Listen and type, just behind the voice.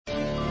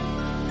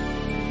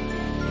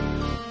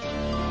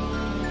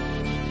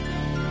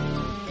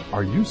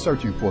Are you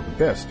searching for the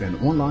best in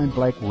online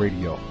black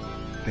radio?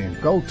 Then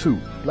go to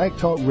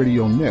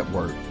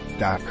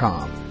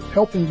blacktalkradionetwork.com,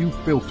 helping you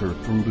filter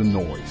through the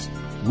noise.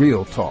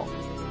 Real talk,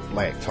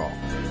 black talk.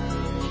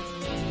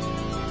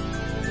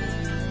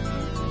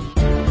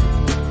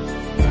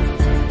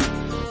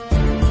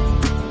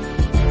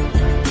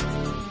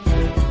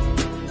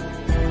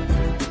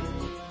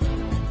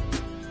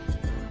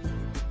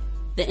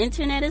 The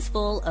internet is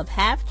full of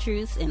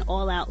half-truths and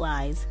all-out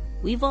lies.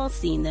 We've all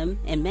seen them,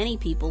 and many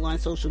people on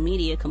social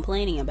media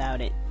complaining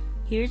about it.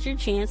 Here's your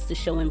chance to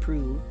show and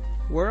prove.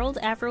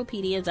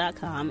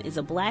 WorldAfropedia.com is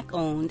a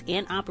black-owned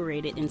and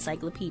operated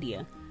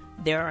encyclopedia.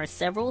 There are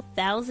several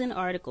thousand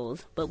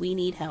articles, but we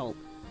need help.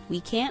 We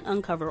can't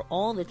uncover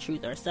all the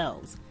truth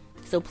ourselves.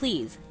 So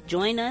please,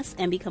 join us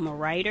and become a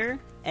writer,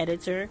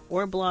 editor,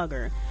 or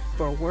blogger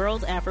for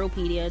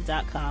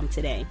WorldAfropedia.com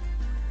today.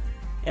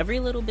 Every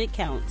little bit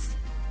counts.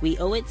 We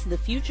owe it to the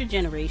future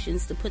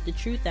generations to put the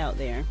truth out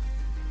there.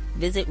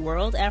 Visit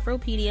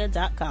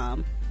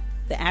WorldAfropedia.com,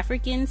 the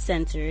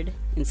African-centered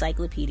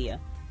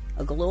encyclopedia,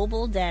 a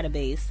global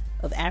database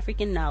of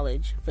African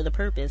knowledge for the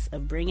purpose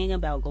of bringing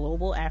about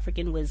global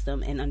African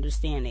wisdom and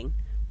understanding.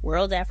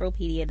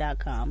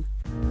 WorldAfropedia.com.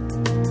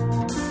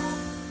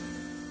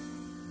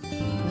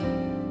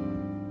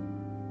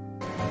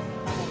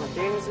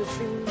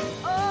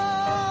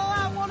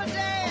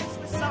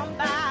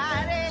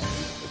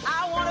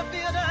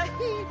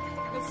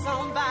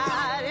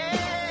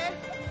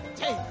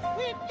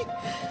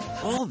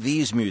 All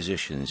these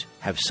musicians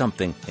have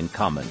something in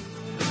common.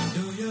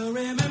 Do you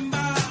remember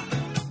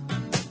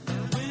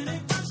when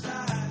it was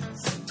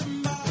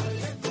September?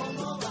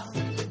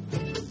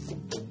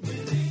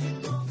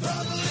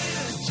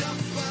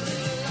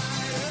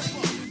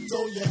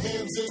 Throw your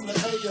hands in the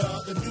air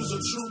if you're a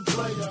true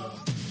player.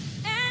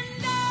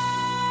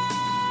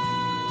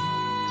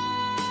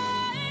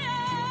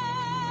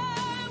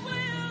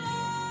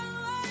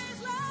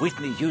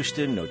 Whitney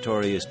Houston,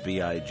 Notorious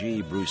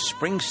B.I.G., Bruce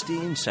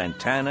Springsteen,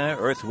 Santana,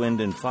 Earth,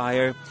 Wind and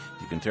Fire.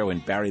 You can throw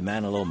in Barry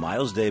Manilow,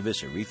 Miles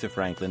Davis, Aretha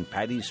Franklin,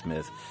 Patti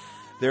Smith.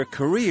 Their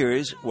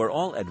careers were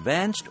all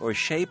advanced or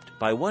shaped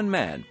by one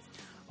man,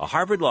 a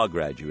Harvard Law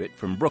graduate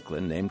from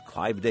Brooklyn named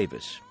Clive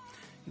Davis.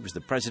 He was the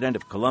president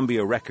of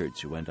Columbia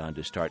Records, who went on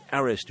to start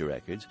Arista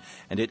Records.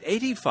 And at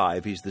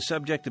 85, he's the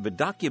subject of a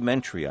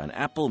documentary on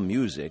Apple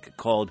Music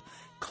called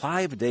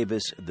Clive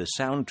Davis, The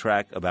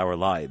Soundtrack of Our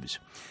Lives.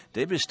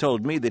 Davis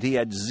told me that he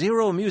had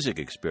zero music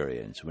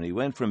experience when he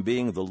went from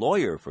being the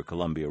lawyer for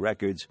Columbia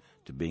Records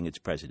to being its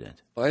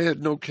president. I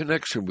had no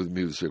connection with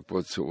music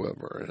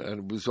whatsoever, and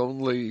it was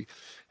only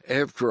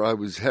after I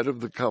was head of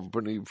the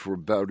company for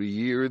about a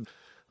year,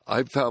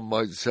 I found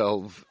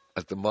myself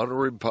at the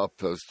Monterey Pop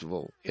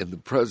Festival in the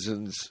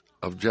presence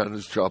of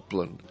Janis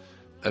Joplin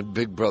and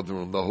Big Brother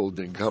and the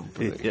holding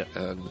company. Yeah.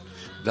 And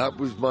that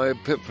was my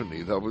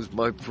epiphany. That was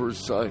my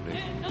first signing.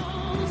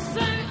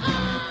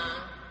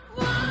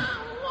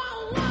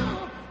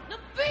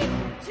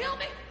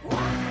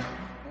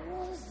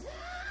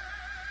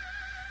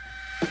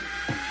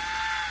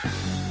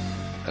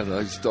 And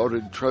I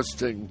started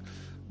trusting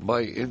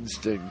my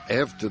instinct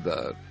after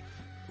that,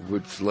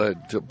 which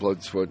led to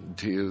Blood, Sweat, and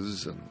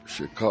Tears and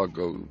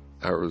Chicago,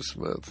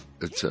 Aerosmith,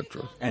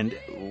 etc. And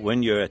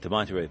when you're at the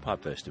Monterey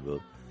Pop Festival,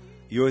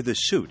 you're the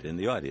suit in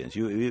the audience.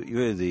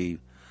 You're the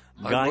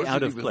guy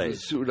out of place. I wasn't even the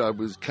suit. I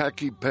was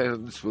khaki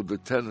pants with a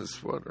tennis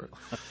sweater.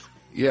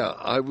 Yeah,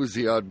 I was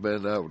the odd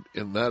man out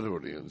in that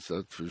audience,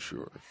 that's for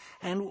sure.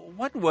 And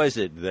what was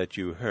it that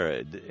you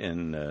heard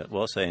in,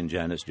 say in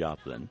Janis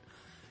Joplin,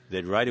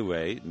 that right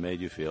away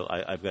made you feel,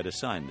 I've got to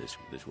sign this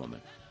woman?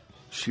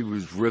 She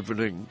was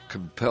riveting,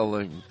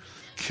 compelling,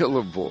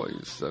 killer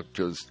voice that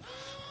just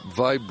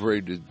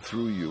vibrated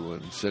through you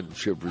and sent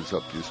shivers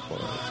up your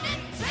spine.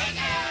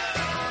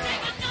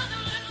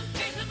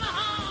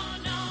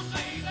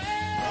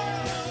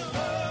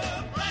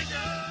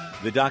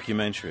 The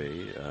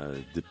documentary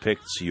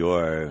depicts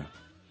your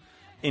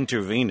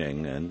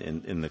intervening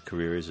in the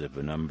careers of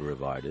a number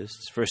of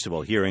artists. First of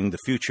all, hearing the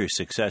future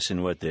success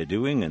in what they're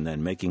doing and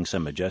then making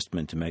some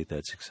adjustment to make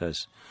that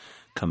success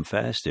come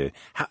faster.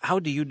 How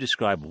do you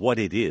describe what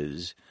it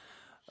is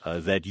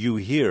that you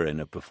hear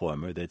in a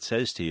performer that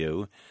says to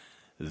you,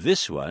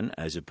 this one,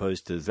 as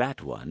opposed to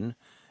that one,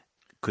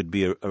 could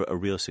be a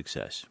real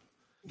success?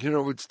 You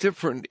know, it's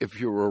different if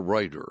you're a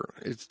writer.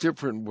 It's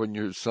different when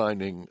you're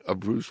signing a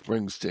Bruce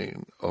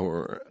Springsteen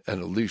or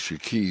an Alicia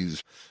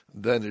Keys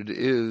than it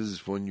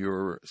is when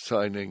you're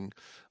signing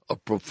a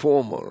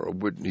performer, a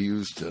Whitney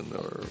Houston,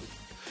 or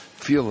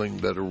feeling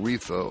that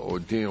Aretha or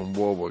Dionne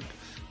Warwick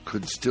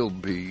could still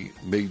be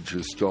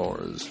major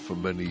stars for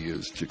many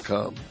years to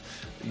come.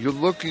 You're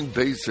looking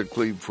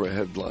basically for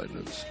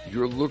headliners.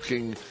 You're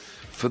looking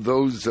for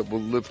those that will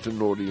lift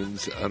an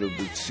audience out of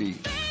its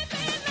seat.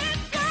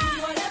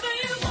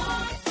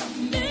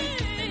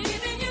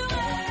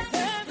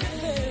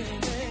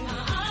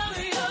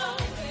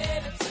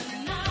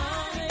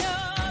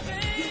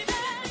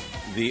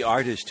 The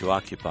artist who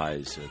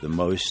occupies the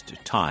most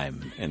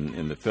time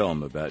in the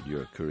film about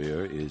your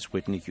career is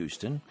Whitney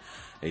Houston,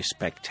 a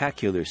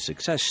spectacular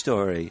success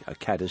story, a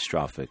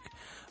catastrophic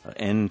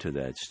end to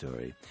that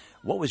story.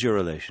 What was your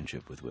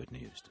relationship with Whitney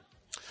Houston?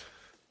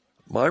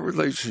 My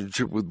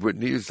relationship with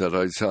Whitney is that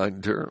I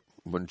signed her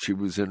when she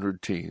was in her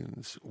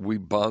teens. We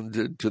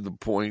bonded to the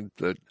point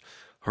that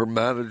her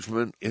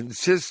management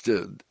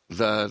insisted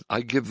that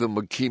I give them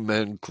a key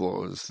man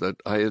clause that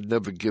I had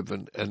never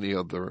given any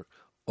other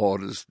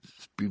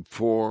artists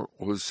before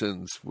or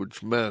since,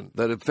 which meant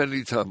that if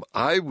any time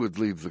I would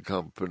leave the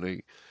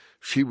company,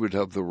 she would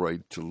have the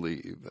right to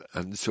leave.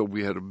 And so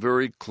we had a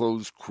very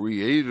close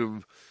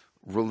creative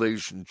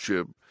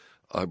relationship.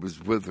 I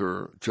was with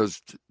her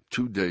just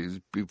 2 days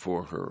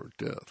before her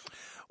death.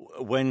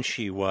 When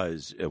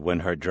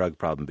her drug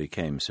problem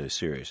became so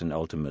serious and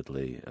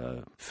ultimately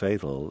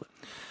fatal,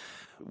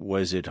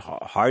 was it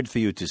hard for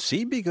you to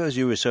see because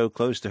you were so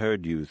close to her?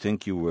 Do you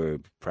think you were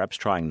perhaps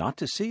trying not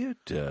to see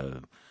it?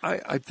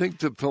 I think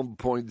the film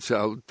points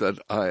out that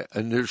I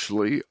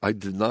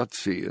did not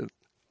see it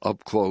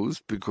up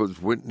close because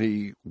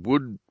Whitney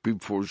would,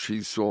 before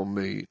she saw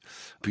me,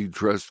 be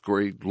dressed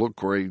great, look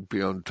great,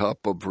 be on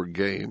top of her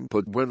game.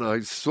 But when I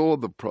saw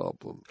the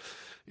problem,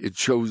 it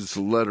shows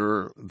the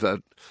letter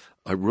that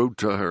I wrote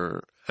to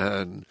her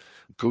and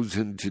goes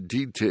into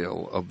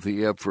detail of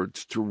the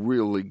efforts to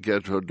really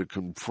get her to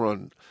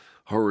confront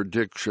her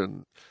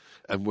addiction.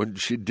 And when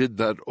she did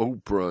that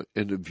Oprah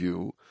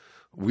interview,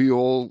 we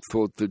all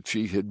thought that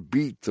she had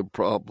beat the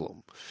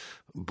problem,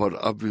 but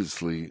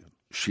obviously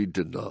she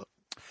did not.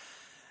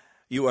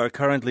 You are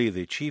currently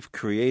the Chief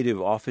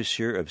Creative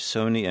Officer of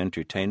Sony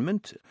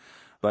Entertainment,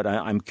 but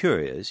I'm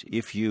curious,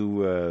 if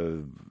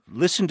you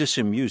listened to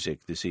some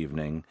music this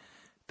evening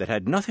that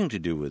had nothing to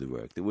do with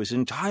work, that was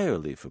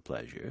entirely for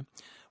pleasure,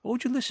 what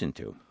would you listen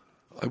to?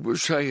 I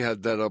wish I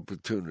had that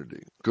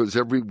opportunity, because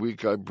every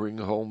week I bring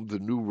home the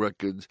new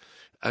records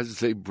as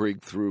they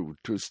break through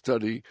to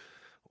study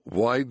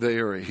why they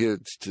are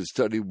hits, to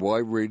study why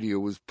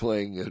radio is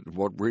playing it,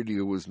 what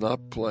radio is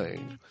not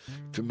playing,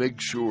 to make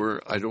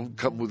sure I don't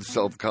come with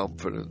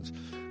self-confidence.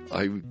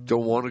 I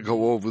don't want to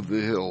go over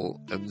the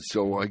hill, and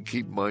so I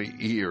keep my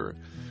ear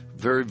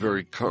very,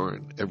 very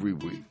current every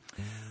week.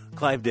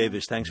 Clive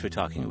Davis, thanks for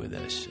talking with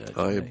us today.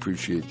 I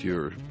appreciate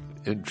your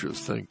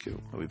interest. Thank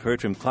you. We've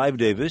heard from Clive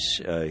Davis.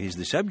 He's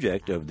the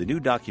subject of the new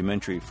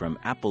documentary from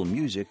Apple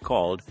Music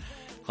called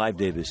Clive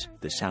Davis,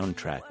 The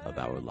Soundtrack of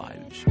Our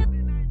Lives.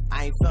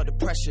 I ain't felt the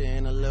pressure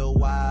in a little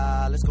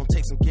while. It's gonna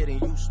take some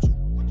getting used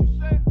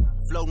to.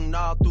 Floating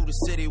all through the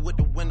city with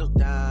the windows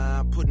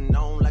down, putting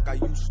on like I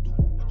used to.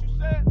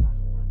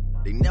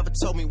 They never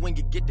told me when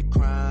you get the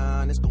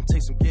crown, it's gonna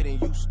take some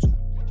getting used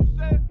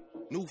to.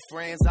 New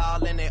friends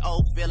all in their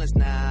old feelings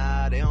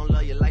now. They don't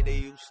love you like they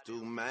used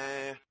to,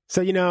 man.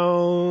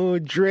 So,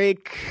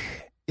 Drake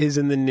is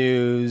in the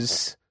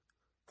news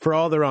for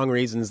all the wrong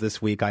reasons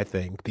this week, I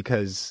think,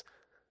 because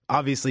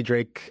obviously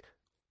Drake,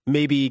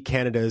 I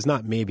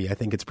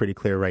think it's pretty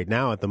clear right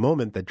now at the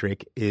moment that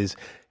Drake is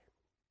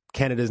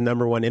Canada's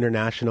 #1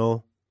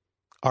 international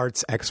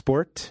arts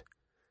export.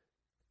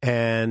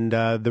 And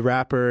the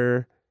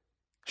rapper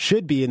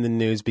should be in the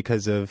news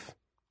because of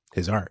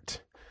his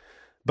art.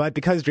 But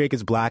because Drake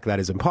is black, that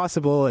is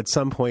impossible. At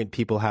some point,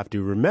 people have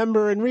to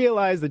remember and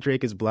realize that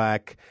Drake is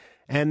black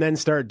and then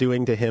start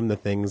doing to him the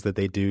things that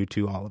they do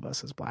to all of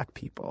us as black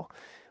people.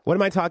 What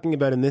am I talking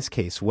about in this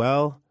case?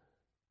 Well,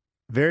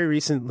 very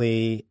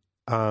recently,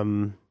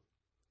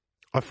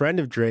 a friend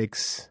of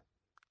Drake's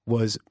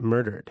was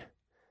murdered.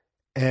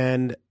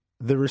 And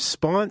the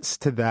response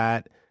to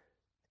that,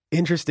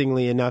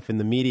 interestingly enough, in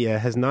the media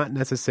has not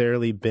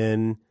necessarily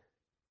been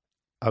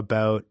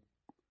about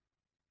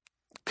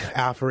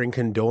offering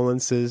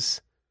condolences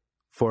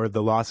for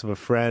the loss of a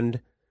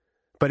friend,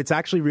 but it's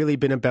actually really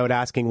been about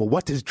asking, well,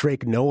 what does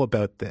Drake know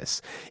about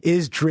this?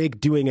 Is Drake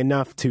doing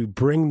enough to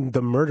bring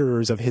the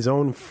murderers of his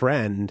own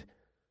friend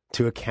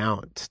to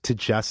account, to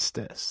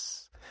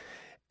justice?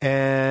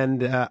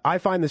 And I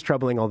find this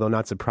troubling, although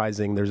not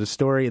surprising. There's a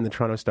story in the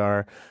Toronto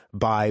Star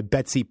by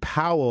Betsy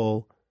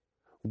Powell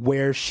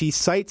where she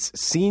cites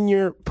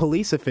senior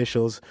police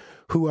officials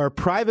who are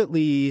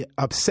privately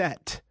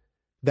upset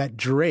that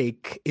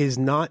Drake is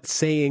not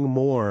saying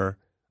more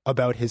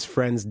about his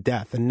friend's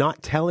death and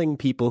not telling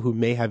people who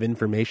may have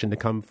information to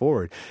come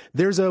forward.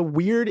 There's a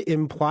weird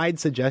implied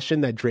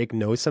suggestion that Drake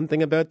knows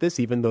something about this,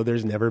 even though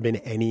there's never been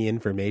any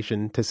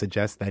information to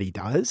suggest that he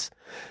does.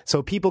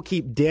 So people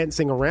keep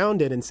dancing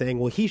around it and saying,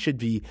 well, he should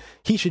be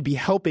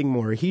helping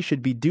more. He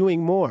should be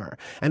doing more.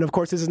 And of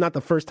course, this is not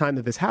the first time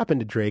that this happened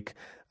to Drake.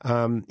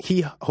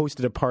 He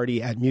hosted a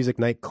party at Music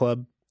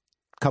Nightclub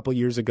a couple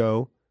years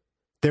ago.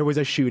 There was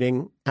a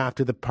shooting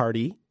after the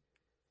party,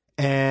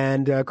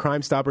 and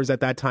Crime Stoppers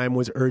at that time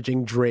was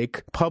urging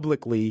Drake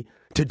publicly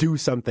to do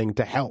something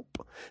to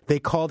help. They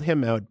called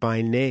him out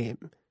by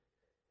name.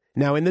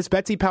 Now, in this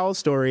Betsy Powell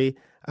story,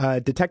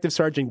 Detective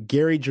Sergeant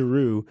Gary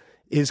Giroux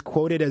is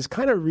quoted as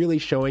kind of really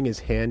showing his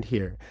hand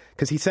here,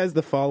 because he says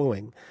the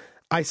following: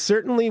 I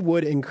certainly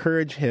would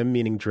encourage him,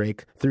 meaning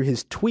Drake, through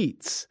his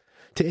tweets,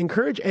 to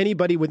encourage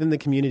anybody within the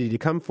community to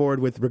come forward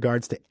with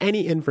regards to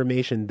any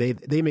information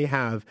they may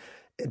have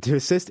to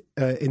assist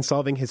in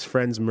solving his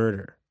friend's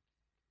murder.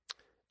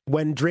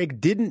 When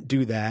Drake didn't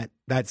do that,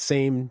 that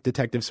same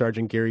Detective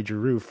Sergeant Gary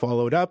Giroux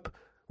followed up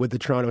with the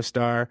Toronto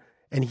Star,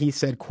 and he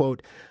said,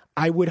 quote,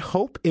 "I would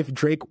hope if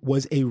Drake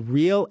was a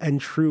real and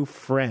true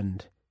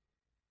friend,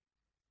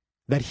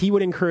 that he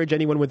would encourage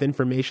anyone with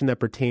information that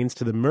pertains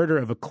to the murder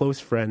of a close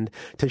friend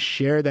to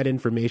share that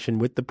information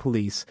with the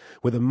police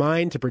with a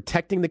mind to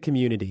protecting the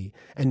community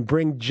and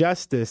bring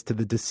justice to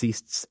the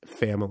deceased's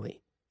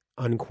family,"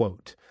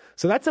 unquote.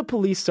 So that's a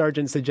police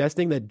sergeant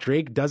suggesting that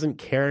Drake doesn't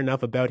care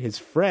enough about his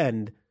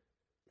friend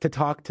to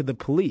talk to the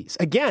police.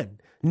 Again,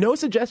 no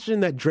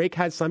suggestion that Drake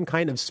has some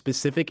kind of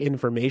specific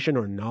information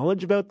or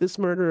knowledge about this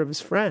murder of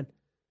his friend,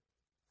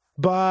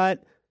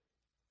 but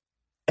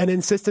an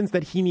insistence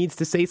that he needs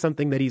to say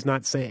something that he's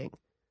not saying.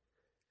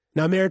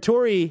 Now, Mayor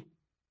Tory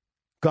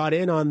got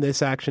in on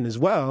this action as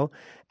well.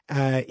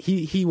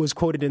 He was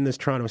quoted in this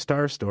Toronto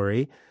Star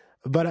story,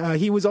 but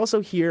he was also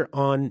here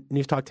on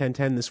News Talk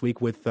 1010 this week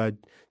with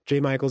Jay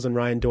Michaels and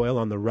Ryan Doyle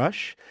on The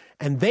Rush,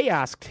 and they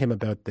asked him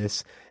about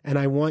this, and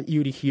I want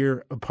you to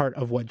hear a part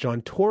of what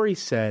John Tory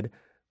said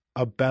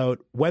about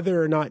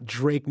whether or not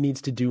Drake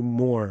needs to do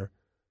more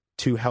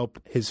to help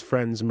his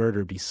friend's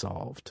murder be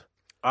solved.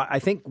 I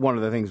think one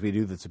of the things we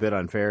do that's a bit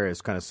unfair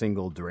is kind of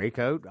single Drake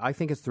out. I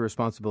think it's the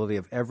responsibility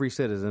of every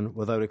citizen,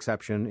 without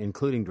exception,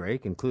 including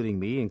Drake, including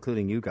me,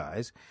 including you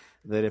guys,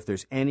 that if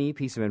there's any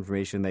piece of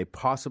information they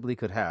possibly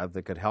could have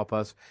that could help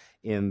us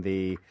in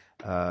the,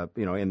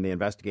 in the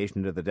investigation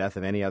into the death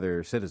of any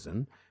other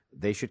citizen,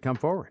 they should come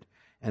forward.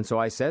 And so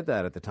I said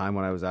that at the time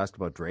when I was asked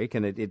about Drake,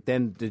 and it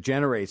then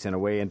degenerates in a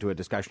way into a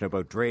discussion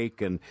about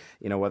Drake and,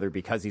 whether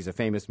because he's a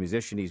famous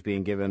musician, he's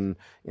being given,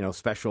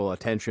 special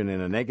attention in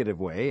a negative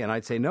way. And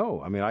I'd say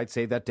no. I mean, I'd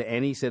say that to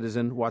any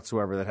citizen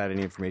whatsoever that had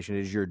any information,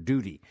 it is your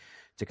duty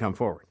to come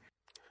forward.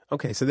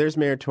 Okay, so there's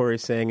Mayor Tory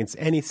saying it's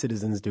any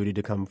citizen's duty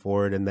to come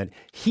forward, and that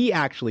he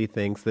actually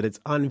thinks that it's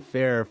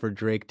unfair for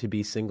Drake to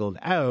be singled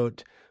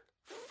out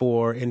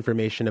for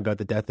information about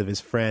the death of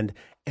his friend,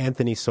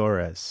 Anthony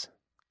C.O.W.S.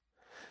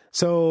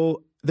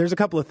 So there's a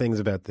couple of things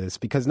about this,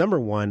 because number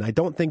one, I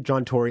don't think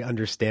John Tory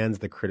understands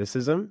the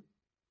criticism.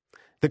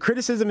 The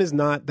criticism is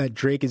not that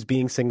Drake is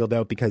being singled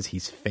out because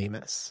he's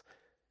famous.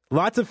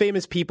 Lots of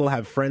famous people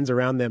have friends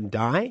around them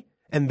die,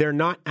 and they're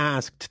not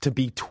asked to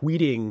be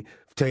tweeting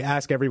to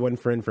ask everyone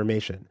for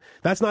information.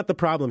 That's not the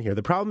problem here.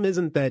 The problem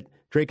isn't that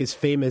Drake is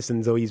famous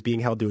and so he's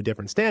being held to a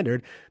different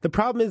standard. The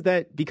problem is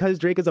that because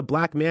Drake is a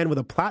black man with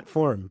a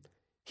platform,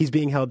 he's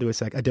being held to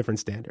a different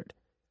standard.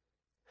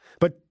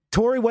 But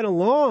Tory went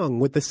along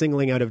with the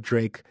singling out of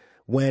Drake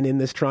when in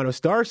this Toronto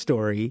Star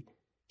story,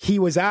 he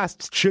was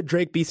asked, should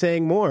Drake be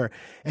saying more?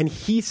 And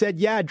he said,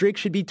 yeah, Drake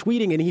should be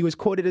tweeting. And he was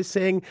quoted as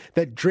saying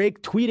that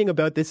Drake tweeting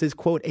about this is,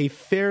 quote, a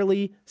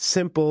fairly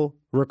simple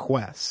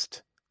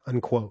request,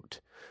 unquote.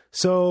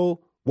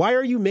 So why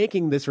are you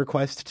making this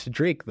request to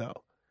Drake,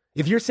 though?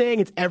 If you're saying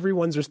it's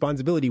everyone's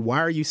responsibility, why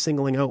are you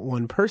singling out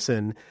one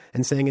person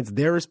and saying it's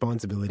their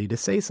responsibility to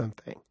say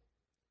something?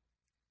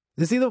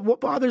 You see,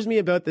 what bothers me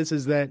about this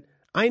is that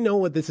I know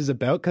what this is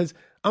about because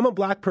I'm a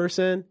black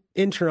person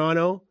in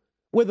Toronto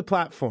with a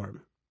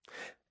platform.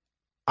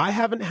 I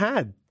haven't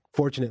had,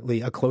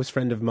 fortunately, a close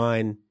friend of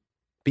mine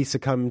be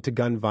succumbed to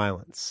gun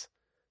violence.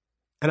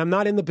 And I'm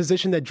not in the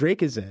position that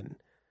Drake is in.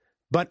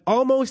 But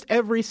almost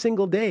every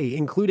single day,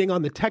 including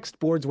on the text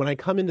boards when I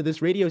come into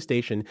this radio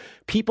station,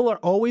 people are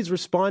always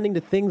responding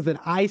to things that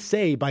I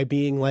say by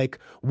being like,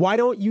 why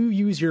don't you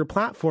use your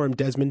platform,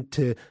 Desmond,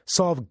 to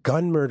solve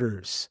gun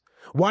murders?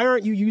 Why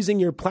aren't you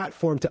using your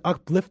platform to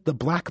uplift the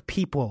black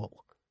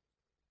people?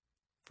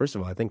 First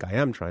of all, I think I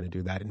am trying to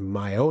do that in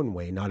my own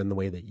way, not in the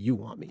way that you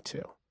want me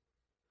to.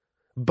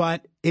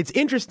 But it's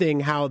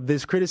interesting how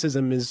this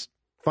criticism is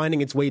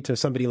finding its way to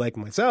somebody like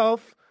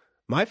myself.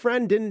 My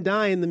friend didn't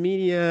die in the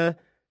media,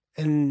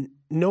 and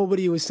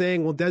nobody was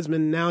saying, well,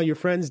 Desmond, now your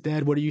friend's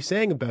dead. What are you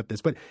saying about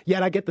this? But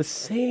yet I get the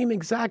same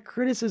exact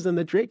criticism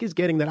that Drake is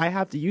getting, that I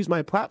have to use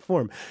my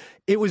platform.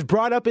 It was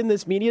brought up in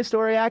this media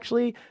story,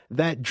 actually,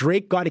 that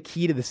Drake got a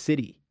key to the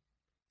city.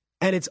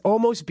 And it's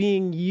almost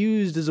being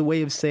used as a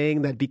way of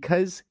saying that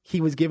because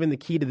he was given the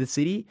key to the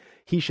city,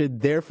 he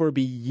should therefore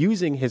be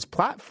using his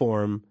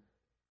platform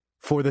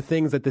for the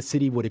things that the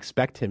city would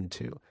expect him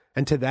to.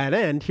 And to that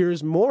end,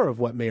 here's more of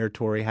what Mayor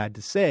Tory had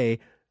to say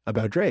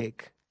about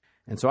Drake.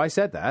 And so I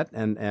said that,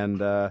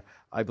 and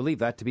I believe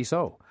that to be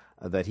so,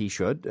 that he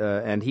should,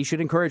 and he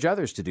should encourage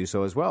others to do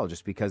so as well,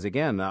 just because,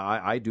 again,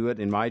 I do it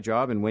in my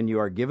job, and when you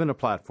are given a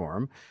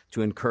platform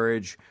to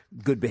encourage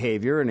good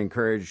behavior and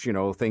encourage,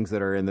 things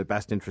that are in the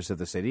best interest of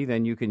the city,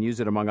 then you can use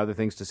it, among other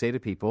things, to say to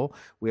people,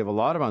 we have a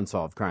lot of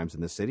unsolved crimes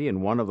in the city,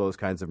 and one of those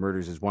kinds of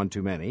murders is one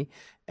too many,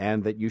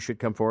 and that you should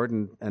come forward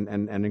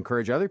and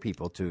encourage other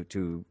people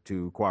to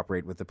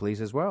cooperate with the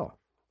police as well.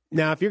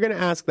 Now, if you're going to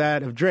ask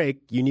that of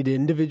Drake, you need to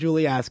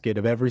individually ask it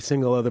of every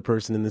single other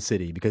person in the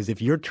city. Because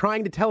if you're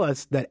trying to tell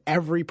us that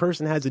every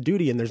person has a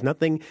duty and there's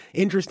nothing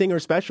interesting or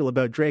special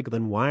about Drake,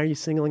 then why are you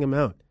singling him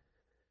out?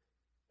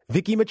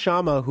 Vicky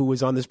Machama, who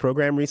was on this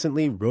program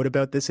recently, wrote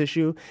about this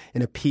issue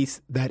in a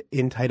piece that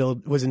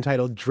was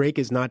entitled "Drake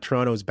is Not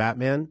Toronto's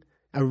Batman."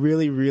 I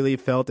really, really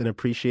felt and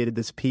appreciated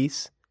this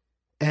piece.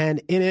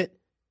 And in it,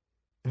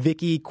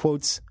 Vicky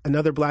quotes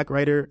another black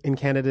writer in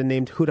Canada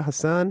named Huda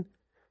Hassan.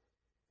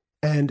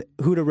 And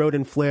Huda wrote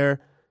in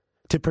Flair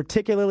to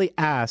particularly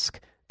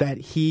ask that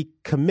he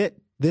commit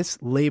this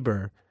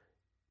labor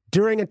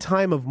during a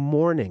time of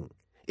mourning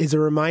is a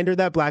reminder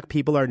that black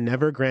people are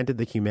never granted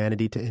the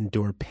humanity to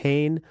endure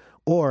pain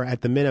or,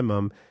 at the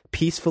minimum,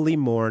 peacefully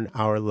mourn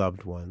our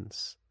loved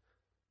ones.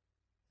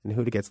 And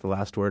Huda gets the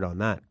last word on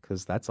that,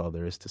 because that's all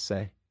there is to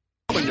say.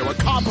 When you're a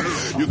cop,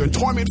 you can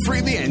torment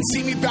freely and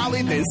see me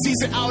valley, then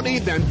seize it outy,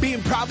 then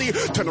beam proudly,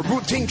 turn a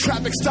routine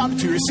traffic stop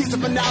to your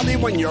season finale.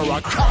 When you're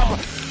a cop,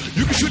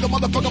 you can shoot a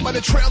motherfucker by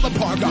the trailer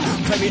park.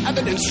 Plenty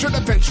evidence, straight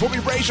offense, will we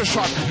raise your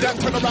shark? Then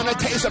turn around and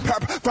taser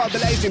perp, for the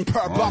blazing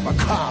perp, I'm a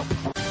cop.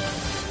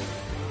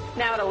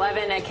 Now at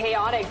 11, a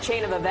chaotic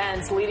chain of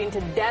events leading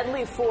to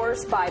deadly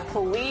force by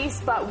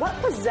police. But what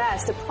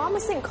possessed a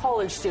promising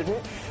college student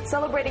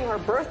celebrating her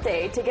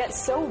birthday to get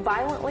so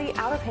violently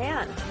out of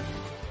hand?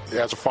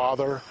 As a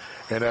father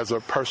and as a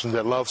person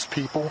that loves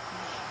people,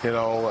 that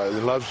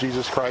loves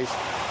Jesus Christ,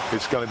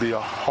 it's going to be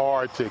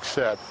hard to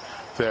accept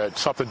that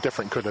something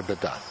different couldn't have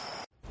been done.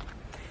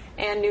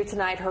 And new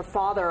tonight, her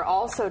father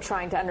also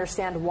trying to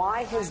understand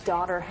why his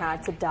daughter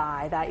had to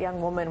die. That young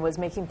woman was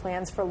making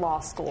plans for law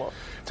school.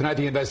 Tonight,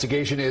 the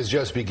investigation is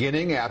just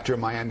beginning after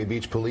Miami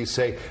Beach police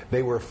say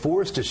they were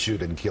forced to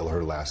shoot and kill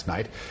her last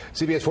night.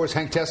 CBS 4's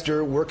Hank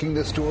Tester working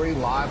the story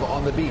live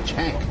on the beach.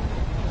 Hank.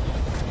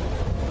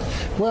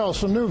 Well,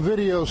 some new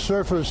video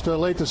surfaced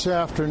late this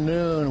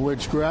afternoon,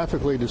 which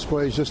graphically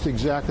displays just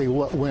exactly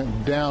what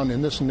went down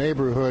in this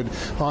neighborhood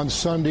on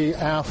Sunday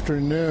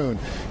afternoon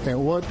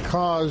and what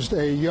caused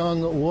a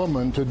young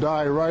woman to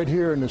die right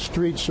here in the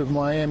streets of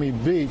Miami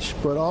Beach,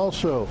 but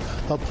also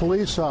a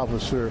police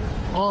officer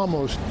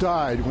almost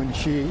died when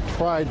she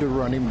tried to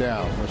run him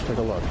down. Let's take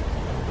a look.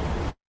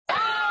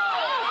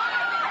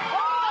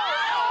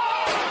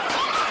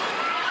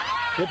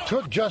 It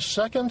took just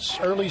seconds.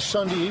 Early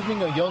Sunday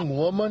evening, a young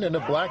woman in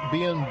a black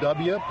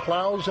BMW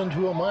plows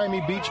into a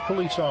Miami Beach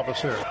police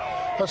officer.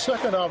 A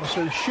second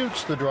officer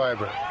shoots the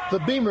driver. The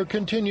Beamer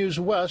continues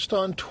west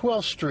on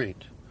 12th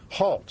Street.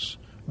 Halts.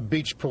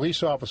 Beach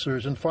police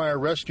officers and fire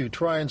rescue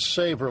try and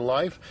save her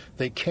life.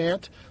 They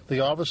can't.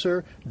 The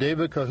officer,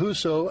 David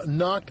Cahuso,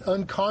 knocked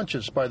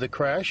unconscious by the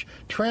crash,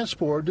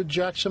 transported to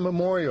Jackson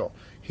Memorial.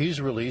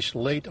 He's released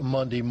late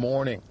Monday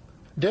morning.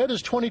 Dead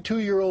is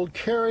 22-year-old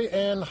Carrie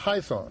Ann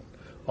Hython.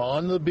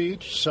 On the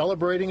beach,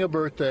 celebrating a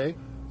birthday,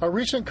 a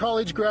recent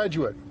college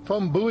graduate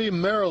from Bowie,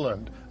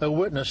 Maryland. A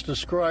witness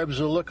describes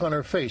the look on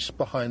her face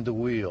behind the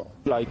wheel.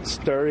 Like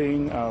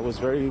staring, was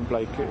very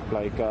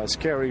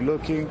scary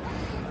looking.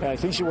 I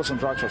think she was on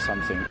drugs or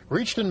something.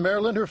 Reached in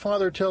Maryland, her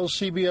father tells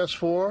CBS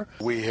 4.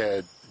 We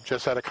had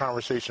just had a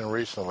conversation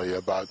recently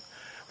about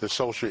the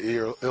social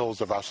ills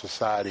of our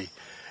society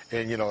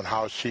and, and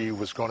how she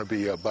was going to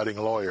be a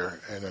budding lawyer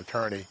and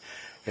attorney.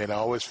 And I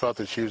always felt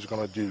that she was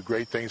going to do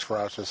great things for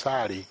our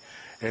society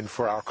and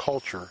for our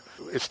culture.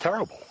 It's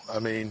terrible. I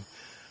mean,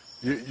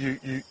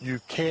 you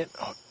can't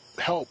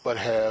help but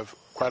have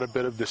quite a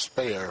bit of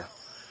despair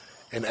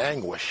and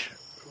anguish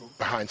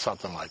behind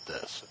something like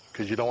this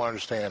because you don't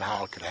understand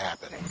how it could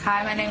happen.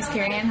 Hi, my name is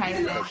Carrie Ann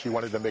Hython. She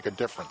wanted to make a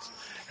difference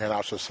in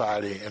our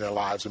society and the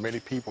lives of many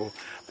people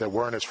that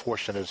weren't as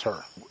fortunate as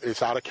her.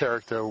 It's out of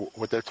character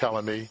what they're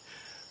telling me,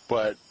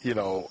 but,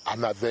 I'm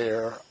not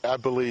there. I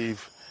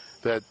believe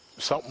that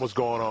something was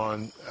going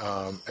on,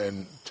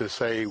 and to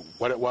say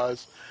what it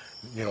was,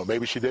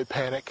 maybe she did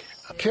panic.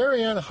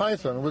 Carrie Ann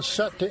Hython was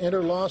set to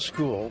enter law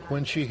school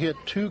when she hit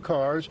two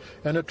cars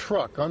and a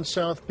truck on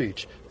South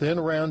Beach, then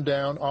ran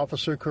down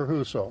Officer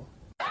Caruso.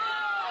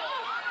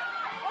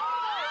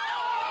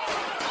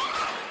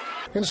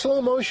 In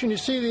slow motion, you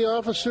see the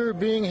officer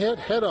being hit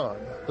head-on.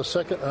 The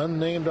second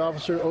unnamed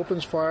officer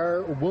opens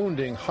fire,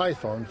 wounding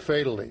Hython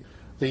fatally.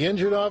 The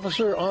injured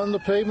officer on the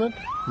pavement,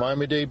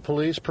 Miami-Dade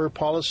police, per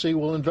policy,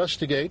 will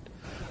investigate.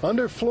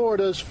 Under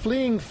Florida's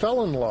fleeing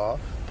felon law,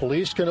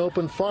 police can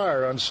open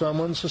fire on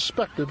someone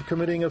suspected of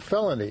committing a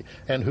felony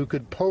and who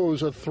could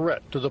pose a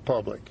threat to the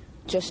public.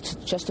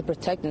 Just to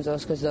protect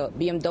themselves, because the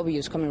BMW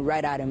is coming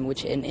right at him, and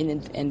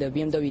the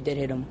BMW did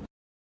hit him.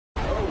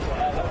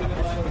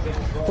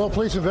 Well,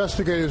 police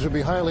investigators will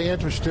be highly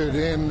interested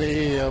in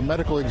the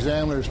medical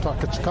examiner's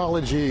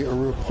toxicology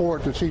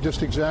report to see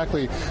just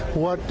exactly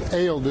what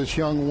ailed this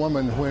young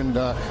woman when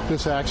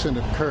this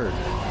accident occurred.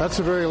 That's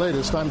the very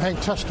latest. I'm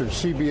Hank Tester,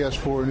 CBS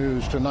 4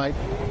 News Tonight.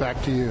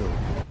 Back to you.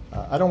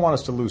 I don't want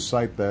us to lose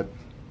sight that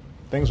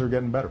things are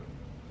getting better.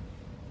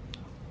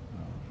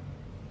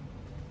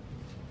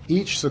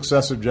 Each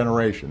successive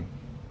generation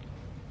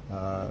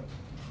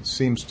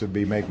seems to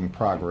be making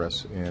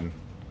progress in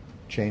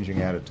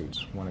changing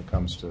attitudes when it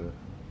comes to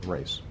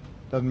race.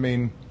 Doesn't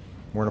mean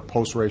we're in a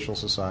post-racial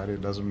society.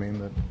 It doesn't mean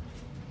that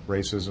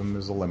racism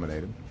is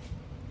eliminated.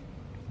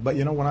 But,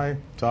 you know, when I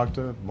talk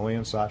to Malia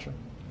and Sasha,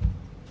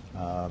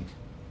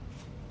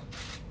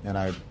 and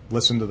I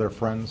listen to their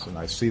friends and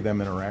I see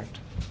them interact,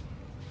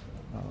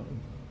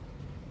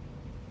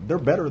 they're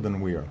better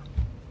than we are.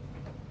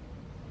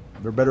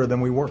 They're better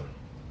than we were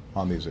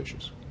on these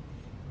issues.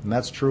 And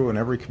that's true in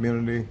every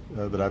community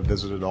that I've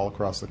visited all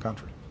across the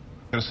country.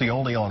 Going to see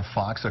only on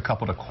Fox, a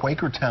couple of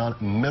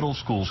Quakertown middle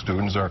school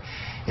students are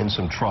in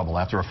some trouble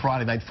after a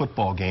Friday night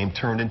football game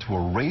turned into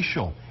a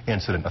racial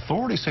incident.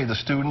 Authorities say the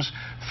students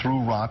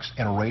threw rocks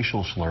and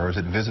racial slurs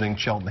at visiting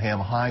Cheltenham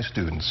High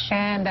students.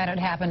 And that had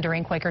happened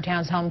during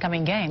Quakertown's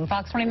homecoming game.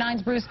 Fox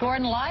 29's Bruce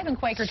Gordon live in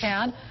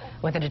Quakertown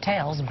with the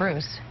details.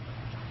 Bruce.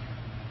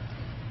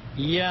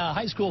 Yeah,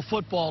 high school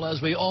football,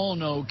 as we all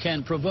know,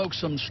 can provoke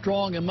some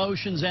strong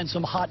emotions and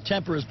some hot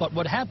tempers. But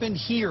what happened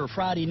here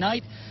Friday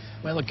night,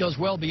 well, it goes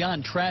well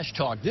beyond trash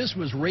talk. This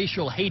was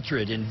racial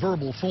hatred in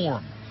verbal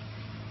form.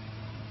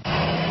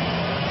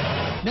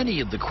 Many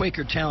of the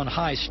Quakertown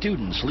High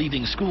students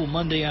leaving school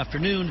Monday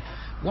afternoon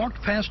walked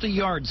past a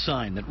yard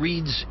sign that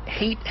reads,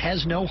 "Hate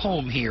has no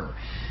home here."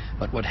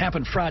 But what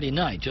happened Friday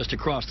night just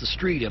across the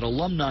street at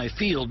Alumni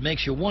Field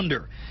makes you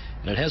wonder.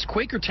 And it has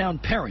Quakertown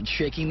parents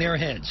shaking their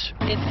heads.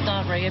 It's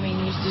not right. I mean,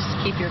 you just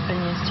keep your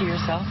opinions to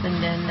yourself.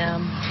 And then,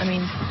 I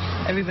mean,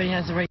 everybody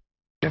has the right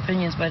to their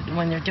opinions. But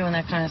when they're doing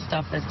that kind of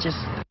stuff, it's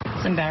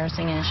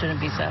embarrassing and it shouldn't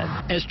be said.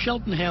 As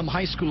Cheltenham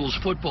High School's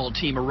football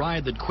team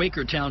arrived at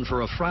Quakertown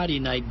for a Friday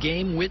night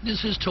game,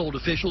 witnesses told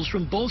officials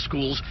from both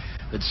schools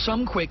that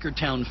some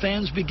Quakertown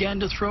fans began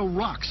to throw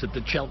rocks at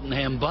the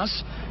Cheltenham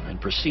bus and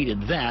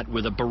preceded that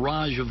with a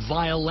barrage of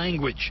vile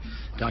language.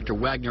 Dr.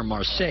 Wagner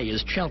Marseille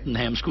is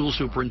Cheltenham school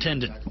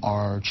superintendent.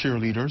 Our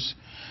cheerleaders,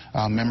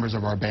 members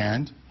of our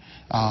band,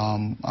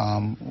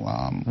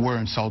 were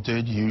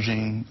insulted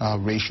using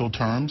racial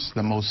terms,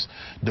 the most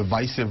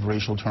divisive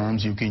racial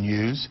terms you can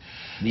use,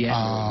 the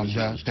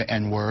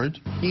N-word.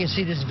 You can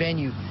see this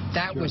venue,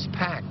 that was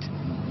packed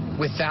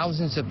with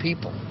thousands of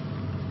people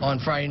on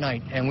Friday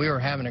night, and we were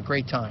having a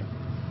great time.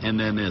 And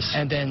then this.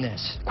 And then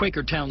this.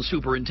 Quakertown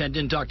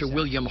Superintendent Dr.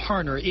 William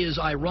Harner is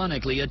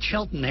ironically a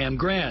Cheltenham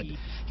grad.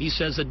 He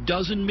says a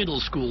dozen middle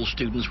school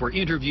students were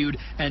interviewed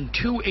and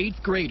 2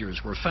 8th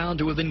graders were found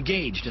to have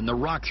engaged in the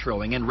rock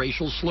throwing and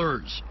racial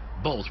slurs.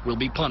 Both will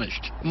be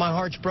punished. My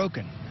heart's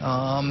broken.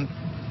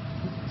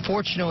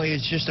 Fortunately,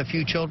 it's just a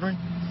few children,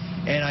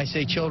 and I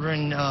say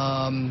children,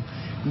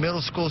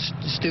 middle school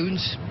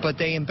students, but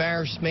they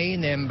embarrassed me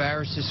and they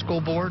embarrassed the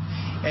school board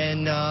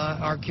and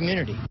our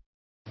community.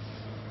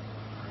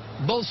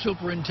 Both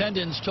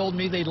superintendents told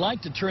me they'd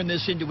like to turn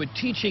this into a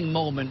teaching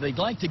moment. They'd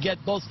like to get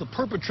both the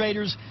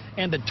perpetrators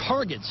and the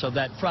targets of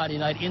that Friday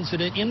night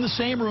incident in the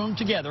same room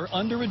together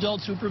under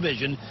adult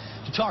supervision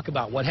to talk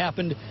about what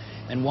happened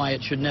and why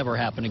it should never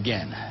happen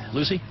again.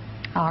 Lucy?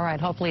 All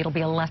right. Hopefully it'll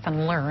be a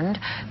lesson learned.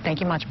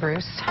 Thank you much,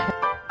 Bruce.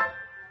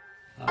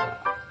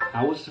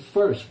 I was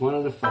one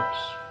of the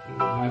first.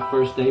 My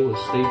first day was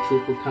state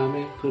trooper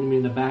coming, putting me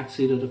in the back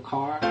seat of the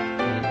car,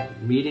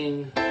 and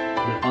meeting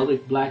the other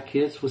black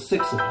kids with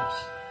 6 of us.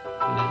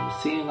 And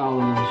seeing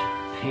all of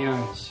those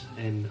parents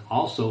and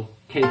also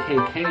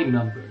KKK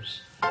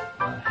members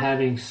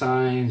having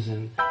signs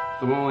and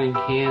throwing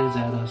cans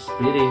at us,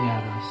 spitting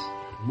at us.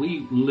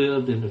 We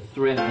lived in the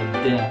threat of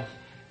death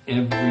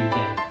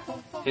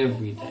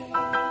every day.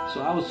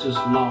 So I was just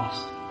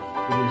lost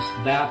in this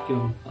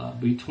vacuum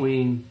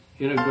between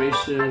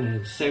integration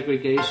and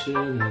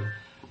segregation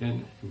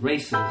and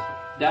racism.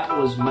 That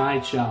was my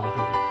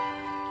childhood.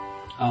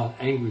 I was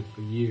angry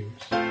for years.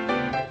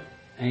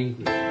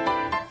 Angry.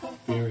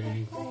 Very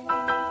angry.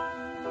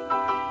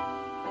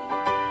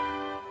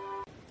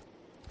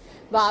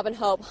 Bob and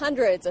Hope,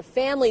 hundreds of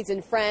families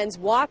and friends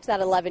walked that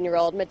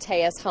 11-year-old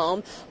Mateus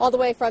home all the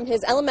way from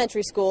his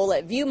elementary school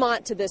at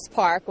Viewmont to this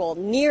park,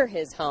 near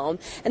his home.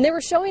 And they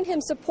were showing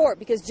him support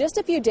because just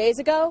a few days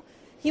ago,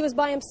 he was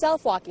by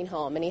himself walking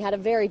home and he had a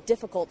very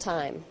difficult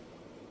time.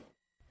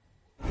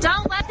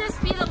 Don't let this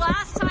be the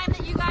last time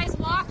that you guys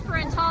walk for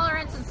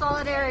intolerance and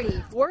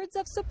solidarity. Words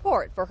of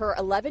support for her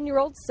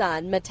 11-year-old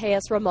son,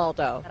 Mateus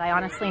Romaldo. I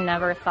honestly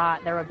never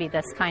thought there would be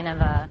this kind of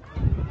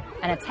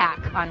an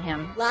attack on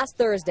him. Last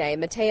Thursday,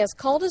 Mateus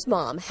called his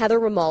mom, Heather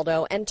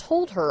Romaldo, and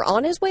told her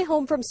on his way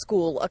home from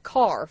school, a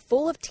car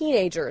full of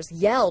teenagers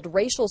yelled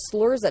racial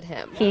slurs at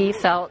him. He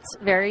felt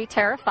very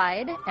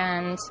terrified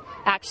and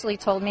actually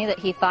told me that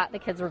he thought the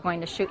kids were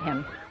going to shoot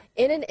him.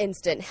 In an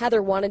instant,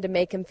 Heather wanted to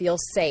make him feel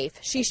safe.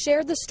 She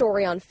shared the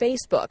story on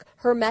Facebook.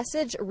 Her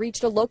message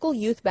reached a local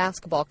youth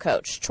basketball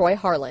coach, Troy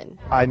Harlan.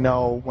 I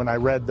know when I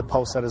read the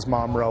post that his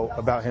mom wrote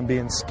about him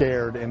being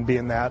scared and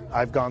being that,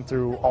 I've gone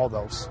through all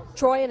those.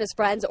 Troy and his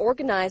friends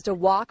organized a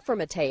walk for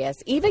Mateus,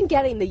 even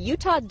getting the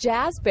Utah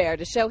Jazz Bear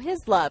to show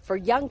his love for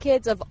young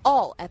kids of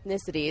all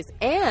ethnicities,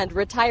 and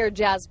retired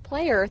Jazz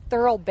player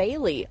Thurl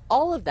Bailey,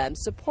 all of them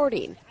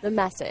supporting the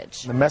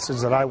message. The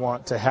message that I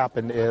want to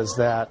happen is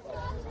that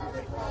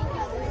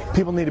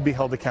people need to be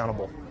held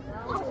accountable.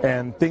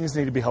 and things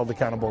need to be held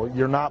accountable.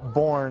 You're not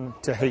born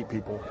to hate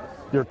people.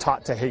 You're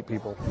taught to hate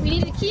people. We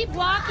need to keep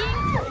walking,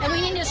 and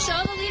we need to show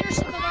the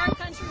leadership of our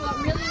country what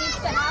really needs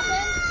to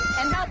happen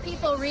and how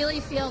people really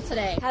feel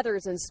today.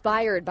 Heather's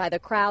inspired by the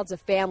crowds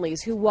of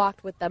families who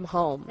walked with them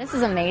home. This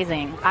is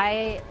amazing.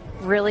 I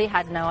really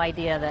had no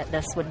idea that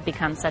this would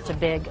become such a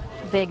big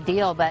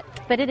deal, but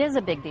it is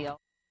a big deal.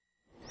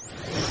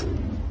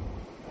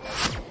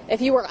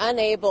 If you were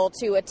unable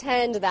to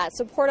attend that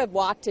supportive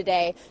walk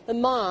today, the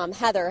mom,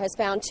 Heather, has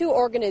found 2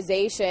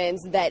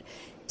 organizations that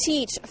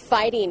teach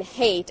fighting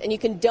hate, and you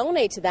can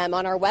donate to them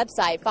on our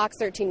website,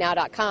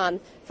 fox13now.com.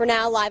 For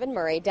now, live in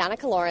Murray,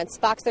 Danica Lawrence,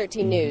 Fox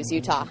 13 News,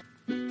 Utah.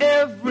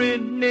 Every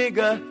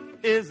nigga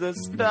is a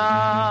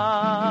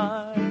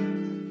star.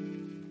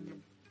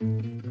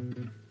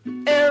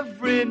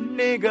 Every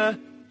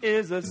nigga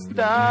is a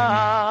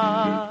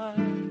star.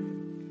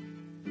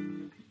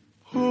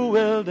 Who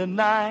will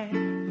deny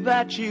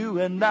that you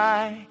and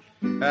I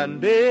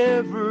and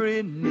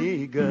every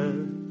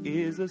nigga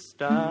is a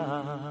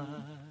star?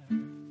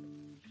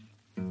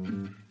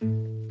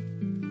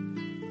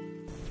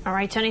 All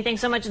right, Tony,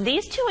 thanks so much.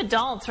 These 2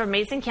 adults from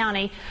Mason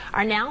County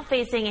are now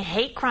facing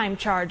hate crime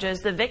charges.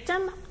 The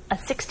victim, a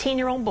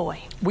 16-year-old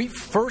boy. We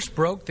first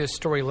broke this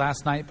story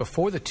last night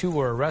before the 2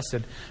 were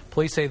arrested.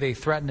 Police say they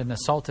threatened and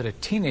assaulted a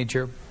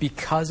teenager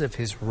because of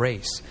his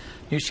race.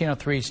 News Channel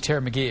 3's Tara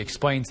McGee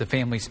explains the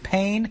family's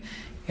pain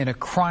in a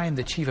crime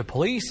the chief of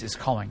police is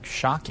calling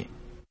shocking.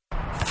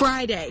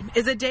 Friday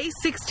is a day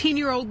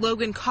 16-year-old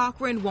Logan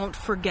Cochran won't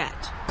forget.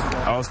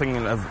 I was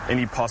thinking of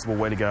any possible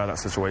way to get out of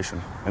that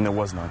situation, and there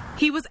was none.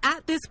 He was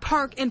at this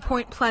park in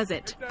Point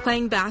Pleasant,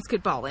 playing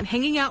basketball and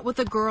hanging out with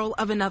a girl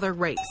of another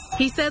race.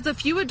 He says a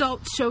few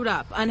adults showed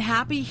up,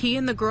 unhappy he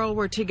and the girl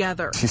were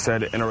together. She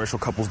said interracial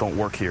couples don't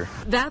work here.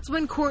 That's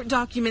when court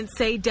documents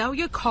say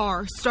Delia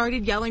Carr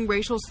started yelling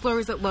racial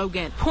slurs at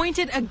Logan,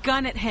 pointed a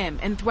gun at him,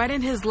 and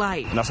threatened his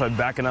life. And I started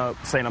backing up,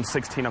 saying, I'm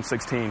 16, I'm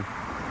 16.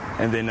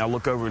 And then I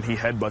look over and he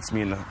headbutts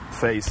me in the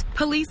face.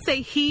 Police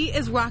say he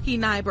is Rocky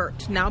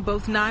Nybert. Now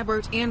both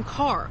Nybert and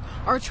Carr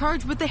are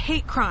charged with the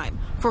hate crime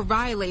for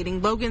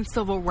violating Logan's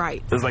civil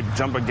rights. It's like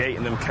jump a gate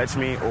and then catch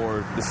me,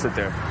 or just sit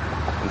there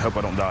and hope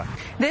I don't die.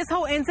 This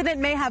whole incident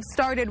may have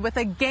started with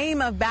a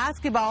game of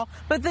basketball,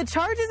 but the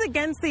charges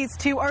against these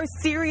 2 are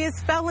serious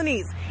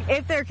felonies.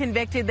 If they're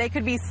convicted, they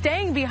could be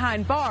staying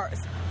behind bars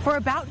for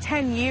about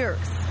 10 years.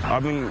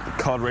 I've been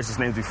called racist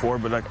names before,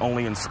 but like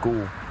only in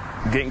school.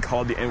 Getting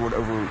called the N-word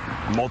over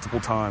multiple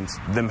times,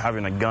 them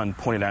having a gun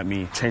pointed at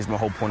me, changed my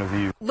whole point of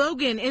view.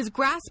 Logan is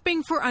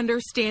grasping for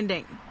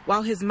understanding,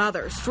 while his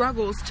mother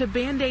struggles to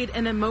band-aid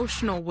an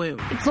emotional wound.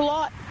 It's a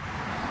lot.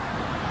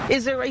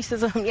 Is there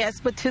racism? Yes,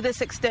 but to this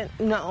extent,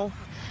 no.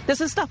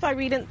 This is stuff I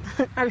read in,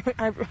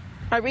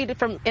 I read it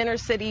from inner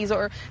cities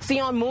or see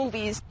on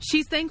movies.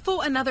 She's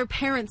thankful another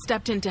parent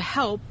stepped in to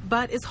help,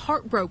 but is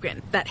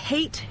heartbroken that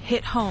hate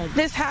hit home.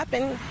 This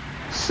happened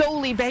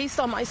solely based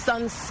on my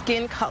son's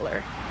skin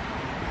color.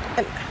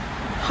 And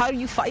how do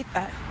you fight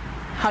that?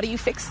 How do you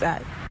fix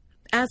that?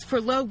 As for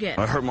Logan,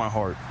 it hurt my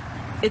heart.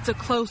 It's a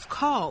close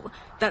call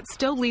that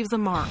still leaves a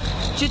mark.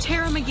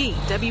 Jatara McGee,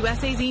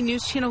 WSAZ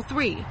News Channel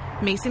 3,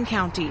 Mason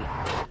County.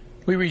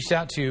 We reached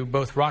out to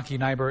both Rocky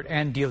Nybert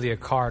and Delia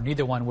Carr.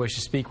 Neither one wished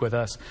to speak with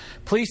us.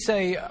 Police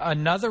say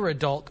another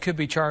adult could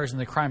be charged in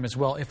the crime as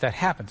well. If that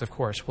happens, of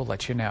course, we'll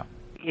let you know.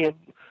 If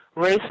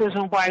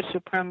racism, white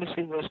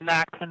supremacy was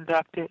not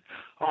conducted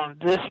on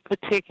this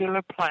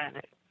particular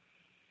planet,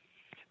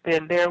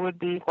 then there would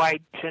be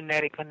white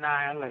genetic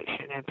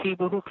annihilation. And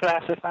people who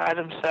classify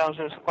themselves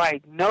as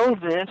white know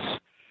this,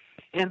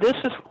 and this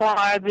is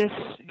why this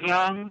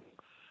young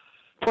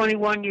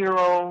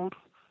 21-year-old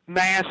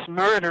mass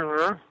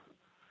murderer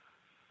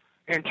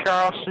in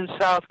Charleston,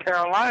 South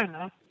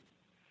Carolina,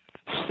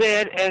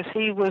 said as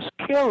he was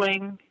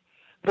killing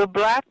the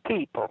black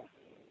people,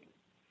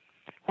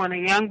 when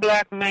a young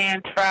black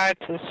man tried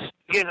to,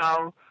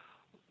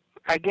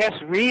 I guess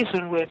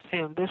reason with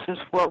him, this is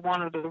what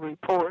one of the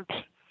reports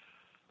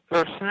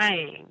are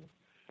saying,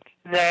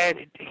 that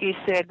he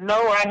said, no,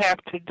 I have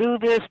to do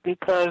this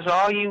because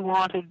all you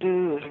want to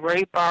do is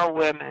rape our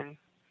women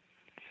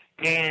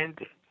and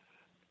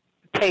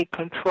take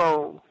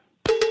control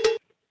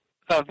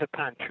of the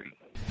country.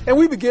 And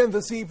we begin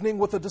this evening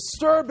with a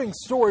disturbing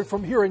story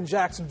from here in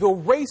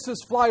Jacksonville.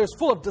 Racist flyers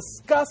full of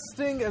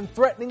disgusting and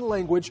threatening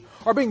language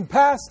are being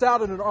passed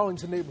out in an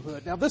Arlington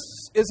neighborhood. Now, this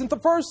isn't the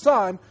first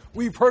time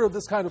we've heard of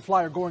this kind of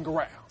flyer going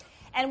around.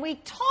 And we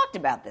talked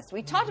about this.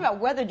 We talked about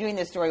whether doing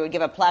this story would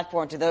give a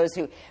platform to those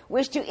who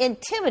wish to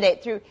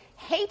intimidate through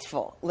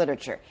hateful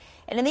literature.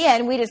 And in the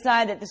end, we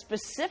decided that the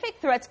specific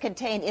threats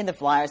contained in the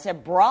flyers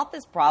have brought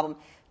this problem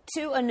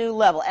to a new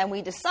level. And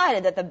we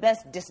decided that the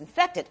best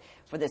disinfectant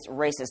for this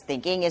racist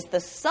thinking is the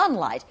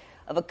sunlight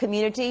of a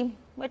community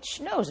which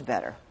knows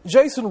better.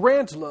 Jason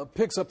Rantala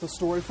picks up the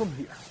story from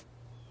here.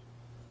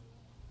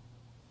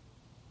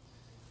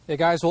 Hey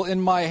guys, well, in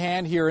my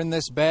hand here in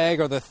this bag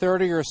are the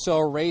 30 or so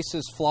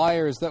racist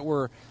flyers that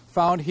were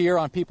found here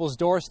on people's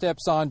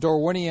doorsteps on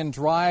Darwinian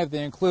Drive.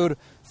 They include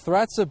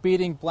threats of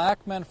beating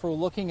black men for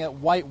looking at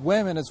white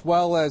women, as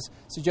well as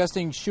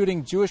suggesting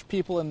shooting Jewish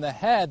people in the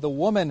head. The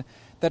woman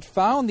that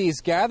found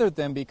these gathered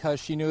them because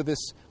she knew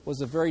this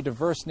was a very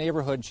diverse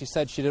neighborhood. She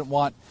said she didn't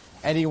want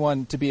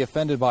anyone to be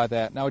offended by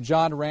that. Now,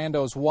 John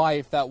Rando's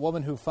wife, that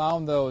woman who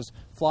found those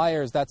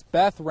flyers, that's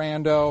Beth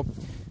Rando.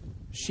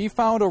 She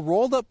found a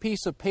rolled-up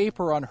piece of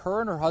paper on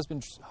her and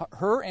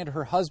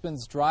her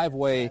husband's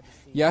driveway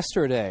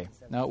yesterday.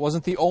 Now, it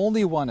wasn't the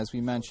only one, as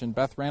we mentioned.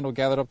 Beth Randall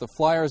gathered up the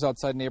flyers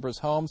outside neighbors'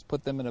 homes,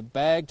 put them in a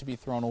bag to be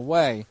thrown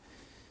away.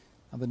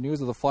 Now, the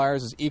news of the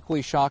flyers is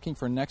equally shocking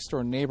for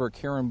next-door neighbor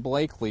Karen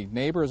Blakely.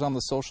 Neighbors on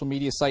the social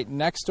media site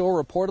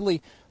Nextdoor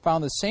reportedly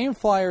found the same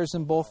flyers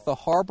in both the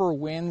Harbor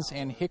Winds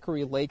and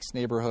Hickory Lakes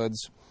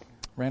neighborhoods.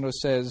 Rando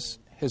says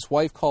his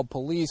wife called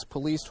police.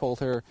 Police told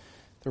her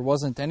there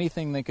wasn't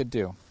anything they could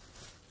do.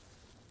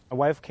 My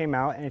wife came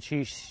out and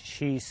she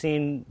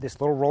seen this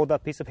little rolled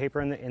up piece of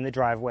paper in the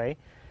driveway,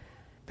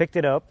 picked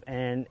it up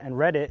and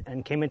read it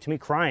and came into me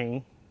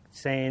crying,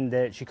 saying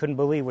that she couldn't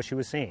believe what she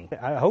was seeing.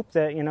 I hope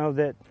that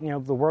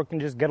the world can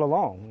just get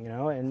along,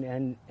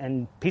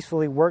 and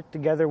peacefully work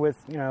together with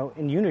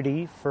in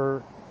unity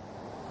for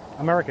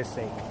America's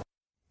sake.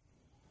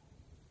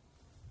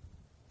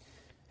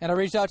 And I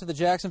reached out to the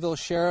Jacksonville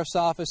Sheriff's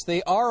Office.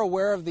 They are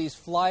aware of these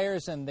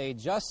flyers, and they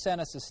just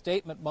sent us a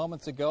statement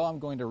moments ago. I'm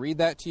going to read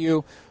that to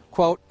you.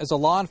 Quote, as a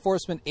law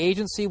enforcement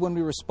agency, when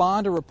we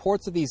respond to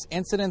reports of these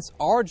incidents,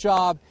 our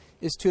job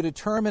is to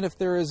determine if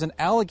there is an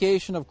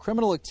allegation of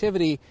criminal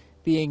activity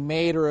being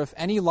made or if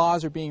any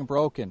laws are being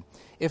broken.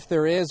 If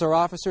there is, our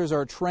officers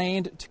are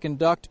trained to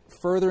conduct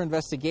further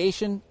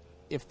investigation.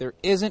 If there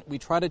isn't, we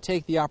try to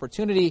take the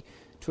opportunity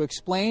to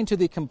explain to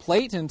the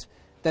complainant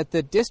that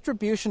the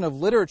distribution of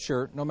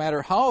literature, no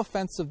matter how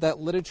offensive that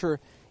literature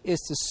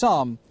is to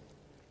some,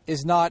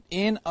 is not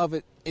in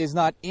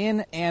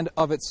and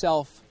of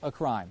itself a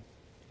crime.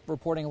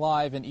 Reporting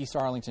live in East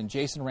Arlington,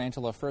 Jason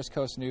Rantala, First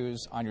Coast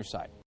News, on your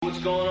side. What's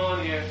going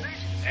on here?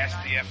 That's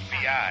the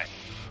FBI.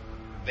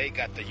 They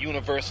got the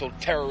universal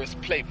terrorist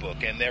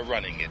playbook, and they're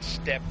running it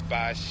step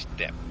by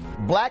step.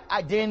 Black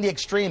identity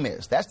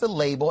extremists. That's the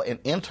label an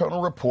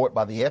internal report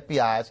by the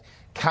FBI's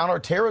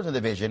Counterterrorism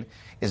Division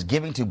is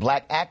giving to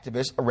black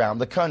activists around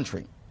the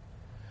country.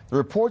 The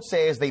report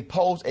says they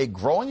pose a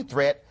growing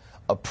threat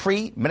of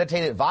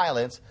premeditated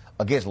violence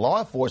against law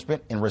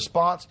enforcement in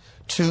response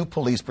to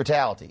police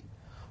brutality.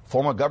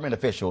 Former government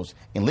officials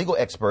and legal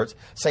experts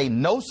say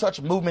no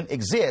such movement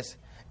exists,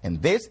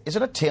 and this is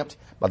an attempt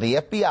by the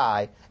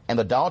FBI and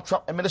the Donald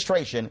Trump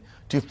administration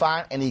to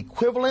find an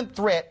equivalent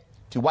threat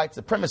to white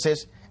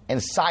supremacists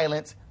and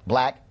silence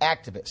black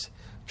activists.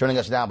 Joining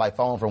us now by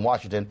phone from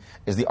Washington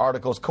is the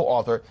article's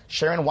co-author,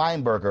 Sharon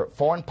Weinberger,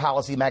 Foreign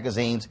Policy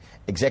Magazine's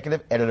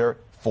executive editor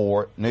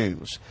for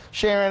News.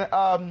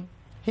 Sharon,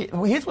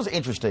 here's what's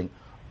interesting.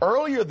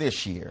 Earlier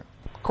this year,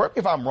 correct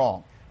me if I'm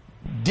wrong,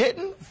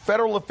 didn't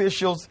federal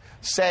officials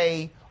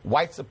say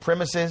white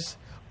supremacists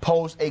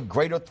pose a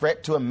greater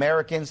threat to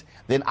Americans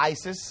than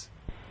ISIS?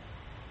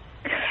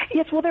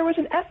 Yes, well, there was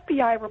an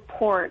FBI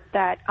report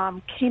that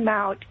came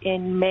out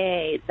in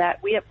May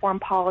that we at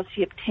Foreign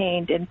Policy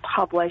obtained and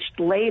published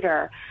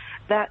later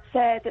that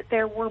said that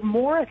there were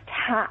more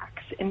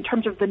attacks in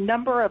terms of the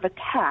number of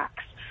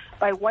attacks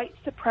by white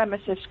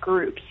supremacist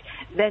groups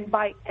than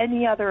by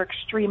any other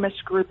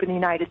extremist group in the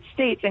United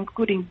States,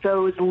 including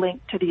those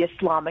linked to the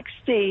Islamic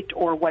State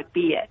or what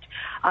be it.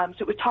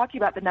 So it was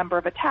talking about the number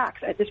of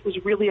attacks. This was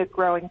really a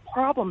growing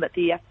problem that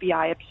the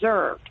FBI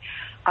observed.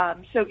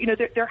 So,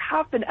 there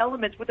have been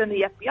elements within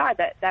the FBI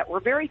that were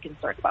very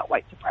concerned about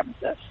white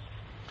supremacists.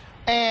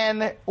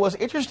 And what's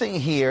interesting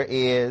here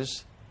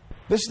is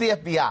this is the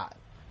FBI.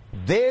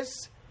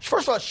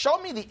 First of all, show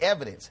me the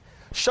evidence.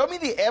 Show me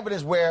the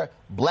evidence where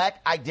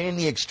black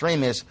identity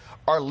extremists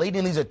are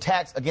leading these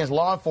attacks against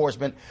law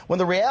enforcement when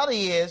the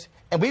reality is,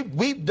 and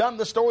we've done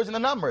the stories and the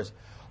numbers,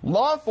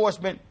 law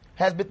enforcement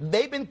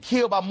they've been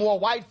killed by more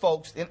white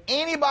folks than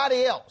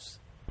anybody else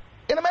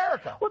in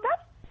America. Well,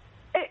 that's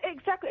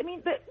exactly. I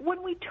mean,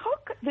 when we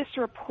took this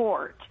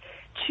report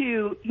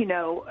to,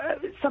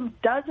 some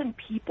dozen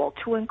people,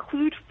 to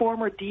include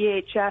former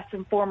DHS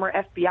and former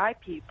FBI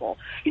people,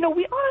 we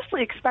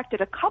honestly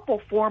expected a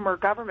couple former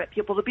government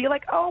people to be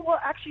like, oh, well,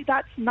 actually,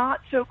 that's not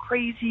so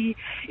crazy.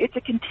 It's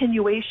a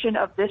continuation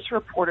of this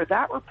report or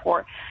that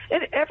report.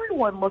 And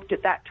everyone looked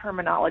at that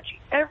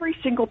terminology, every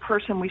single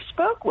person we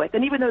spoke with.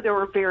 And even though there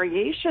were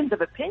variations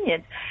of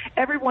opinions,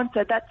 everyone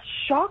said that's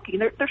shocking.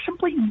 There's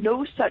simply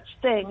no such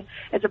thing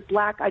as a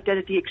black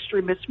identity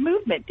extremist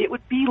movement. It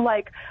would be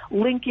like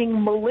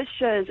linking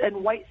militias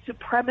and white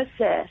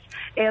supremacists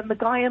and the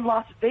guy in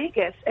Las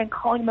Vegas and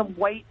calling them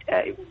white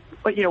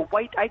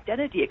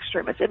identity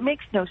extremists. It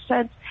makes no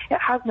sense. It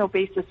has no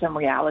basis in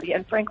reality,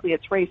 and frankly,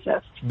 it's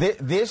racist.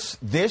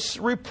 This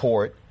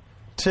report,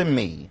 to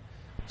me,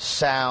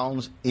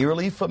 sounds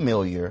eerily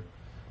familiar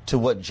to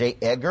what J.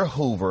 Edgar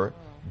Hoover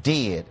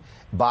did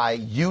by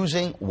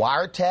using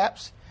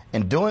wiretaps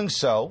and doing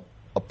so,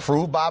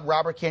 approved by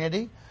Robert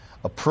Kennedy,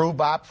 approved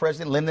by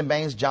President Lyndon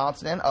Baines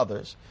Johnson and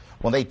others,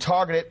 when they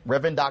targeted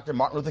Reverend Dr.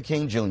 Martin Luther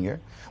King Jr.,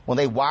 when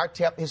they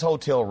wiretapped his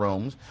hotel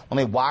rooms, when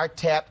they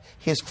wiretapped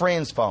his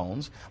friends'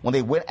 phones, when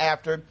they went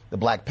after the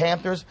Black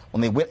Panthers,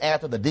 when they went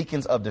after the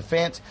Deacons of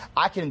Defense.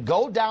 I can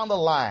go down the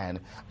line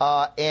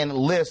and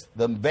list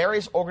the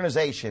various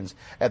organizations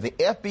that the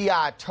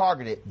FBI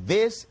targeted.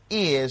 This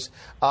is,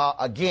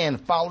 again,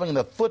 following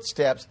the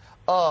footsteps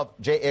of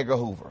J. Edgar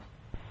Hoover.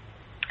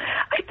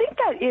 I think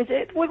that is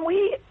it. When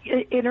we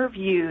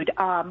interviewed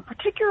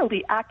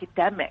particularly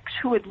academics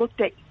who had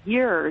looked at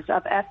years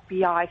of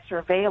FBI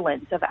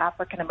surveillance of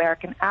African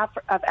American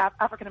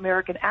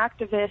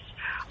activists,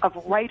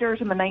 of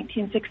writers in the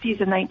 1960s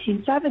and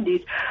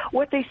 1970s,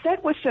 what they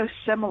said was so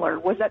similar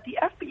was that the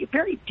FBI,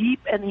 very deep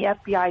in the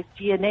FBI's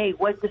DNA,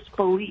 was this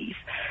belief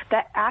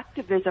that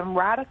activism,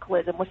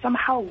 radicalism, was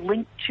somehow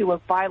linked to a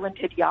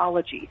violent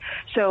ideology.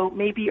 So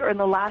maybe in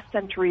the last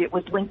century it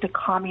was linked to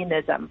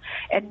communism,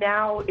 and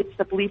now it's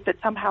the belief that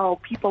somehow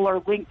people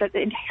are linked, that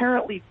they're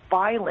inherently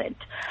violent.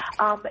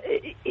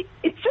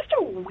 It's just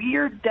a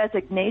weird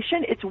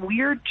designation. It's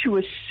weird to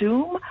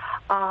assume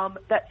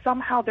that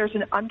somehow there's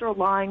an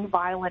underlying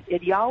violent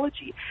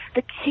ideology.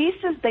 The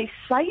cases they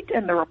cite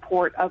in the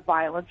report of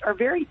violence are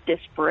very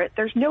disparate.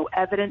 There's no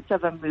evidence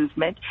of a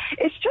movement.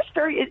 It's just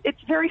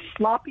it's very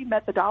sloppy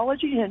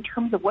methodology, and in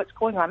terms of what's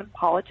going on in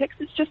politics,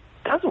 it just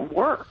doesn't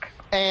work.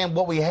 And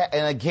what we have,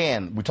 and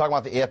again, we're talking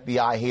about the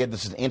FBI here.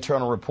 This is an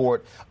internal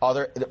report.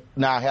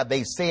 Have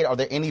they said, are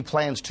there any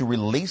plans to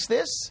release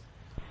this?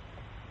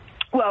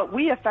 Well,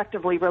 we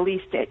effectively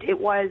released it. It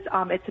was,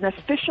 it's an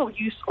official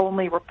use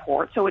only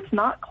report, so it's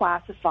not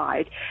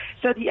classified.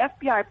 So the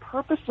FBI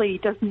purposely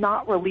does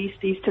not release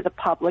these to the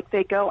public.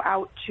 They go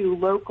out to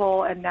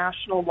local and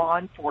national law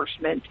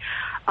enforcement.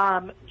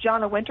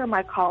 Jonna Winter,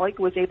 my colleague,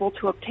 was able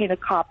to obtain a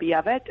copy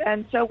of it,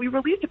 and so we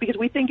released it because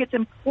we think it's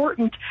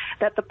important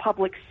that the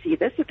public see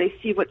this, that they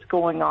see what's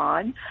going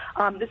on.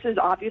 This is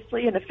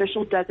obviously an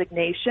official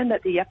designation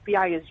that the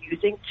FBI is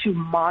using to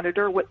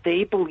monitor what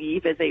they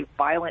believe is a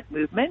violent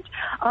movement.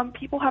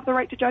 People have the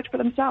right to judge for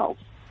themselves.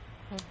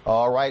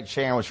 All right,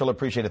 Sharon, we surely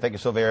appreciate it. Thank you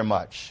so very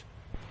much.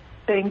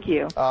 Thank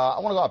you. I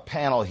want to go to a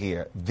panel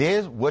here.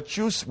 What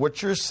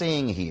you're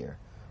seeing here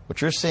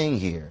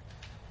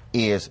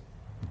is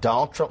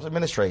Donald Trump's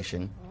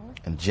administration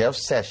and Jeff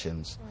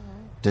Sessions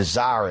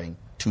desiring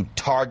to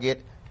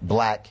target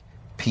black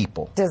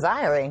people.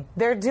 Desiring.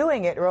 They're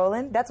doing it,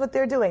 Roland. That's what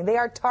they're doing. They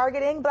are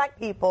targeting black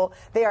people.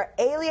 They are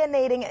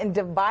alienating and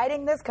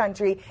dividing this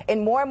country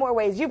in more and more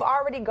ways. You've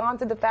already gone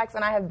through the facts,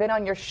 and I have been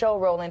on your show,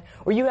 Roland,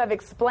 where you have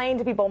explained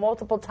to people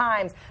multiple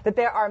times that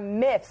there are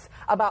myths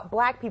about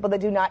black people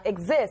that do not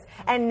exist.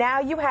 And now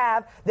you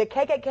have the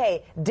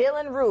KKK,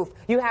 Dylan Roof.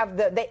 You have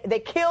they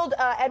killed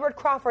Edward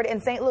Crawford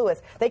in St.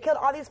 Louis. They killed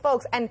all these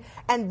folks, and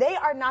they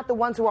are not the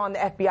ones who are on the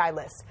FBI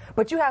list.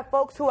 But you have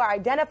folks who are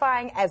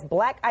identifying as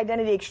black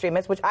identity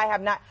extremists, which I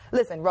have not.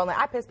 Listen, Roland,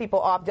 I piss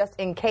people off just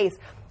in case.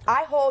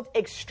 I hold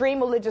extreme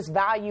religious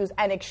values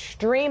and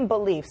extreme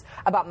beliefs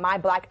about my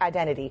black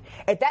identity.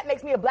 If that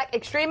makes me a black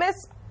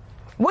extremist,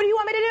 what do you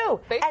want me to do?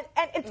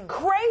 And it's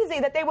crazy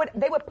that they would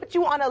put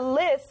you on a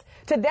list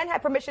to then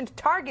have permission to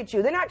target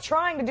you. They're not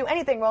trying to do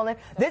anything, Roland.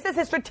 This is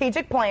his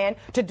strategic plan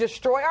to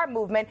destroy our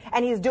movement,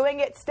 and he's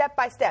doing it step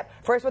by step.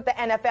 First with the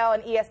NFL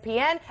and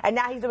ESPN, and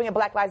now he's doing it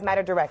Black Lives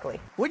Matter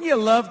directly. Wouldn't you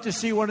love to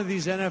see one of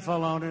these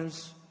NFL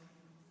owners,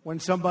 when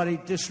somebody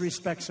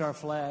disrespects our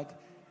flag,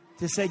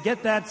 to say,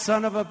 get that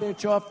son of a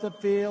bitch off the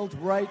field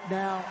right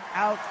now,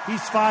 out,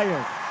 he's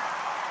fired.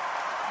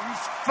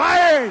 He's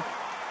fired!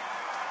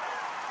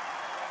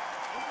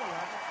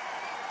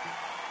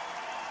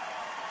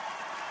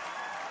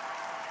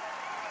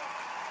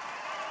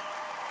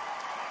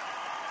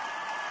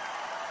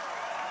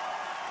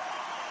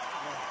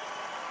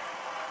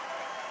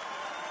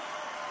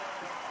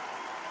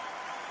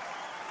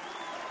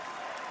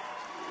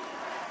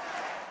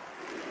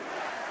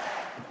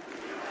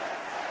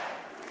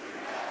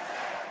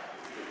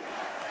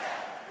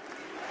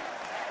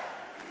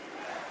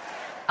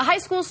 A high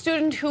school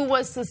student who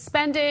was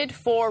suspended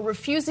for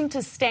refusing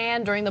to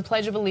stand during the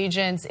Pledge of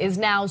Allegiance is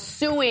now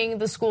suing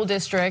the school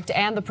district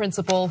and the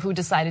principal who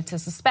decided to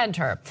suspend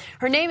her.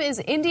 Her name is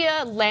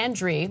India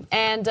Landry,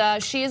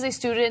 and she is a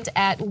student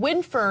at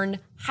Winfern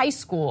High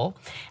School.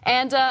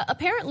 And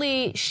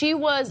apparently she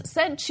was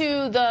sent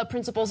to the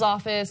principal's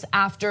office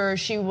after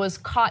she was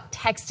caught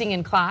texting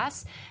in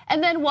class.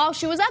 And then while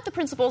she was at the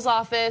principal's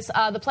office,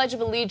 the Pledge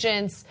of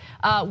Allegiance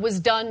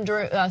was done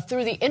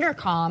through the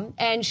intercom,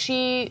 and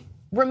she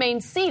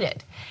remained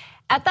seated.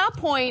 At that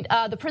point,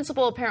 the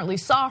principal apparently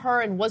saw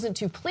her and wasn't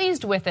too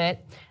pleased with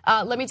it.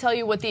 Let me tell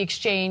you what the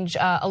exchange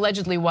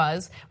allegedly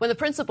was. When the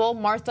principal,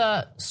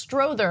 Martha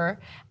Strother,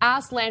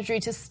 asked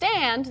Landry to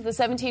stand, the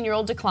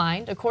 17-year-old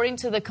declined. According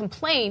to the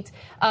complaint,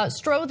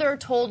 Strother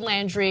told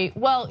Landry,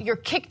 well, you're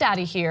kicked out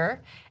of here.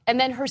 And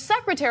then her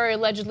secretary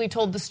allegedly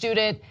told the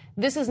student,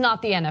 this is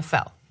not the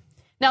NFL.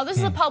 Now, this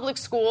is a public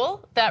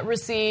school that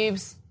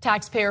receives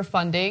taxpayer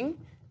funding,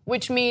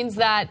 which means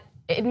that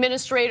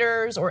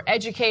administrators or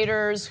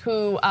educators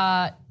who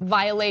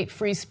violate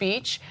free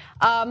speech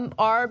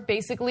are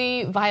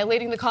basically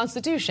violating the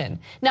Constitution.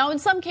 Now, in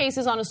some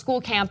cases on a school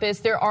campus,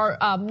 there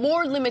are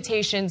more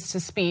limitations to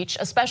speech,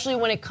 especially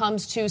when it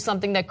comes to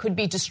something that could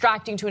be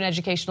distracting to an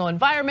educational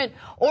environment,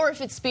 or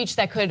if it's speech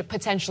that could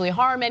potentially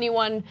harm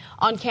anyone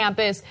on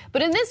campus.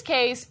 But in this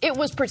case, it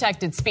was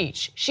protected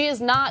speech. She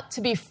is not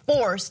to be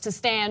forced to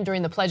stand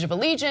during the Pledge of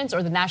Allegiance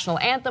or the national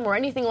anthem or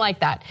anything like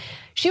that.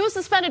 She was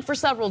suspended for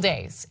several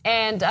days,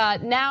 and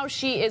now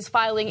she is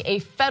filing a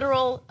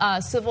federal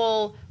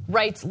civil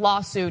rights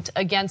lawsuit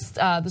against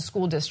the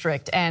school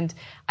district, and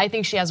I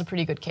think she has a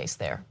pretty good case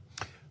there.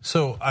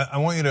 So I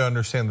want you to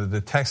understand that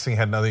the texting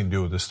had nothing to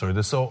do with this story.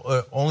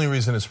 The only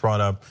reason it's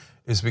brought up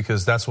is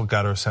because that's what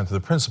got her sent to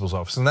the principal's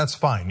office, and that's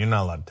fine. You're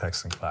not allowed to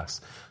text in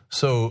class.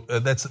 So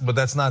but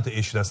that's not the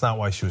issue. That's not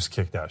why she was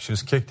kicked out. She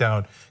was kicked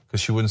out because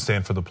she wouldn't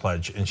stand for the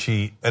pledge,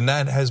 and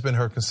that has been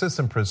her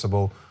consistent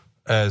principle,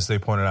 as they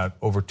pointed out,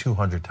 over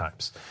 200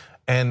 times.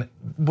 And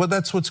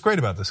that's what's great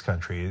about this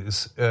country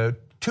is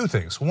two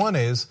things. One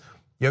is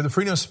you have the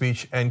freedom of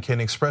speech and can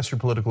express your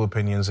political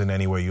opinions in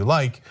any way you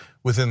like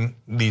within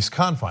these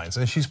confines.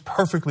 And she's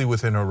perfectly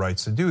within her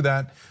rights to do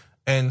that.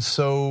 And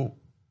so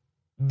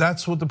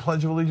that's what the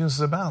Pledge of Allegiance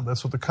is about.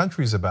 That's what the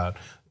country is about,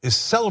 is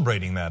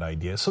celebrating that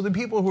idea. So the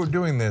people who are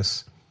doing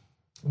this,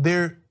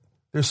 they're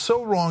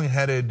so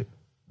wrong-headed,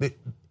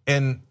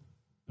 and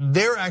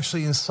they're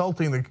actually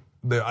insulting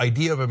the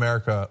idea of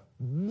America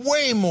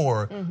way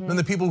more than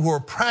the people who are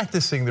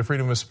practicing the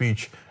freedom of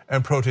speech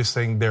and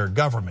protesting their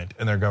government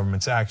and their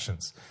government's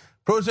actions.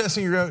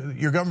 Protesting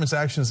your government's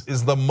actions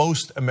is the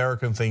most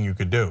American thing you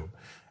could do.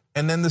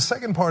 And then the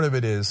second part of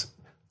it is,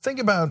 think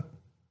about,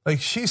 like,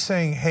 she's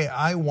saying, hey,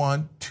 I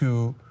want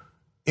to,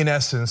 in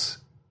essence,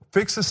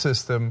 fix the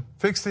system,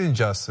 fix the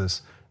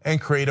injustice, and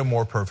create a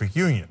more perfect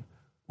union,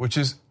 which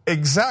is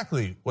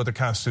exactly what the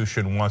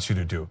Constitution wants you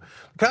to do.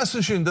 The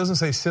Constitution doesn't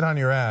say sit on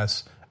your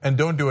ass and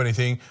don't do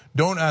anything,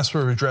 don't ask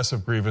for redress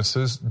of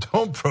grievances,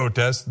 don't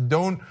protest,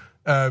 don't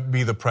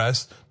be the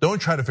press, don't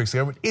try to fix the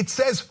government. It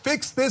says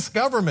fix this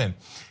government.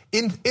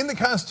 In the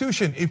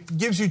Constitution, it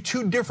gives you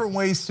two different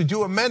ways to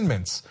do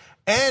amendments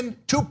and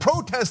to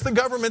protest the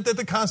government that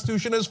the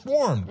Constitution has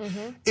formed.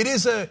 It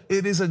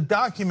is a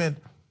document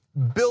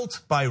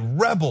built by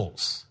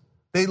rebels.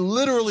 They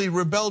literally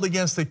rebelled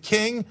against the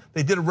king,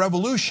 they did a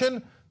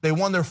revolution, they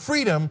won their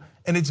freedom,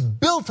 and it's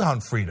built on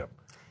freedom.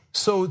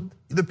 So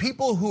the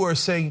people who are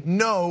saying,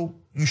 no,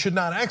 you should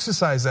not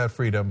exercise that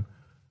freedom,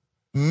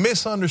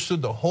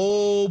 misunderstood the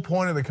whole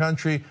point of the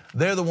country.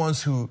 They're the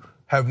ones who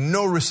have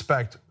no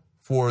respect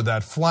for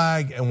that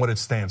flag and what it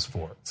stands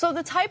for. So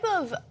the type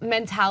of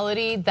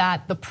mentality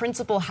that the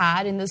principal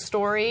had in this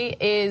story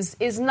is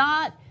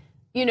not,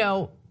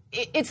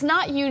 it's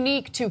not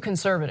unique to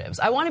conservatives.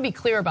 I want to be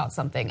clear about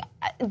something.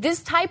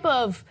 This type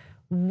of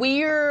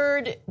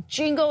weird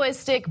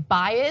jingoistic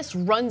bias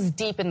runs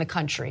deep in the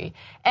country.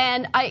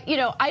 And I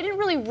didn't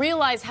really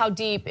realize how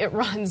deep it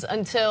runs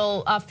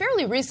until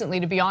fairly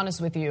recently, to be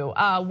honest with you,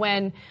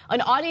 when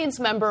an audience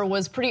member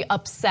was pretty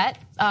upset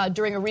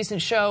during a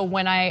recent show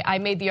when I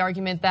made the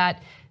argument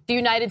that the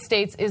United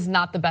States is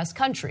not the best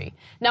country.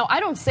 Now, I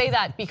don't say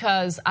that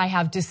because I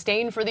have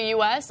disdain for the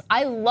US.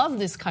 I love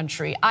this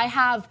country. I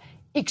have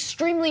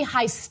extremely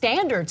high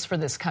standards for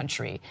this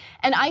country.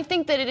 And I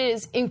think that it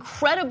is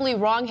incredibly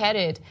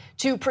wrong-headed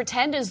to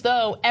pretend as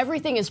though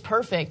everything is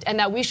perfect and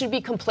that we should be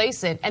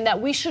complacent and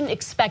that we shouldn't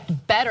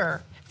expect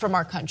better from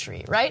our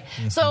country, right?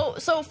 So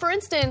for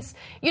instance,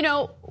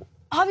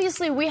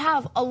 obviously we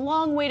have a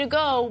long way to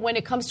go when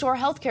it comes to our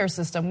healthcare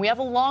system. We have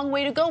a long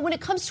way to go when it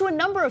comes to a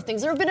number of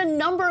things. There have been a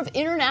number of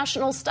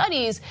international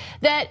studies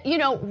that,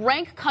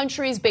 rank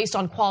countries based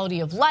on quality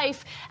of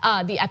life,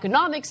 the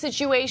economic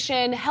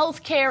situation,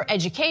 healthcare,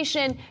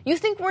 education. You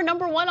think we're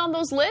number one on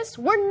those lists?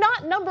 We're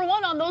not number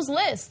one on those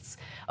lists.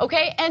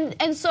 Okay,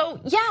 and so,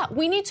 yeah,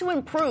 we need to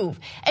improve.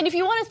 And if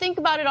you want to think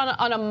about it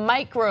on a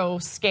micro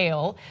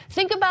scale,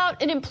 think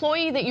about an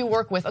employee that you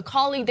work with, a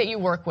colleague that you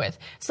work with,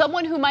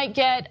 someone who might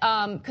get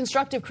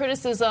constructive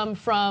criticism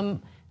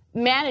from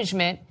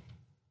management.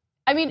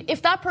 I mean,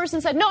 if that person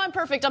said, no, I'm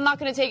perfect, I'm not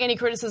going to take any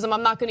criticism,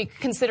 I'm not going to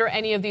consider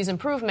any of these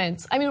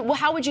improvements, I mean, well,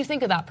 how would you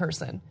think of that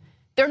person?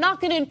 They're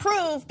not going to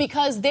improve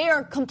because they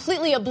are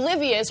completely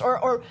oblivious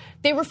or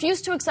they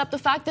refuse to accept the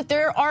fact that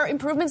there are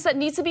improvements that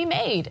need to be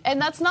made. And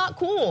that's not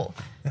cool.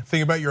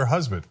 Think about your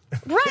husband.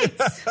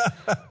 Right.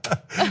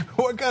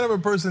 What kind of a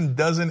person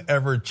doesn't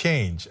ever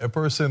change? A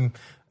person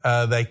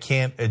that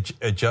can't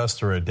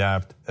adjust or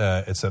adapt,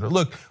 et cetera.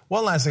 Look,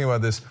 one last thing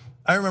about this.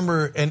 I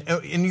remember, and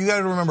you got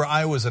to remember,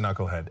 I was a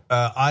knucklehead.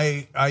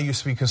 I used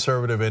to be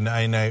conservative, and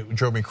it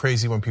drove me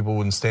crazy when people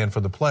wouldn't stand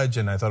for the pledge,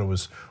 and I thought it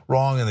was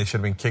wrong, and they should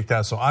have been kicked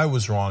out. So I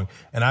was wrong,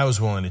 and I was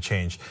willing to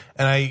change.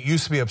 And I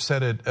used to be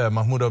upset at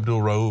Mahmoud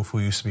Abdul Rauf, who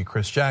used to be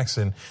Chris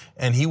Jackson,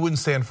 and he wouldn't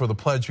stand for the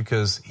pledge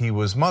because he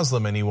was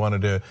Muslim, and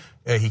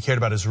he cared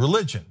about his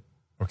religion,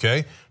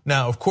 Okay.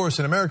 Now, of course,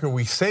 in America,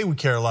 we say we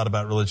care a lot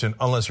about religion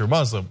unless you're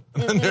Muslim.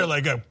 And they're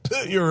like,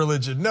 your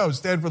religion. No,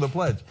 stand for the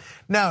pledge.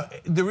 Now,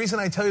 the reason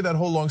I tell you that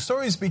whole long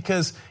story is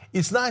because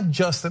it's not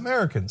just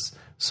Americans.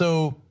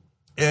 So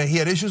he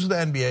had issues with the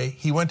NBA.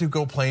 He went to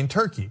go play in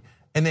Turkey.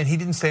 And then he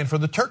didn't stand for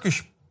the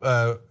Turkish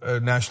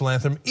national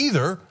anthem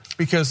either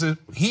because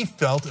he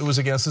felt it was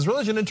against his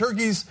religion. And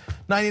Turkey's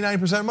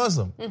 99%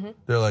 Muslim.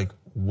 They're like,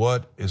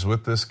 what is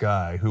with this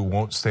guy who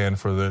won't stand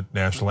for the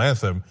national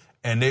anthem?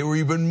 And they were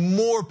even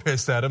more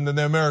pissed at him than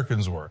the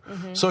Americans were.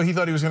 So he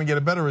thought he was going to get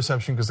a better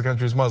reception because the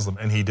country is Muslim,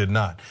 and he did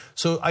not.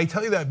 So I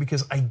tell you that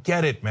because I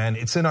get it, man.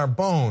 It's in our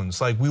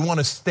bones. Like, we want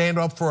to stand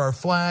up for our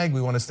flag.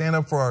 We want to stand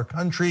up for our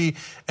country.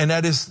 And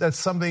that's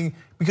something,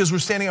 because we're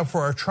standing up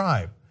for our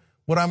tribe.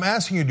 What I'm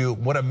asking you to do,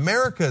 what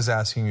America is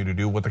asking you to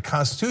do, what the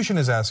Constitution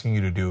is asking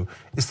you to do,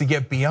 is to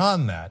get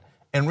beyond that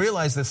and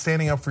realize that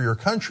standing up for your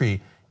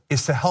country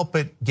is to help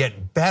it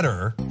get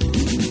better.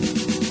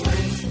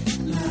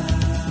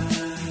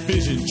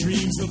 Vision,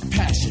 dreams of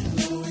passion.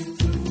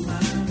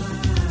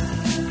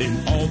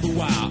 And all the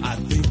while I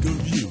think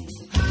of you.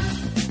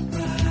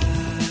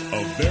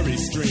 A very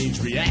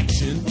strange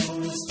reaction.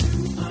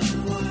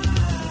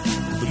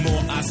 The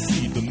more I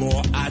see, the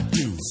more I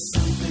do.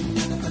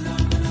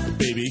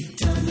 Baby.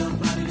 Tell your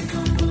body to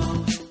come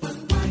along, but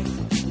white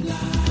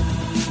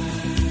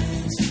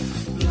lines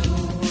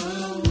blow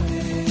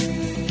away.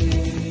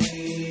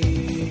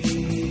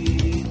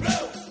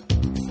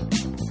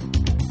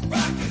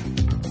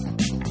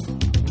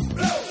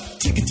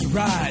 Ticket to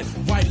ride,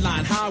 white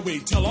line highway.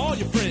 Tell all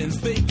your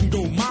friends they can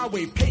go my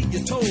way. Pay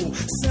your toll,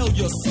 sell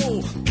your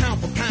soul.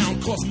 Pound for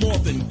pound, costs more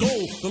than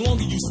gold. The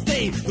longer you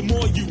stay, the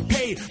more you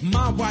pay.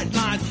 My white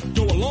lines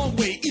go a long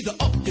way, either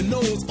up your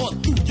nose or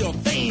through your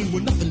vein.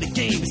 With nothing to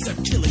gain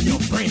except killing your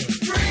brain.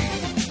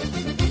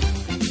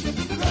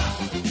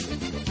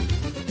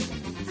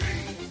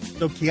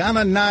 So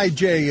Kiana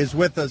Naijay is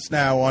with us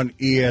now on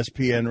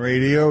ESPN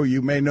Radio.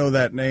 You may know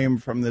that name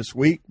from this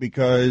week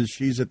because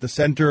she's at the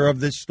center of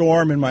this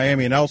storm in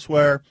Miami and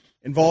elsewhere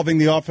involving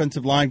the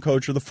offensive line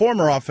coach, or the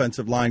former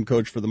offensive line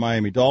coach for the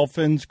Miami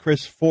Dolphins,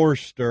 Chris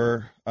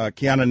Forster.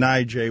 Kiana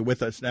Naijay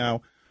with us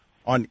now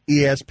on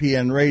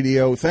ESPN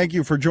Radio. Thank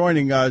you for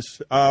joining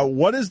us.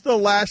 What has the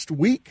last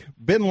week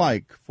been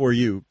like for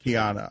you,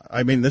 Kiana?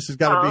 I mean, this has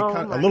got to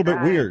be a little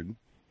bit weird.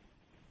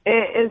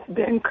 It's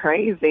been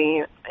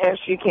crazy. As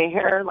you can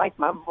hear, like,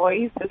 my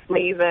voice is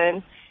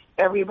leaving.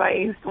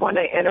 Everybody's want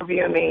to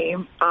interview me.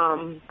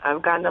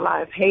 I've gotten a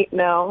lot of hate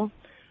mail.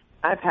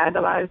 I've had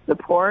a lot of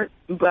support,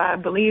 but I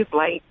believe,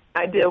 like,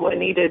 I did what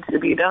needed to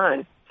be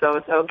done. So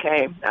it's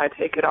okay. I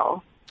take it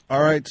all.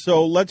 All right,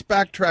 so let's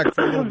backtrack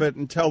for a little bit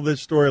and tell this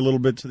story a little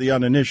bit to the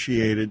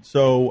uninitiated.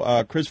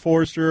 So Chris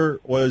Forster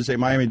was a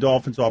Miami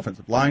Dolphins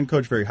offensive line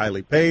coach, very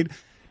highly paid.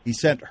 He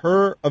sent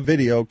her a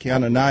video,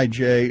 Kiana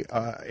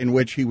Naijay, in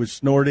which he was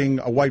snorting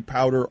a white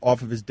powder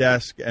off of his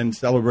desk and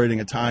celebrating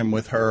a time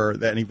with her.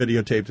 Then he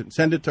videotaped it and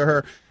sent it to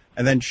her,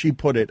 and then she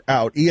put it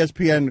out.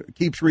 ESPN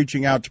keeps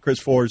reaching out to Chris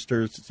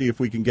Forster to see if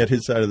we can get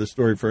his side of the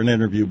story for an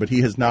interview, but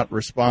he has not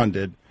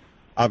responded.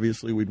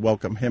 Obviously, we'd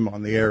welcome him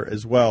on the air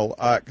as well.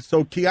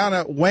 So,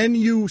 Kiana, when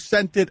you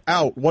sent it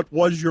out, what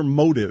was your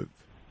motive?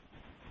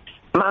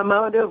 My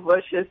motive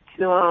was just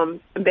to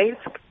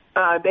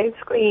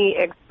basically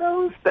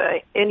expose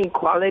the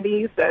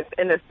inequalities that's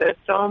in the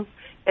system.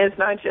 It's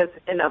not just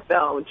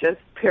NFL, just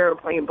pure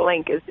plain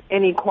blank. It's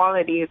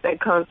inequalities that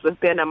comes with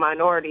being a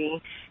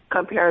minority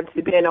compared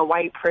to being a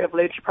white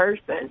privileged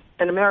person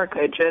in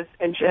America, just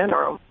in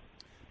general.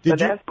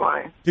 That's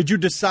why. Did you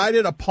decide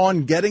it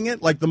upon getting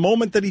it? Like, the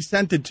moment that he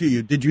sent it to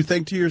you, did you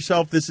think to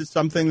yourself, this is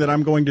something that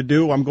I'm going to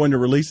do, I'm going to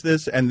release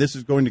this, and this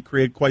is going to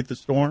create quite the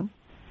storm?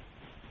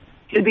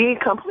 To be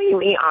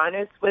completely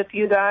honest with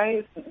you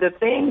guys, the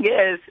thing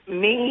is,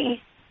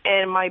 me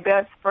and my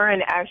best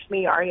friend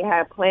actually already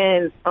had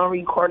plans on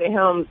recording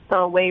him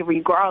some way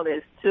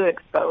regardless to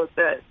expose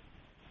us.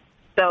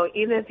 So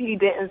even if he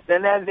didn't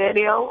send that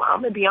video,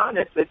 I'm going to be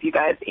honest with you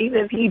guys, even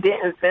if he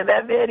didn't send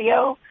that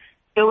video,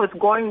 it was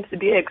going to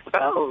be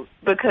exposed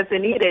because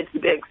it needed to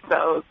be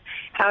exposed.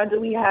 How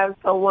do we have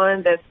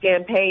someone that's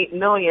getting paid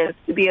millions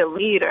to be a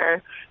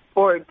leader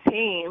for a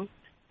team,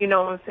 you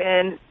know what I'm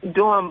saying,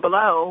 doing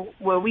blow,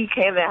 where we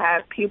can't even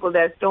have people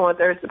that's doing what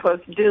they're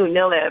supposed to do,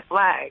 kneel at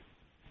flag?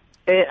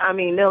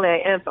 Kneel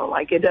at anthem.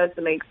 Like, it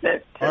doesn't make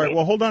sense to me. All right,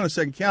 well, hold on a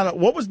second. Kiana,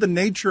 what was the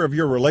nature of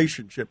your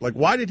relationship? Like,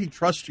 why did he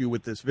trust you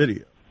with this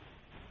video?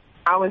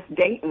 I was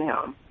dating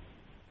him.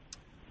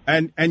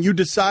 And you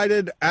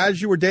decided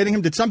as you were dating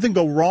him, did something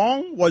go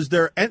wrong?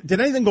 Did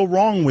anything go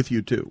wrong with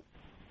you two?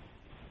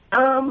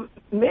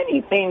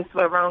 Many things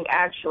went wrong,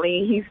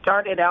 actually. He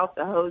started out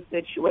the whole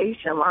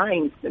situation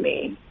lying to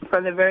me.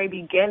 From the very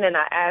beginning,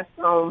 I asked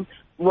him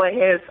what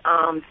his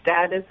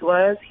status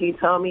was. He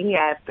told me he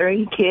had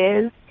 3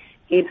 kids.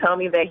 He told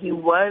me that he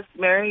was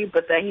married,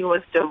 but that he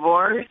was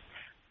divorced.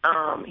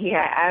 He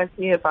had asked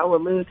me if I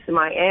would move to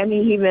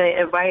Miami. He even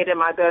invited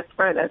my best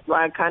friend. That's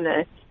why I kind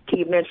of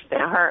keep mentioning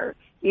her.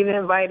 He even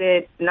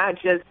invited not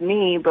just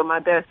me, but my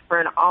best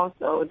friend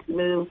also to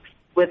move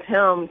with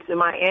him to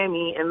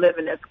Miami and live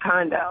in his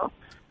condo.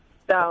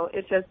 So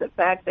it's just the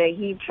fact that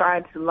he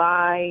tried to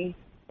lie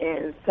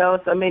and sell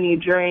so many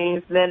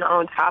dreams. Then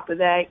on top of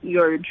that,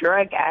 you're a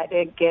drug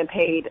addict getting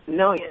paid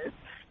millions.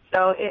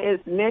 So it is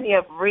many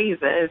of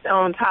reasons.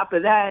 On top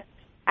of that,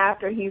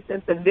 after he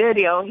sent the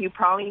video, he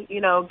probably,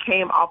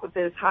 came off of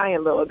his high a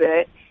little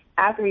bit.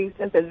 After he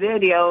sent the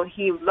video,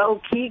 he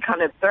low-key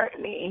kind of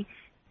threatened me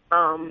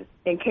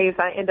in case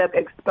I end up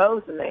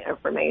exposing the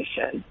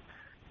information.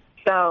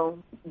 So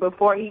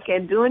before he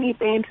can do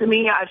anything to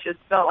me, I just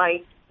felt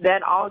like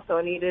that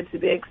also needed to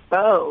be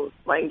exposed.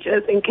 Like,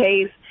 just in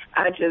case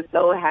I just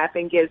so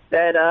happen get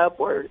set up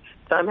or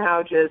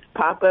somehow just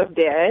pop up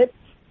dead,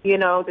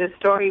 this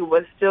story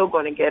was still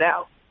going to get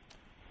out.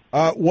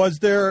 Was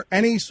there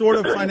any sort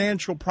of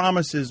financial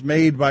promises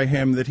made by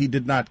him that he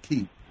did not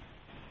keep?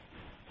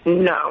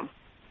 No.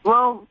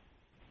 Well,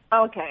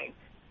 okay.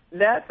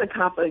 That's a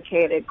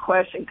complicated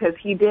question because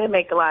he did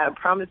make a lot of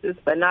promises,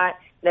 but not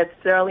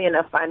necessarily in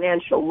a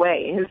financial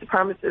way. His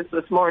promises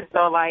was more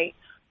so like,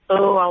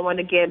 oh, I want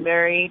to get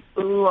married.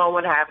 Oh, I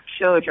want to have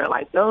children.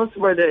 Like, those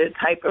were the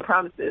type of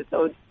promises.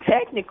 So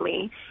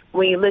technically,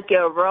 when you look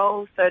at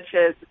roles such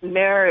as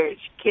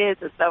marriage,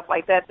 kids, and stuff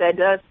like that, that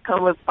does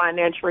come with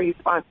financial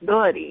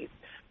responsibilities,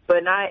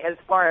 but not as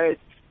far as,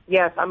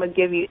 yes, I'm going to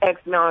give you X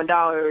amount of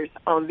dollars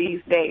on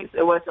these days.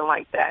 It wasn't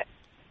like that.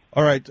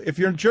 All right. If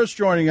you're just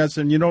joining us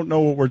and you don't know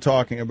what we're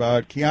talking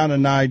about, Kiana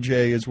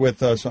Nijay is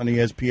with us on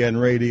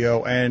ESPN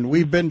Radio, and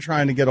we've been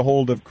trying to get a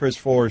hold of Chris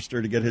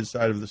Forrester to get his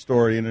side of the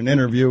story in an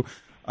interview,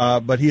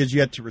 but he has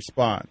yet to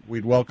respond.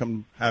 We'd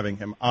welcome having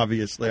him,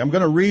 obviously. I'm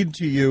going to read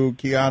to you,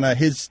 Kiana,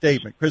 his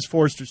statement, Chris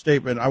Forrester's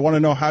statement. I want to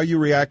know how you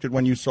reacted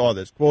when you saw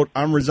this. Quote,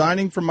 I'm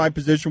resigning from my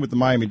position with the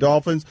Miami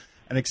Dolphins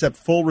and accept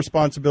full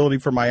responsibility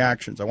for my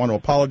actions. I want to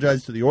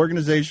apologize to the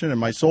organization, and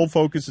my sole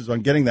focus is on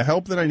getting the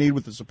help that I need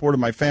with the support of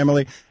my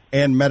family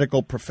and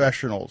medical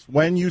professionals.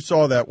 When you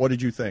saw that, what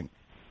did you think?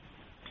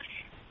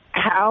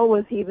 How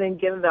was he even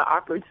given the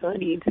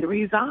opportunity to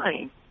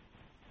resign?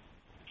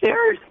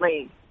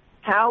 Seriously,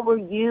 how were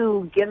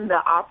you given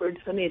the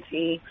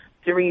opportunity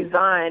to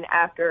resign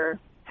after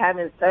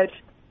having such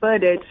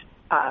footage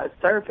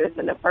surface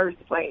in the first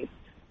place?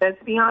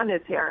 Let's be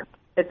honest here.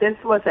 If this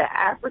was an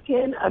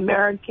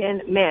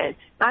African-American man,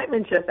 not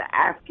even just an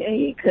African,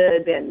 he could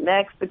have been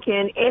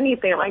Mexican,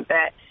 anything like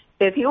that.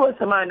 If he was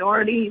a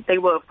minority, they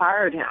would have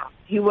fired him.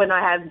 He would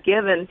not have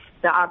given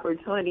the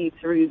opportunity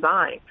to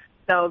resign.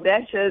 So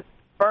that just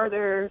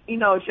further,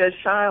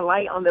 just shine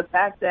light on the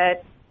fact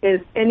that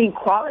there's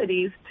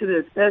inequalities to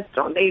the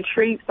system. They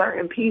treat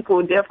certain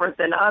people different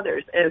than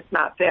others, and it's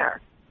not fair.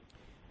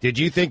 Did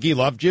you think he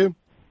loved you?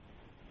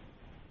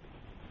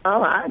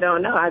 Oh, I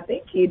don't know. I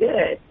think he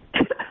did.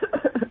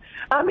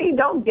 I mean,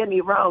 don't get me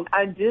wrong.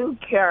 I do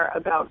care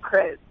about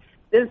Chris.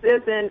 This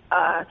isn't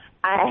a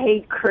I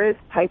hate Chris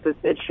type of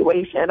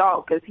situation at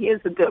all because he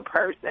is a good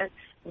person.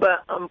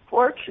 But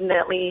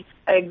unfortunately,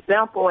 an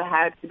example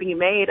had to be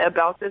made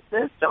about the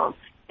system.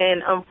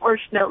 And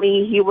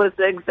unfortunately, he was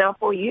the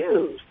example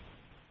used.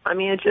 I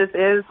mean, it just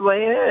is what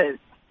it is.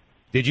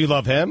 Did you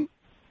love him?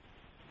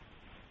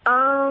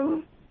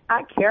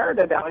 I cared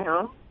about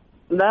him.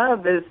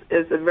 Love is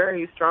a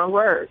very strong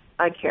word.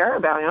 I care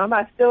about him.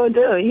 I still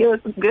do. He was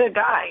a good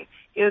guy.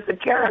 He was a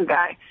caring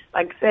guy.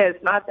 Like I said,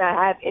 it's not that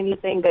I have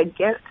anything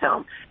against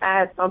him. I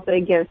have something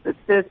against the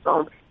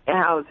system and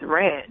how it's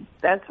ran.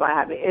 That's what I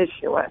have an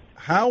issue with.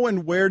 How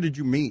and where did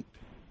you meet?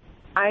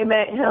 I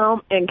met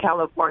him in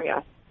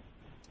California.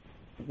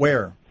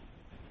 Where?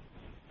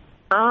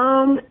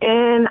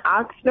 In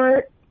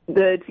Oxnard.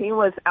 The team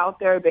was out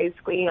there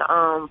basically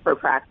for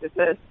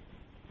practices.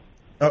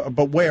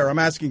 But where? I'm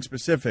asking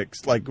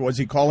specifics. Like, was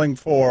he calling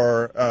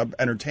for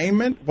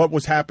entertainment? What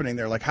was happening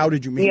there? Like, how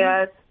did you meet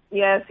him?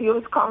 Yes, he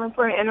was calling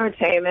for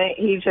entertainment.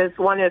 He just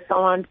wanted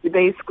someone to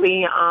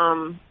basically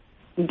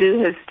do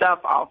his stuff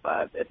off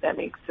of, if that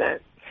makes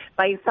sense.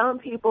 Like, some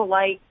people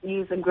like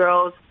using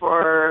girls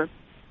for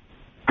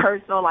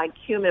personal, like,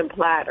 human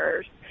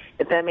platters,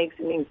 if that makes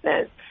any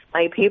sense.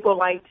 Like, people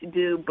like to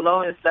do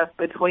blowing stuff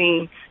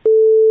between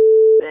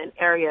in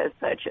areas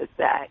such as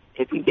that,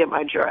 if you get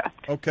my drift.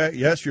 Okay,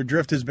 yes, your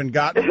drift has been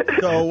gotten.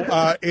 So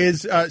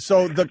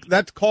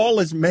that call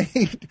is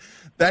made.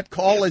 That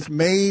call is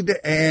made,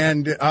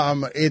 and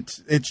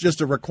it's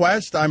just a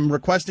request. I'm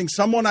requesting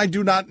someone I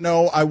do not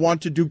know. I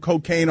want to do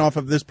cocaine off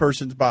of this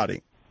person's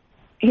body.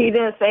 He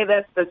didn't say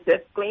that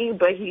specifically,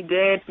 but he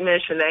did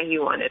mention that he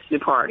wanted to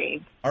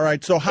party. All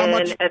right. So how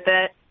much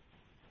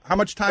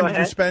time did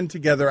you spend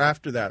together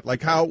after that?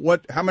 Like how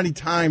many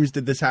times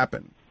did this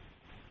happen?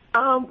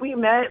 We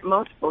met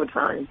multiple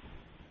times.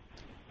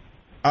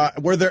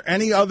 Were there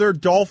any other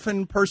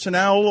Dolphin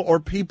personnel or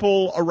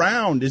people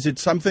around? Is it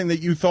something that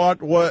you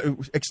thought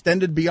was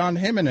extended beyond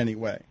him in any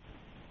way?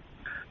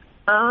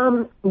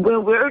 When we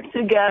were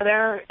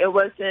together, it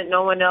wasn't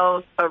no one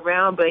else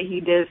around, but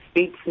he did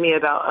speak to me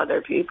about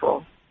other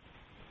people.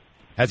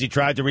 Has he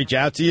tried to reach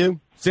out to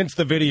you? Since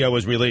the video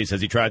was released,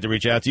 has he tried to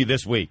reach out to you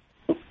this week?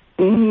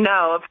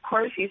 No, of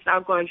course he's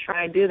not going to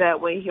try and do that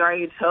when he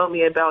already told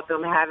me about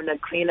them having a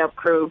cleanup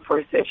crew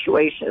for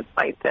situations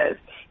like this.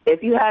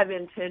 If you have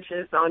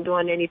intentions on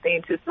doing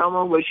anything to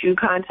someone, would you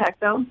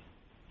contact them?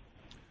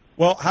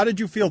 Well, how did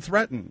you feel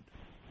threatened?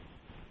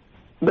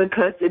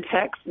 Because the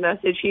text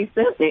message he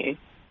sent me.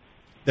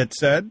 That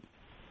said?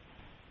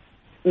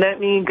 Let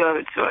me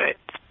go to it,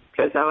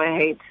 because I would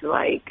hate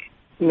to,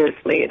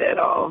 mislead at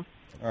all.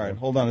 All right,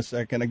 hold on a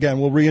second. Again,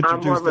 we'll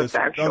reintroduce this.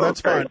 No,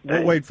 that's fine.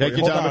 We'll wait for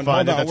you. Hold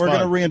on. We're going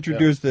to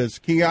reintroduce this.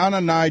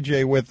 Kiana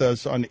Nijay with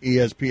us on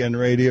ESPN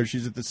Radio.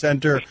 She's at the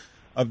center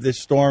of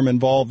this storm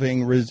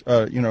involving,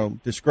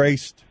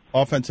 disgraced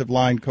offensive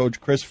line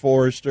coach Chris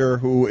Forrester,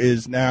 who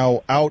is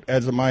now out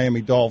as a Miami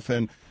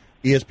Dolphin.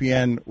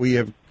 ESPN, we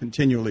have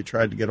continually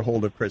tried to get a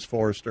hold of Chris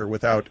Forrester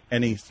without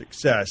any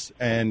success.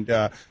 And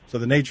so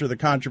the nature of the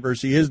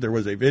controversy is there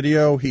was a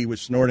video. He was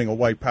snorting a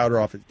white powder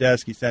off his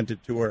desk. He sent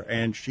it to her,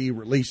 and she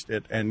released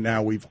it. And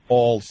now we've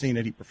all seen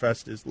it. He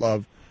professed his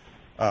love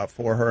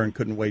for her and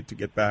couldn't wait to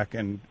get back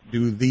and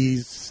do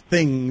these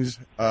things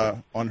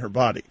on her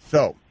body.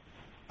 So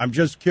I'm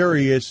just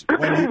curious,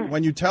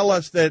 when you tell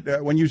us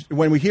that, when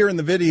we hear in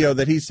the video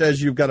that he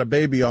says you've got a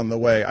baby on the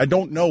way, I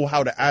don't know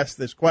how to ask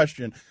this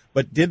question,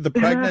 but did the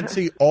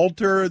pregnancy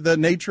alter the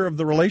nature of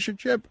the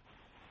relationship?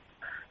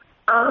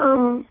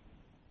 Yeah,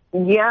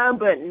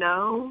 but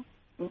no,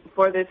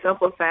 for the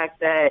simple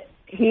fact that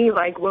he,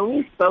 when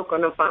we spoke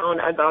on the phone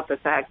about the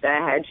fact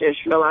that I had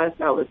just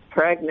realized I was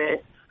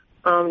pregnant,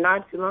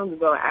 not too long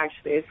ago,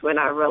 actually, is when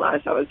I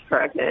realized I was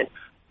pregnant.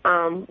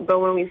 But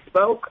when we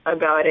spoke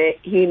about it,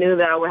 he knew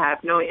that I would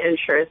have no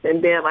interest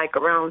in being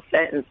around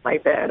sentence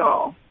like that at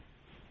all.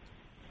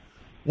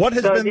 What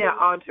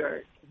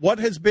What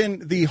has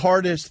been the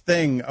hardest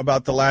thing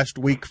about the last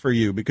week for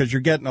you? Because you're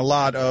getting a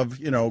lot of,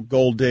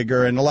 gold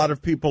digger, and a lot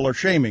of people are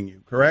shaming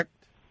you, correct?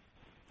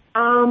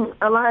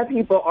 A lot of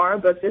people are,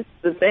 but this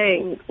is the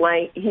thing.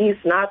 He's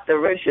not the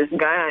richest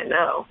guy I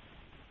know.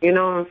 You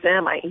know what I'm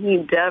saying? He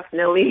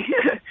definitely,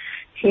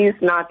 he's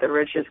not the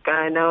richest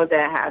guy I know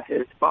that has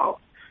his fault.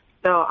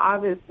 So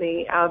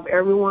obviously, of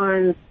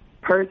everyone's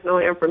personal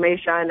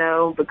information I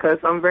know, because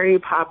I'm very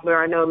popular,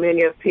 I know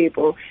many of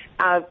people,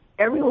 of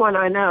everyone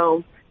I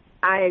know,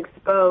 I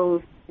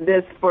exposed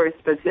this for a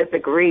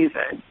specific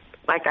reason.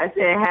 Like I said,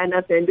 it had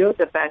nothing to do with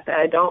the fact that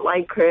I don't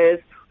like Chris,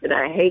 that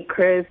I hate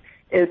Chris.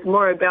 It's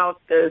more about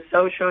the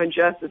social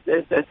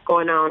injustices that's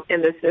going on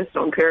in the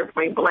system, period,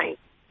 point blank.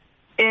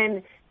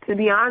 And to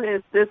be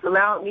honest, this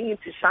allowed me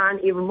to shine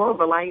even more of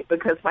a light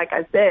because, like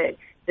I said,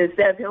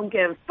 instead of him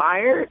getting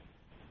fired,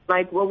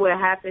 what would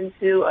happen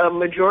to a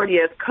majority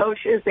of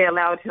coaches, they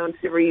allowed him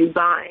to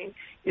resign.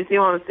 You see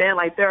what I'm saying?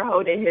 They're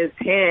holding his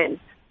hand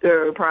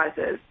through the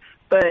process.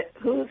 But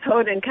who's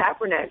holding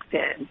Kaepernick's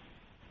hand?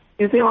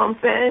 You see what I'm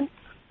saying?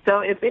 So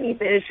if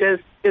anything,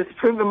 it's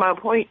proving my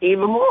point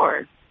even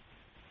more.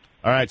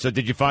 All right, so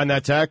did you find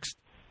that text?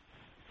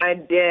 I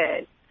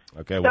did.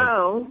 Okay.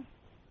 So,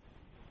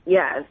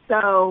 yeah,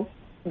 so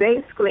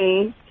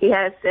basically he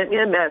has sent me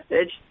a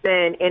message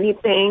saying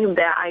anything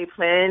that I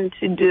plan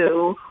to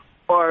do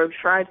or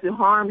try to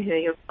harm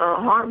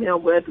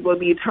him with will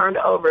be turned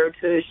over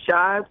to his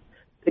job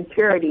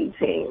security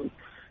team.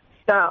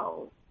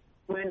 So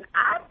when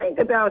I think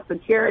about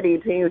security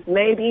teams,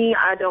 maybe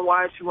I don't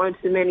watch one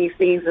too many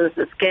seasons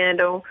of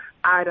Scandal.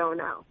 I don't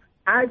know.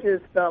 I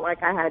just felt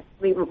like I had to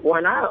sleep with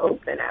one eye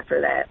open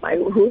after that.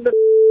 Who the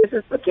is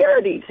a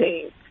security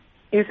team?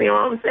 You see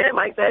what I'm saying?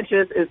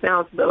 It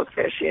sounds a little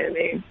fishy to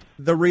me.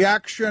 The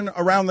reaction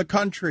around the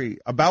country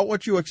about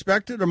what you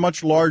expected or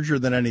much larger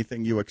than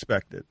anything you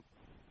expected?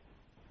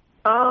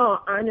 Oh,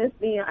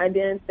 honestly, I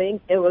didn't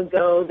think it would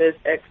go this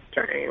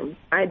extreme.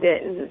 I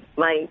didn't.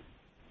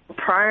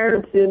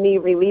 Prior to me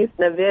releasing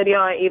the video,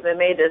 I even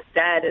made a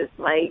status,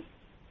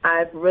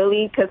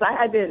 because I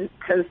had been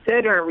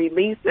considering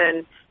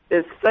releasing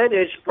this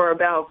footage for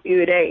about a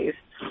few days.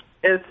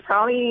 It's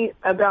probably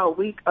about a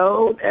week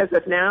old as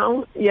of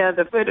now. Yeah,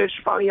 the footage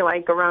probably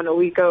around a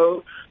week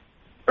old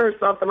or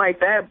something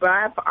like that, but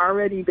I've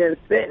already been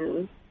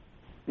sitting,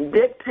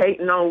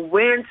 dictating on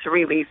when to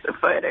release the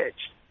footage.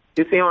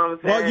 You see what I'm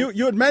saying? Well,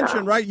 you had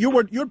mentioned, right? You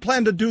had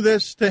planned to do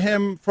this to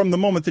him from the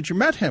moment that you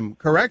met him,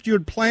 correct? You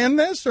had planned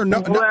this or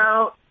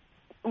no?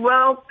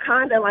 Well,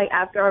 kind of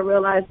after I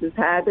realized his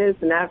habits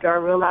and after I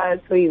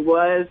realized who he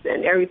was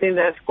and everything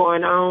that's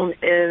going on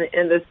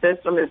in the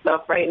system and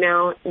stuff right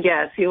now,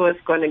 yes, he was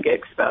going to get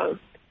exposed.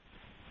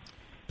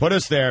 Put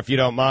us there if you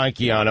don't mind,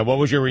 Kiana. What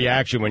was your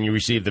reaction when you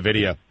received the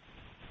video?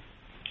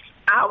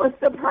 I was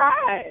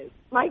surprised.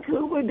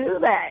 Who would do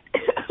that?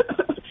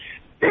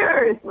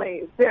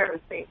 Seriously.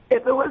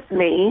 If it was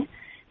me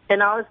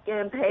and I was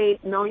getting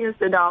paid millions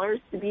of dollars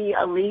to be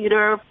a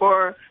leader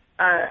for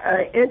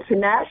an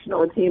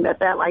international team at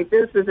that,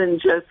 this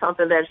isn't just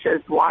something that's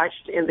just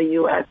watched in the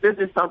U.S. This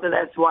is something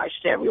that's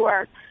watched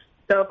everywhere.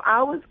 So if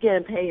I was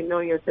getting paid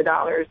millions of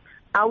dollars,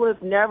 I would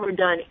have never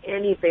done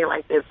anything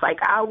like this.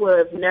 I would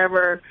have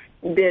never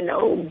been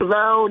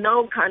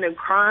no kind of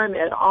crime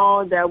at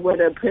all that would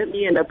have put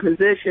me in a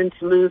position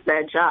to lose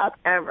that job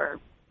ever.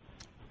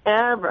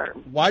 ever.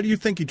 Why do you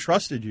think he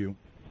trusted you?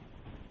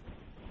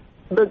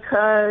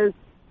 Because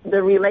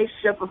the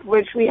relationship of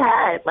which we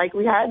had, like,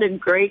 we had a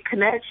great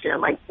connection.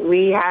 Like,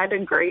 we had a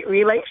great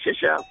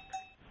relationship.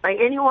 Like,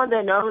 anyone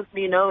that knows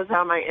me knows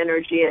how my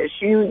energy is.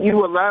 You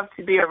would love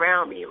to be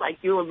around me. Like,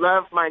 you would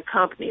love my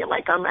company.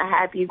 Like, I'm a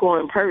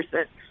happy-going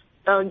person.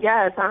 So,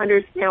 yes, I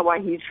understand why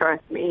he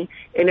trusts me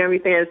and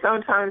everything. And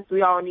sometimes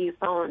we all need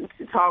someone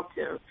to talk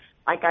to.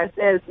 Like I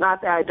said, it's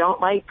not that I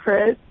don't like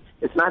Chris.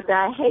 It's not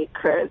that I hate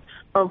Chris.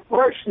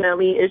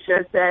 Unfortunately, it's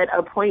just that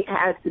a point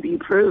has to be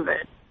proven.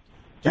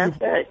 That's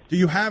it. Do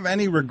you have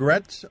any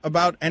regrets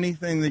about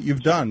anything that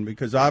you've done?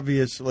 Because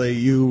obviously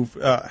you've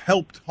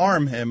helped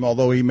harm him,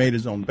 although he made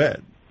his own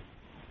bed.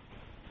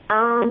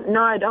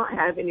 No, I don't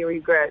have any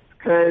regrets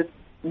because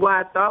what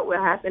I thought would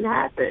happen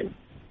happened.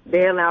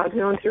 They allowed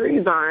him to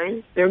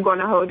resign. They're going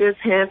to hold his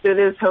hand through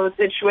this whole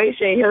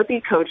situation. He'll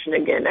be coaching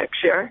again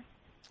next year.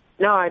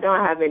 No, I don't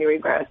have any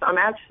regrets. I'm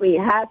actually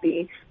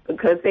happy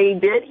because they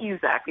did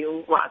exactly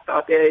what I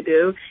thought they would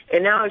do,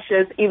 and now it's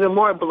just even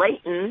more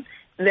blatant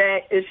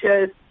that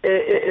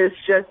it's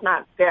just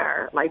not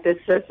fair. Like, the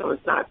system is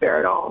not fair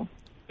at all.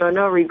 So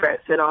no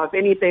regrets at all. If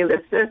anything,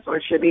 the system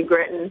should be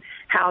regretting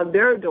how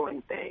they're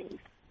doing things.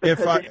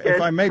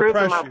 If I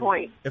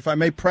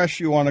may press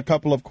you on a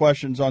couple of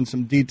questions on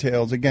some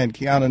details. Again,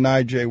 Kiana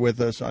Nijay with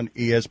us on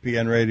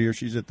ESPN Radio.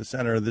 She's at the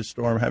center of this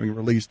storm, having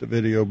released a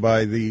video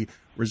by the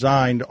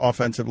resigned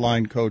offensive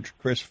line coach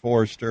Chris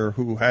Forrester,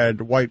 who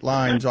had white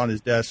lines on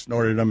his desk,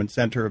 snorted them, and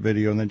sent her a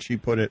video, and then she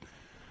put it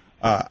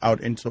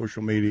out in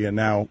social media.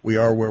 Now we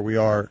are where we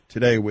are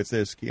today with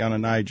this. Kiana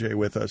Nijay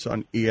with us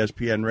on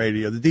ESPN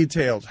Radio. The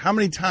details. How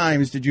many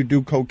times did you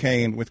do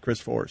cocaine with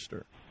Chris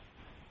Forrester?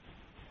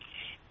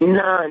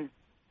 None.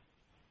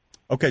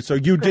 Okay, so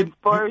you did.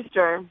 Chris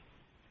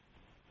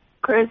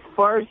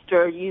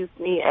Forrester used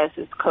me as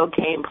his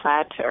cocaine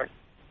platter.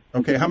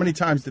 Okay, how many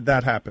times did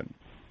that happen?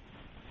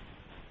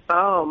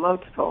 Oh,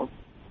 multiple.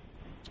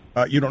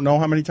 You don't know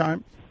how many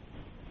times?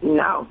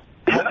 No.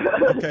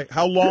 Okay,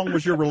 how long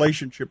was your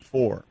relationship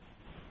for?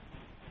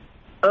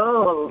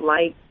 Oh,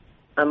 like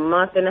a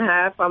month and a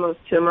half, almost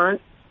 2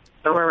 months,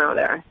 somewhere around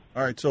there.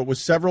 All right, so it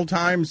was several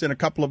times in a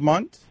couple of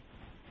months?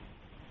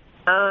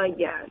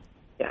 Yes.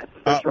 Yes,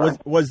 for sure.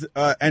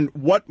 And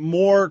what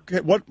more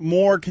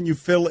can you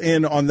fill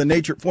in on the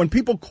nature? When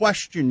people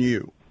question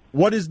you,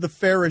 what is the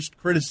fairest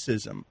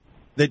criticism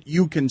that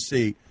you can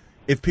see?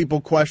 If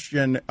people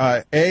question,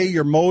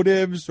 your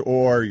motives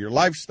or your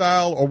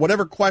lifestyle or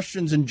whatever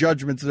questions and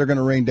judgments they're going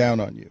to rain down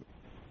on you.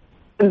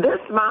 This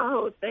is my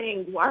whole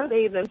thing. Why do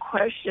they even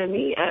question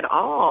me at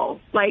all?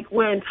 Like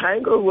when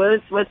Tiger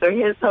Woods went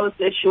through his whole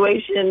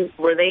situation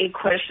where they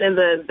questioned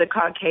the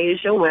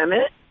Caucasian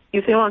women.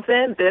 You see what I'm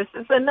saying? This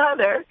is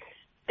another,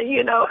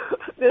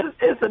 this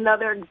is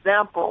another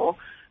example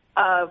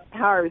of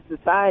how our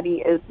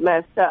society is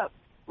messed up.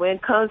 When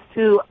it comes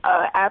to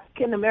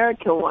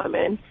African-American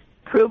women,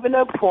 proving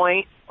a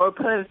point or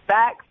putting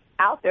facts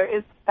out there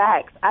is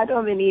facts. I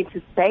don't even need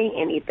to say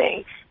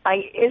anything.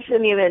 Like, it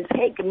shouldn't even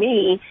take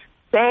me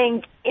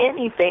saying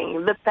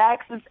anything. The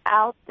facts is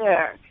out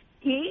there.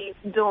 He's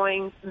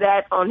doing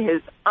that on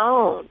his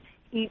own.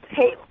 He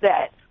taped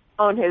that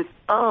on his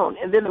own.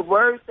 And then the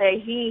words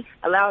that he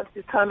allowed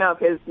to come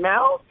out of his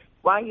mouth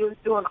while he was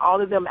doing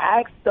all of them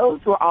acts, those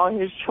were all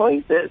his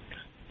choices.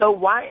 So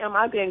why am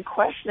I being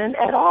questioned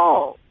at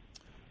all?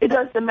 It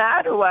doesn't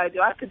matter what I do.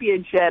 I could be a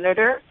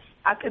janitor.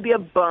 I could be a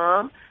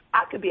bum.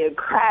 I could be a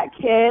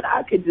crackhead.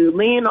 I could do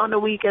lean on the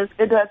weekends.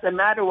 It doesn't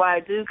matter what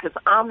I do because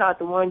I'm not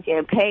the one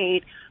getting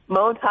paid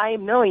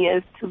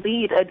multi-millions to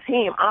lead a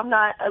team. I'm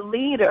not a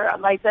leader.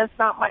 I'm like, that's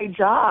not my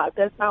job.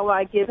 That's not what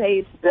I get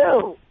paid to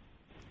do.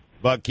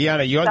 But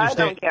Kiana, you understand?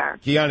 I don't care.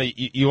 Kiana,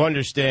 you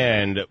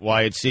understand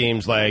why it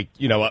seems like,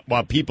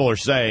 while people are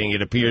saying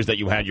it appears that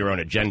you had your own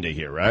agenda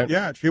here, right?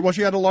 Yeah,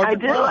 she had a larger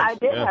prize. I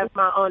did have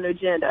my own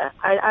agenda.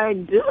 I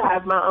do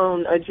have my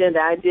own agenda.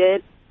 I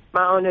did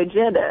my own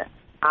agenda.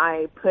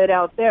 I put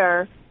out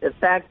there the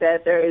fact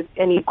that there is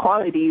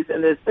inequalities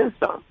in this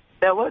system.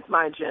 That was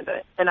my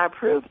agenda, and I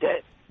proved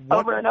it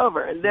over and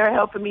over. And they're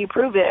helping me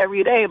prove it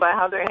every day by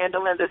how they're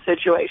handling the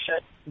situation.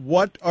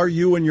 What are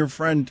you and your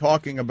friend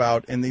talking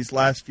about in these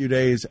last few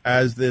days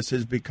as this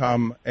has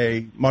become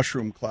a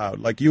mushroom cloud?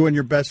 Like you and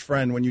your best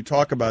friend, when you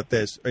talk about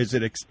this, is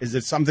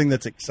it something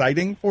that's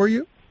exciting for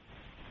you?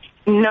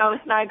 No,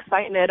 it's not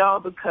exciting at all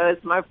because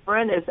my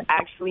friend is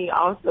actually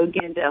also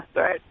getting death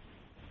threats.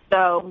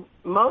 So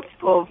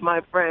multiple of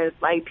my friends,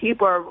 like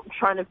people are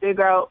trying to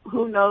figure out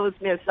who knows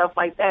me and stuff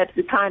like that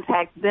to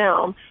contact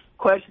them,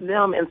 question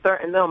them, and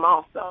threaten them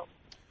also.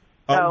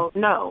 So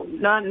no,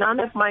 none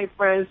of my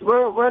friends,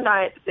 we're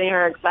not sitting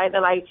here excited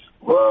like,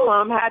 whoa,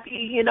 I'm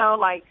happy,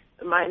 like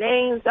my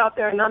name's out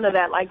there, none of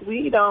that. Like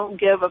we don't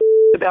give a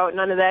about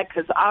none of that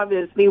because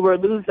obviously we're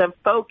losing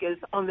focus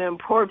on the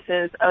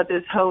importance of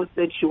this whole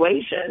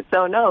situation.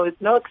 So no, it's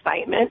no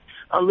excitement.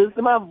 I'm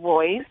losing my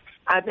voice.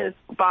 I've been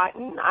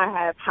spotting. I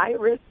have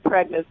high-risk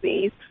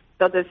pregnancies.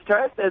 So the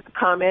stress that's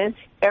coming,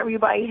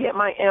 everybody hit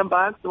my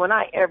inbox.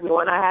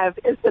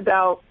 It's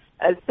about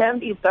a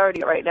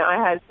 70-30 right now.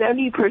 I have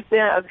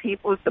 70% of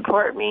people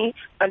support me,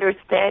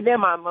 understanding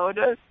my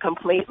motives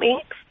completely.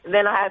 And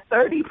then I have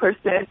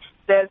 30%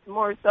 that's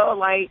more so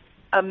like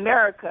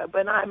America,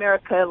 but not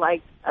America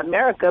like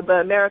America, but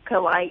America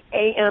like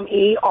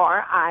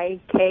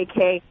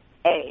Amerikka.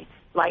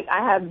 Like,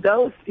 I have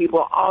those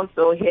people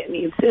also hit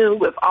me, too,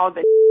 with all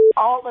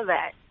of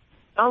that.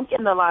 Don't get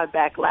a lot of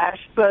backlash,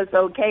 but it's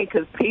okay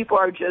because people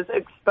are just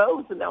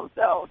exposing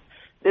themselves.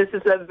 This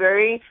is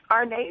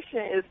our nation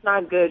is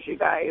not good, you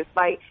guys.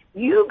 Like,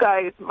 you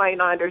guys might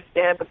not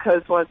understand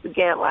because, once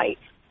again, like,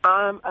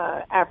 I'm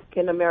an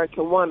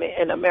African-American woman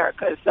in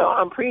America, so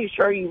I'm pretty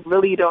sure you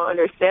really don't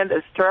understand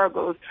the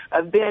struggles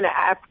of being an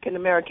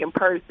African-American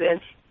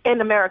person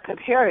in America,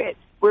 period.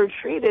 We're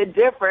treated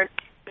different,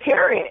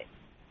 period.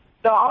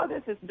 So all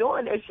this is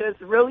doing is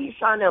just really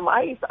shining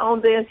lights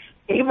on the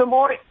even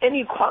more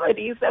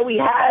inequalities that we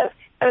have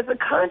as a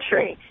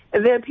country.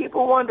 And then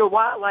people wonder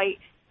why, like,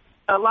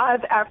 a lot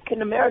of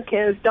African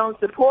Americans don't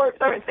support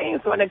certain things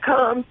when it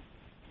comes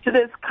to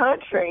this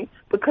country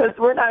because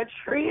we're not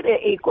treated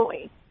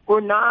equally.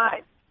 We're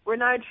not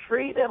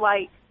treated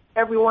like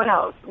everyone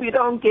else. We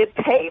don't get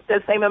paid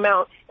the same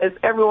amount as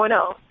everyone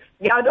else.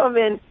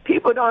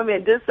 People don't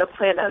even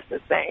discipline us the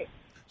same.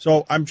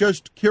 So I'm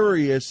just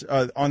curious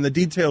on the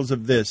details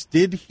of this.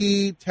 Did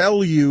he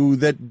tell you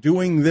that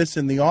doing this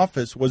in the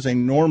office was a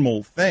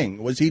normal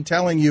thing? Was he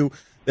telling you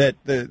that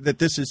that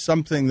this is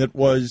something that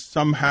was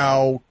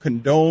somehow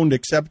condoned,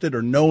 accepted,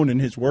 or known in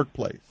his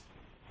workplace?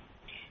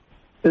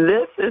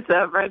 This is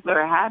a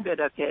regular habit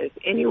of his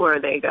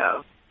anywhere they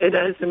go. It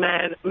doesn't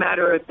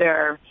matter if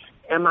they're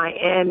in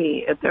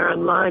Miami, if they're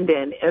in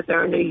London, if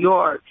they're in New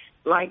York.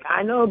 Like,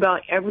 I know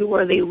about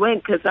everywhere they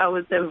went because I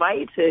was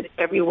invited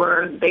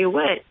everywhere they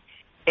went.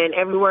 And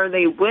everywhere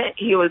they went,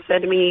 he was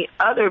sending me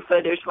other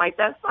footage. Like,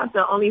 that's not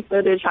the only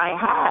footage I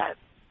have.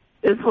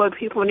 This is what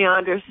people need to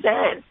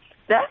understand.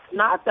 That's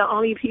not the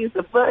only piece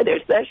of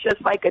footage. That's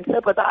just like a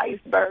tip of the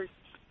iceberg.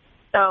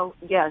 So,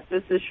 yes,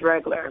 this is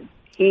regular.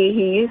 He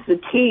used to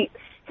keep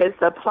his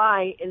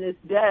supply in his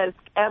desk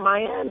at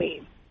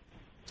Miami.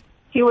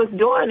 He was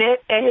doing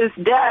it at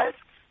his desk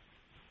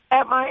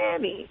at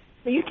Miami.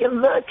 You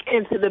can look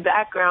into the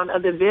background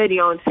of the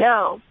video and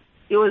tell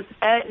he was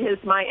at his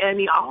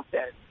Miami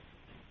office.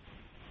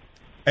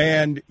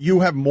 And you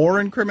have more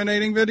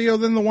incriminating video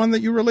than the one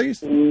that you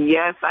released?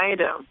 Yes, I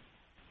do.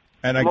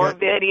 And more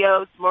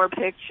videos, more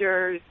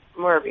pictures,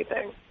 more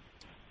everything.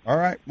 All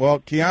right. Well,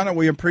 Kiana,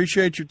 we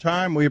appreciate your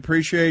time. We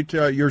appreciate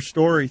your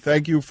story.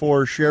 Thank you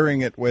for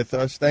sharing it with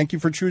us. Thank you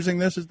for choosing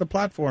this as the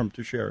platform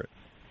to share it.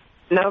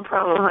 No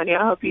problem, honey.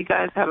 I hope you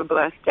guys have a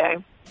blessed day.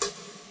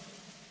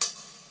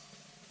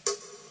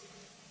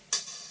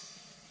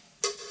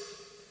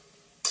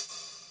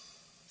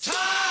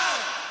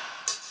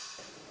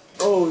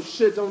 Oh,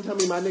 shit, don't tell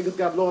me my niggas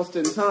got lost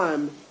in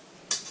time.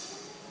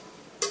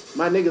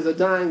 My niggas are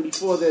dying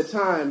before their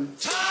time.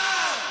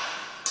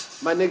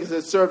 My niggas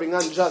are serving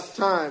unjust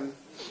time.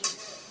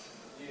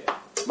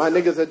 My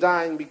niggas are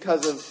dying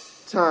because of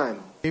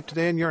time.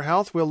 Today in Your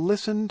Health, we'll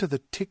listen to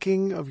the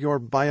ticking of your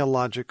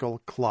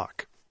biological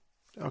clock.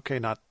 Okay,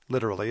 not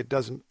literally. It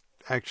doesn't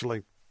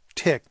actually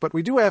tick, but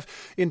we do have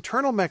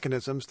internal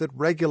mechanisms that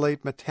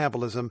regulate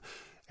metabolism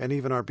and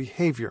even our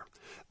behavior.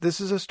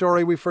 This is a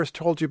story we first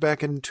told you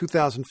back in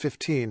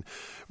 2015,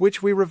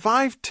 which we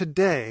revived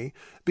today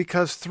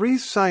because 3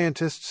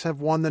 scientists have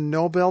won the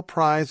Nobel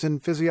Prize in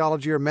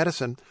Physiology or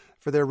Medicine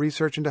for their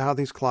research into how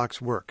these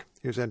clocks work.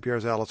 Here's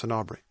NPR's Allison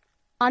Aubrey.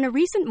 On a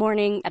recent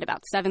morning at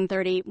about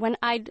 7:30, when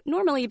I'd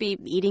normally be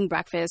eating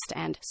breakfast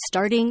and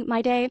starting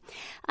my day,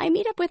 I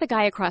meet up with a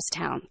guy across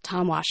town,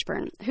 Tom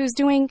Washburn, who's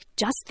doing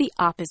just the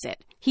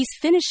opposite. He's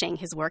finishing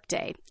his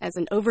workday as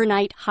an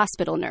overnight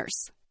hospital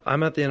nurse.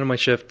 I'm at the end of my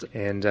shift,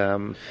 and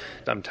I'm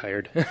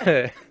tired.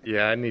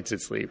 Yeah, I need to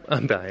sleep.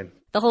 I'm dying.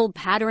 The whole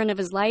pattern of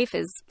his life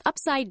is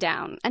upside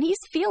down, and he's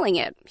feeling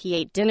it. He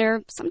ate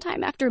dinner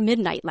sometime after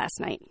midnight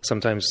last night.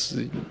 Sometimes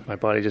my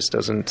body just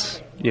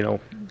doesn't,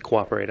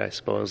 cooperate, I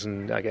suppose,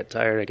 and I get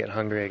tired, I get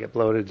hungry, I get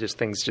bloated,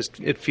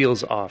 it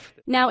feels off.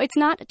 Now, it's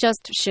not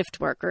just shift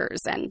workers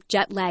and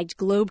jet-lagged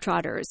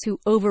globetrotters who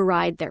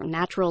override their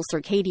natural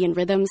circadian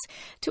rhythms.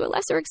 To a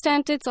lesser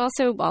extent, it's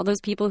also all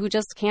those people who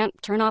just can't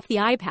turn off the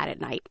iPad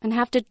at night and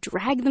have to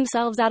drag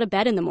themselves out of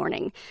bed in the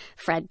morning.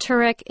 Fred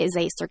Turek is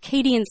a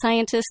circadian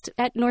scientist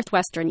at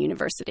Northwestern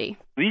University.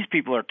 These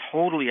people are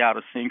totally out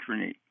of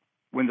synchrony.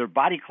 When their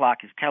body clock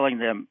is telling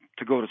them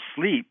to go to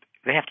sleep,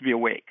 they have to be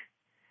awake.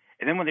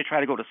 And then when they try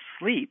to go to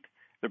sleep,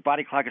 their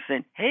body clock is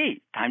saying,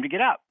 hey, time to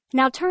get up.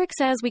 Now, Turek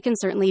says we can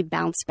certainly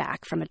bounce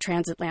back from a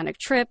transatlantic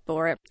trip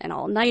or an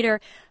all-nighter,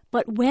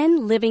 but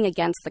when living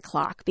against the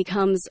clock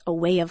becomes a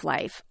way of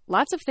life,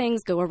 lots of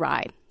things go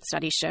awry.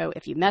 Studies show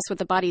if you mess with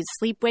the body's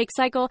sleep-wake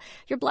cycle,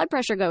 your blood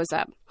pressure goes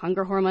up,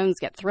 hunger hormones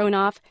get thrown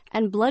off,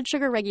 and blood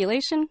sugar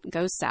regulation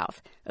goes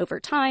south. Over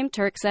time,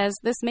 Turek says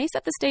this may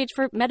set the stage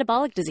for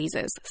metabolic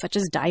diseases, such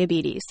as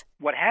diabetes.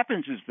 What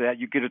happens is that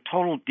you get a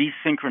total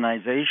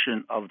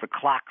desynchronization of the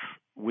clocks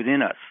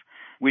within us.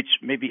 which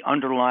may be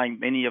underlying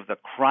many of the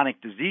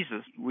chronic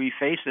diseases we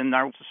face in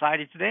our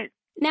society today.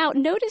 Now,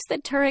 notice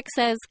that Turek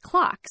says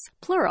clocks,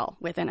 plural,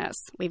 within us.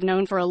 We've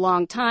known for a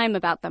long time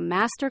about the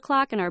master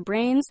clock in our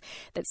brains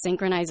that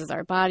synchronizes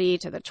our body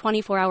to the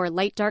 24-hour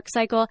light-dark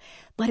cycle.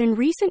 But in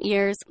recent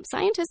years,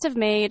 scientists have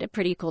made a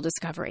pretty cool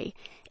discovery.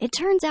 It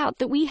turns out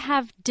that we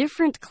have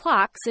different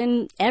clocks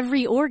in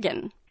every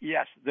organ.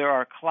 Yes, there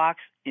are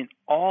clocks in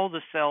all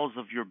the cells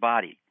of your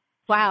body.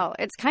 Wow,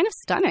 it's kind of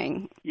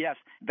stunning. Yes,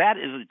 that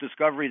is a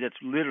discovery that's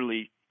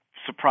literally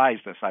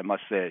surprised us, I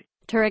must say.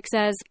 Turek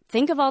says,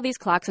 think of all these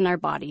clocks in our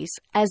bodies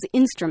as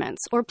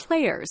instruments or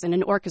players in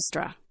an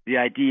orchestra. The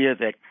idea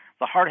that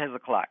the heart has a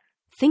clock.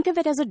 Think of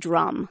it as a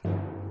drum.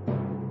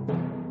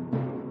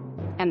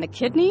 And the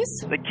kidneys?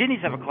 The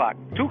kidneys have a clock.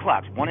 2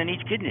 clocks, 1 in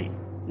each kidney.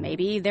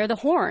 Maybe they're the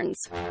horns.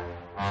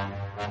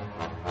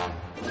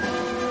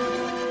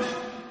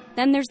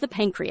 Then there's the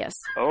pancreas.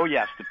 Oh,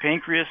 yes, the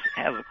pancreas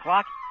has a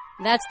clock.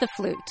 That's the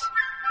flute.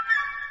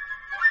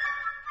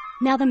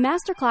 Now, the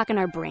master clock in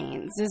our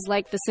brains is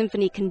like the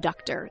symphony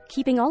conductor,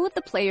 keeping all of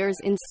the players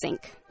in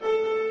sync.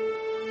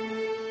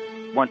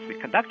 Once the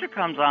conductor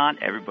comes on,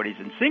 everybody's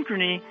in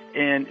synchrony,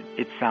 and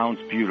it sounds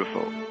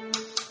beautiful.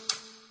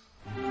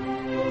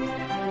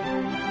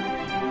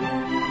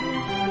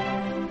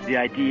 The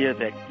idea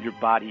that your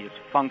body is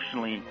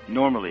functioning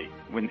normally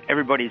when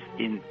everybody's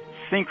in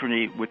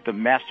synchrony with the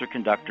master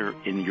conductor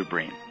in your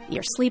brain.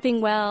 You're sleeping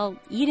well,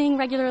 eating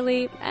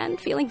regularly, and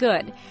feeling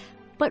good.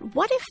 But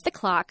what if the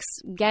clocks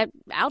get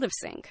out of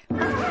sync?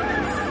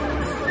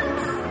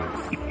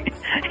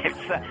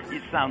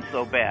 It sounds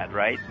so bad,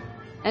 right?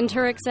 And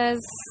Turek says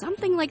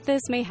something like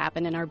this may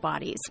happen in our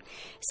bodies.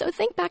 So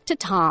think back to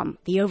Tom,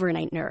 the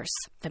overnight nurse.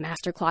 The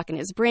master clock in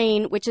his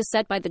brain, which is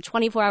set by the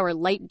 24-hour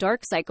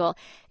light-dark cycle,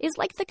 is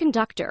like the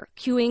conductor,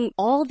 cueing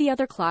all the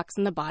other clocks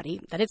in the body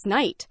that it's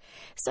night.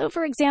 So,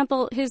 for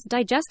example, his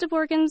digestive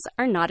organs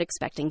are not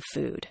expecting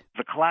food.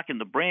 The clock in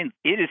the brain,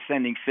 it is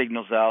sending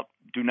signals out,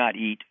 do not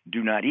eat,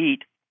 do not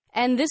eat.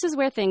 And this is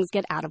where things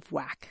get out of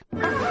whack.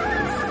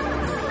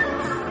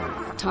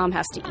 Tom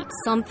has to eat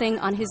something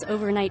on his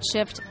overnight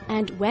shift,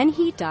 and when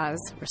he does,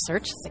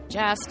 research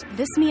suggests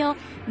this meal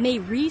may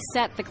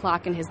reset the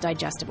clock in his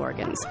digestive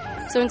organs.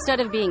 So instead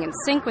of being in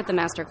sync with the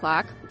master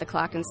clock, the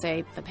clock in,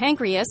 say, the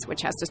pancreas,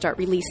 which has to start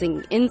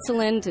releasing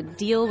insulin to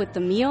deal with the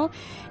meal,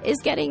 is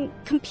getting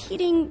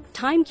competing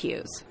time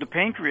cues. The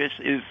pancreas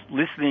is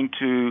listening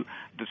to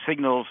the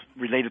signals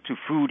related to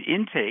food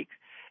intake,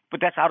 but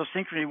that's out of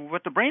synchrony with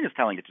what the brain is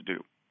telling it to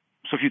do.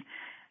 So if you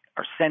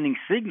are sending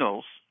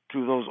signals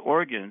to those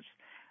organs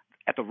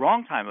at the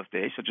wrong time of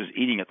day, such as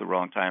eating at the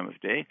wrong time of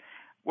day,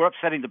 we're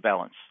upsetting the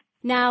balance.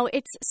 Now,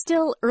 it's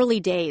still early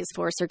days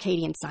for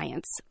circadian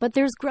science, but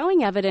there's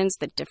growing evidence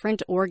that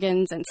different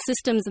organs and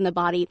systems in the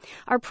body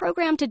are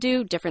programmed to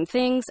do different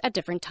things at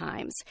different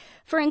times.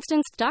 For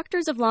instance,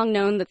 doctors have long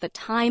known that the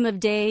time of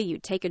day you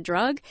take a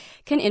drug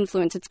can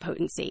influence its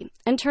potency.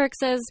 And Turek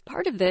says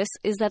part of this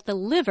is that the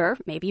liver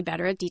may be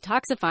better at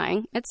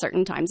detoxifying at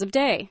certain times of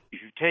day.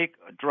 If you take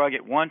a drug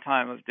at one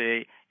time of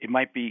day, it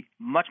might be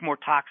much more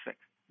toxic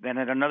than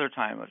at another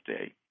time of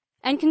day.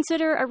 And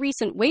consider a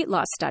recent weight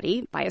loss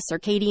study by a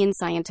circadian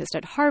scientist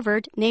at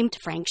Harvard named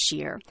Frank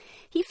Shear.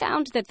 He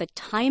found that the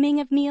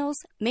timing of meals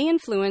may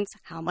influence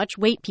how much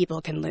weight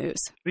people can lose.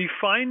 The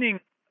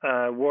finding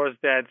was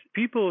that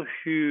people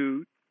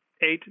who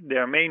ate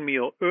their main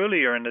meal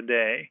earlier in the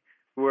day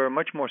were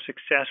much more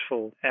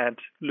successful at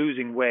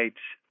losing weight.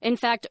 In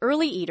fact,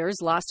 early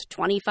eaters lost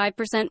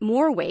 25%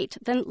 more weight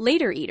than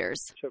later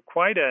eaters. So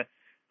quite a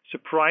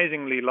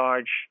surprisingly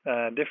large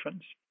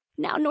difference.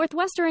 Now,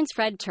 Northwestern's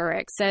Fred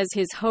Turek says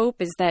his hope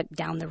is that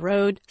down the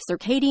road,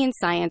 circadian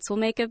science will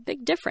make a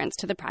big difference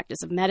to the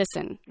practice of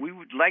medicine. We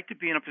would like to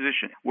be in a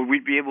position where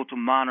we'd be able to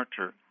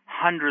monitor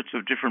hundreds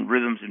of different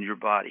rhythms in your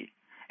body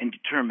and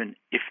determine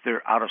if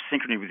they're out of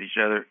synchrony with each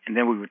other, and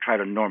then we would try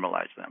to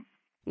normalize them.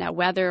 Now,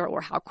 whether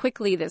or how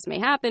quickly this may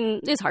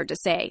happen is hard to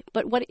say,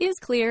 but what is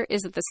clear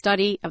is that the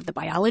study of the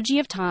biology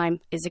of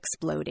time is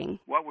exploding.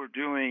 What we're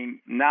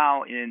doing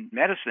now in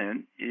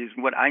medicine is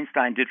what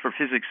Einstein did for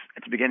physics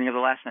at the beginning of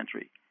the last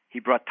century. He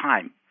brought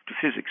time to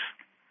physics.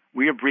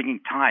 We are bringing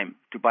time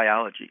to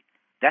biology.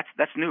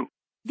 That's new.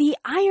 The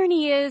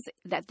irony is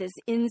that this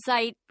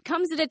insight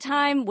comes at a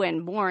time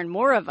when more and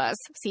more of us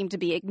seem to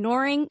be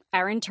ignoring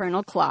our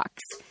internal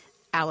clocks.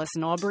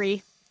 Allison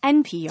Aubrey,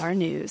 NPR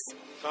News.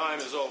 Time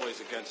is always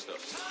against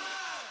us.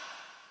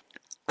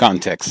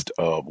 Context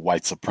of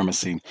white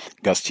supremacy.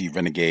 Gus T.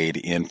 Renegade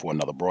in for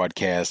another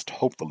broadcast,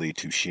 hopefully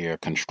to share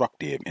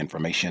constructive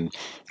information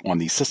on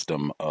the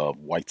system of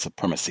white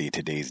supremacy.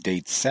 Today's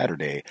date,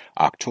 Saturday,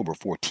 October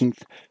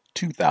 14th,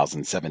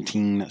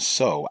 2017.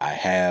 So I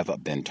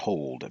have been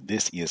told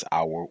this is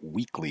our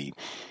weekly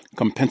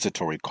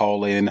compensatory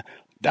call-in.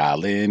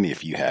 Dial in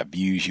if you have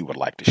views you would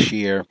like to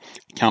share,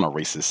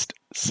 counter-racist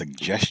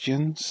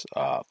suggestions,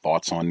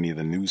 thoughts on any of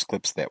the news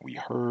clips that we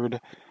heard.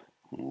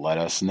 Let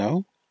us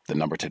know. The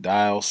number to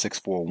dial,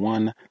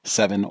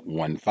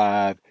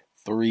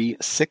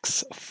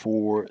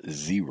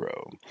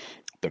 641-715-3640.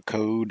 The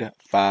code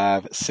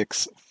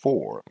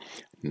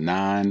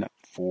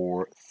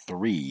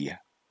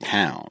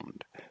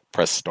 564-943-pound.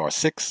 Press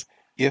 *6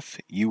 if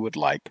you would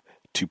like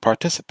to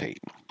participate.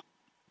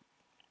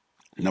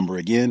 Number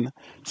again,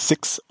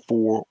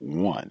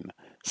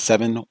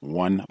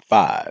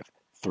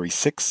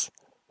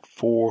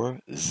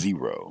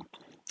 641-715-3640.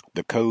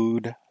 The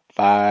code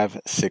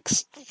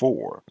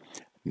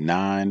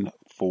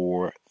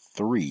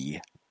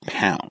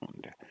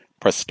 564-943-pound.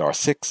 Press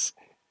 *6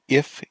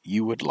 if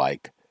you would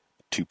like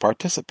to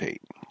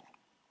participate.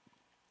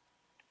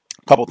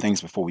 A couple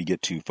things before we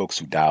get to folks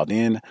who dialed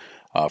in.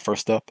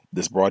 First up,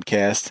 this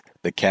broadcast,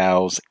 The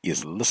C.O.W.S,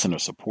 is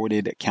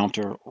listener-supported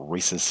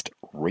counter-racist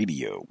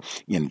radio.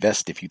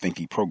 Invest if you think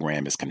the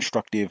program is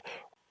constructive.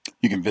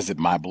 You can visit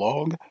my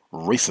blog,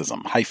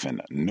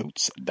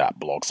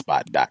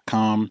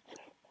 racism-notes.blogspot.com,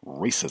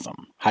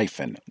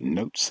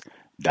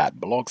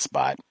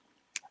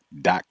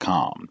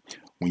 racism-notes.blogspot.com.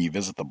 When you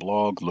visit the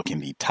blog, look in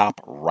the top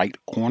right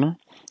corner.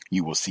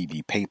 You will see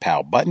the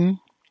PayPal button.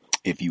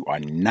 If you are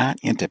not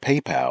into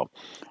PayPal,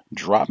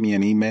 drop me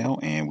an email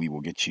and we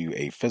will get you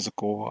a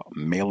physical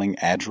mailing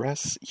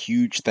address.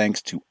 Huge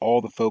thanks to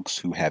all the folks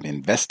who have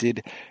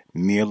invested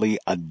nearly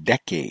a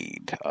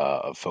decade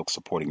of folks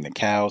supporting the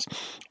C.O.W.S.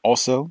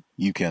 Also,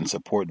 you can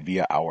support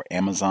via our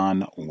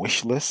Amazon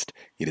wish list.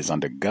 It is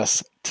under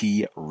Gus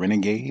T.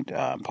 Renegade.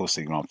 I'm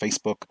posting it on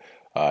Facebook,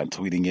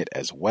 tweeting it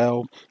as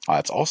well.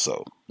 It's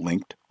also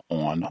linked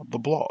on the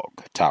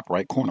blog, top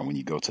right corner when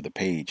you go to the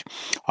page.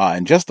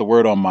 And just the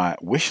word on my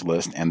wish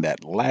list and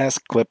that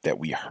last clip that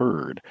we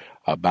heard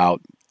about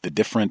the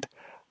different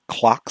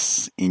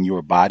clocks in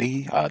your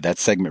body, that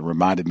segment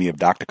reminded me of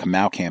Dr.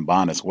 Kamal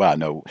Kamban as well. I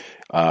know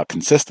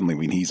consistently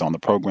when he's on the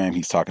program,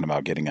 he's talking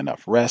about getting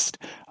enough rest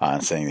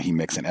and saying that he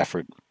makes an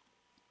effort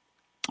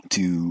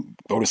to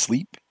go to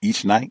sleep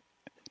each night,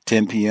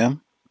 10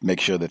 p.m., make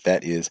sure that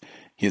that is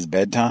his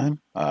bedtime.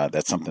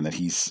 That's something that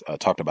he's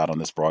talked about on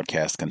this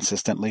broadcast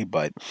consistently,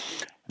 but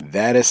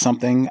that is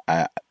something,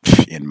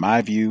 in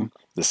my view,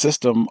 the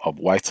system of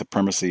white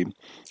supremacy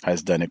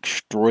has done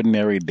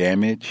extraordinary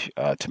damage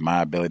to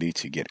my ability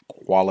to get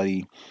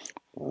quality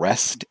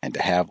rest and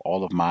to have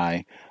all of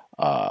my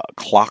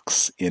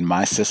clocks in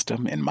my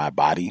system, in my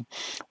body,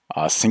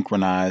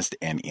 synchronized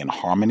and in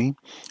harmony,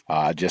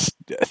 just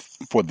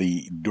for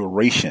the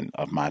duration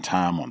of my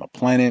time on the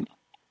planet.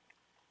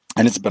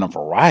 And it's been a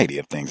variety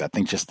of things. I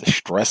think just the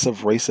stress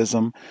of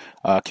racism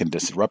can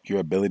disrupt your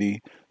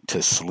ability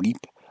to sleep,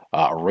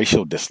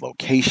 racial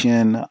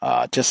dislocation,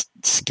 just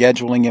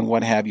scheduling and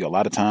what have you. A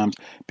lot of times,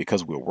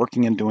 because we're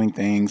working and doing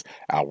things,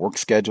 our work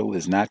schedule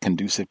is not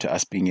conducive to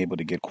us being able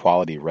to get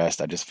quality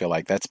rest. I just feel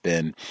like that's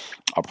been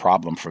a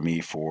problem for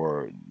me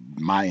for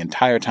my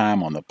entire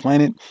time on the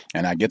planet.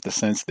 And I get the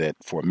sense that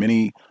for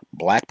many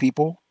Black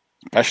people,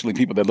 especially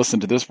people that listen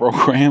to this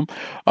program,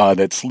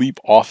 that sleep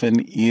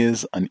often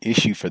is an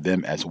issue for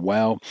them as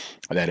well.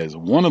 That is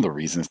one of the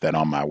reasons that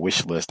on my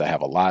wish list I have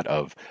a lot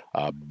of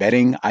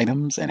bedding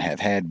items and have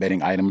had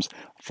bedding items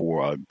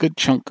for a good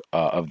chunk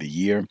of the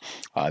year.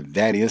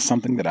 That is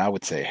something that I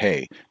would say,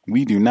 hey,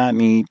 we do not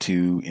need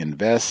to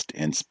invest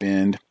and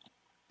spend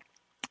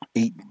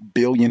 $8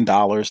 billion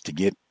to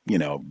get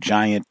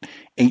giant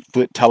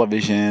 8-foot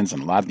televisions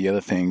and a lot of the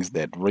other things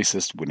that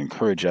racists would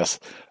encourage us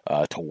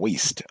to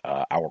waste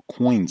our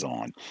coins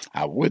on.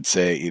 I would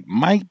say it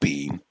might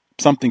be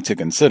something to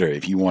consider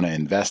if you want to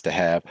invest to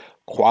have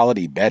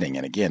quality bedding.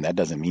 And again, that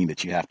doesn't mean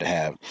that you have to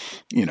have,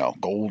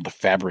 gold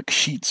fabric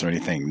sheets or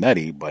anything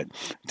nutty, but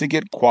to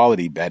get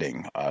quality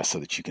bedding so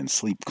that you can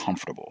sleep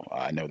comfortable.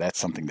 I know that's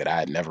something that I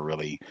had never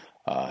really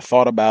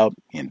thought about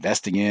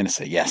investing in and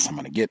say, yes, I'm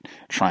going to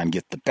try and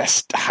get the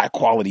best high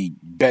quality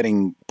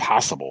bedding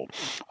possible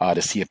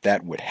to see if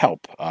that would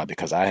help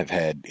because I have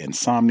had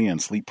insomnia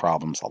and sleep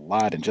problems a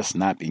lot and just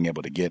not being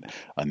able to get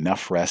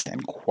enough rest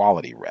and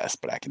quality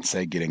rest. But I can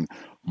say getting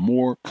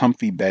more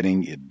comfy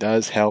bedding, it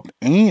does help.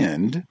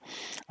 And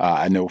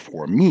I know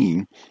for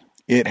me,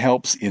 it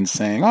helps in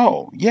saying,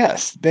 oh,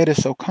 yes, bed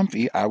is so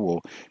comfy, I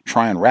will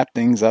try and wrap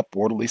things up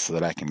orderly so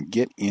that I can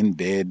get in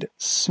bed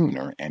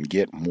sooner and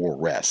get more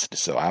rest.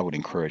 So I would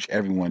encourage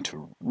everyone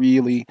to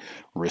really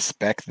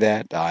respect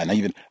that.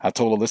 And I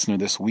told a listener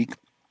this week,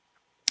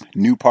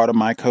 new part of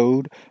my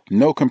code,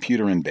 no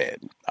computer in bed.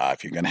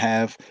 If you're going to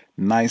have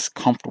nice,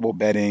 comfortable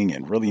bedding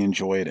and really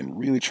enjoy it and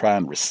really try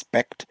and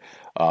respect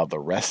the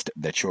rest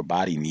that your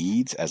body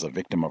needs as a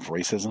victim of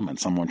racism and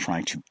someone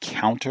trying to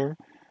counter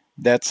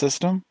that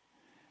system,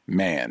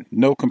 man,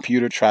 no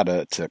computer. Try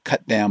to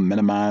cut down,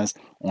 minimize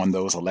on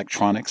those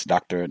electronics.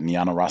 Dr.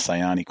 Niana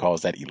Rasayani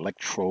calls that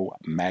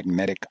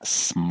electromagnetic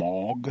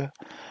smog,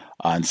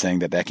 and saying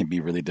that can be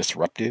really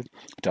disruptive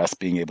to us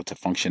being able to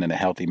function in a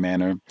healthy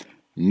manner.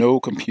 No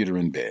computer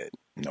in bed.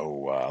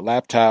 No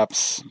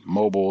laptops,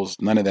 mobiles,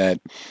 none of that.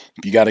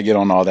 If you got to get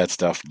on all that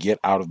stuff, get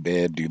out of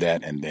bed, do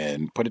that, and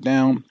then put it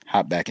down,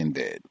 hop back in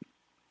bed.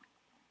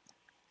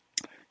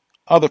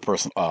 Other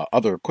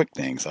quick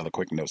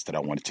notes that I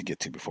wanted to get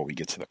to before we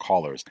get to the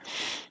callers.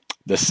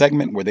 The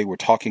segment where they were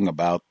talking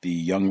about the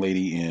young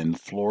lady in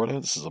Florida,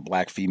 this is a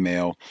black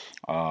female,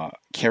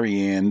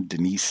 Carrie Ann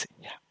Denise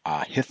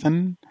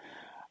Hithen,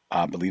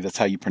 I believe that's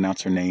how you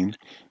pronounce her name,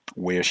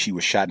 where she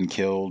was shot and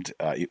killed.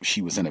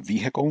 She was in a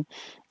vehicle,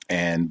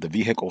 and the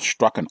vehicle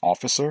struck an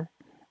officer,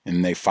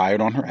 and they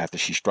fired on her after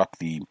she struck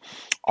the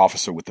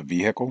officer with the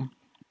vehicle.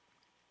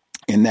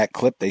 In that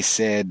clip, they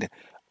said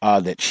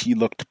that she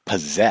looked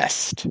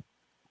possessed.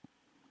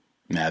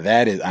 Now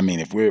that is, I mean,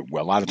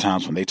 a lot of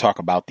times when they talk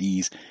about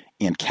these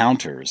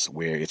encounters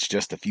where it's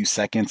just a few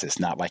seconds, it's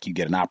not like you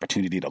get an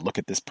opportunity to look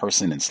at this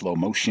person in slow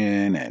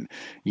motion and,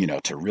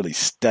 to really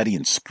study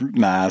and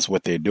scrutinize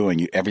what they're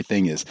doing.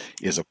 Everything is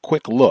a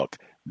quick look.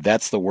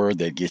 That's the word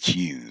that gets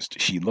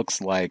used. She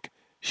looks like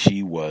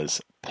she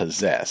was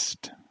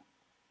possessed.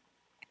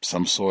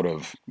 Some sort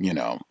of,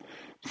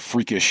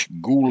 freakish,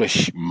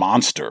 ghoulish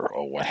monster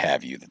or what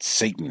have you, that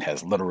Satan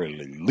has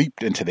literally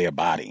leaped into their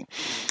body.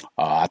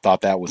 I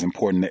thought that was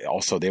important.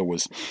 Also, there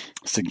was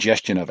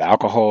suggestion of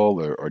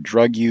alcohol or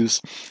drug use.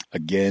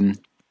 Again,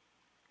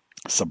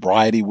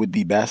 sobriety would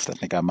be best. I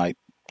think I might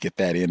get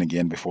that in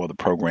again before the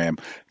program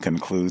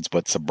concludes,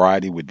 but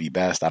sobriety would be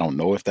best. I don't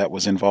know if that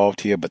was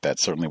involved here, but that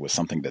certainly was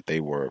something that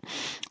they were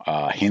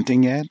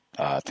hinting at.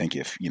 I think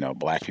if,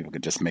 black people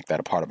could just make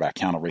that a part of our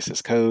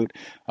counter-racist code,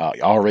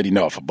 you already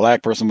know if a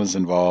black person was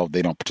involved,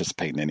 they don't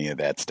participate in any of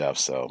that stuff.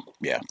 So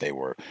yeah, they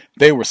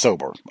were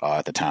sober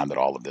at the time that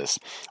all of this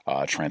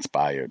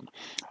transpired.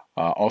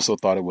 Also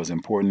thought it was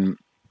important,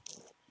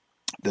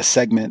 the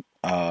segment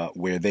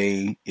where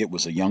it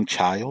was a young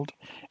child,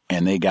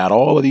 and they got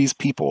all of these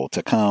people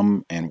to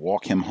come and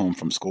walk him home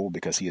from school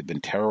because he had been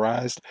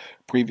terrorized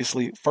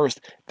previously. First,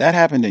 that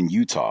happened in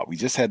Utah. We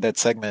just had that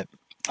segment,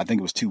 I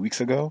think it was 2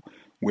 weeks ago,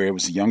 where it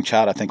was a young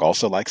child, I think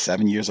also like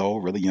 7 years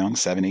old, really young,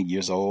 7, 8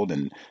 years old.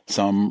 And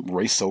some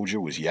race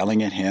soldier was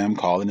yelling at him,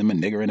 calling him a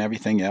nigger and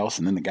everything else.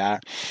 And then the guy,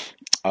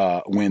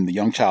 when the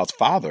young child's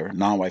father,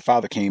 non-white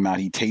father, came out,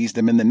 he tased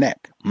him in the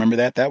neck. Remember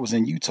that? That was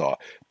in Utah.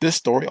 This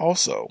story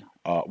also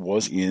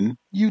was in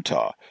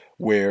Utah,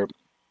 where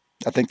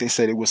I think they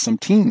said it was some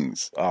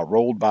teens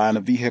rolled by in a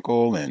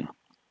vehicle and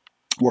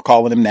were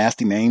calling him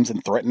nasty names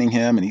and threatening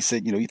him. And he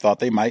said, he thought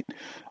they might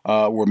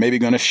were maybe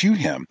going to shoot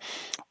him.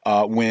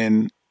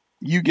 When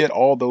you get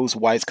all those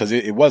whites, because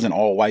it wasn't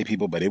all white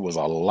people, but it was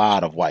a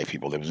lot of white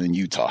people. It was in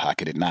Utah. How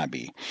could it not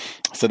be?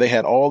 So they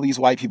had all these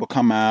white people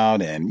come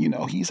out and,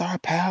 he's our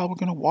pal. We're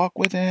going to walk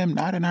with him,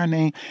 not in our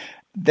name.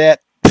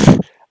 That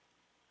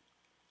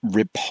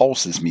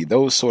repulses me.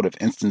 Those sort of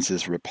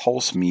instances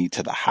repulse me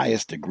to the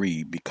highest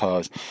degree,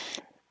 because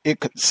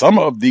some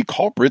of the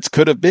culprits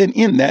could have been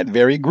in that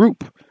very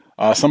group.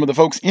 Some of the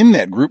folks in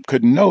that group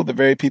could know the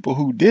very people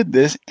who did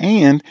this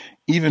and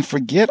even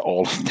forget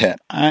all of that.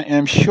 I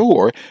am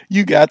sure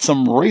you got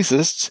some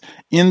racists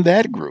in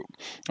that group.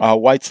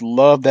 Whites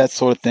love that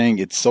sort of thing.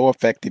 It's so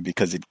effective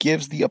because it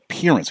gives the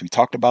appearance. We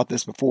talked about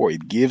this before.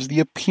 It gives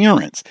the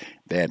appearance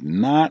that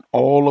not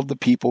all of the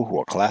people who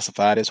are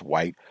classified as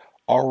white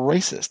are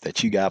racist,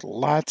 that you got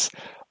lots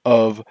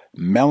of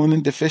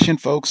melanin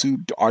deficient folks who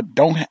aren't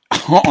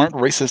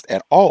racist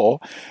at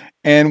all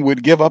and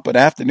would give up an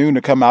afternoon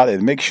to come out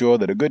and make sure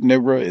that a good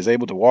Negro is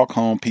able to walk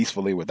home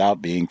peacefully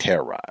without being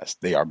terrorized.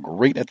 They are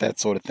great at that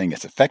sort of thing.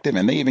 It's effective,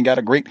 and they even got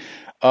a great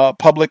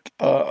public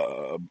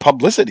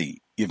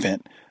publicity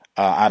event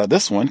out of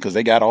this one, because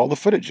they got all the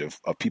footage of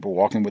people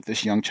walking with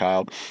this young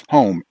child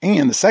home.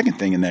 And the second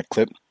thing in that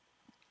clip,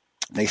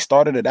 they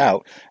started it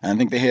out, and I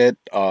think they had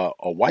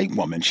a white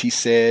woman. She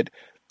said,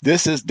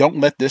 don't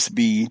let this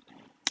be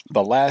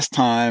the last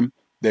time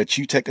that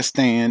you take a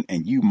stand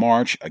and you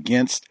march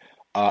against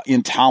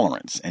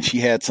intolerance. And she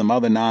had some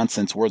other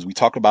nonsense words. We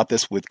talked about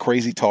this with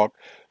crazy talk,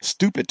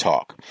 stupid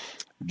talk.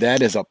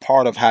 That is a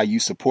part of how you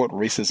support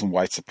racism,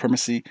 white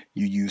supremacy.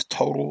 You use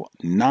total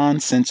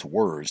nonsense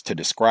words to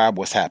describe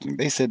what's happening.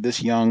 They said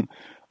this young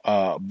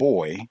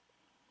boy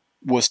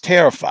was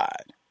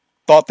terrified,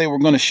 thought they were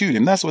going to shoot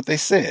him. That's what they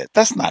said.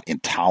 That's not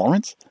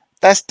intolerance.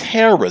 That's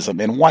terrorism.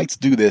 And whites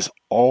do this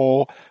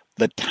all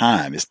the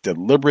time. It's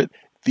deliberate.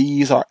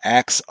 These are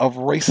acts of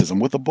racism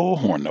with a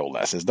bullhorn, no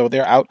less, as though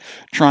they're out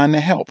trying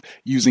to help,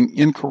 using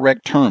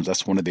incorrect terms.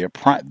 That's one of their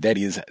that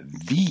is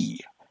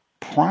the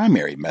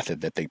primary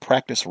method that they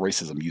practice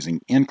racism, using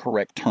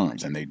incorrect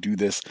terms, and they do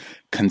this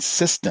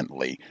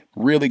consistently.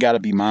 Really got to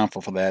be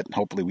mindful for that.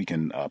 Hopefully we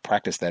can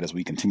practice that as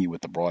we continue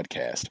with the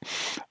broadcast.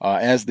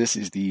 As this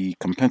is the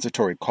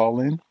compensatory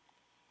call-in,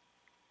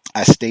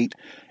 I state,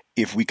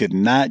 if we could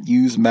not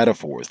use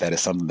metaphors, that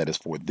is something that is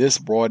for this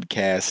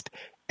broadcast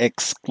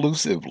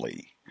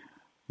exclusively.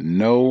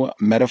 No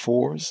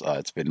metaphors.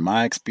 It's been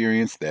my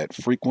experience that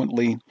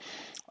frequently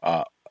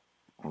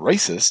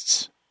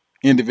racists,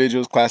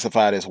 individuals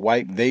classified as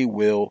white, they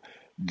will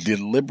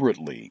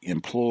deliberately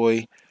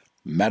employ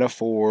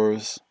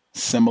metaphors,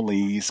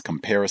 similes,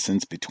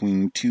 comparisons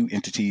between two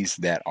entities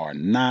that are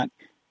not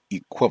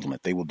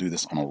equivalent. They will do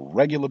this on a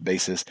regular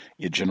basis.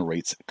 It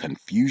generates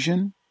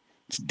confusion.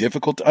 It's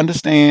difficult to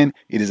understand.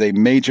 It is a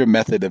major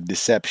method of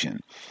deception.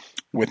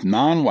 With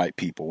non-white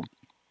people,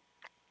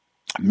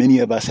 Many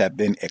of us have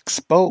been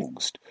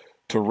exposed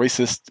to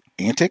racist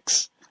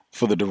antics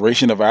for the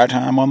duration of our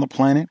time on the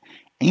planet,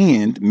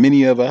 and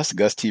many of us,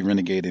 Gus T.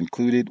 Renegade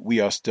included, we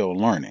are still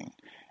learning.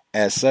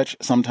 As such,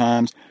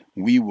 sometimes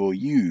we will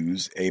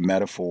use a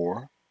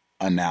metaphor,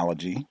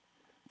 analogy,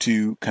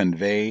 to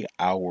convey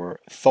our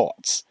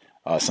thoughts.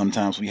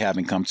 Sometimes we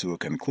haven't come to a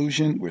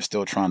conclusion. We're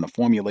still trying to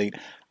formulate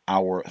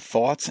our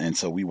thoughts, and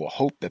so we will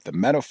hope that the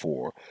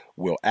metaphor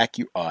will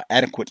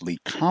adequately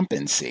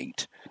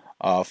compensate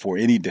for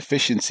any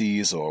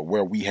deficiencies or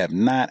where we have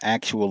not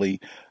actually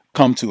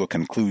come to a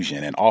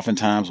conclusion. And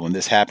oftentimes when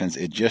this happens,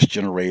 it just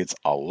generates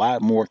a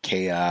lot more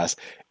chaos.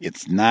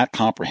 It's not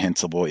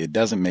comprehensible. It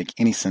doesn't make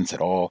any sense at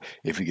all.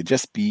 If we could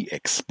just be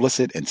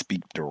explicit and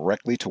speak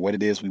directly to what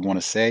it is we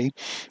want to say,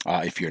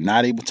 if you're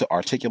not able to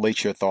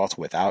articulate your thoughts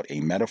without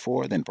a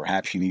metaphor, then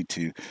perhaps you need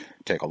to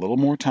take a little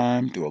more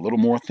time, do a little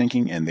more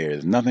thinking, and there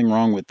is nothing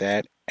wrong with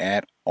that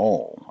at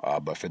all.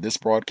 But for this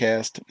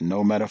broadcast,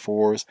 no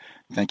metaphors.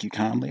 Thank you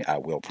kindly. I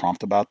will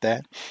prompt about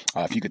that.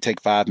 If you could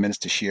take 5 minutes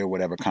to share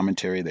whatever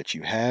commentary that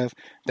you have,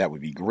 that would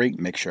be great.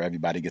 Make sure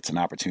everybody gets an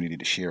opportunity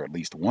to share at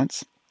least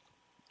once.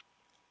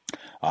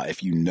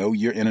 If you know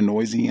you're in a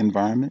noisy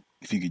environment,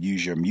 if you could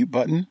use your mute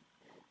button,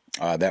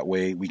 that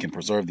way we can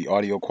preserve the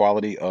audio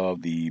quality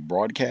of the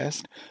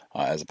broadcast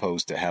as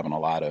opposed to having a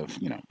lot of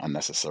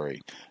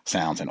unnecessary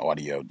sounds and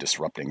audio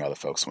disrupting other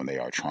folks when they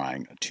are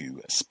trying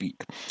to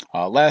speak.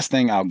 Last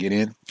thing I'll get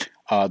in,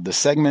 the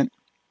segment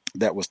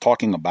that was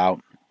talking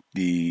about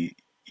the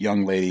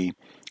young lady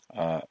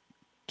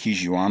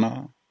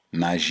Kijuana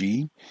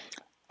Naji,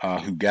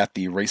 who got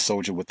the race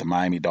soldier with the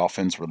Miami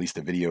Dolphins, released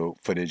the video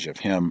footage of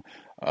him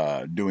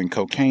doing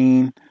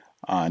cocaine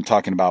and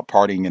talking about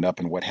partying it up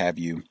and what have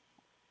you.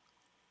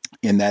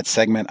 In that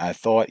segment, I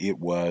thought it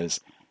was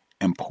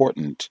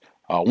important.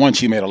 One,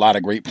 she made a lot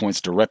of great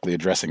points directly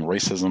addressing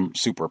racism.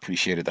 Super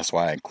appreciated. That's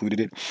why I included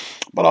it.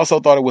 But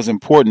also thought it was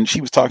important.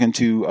 She was talking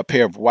to a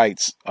pair of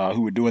whites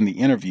who were doing the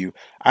interview.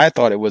 I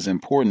thought it was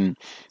important.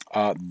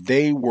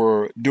 They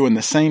were doing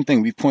the same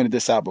thing. We've pointed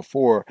this out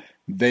before.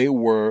 They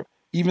were,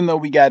 even though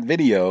we got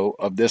video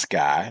of this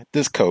guy,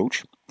 this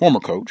coach,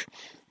 former coach,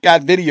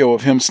 got video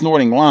of him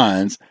snorting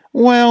lines.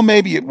 Well,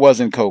 maybe it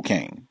wasn't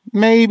cocaine.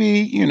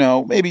 Maybe,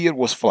 maybe it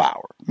was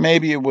flour.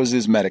 Maybe it was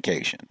his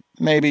medication.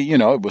 Maybe,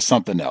 it was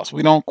something else.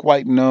 We don't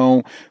quite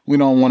know. We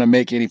don't want to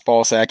make any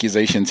false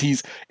accusations.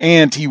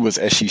 He was,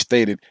 as she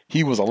stated,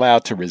 he was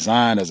allowed to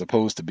resign as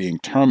opposed to being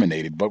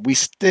terminated. But we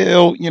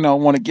still,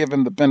 want to give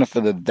him the benefit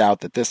of the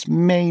doubt that this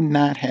may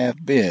not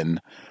have been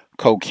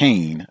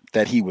cocaine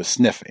that he was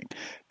sniffing.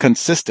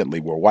 Consistently,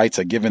 where whites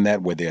are given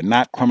that, where they're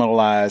not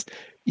criminalized,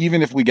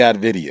 even if we got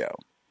video.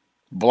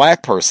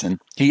 Black person,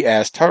 he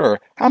asked her,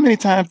 how many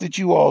times did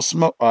you all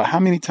smoke? How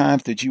many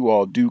times did you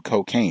all do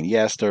cocaine? He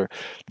asked her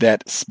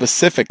that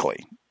specifically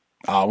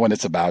when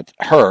it's about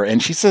her.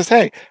 And she says,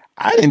 hey,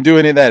 I didn't do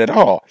any of that at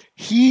all.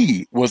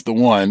 He was the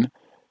one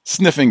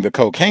sniffing the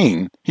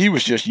cocaine. He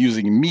was just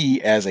using me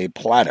as a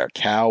platter.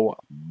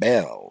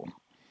 Cowbell.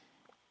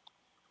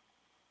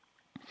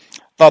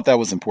 Thought that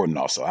was important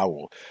also. I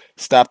will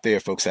stop there.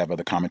 If folks have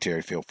other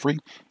commentary, feel free.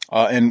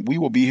 And we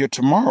will be here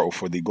tomorrow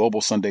for the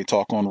Global Sunday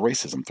Talk on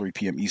Racism, 3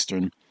 p.m.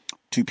 Eastern,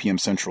 2 p.m.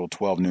 Central,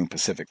 12 noon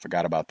Pacific.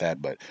 Forgot about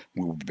that, but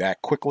we will be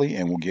back quickly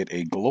and we'll get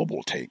a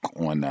global take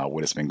on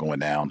what has been going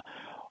down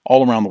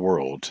all around the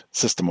world.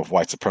 System of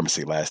white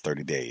supremacy last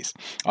 30 days.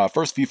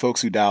 First few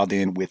folks who dialed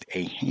in with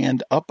a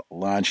hand up,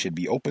 line should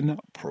be open.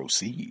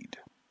 Proceed.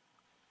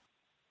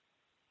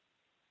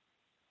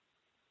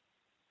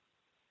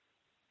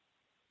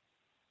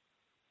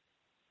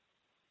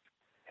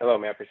 Hello,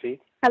 may I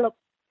proceed? Hello.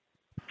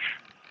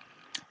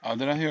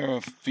 Did I hear a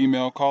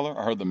female caller?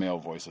 I heard the male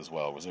voice as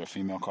well. Was there a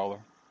female caller?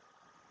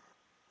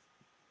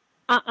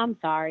 I'm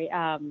sorry.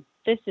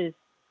 This is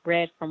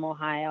Red from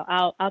Ohio.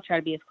 I'll try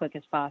to be as quick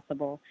as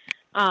possible.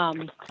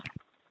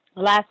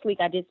 Last week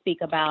I did speak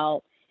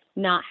about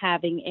not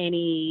having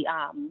any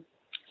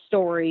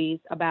stories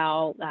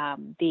about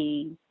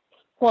the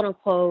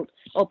quote-unquote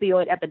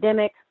opioid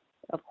epidemic.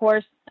 Of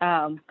course,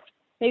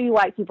 maybe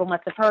white people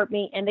must have heard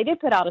me, and they did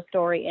put out a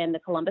story in the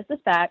Columbus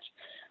Dispatch.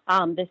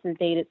 This is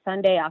dated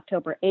Sunday,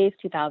 October 8th,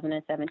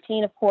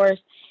 2017, of course,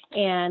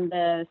 and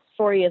the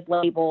story is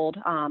labeled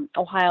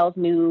Ohio's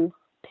New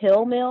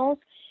Pill Mills.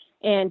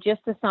 And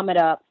just to sum it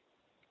up,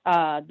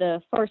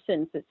 the first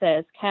sentence, it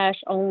says,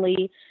 cash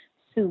only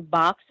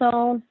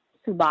Suboxone.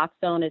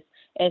 Suboxone is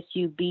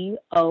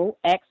Suboxone.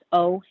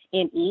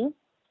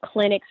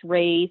 Clinics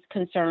raise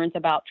concerns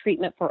about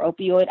treatment for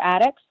opioid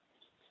addicts.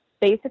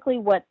 Basically,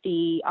 what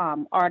the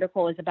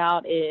article is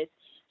about is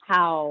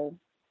how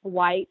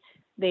whites,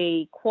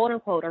 they quote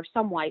unquote, or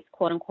some whites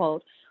quote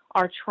unquote,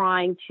 are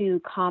trying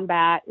to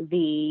combat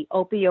the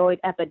opioid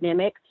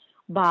epidemic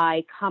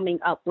by coming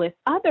up with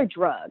other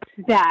drugs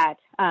that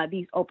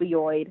these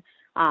opioid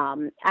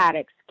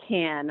addicts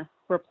can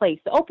replace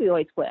the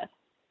opioids with.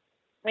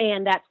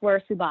 And that's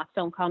where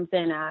Suboxone comes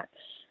in at.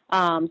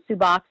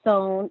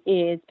 Suboxone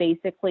is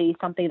basically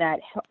something that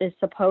is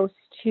supposed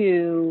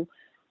to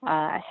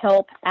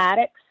help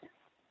addicts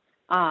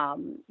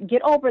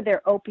get over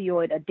their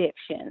opioid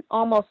addiction,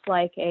 almost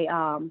like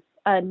a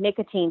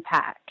nicotine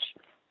patch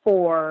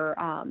for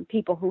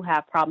people who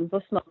have problems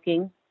with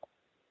smoking.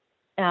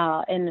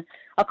 And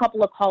a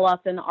couple of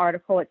call-outs in the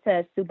article, it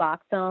says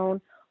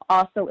Suboxone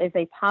also is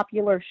a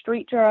popular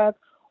street drug,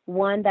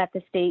 one that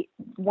state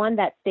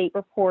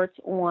reports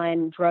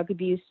on drug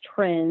abuse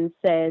trends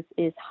says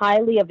is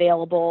highly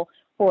available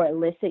for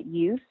illicit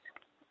use.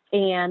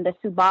 And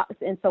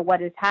so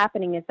what is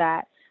happening is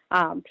that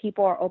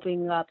people are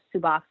opening up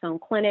Suboxone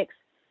clinics,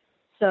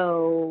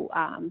 so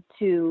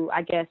to,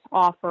 I guess,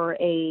 offer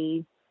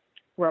a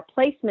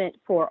replacement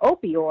for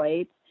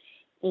opioids,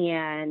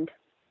 and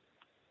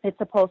it's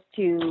supposed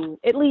to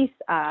at least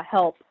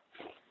help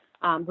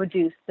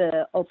reduce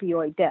the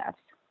opioid deaths.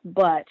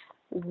 But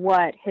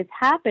what has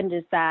happened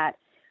is that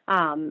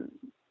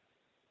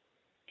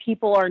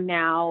people are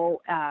now,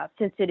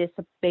 since it is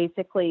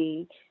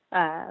basically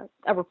a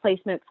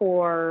replacement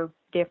for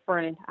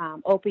different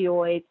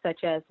opioids,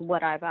 such as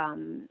what I've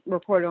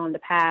reported on in the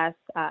past,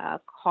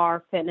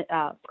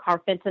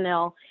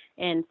 carfentanil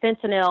and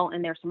fentanyl,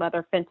 and there's some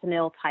other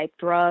fentanyl-type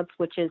drugs,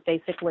 which is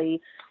basically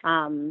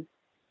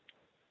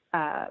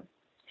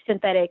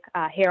synthetic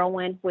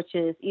heroin, which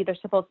is either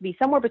supposed to be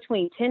somewhere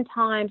between 10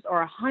 times or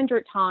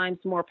 100 times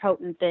more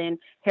potent than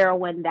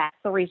heroin. That's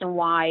the reason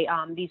why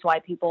these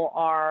white people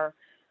are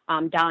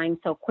dying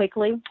so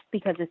quickly,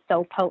 because it's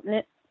so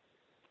potent.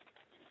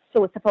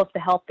 So it's supposed to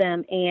help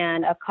them.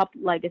 And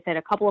like I said,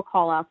 a couple of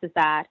call outs is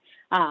that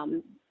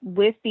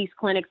with these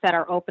clinics that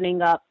are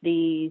opening up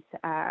these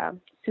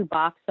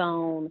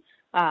Suboxone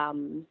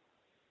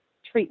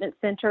treatment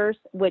centers,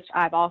 which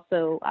I've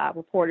also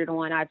reported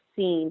on, I've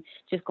seen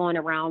just going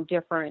around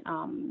different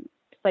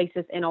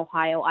places in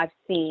Ohio, I've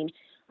seen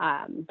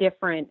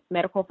different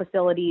medical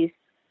facilities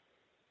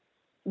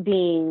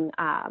being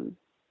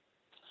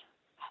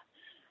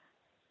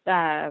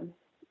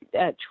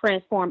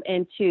transformed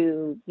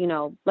into,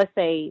 let's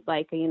say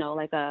like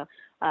a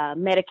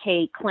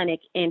Medicaid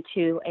clinic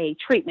into a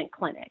treatment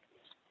clinic.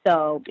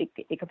 So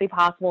it could be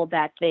possible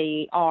that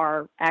they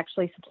are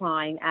actually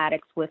supplying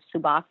addicts with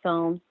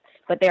Suboxone,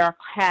 but they are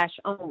cash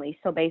only.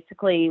 So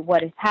basically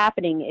what is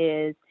happening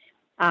is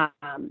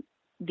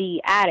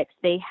the addicts,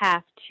 they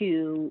have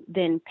to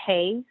then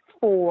pay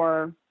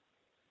for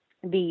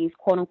these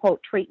quote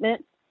unquote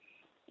treatments.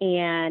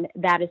 And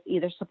that is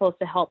either supposed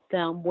to help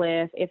them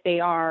with, if they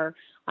are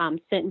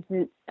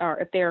sentenced or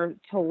if they're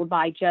told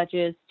by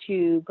judges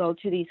to go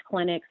to these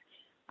clinics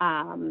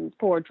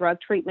for drug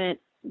treatment,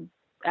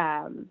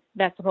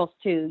 that's supposed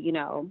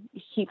to,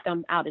 keep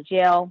them out of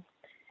jail.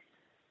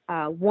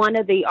 One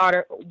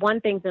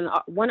thing in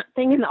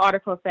the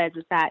article says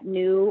is that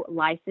new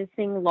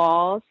licensing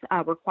laws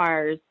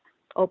requires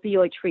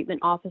opioid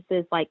treatment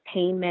offices like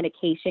pain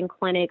medication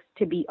clinics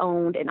to be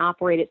owned and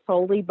operated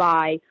solely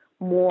by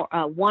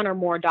one or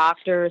more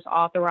doctors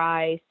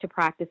authorized to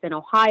practice in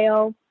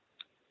Ohio.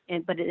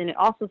 But it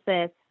also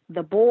says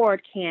the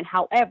board can,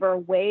 however,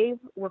 waive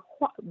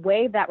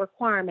that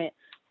requirement.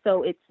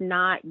 So it's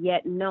not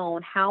yet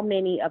known how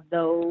many of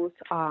those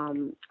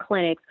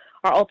clinics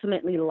are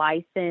ultimately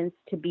licensed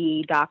to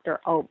be doctor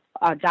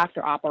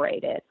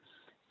operated.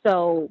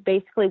 So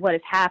basically what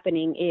is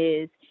happening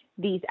is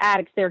these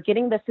addicts, they're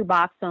getting the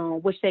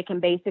Suboxone, which they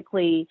can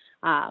basically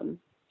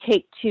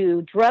take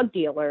to drug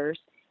dealers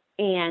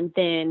and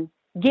then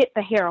get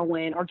the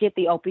heroin or get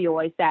the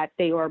opioids that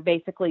they are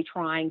basically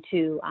trying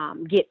to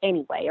get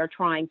anyway, or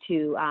trying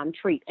to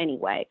treat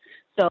anyway.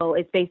 So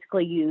it's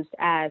basically used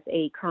as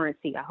a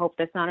currency. I hope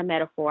that's not a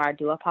metaphor. I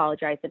do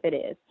apologize if it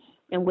is.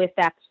 And with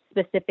that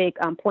specific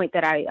point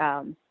that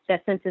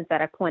that sentence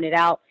that I pointed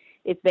out,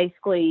 it's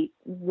basically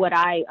what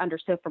I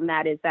understood from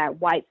that is that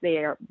white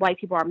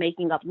people are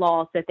making up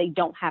laws that they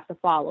don't have to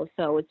follow.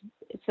 So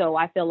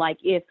I feel like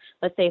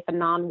let's say if a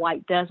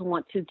non-white does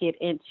want to get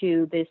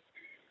into this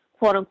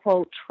quote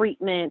unquote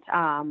treatment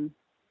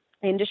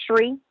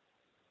industry,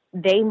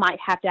 they might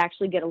have to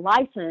actually get a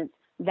license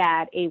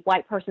that a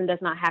white person does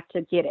not have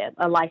to get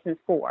a license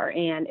for.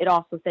 And it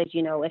also says,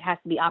 it has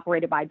to be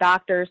operated by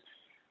doctors,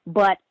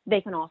 but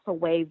they can also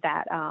waive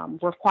that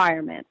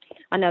requirement.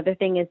 Another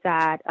thing is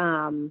that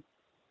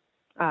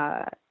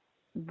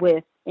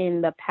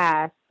within the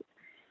past,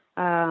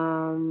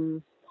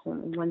 hold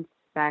on one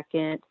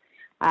second,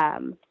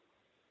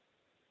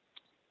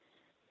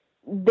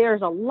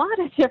 there's a lot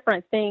of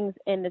different things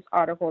in this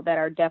article that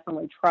are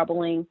definitely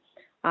troubling.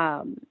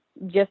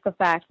 Just the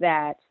fact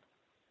that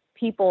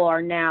people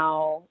are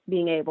now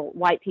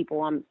white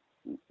people,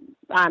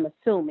 I'm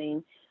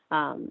assuming,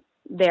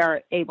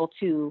 they're able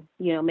to,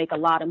 make a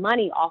lot of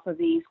money off of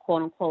these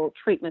quote unquote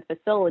treatment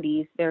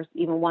facilities. There's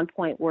even one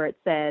point where it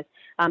says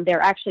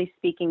they're actually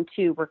speaking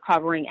to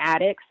recovering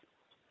addicts,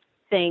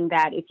 saying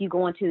that if you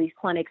go into these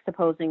clinics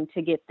supposing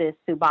to get this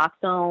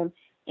Suboxone,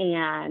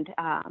 and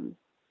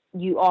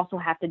you also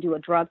have to do a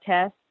drug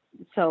test,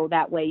 so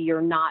that way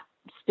you're not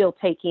still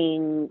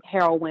taking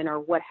heroin or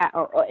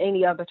or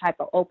any other type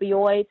of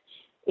opioids.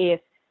 If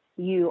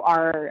you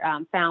are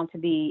found to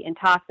be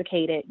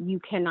intoxicated, you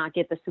cannot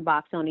get the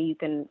Suboxone. You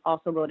can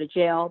also go to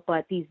jail.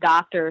 But these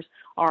doctors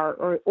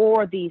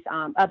or these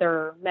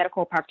other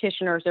medical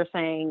practitioners are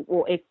saying,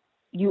 well, if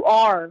you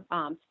are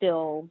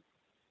still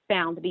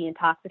found to be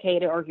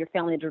intoxicated or if you're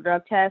failing the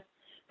drug test,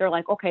 they're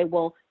like, okay,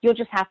 well, you'll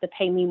just have to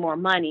pay me more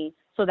money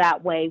so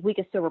that way we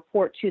can still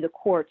report to the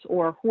courts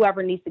or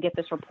whoever needs to get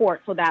this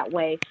report so that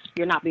way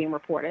you're not being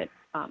reported.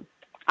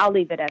 I'll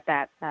leave it at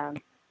that.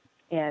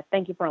 Yeah,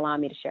 thank you for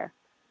allowing me to share.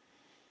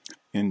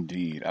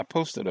 Indeed. I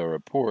posted a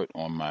report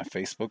on my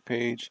Facebook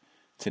page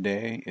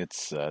today.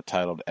 It's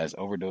titled, As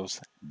Overdose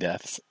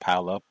Deaths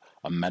Pile Up,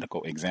 a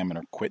Medical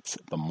Examiner Quits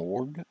the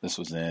Morgue. This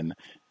was in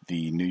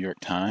the New York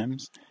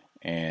Times.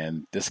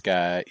 And this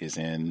guy is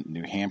in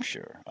New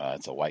Hampshire.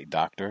 It's a white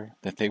doctor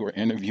that they were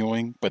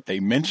interviewing, but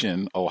they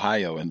mention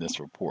Ohio in this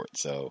report.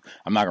 So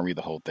I'm not going to read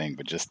the whole thing,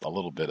 but just a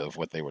little bit of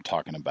what they were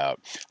talking about.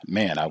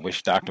 Man, I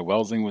wish Dr.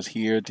 Welsing was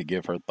here to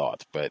give her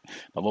thoughts, but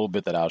a little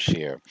bit that I'll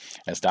share.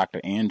 As Dr.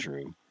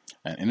 Andrew,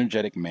 an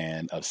energetic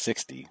man of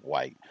 60,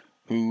 white,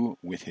 who,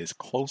 with his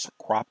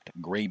close-cropped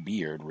gray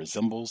beard,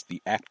 resembles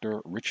the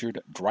actor Richard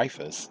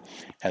Dreyfuss,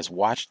 has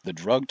watched the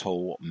drug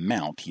toll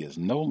mount, he is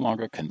no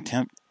longer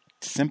content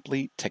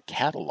simply to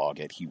catalog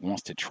it. He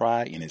wants to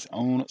try in his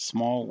own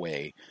small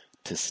way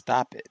to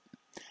stop it.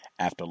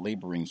 After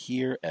laboring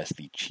here as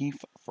the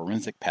chief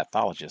forensic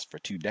pathologist for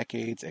 2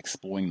 decades,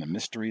 exploring the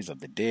mysteries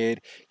of the dead,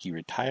 he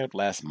retired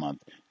last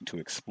month to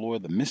explore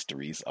the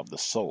mysteries of the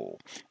soul.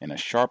 In a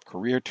sharp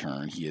career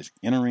turn, he is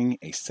entering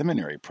a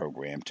seminary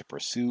program to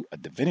pursue a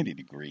divinity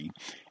degree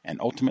and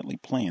ultimately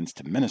plans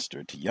to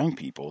minister to young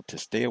people to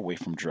stay away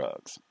from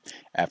drugs.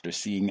 After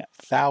seeing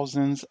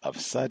thousands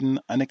of sudden,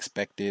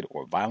 unexpected,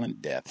 or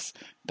violent deaths,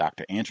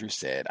 Dr. Andrews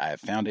said, I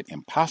have found it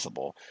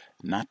impossible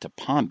not to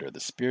ponder the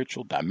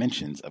spiritual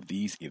dimensions of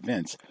these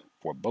events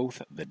for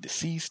both the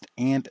deceased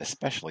and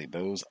especially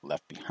those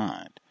left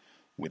behind.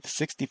 With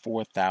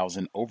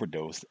 64,000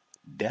 overdose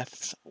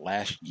deaths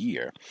last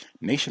year,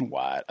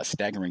 nationwide, a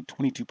staggering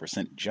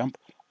 22% jump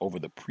over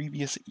the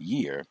previous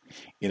year,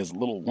 it is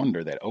little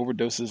wonder that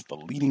overdoses, the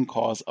leading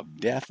cause of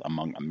death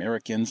among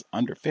Americans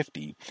under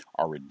 50,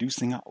 are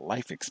reducing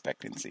life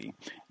expectancy.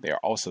 They are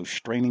also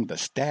straining the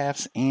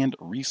staffs and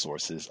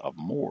resources of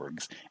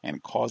morgues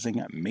and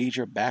causing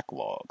major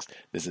backlogs.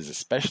 This is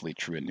especially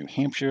true in New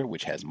Hampshire,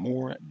 which has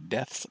more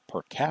deaths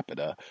per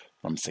capita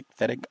from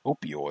synthetic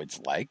opioids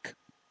like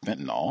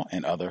fentanyl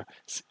and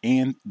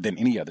than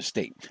any other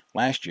state.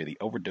 Last year, the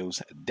overdose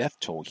death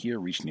toll here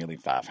reached nearly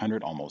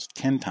 500, almost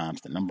 10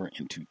 times the number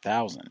in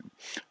 2000.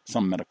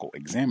 Some medical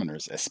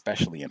examiners,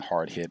 especially in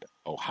hard-hit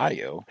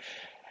Ohio,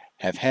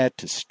 have had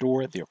to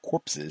store their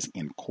corpses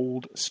in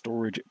cold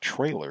storage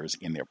trailers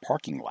in their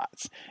parking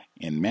lots.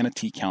 In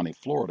Manatee County,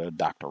 Florida,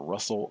 Dr.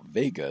 Russell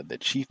Vega, the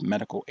chief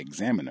medical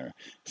examiner,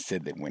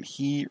 said that when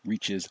he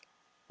reaches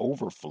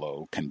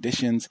overflow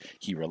conditions,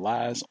 he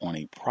relies on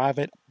a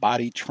private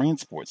body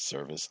transport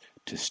service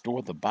to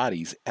store the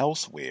bodies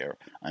elsewhere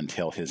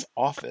until his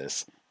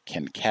office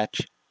can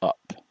catch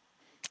up.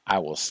 I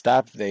will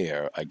stop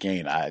there.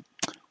 Again, I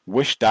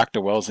wish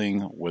Dr.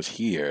 Welsing was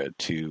here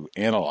to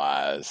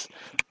analyze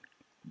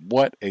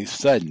what a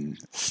sudden,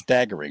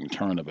 staggering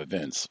turn of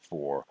events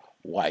for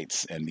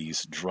whites and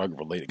these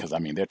drug-related, because, I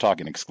mean, they're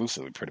talking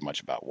exclusively pretty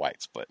much about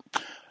whites, but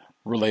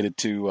related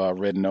to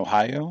Red in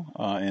Ohio,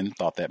 and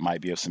thought that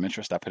might be of some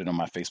interest. I put it on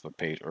my Facebook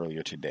page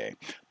earlier today.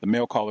 The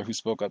male caller who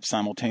spoke up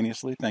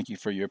simultaneously, thank you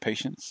for your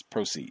patience.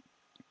 Proceed.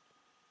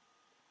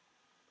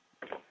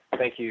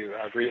 Thank you.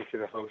 Greetings to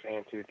the host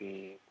and to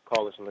the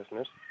callers and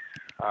listeners.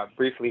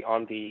 Briefly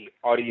on the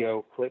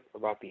audio clip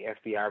about the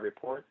FBI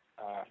report,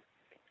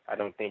 I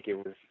don't think it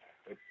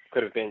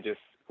could have been just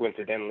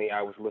coincidentally.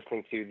 I was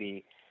listening to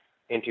the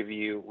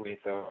interview with,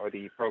 or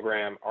the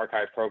program,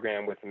 archive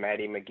program with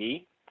Maddie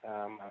McGee,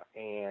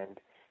 and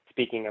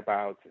speaking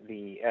about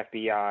the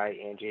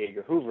FBI and J.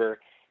 Edgar Hoover.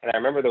 And I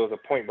remember there was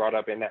a point brought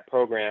up in that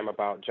program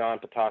about John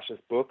Patash's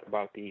book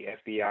about the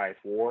FBI's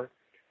war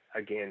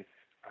against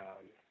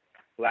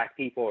black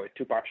people, or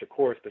Tupac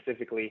Shakur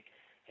specifically,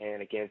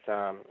 and against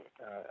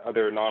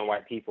other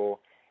non-white people.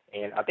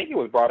 And I think it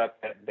was brought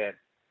up that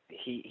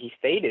he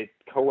stated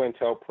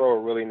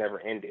COINTELPRO really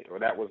never ended, or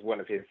that was one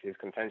of his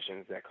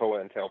contentions, that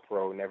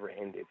COINTELPRO never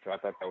ended. So I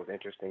thought that was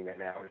interesting that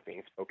now it's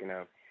being spoken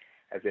of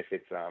as if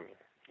it's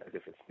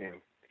new.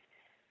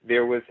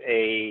 There was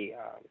a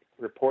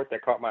report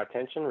that caught my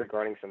attention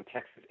regarding some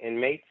Texas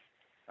inmates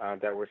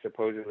that were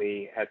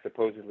supposedly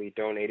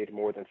donated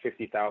more than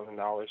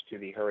 $50,000 to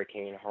the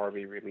Hurricane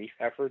Harvey relief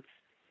efforts.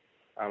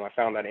 I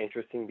found that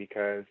interesting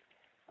because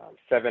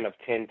 7 of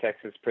 10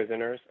 Texas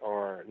prisoners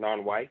are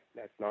non-white.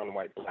 That's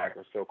non-white, black,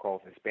 or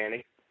so-called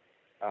Hispanic.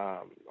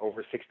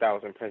 Over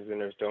 6,000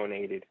 prisoners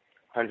donated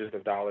hundreds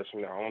of dollars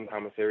from their own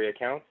commissary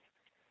accounts.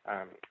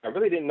 I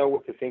really didn't know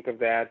what to think of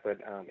that, but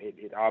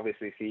it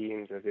obviously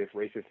seems as if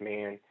Racist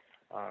Man,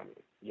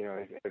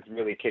 has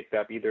really kicked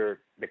up either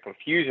the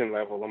confusion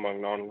level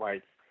among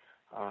non-whites,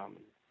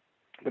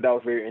 but that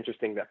was very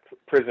interesting that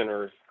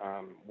prisoners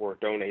were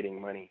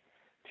donating money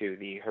to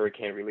the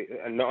hurricane relief,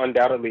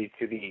 undoubtedly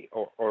to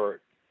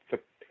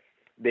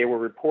they were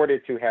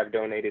reported to have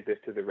donated this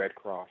to the Red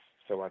Cross.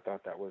 So I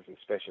thought that was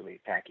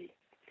especially tacky.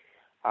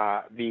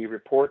 The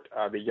report,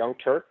 the Young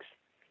Turks.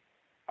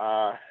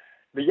 The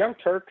Young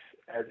Turks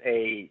as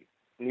a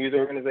news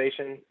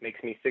organization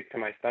makes me sick to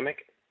my stomach.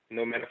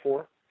 No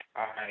metaphor.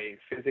 I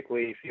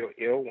physically feel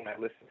ill when I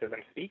listen to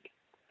them speak,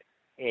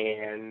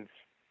 and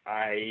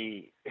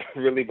I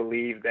really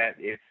believe that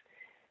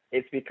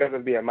it's because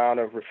of the amount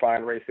of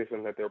refined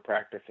racism that they're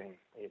practicing.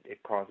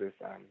 It causes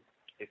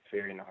it's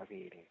very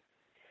nauseating.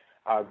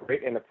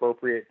 Great and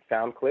appropriate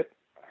sound clip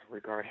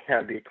regarding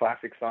the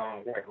classic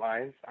song White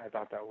Lines. I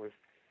thought that was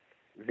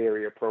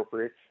very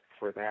appropriate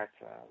for that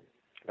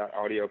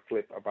audio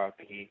clip about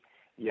the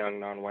young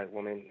non-white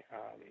woman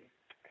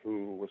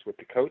who was with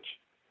the coach.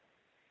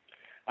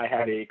 I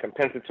had a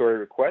compensatory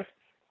request.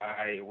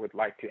 I would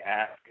like to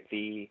ask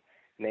the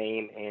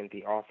name and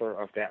the author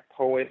of that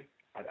poem.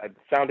 It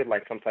sounded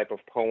like some type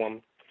of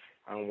poem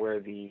where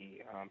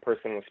the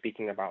person was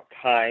speaking about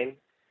time.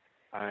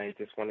 I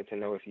just wanted to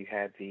know if you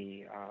had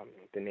the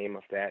name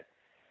of that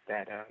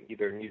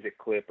either music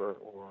clip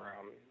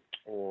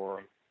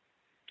or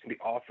the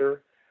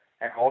author.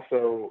 I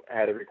also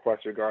had a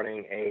request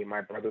regarding a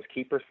My Brother's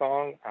Keeper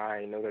song.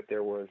 I know that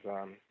there was,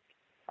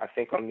 I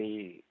think on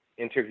the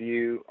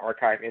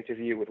archive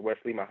interview with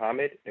Wesley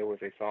Muhammad, there was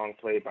a song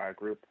played by a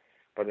group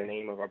by the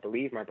name of, I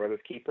believe, My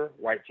Brother's Keeper,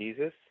 White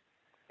Jesus.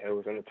 It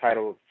was in the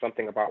title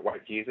something about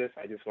White Jesus.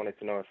 I just wanted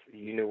to know if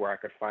you knew where I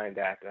could find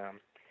that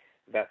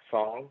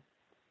song.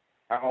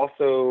 I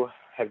also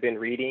have been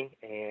reading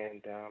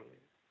and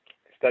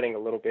studying a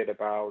little bit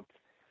about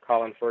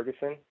Colin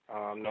Ferguson,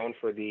 known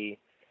for the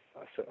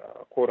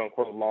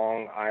quote-unquote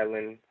Long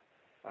Island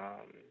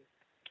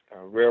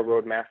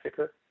Railroad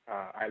Massacre.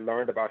 I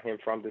learned about him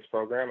from this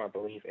program, I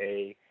believe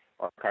a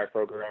archive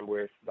program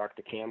with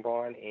Dr.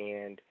 Cambon,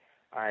 and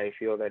I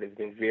feel that it's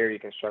been very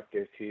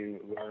constructive to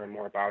learn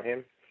more about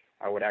him.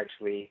 I would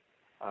actually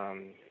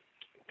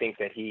think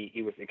that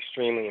he was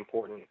extremely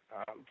important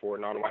for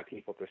non-white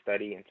people to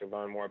study and to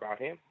learn more about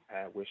him.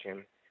 I wish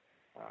him.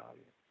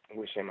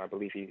 I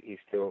believe he's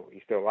still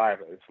alive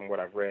from what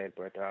I've read,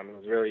 but it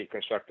was very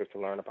constructive to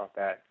learn about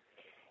that.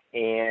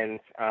 And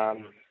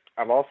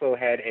I've also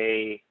had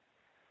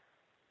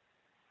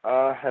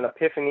an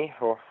epiphany,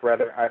 or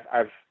rather,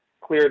 I've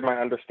cleared my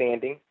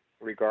understanding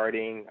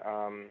regarding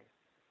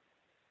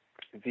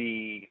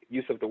the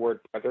use of the word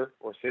brother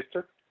or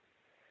sister.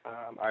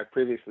 I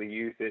previously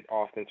used it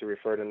often to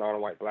refer to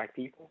non-white black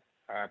people.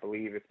 I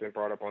believe it's been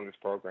brought up on this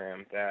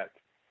program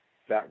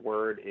that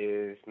word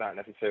is not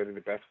necessarily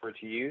the best word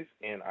to use,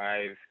 and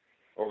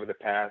over the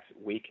past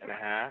week and a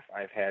half,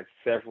 I've had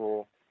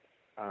several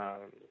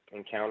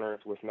encounters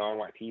with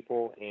non-white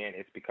people, and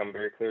it's become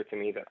very clear to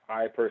me that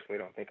I personally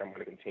don't think I'm going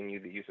to continue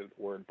the use of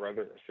the word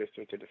brother or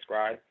sister to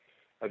describe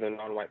other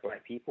non-white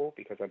black people,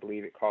 because I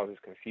believe it causes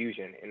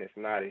confusion and it's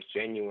not as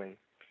genuine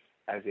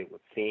as it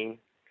would seem.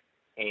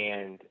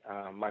 And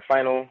my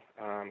final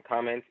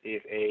comment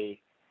is a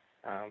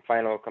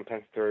final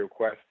compensatory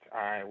request.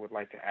 I would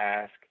like to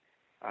ask,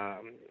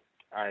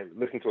 I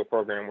listened to a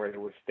program where it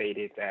was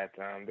stated that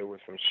there were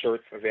some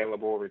shirts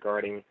available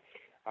regarding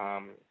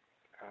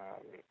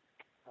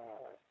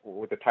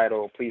with the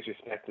title, Please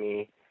Respect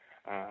Me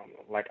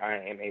Like I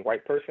Am a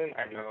White Person.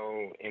 I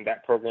know in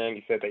that program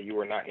you said that you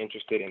were not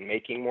interested in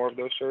making more of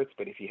those shirts,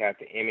 but if you had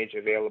the image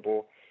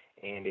available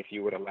and if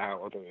you would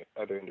allow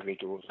other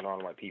individuals,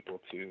 non-white people,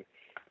 to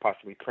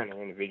possibly print an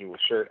individual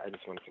shirt, I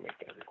just wanted to make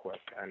that request.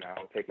 And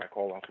I'll take my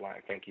call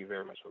offline. Thank you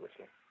very much for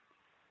listening.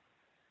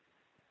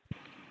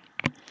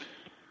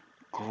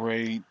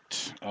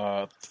 Great.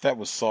 That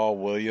was Saul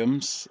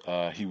Williams.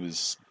 He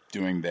was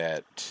doing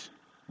that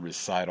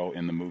recital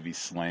in the movie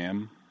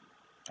Slam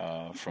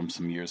from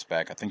some years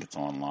back. I think it's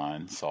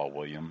online, Saul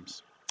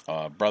Williams.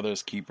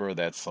 Brother's Keeper,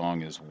 that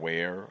song is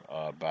Where,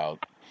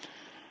 about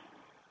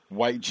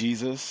White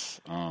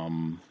Jesus.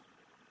 I'm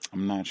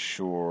not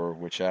sure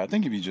which. I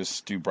think if you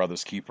just do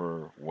Brother's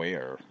Keeper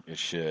Where, it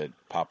should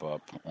pop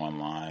up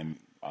online,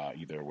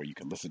 either where you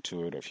can listen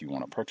to it or if you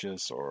want to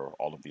purchase or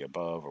all of the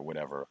above or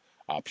whatever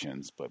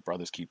options. But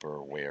Brother's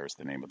Keeper Where is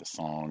the name of the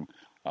song.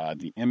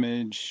 The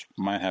image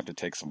might have to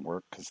take some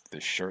work because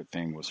the shirt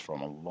thing was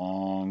from a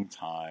long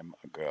time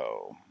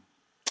ago.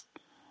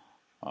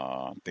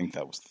 I think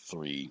that was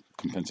 3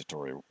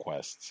 compensatory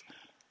requests.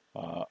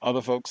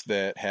 Other folks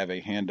that have a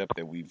hand up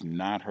that we've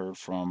not heard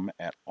from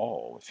at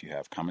all, if you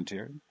have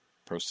commentary,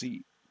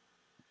 proceed.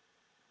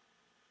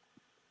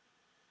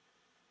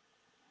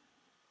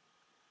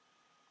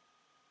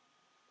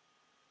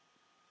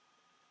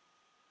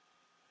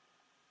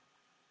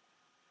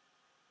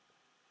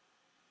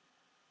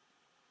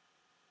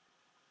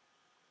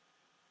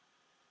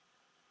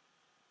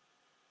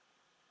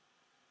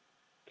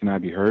 Can I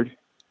be heard?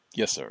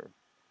 Yes, sir.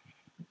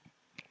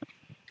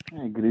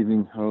 Hey, good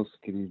evening, host.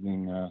 Good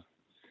evening,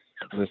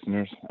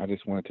 listeners. I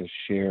just wanted to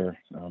share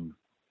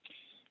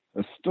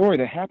a story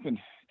that happened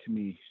to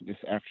me this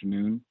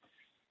afternoon.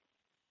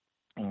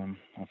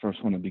 I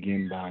first want to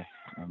begin by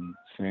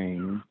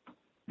saying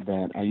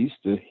that I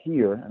used to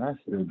hear, and I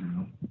still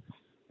do,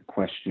 the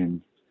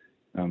question,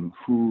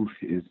 who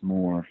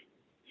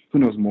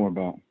knows more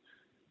about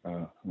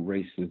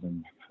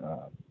racism,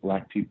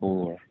 black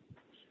people or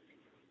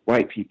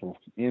white people?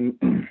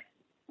 And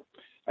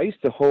I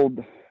used to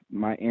hold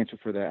my answer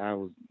for that. I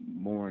was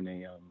more in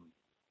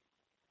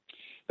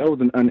that was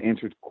an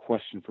unanswered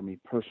question for me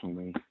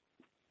personally.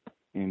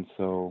 And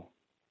so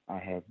I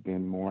have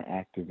been more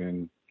active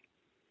in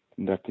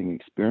conducting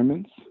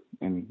experiments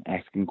and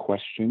asking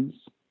questions.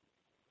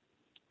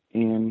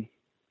 And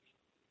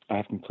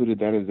I've concluded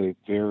that is a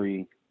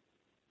very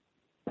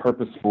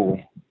purposeful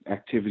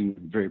activity,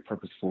 very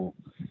purposeful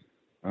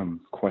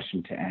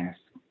question to ask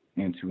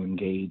and to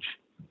engage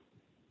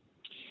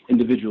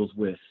individuals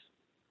with.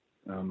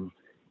 And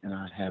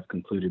I have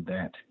concluded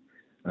that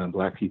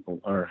black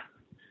people are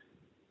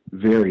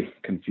very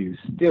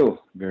confused,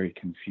 still very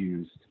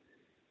confused.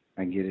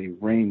 I get a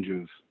range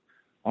of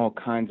all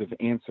kinds of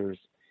answers,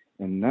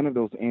 and none of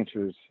those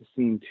answers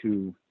seem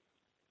to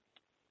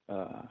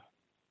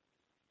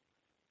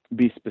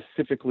be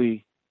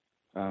specifically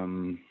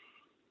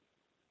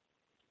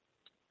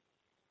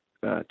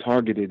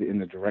targeted in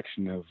the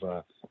direction of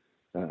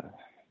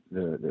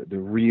the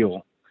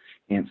real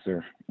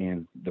answer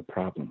and the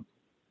problem.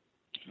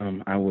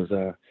 I was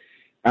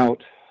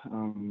out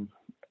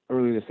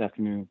early this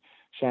afternoon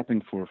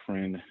shopping for a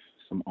friend,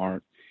 some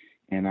art,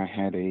 and I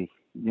had a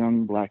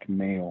young black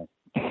male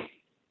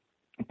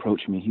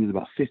approach me. He was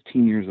about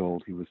 15 years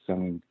old. He was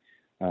selling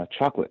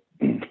chocolate.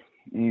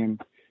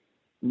 And,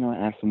 I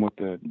asked him what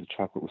the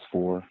chocolate was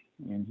for,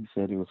 and he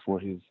said it was for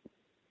his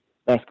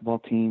basketball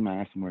team. I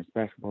asked him where his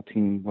basketball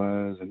team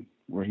was and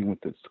where he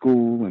went to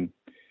school, and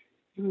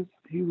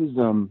he was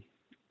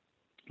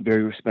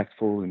very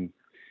respectful and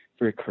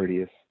very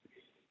courteous.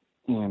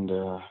 And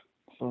so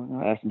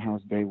I asked him how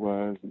his day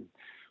was and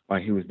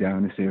why he was down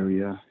in this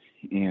area.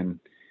 And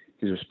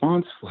his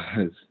response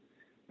was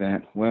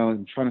that, well,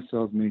 I'm trying to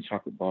sell as many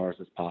chocolate bars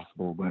as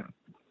possible, but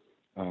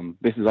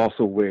this is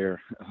also where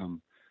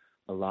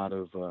a lot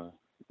of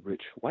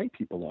rich white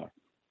people are.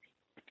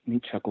 And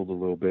he chuckled a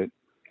little bit.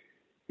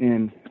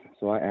 And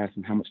so I asked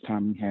him how much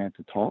time he had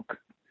to talk.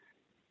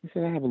 He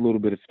said, I have a little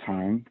bit of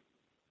time.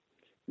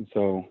 And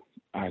so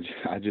I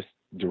just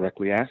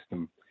directly asked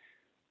him,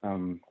 I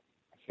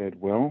said,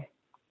 well,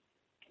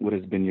 what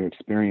has been your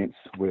experience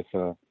with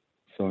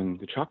selling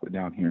the chocolate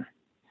down here?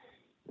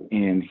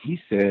 And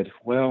he said,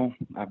 well,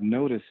 I've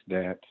noticed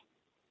that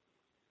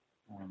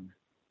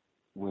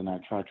when I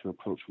try to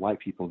approach white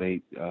people,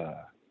 they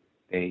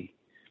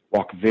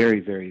walk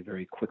very, very,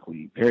 very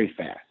quickly, very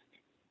fast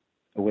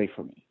away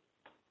from me.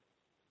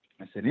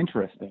 I said,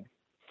 interesting.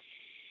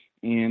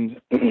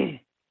 And I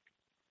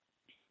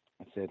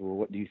said, well,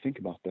 what do you think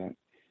about that?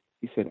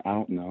 He said, I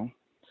don't know.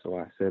 So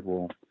I said,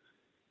 well,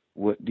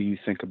 what do you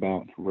think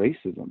about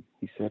racism?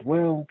 He said,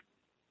 well,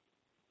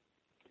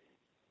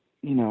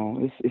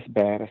 it's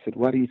bad. I said,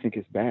 why do you think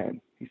it's bad?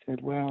 He said,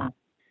 well,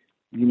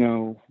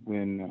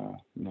 when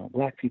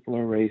black people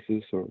are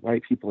racist or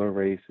white people are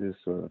racist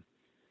or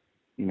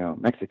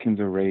Mexicans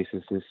are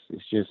racist,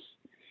 it's just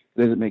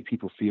doesn't make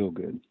people feel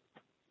good.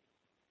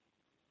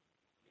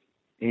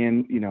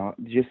 And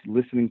just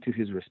listening to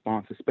his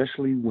response,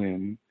 especially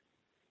when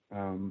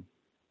young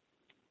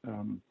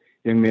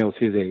males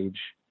his age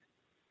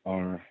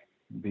are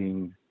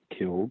being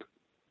killed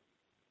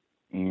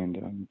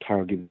and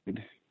targeted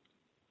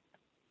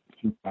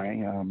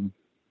by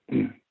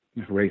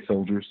race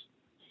soldiers.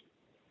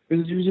 It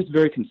was just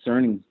very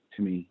concerning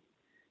to me,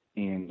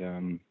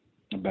 and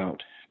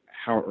about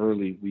how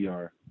early we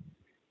are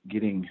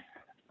getting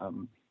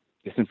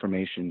this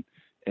information,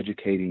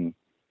 educating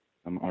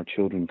our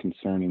children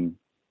concerning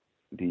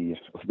the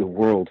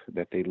world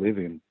that they live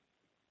in.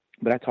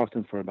 But I talked to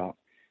him for about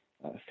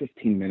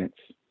 15 minutes,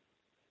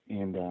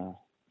 and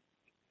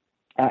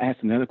I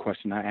asked another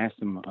question. I asked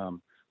him,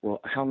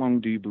 well, how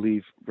long do you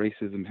believe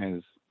racism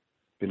has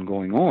been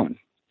going on?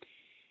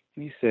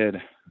 And he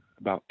said,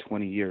 about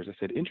 20 years. I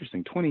said,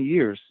 interesting, 20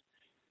 years?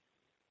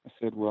 I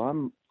said, well,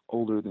 I'm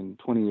older than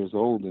 20 years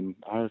old, and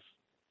I've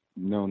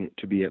known it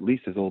to be at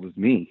least as old as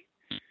me.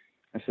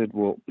 I said,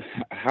 well,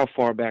 how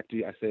far back do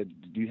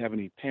you have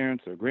any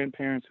parents or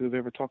grandparents who have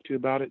ever talked to you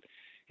about it?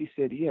 He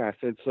said, yeah. I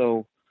said,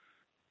 so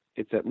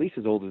it's at least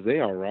as old as they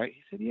are, right?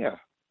 He said, yeah.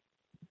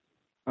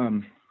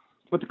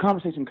 But the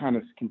conversation kind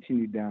of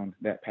continued down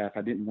that path.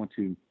 I didn't want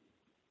to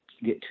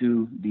get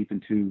too deep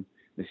into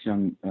this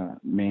young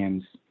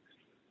man's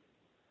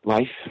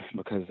life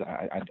because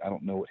I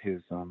don't know what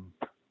his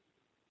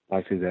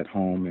life is at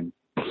home,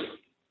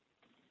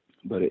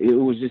 but it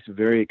was just a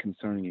very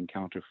concerning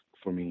encounter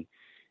for me,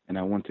 and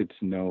I wanted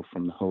to know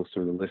from the host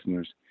or the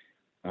listeners,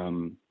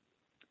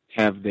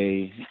 have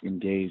they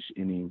engaged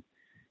any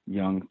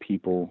young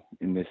people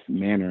in this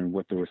manner and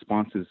what the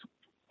responses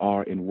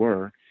are and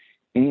were,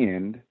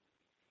 and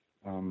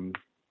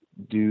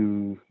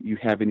do you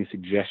have any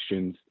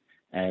suggestions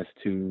as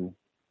to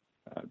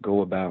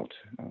go about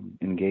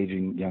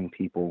engaging young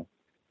people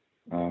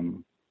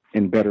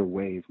in better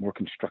ways, more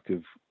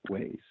constructive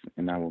ways?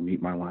 And I will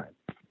mute my line.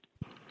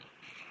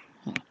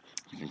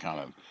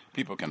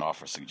 people can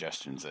offer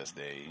suggestions as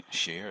they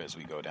share as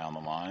we go down the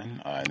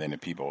line. And then the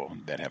people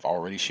that have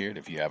already shared,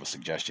 if you have a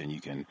suggestion,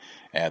 you can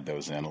add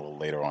those in a little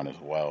later on as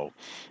well.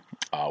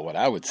 What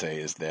I would say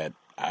is that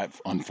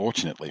I've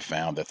unfortunately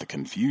found that the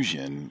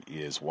confusion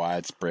is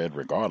widespread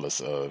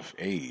regardless of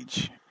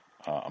age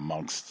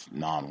amongst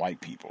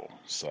non-white people.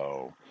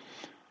 So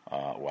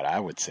what I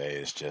would say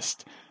is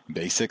just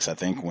basics. I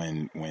think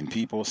when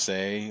people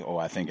say,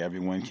 I think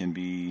everyone can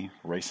be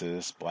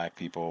racist, black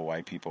people,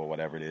 white people,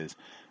 whatever it is,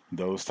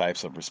 those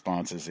types of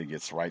responses, it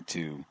gets right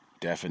to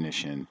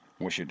definition.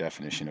 What's your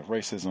definition of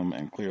racism?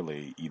 And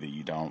clearly, either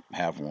you don't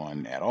have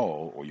one at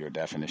all, or your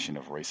definition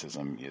of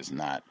racism is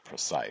not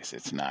precise.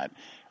 It's not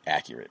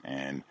accurate.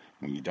 And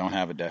when you don't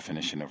have a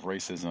definition of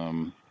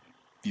racism,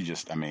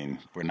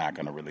 we're not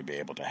going to really be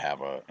able to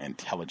have an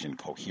intelligent,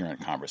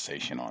 coherent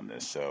conversation on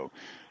this. So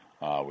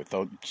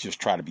just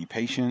try to be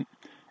patient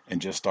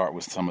and just start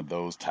with some of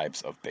those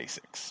types of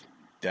basics.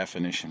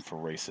 Definition for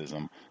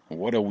racism.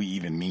 What do we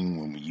even mean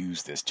when we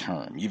use this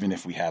term? Even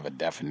if we have a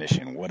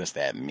definition, what does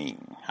that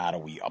mean? How do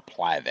we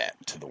apply that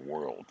to the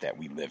world that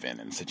we live in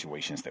and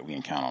situations that we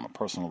encounter on a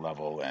personal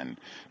level and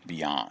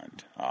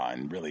beyond?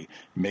 And really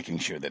making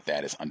sure that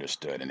that is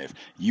understood. And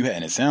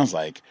and it sounds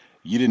like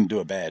you didn't do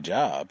a bad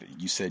job.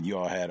 You said you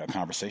all had a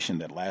conversation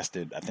that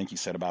lasted, I think you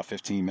said about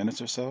 15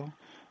 minutes or so.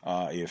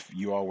 If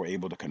you all were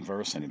able to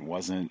converse and it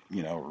wasn't,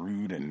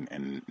 rude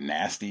and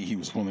nasty, he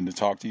was willing to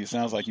talk to you. It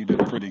sounds like you did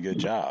a pretty good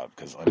job,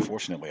 because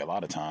unfortunately, a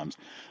lot of times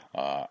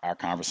our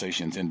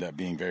conversations end up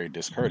being very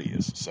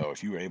discourteous. So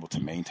if you were able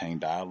to maintain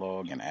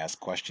dialogue and ask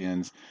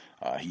questions,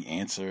 he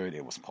answered,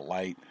 it was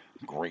polite,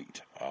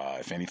 great.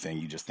 If anything,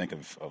 you just think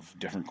of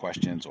different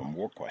questions or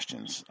more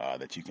questions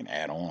that you can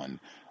add on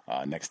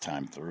next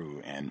time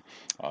through, and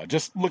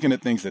just looking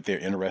at things that they're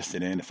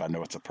interested in. If I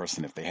know it's a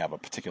person, if they have a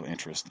particular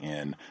interest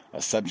in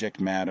a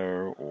subject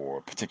matter or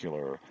a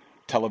particular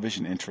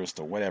television interest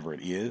or whatever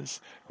it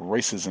is,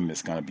 racism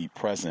is going to be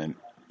present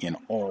in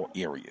all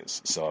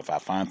areas. So if I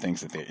find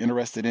things that they're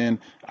interested in,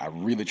 I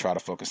really try to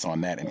focus on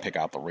that and pick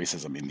out the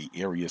racism in the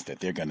areas that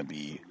they're going to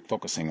be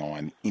focusing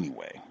on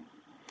anyway.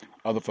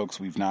 Other folks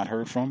we've not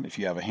heard from, if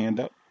you have a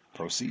hand up,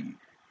 proceed.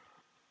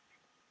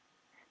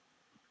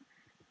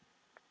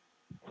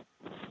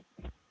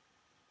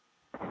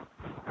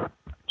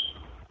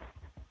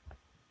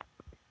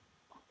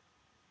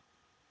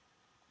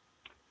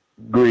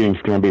 Greetings,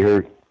 can I be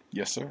heard?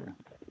 Yes, sir.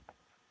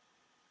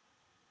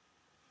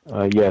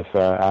 Yes,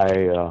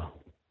 I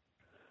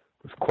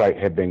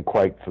have been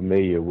quite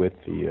familiar with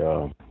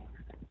the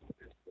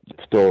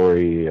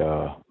story.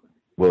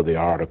 The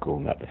article,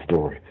 not the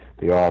story.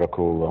 The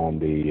article on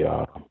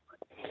the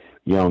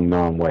young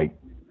non-white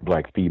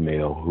black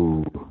female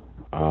who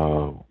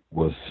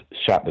was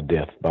shot to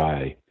death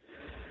by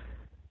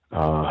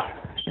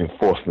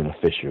enforcement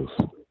officials.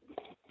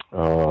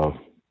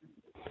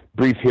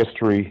 Brief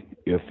history.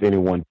 If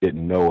anyone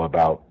didn't know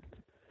about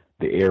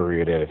the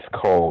area that is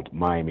called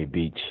Miami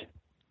Beach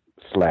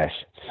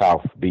 /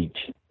 South Beach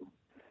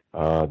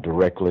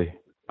directly,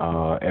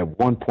 at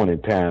one point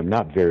in time,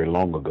 not very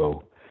long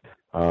ago,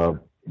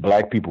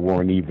 black people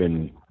weren't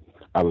even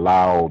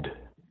allowed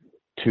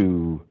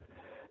to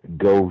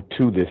go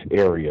to this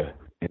area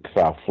in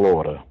South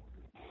Florida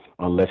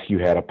unless you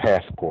had a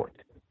passport.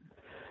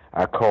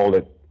 I call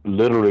it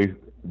literally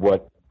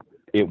what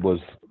it was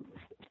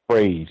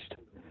phrased,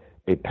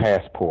 a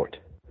passport.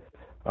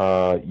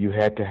 You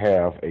had to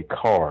have a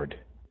card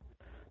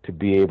to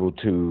be able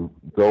to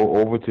go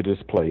over to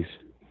this place.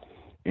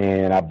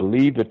 And I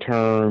believe the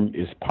term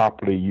is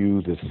popularly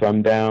used as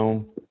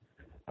sundown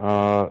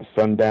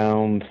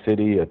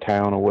city or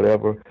town or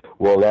whatever.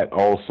 Well, that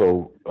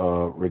also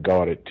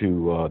regarded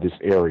to this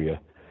area.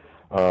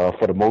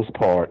 For the most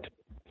part,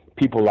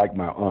 people like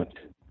my aunt,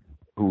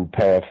 who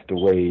passed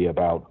away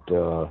about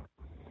 4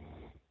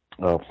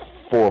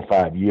 or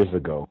 5 years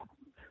ago,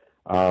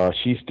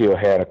 she still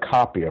had a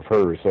copy of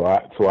hers, so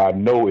I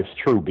know it's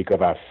true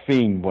because I've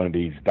seen one of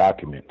these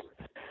documents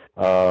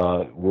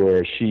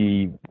where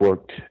she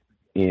worked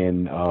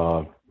in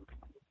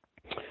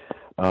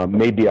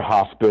maybe a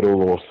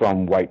hospital or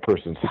some white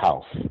person's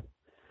house.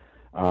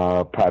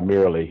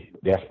 Primarily,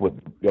 that's what,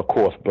 of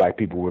course, black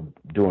people were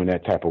doing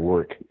that type of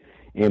work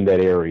in that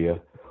area.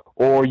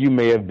 Or you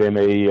may have been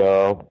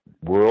a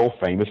world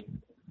famous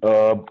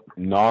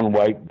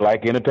non-white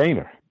black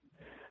entertainer,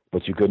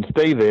 but you couldn't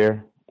stay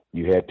there.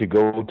 You had to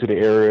go to the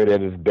area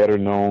that is better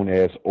known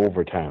as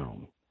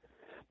Overtown.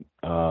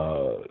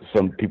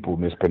 Some people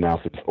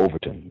mispronounce it as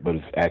Overton, but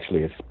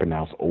it's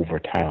pronounced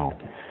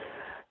Overtown.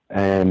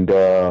 And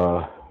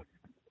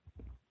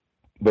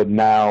but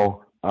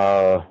now,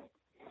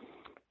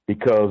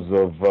 because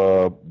of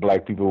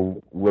black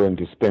people willing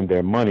to spend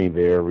their money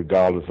there,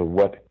 regardless of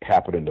what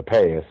happened in the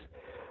past,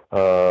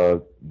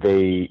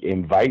 they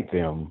invite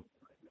them,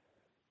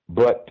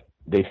 but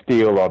they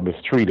still are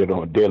mistreated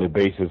on a daily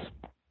basis.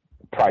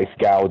 Price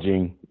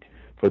gouging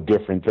for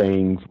different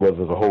things,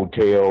 whether it's a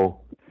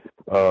hotel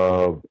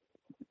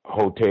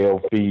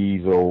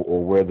fees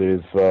or whether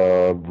it's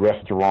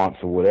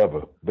restaurants or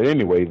whatever. But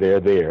anyway, they're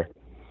there.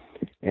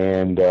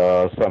 and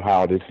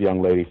somehow this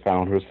young lady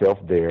found herself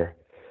there.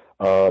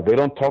 They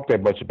don't talk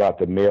that much about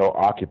the male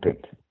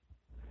occupant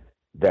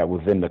that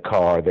was in the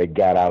car that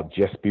got out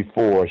just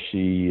before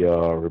she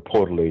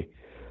reportedly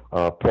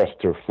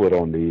pressed her foot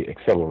on the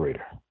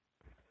accelerator,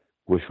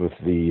 which was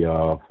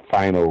the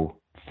final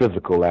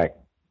physical act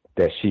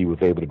that she was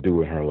able to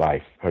do in her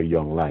life, her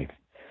young life.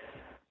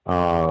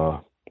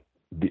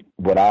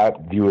 What I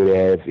view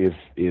it as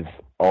is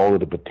all of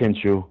the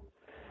potential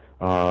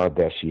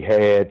that she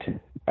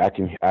had. I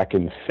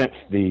can sense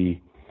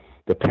the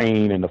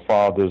pain in the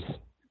father's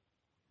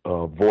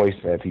voice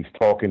as he's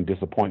talking,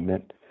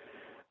 disappointment.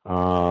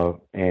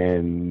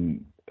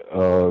 And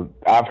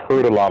I've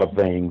heard a lot of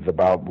things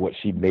about what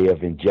she may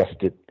have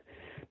ingested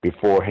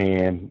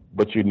beforehand,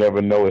 but you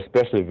never know,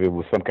 especially if it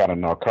was some kind of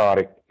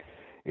narcotic.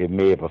 It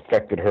may have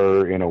affected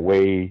her in a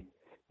way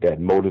that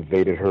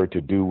motivated her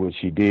to do what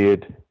she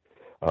did.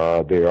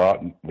 There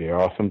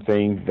are some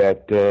things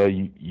that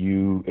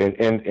you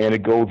and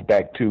it goes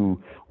back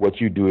to what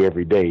you do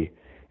every day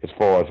as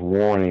far as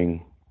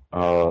warning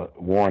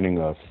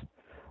us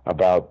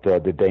about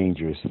the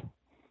dangers,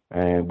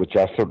 and which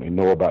I certainly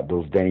know about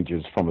those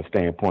dangers from a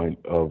standpoint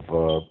of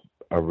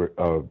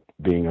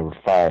being a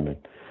fireman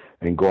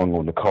and going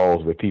on the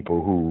calls with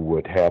people who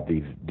would have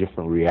these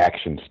different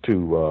reactions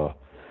to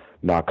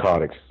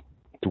narcotics,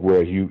 to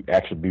where you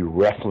actually be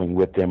wrestling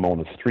with them on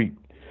the street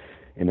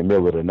in the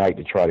middle of the night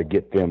to try to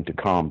get them to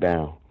calm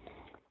down.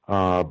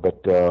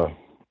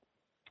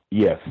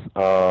 Yes,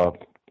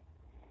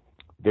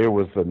 there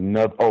was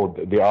another. Oh,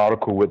 the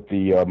article with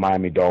the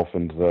Miami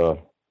Dolphins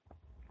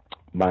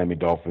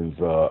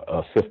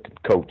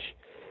assistant coach.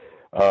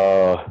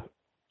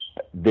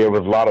 There was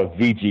a lot of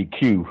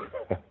VGQ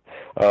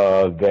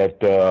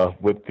that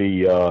with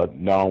the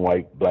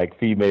non-white black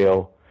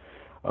female.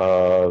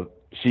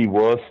 She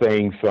was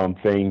saying some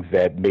things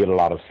that made a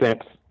lot of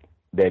sense,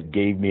 that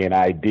gave me an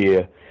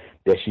idea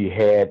that she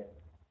had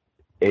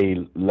a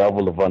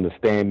level of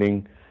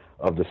understanding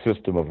of the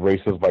system of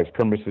racist white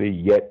supremacy,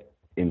 yet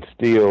and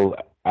still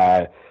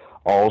I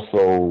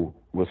also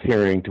was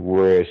hearing to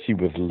where she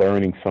was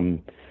learning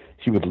some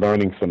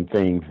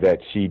things that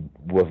she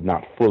was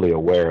not fully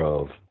aware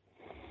of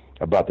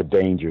about the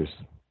dangers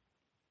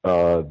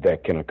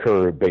that can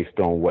occur based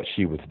on what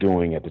she was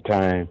doing at the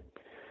time.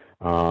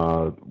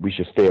 We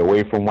should stay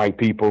away from white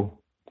people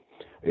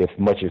as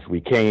much as we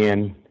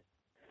can.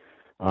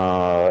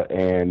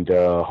 And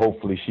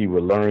hopefully she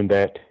will learn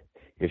that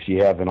if she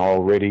hasn't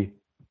already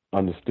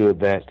understood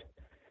that.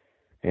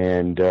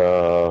 And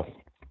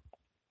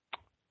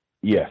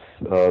yes,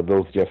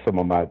 those are just some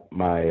of my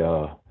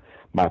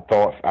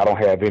thoughts. I don't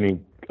have any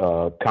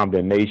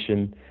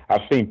condemnation.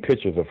 I've seen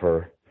pictures of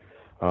her.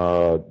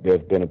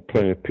 There's been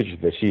plenty of pictures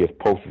that she has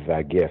posted,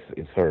 I guess,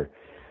 it's her.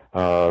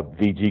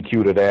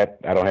 VGQ to that.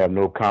 I don't have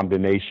no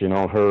condemnation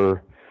on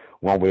her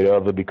one way or the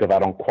other because I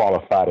don't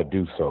qualify to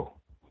do so.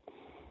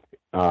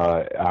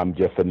 I'm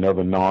just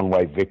another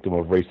non-white victim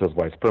of racist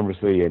white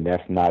supremacy, and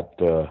that's not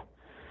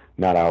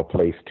our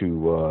place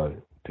to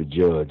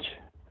judge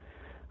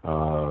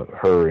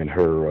her and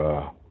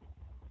her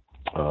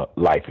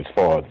life as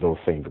far as those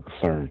things are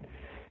concerned.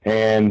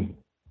 And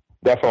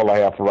that's all I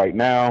have for right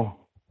now.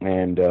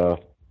 And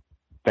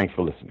thanks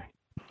for listening.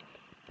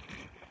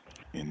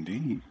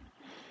 Indeed.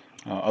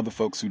 Other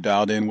folks who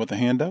dialed in with a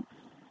hand up,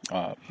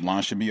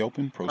 line should be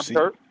open. Proceed.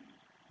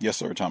 Yes,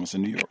 sir. Thomas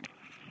in New York.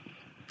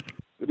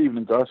 Good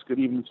evening, Gus. Good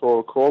evening to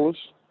all callers.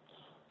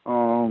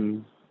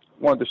 Wanted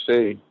to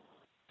say,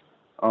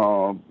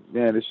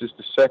 man, this is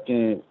the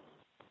second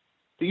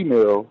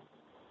female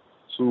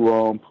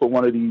to put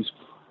one of these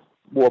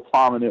more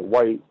prominent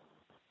white,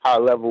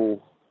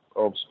 high-level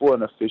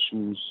sporting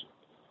officials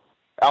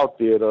out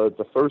there.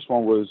 The first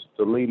one was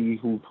the lady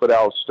who put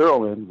out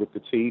Sterling with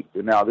the tape,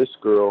 and now this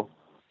girl.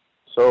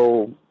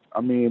 So,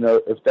 I mean,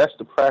 if that's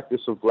the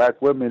practice of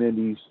black women in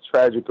these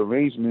tragic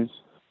arrangements,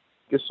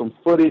 get some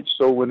footage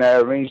so when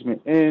that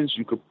arrangement ends,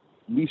 you could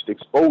at least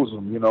expose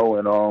them, you know.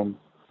 And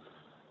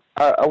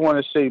I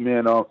want to say,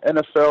 man,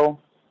 NFL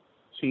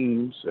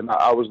teams, and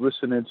I was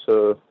listening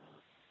to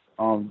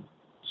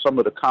some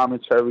of the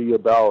commentary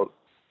about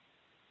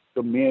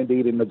the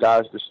mandating the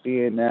guys to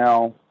stand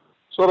now,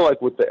 sort of like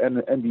what the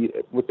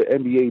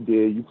NBA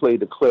did. You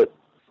played the clip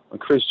when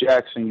Chris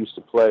Jackson used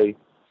to play,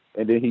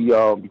 and then he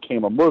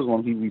became a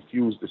Muslim. He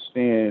refused to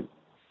stand,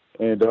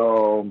 and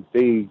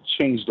they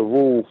changed the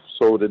rule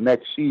so the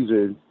next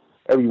season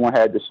everyone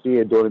had to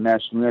stand during the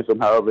national anthem.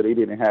 However, they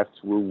didn't have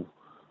to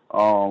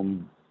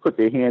put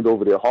their hand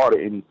over their heart or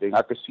anything.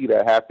 I could see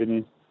that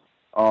happening.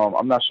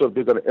 I'm not sure if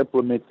they're going to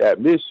implement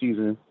that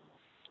mid-season,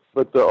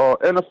 but the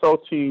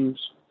NFL teams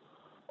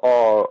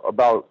are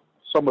about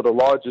some of the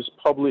largest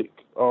public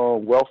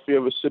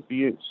welfare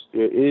recipients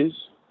there is.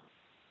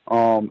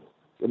 I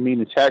mean,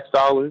 the tax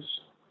dollars.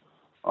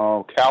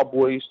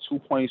 Cowboys,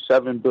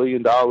 $2.7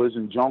 billion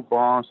in junk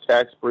bonds,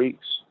 tax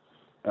breaks,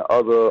 and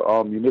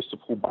other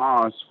municipal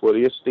bonds for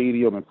their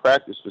stadium and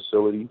practice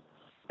facility.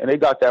 And they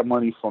got that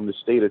money from the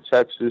state of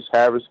Texas,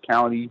 Harris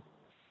County,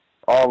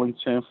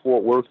 Arlington,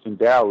 Fort Worth, and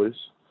Dallas.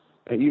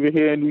 And even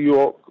here in New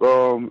York,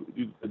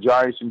 the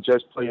Giants and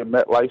Jets play in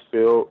MetLife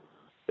Field.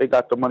 They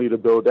got the money to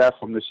build that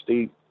from the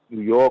state of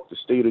New York, the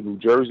state of New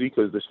Jersey,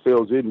 because this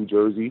field's in New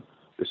Jersey,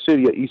 the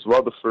city of East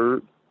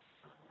Rutherford,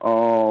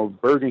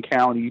 Bergen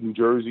County, New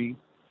Jersey.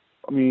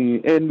 I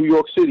mean, in New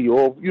York City,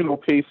 all,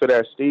 pay for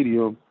that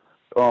stadium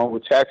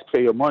with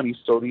taxpayer money.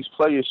 So these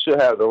players should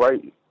have the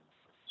right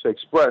to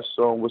express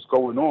what's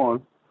going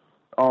on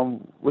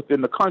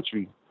within the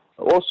country.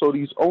 Also,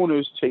 these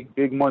owners take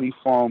big money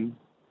from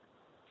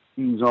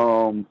these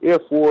Air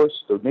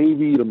Force, the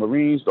Navy, the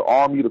Marines, the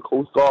Army, the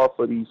Coast Guard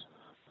for these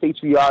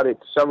patriotic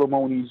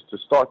ceremonies to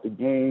start the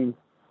game.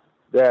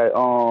 That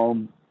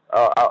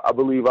I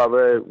believe I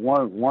read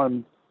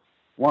one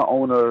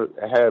owner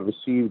had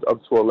received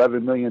up to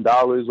 $11 million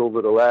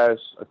over the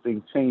last, I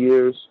think, 10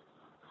 years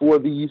for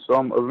these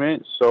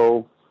events.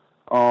 So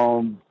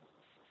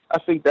I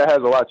think that has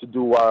a lot to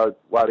do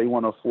why they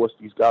want to force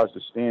these guys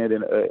to stand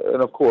and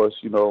of course,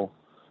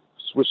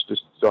 switch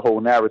the whole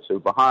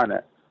narrative behind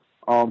that.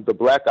 The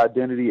black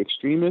identity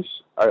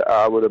extremists,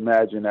 I would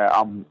imagine that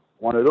I'm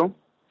one of them.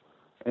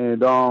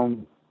 And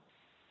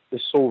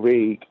it's so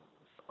vague.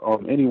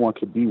 Anyone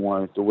could be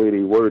one, the way they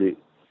word it.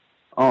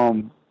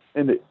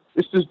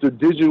 This is the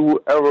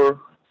digital era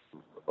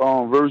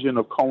version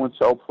of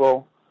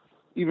COINTELPRO,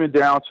 even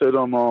down to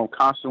them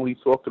constantly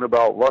talking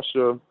about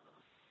Russia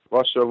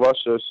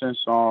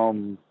since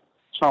Trump's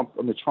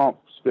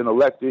been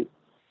elected.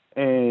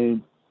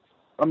 And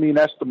I mean,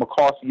 that's the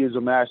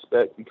McCarthyism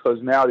aspect,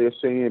 because now they're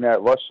saying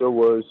that Russia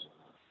was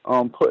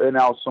putting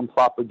out some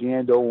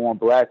propaganda on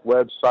black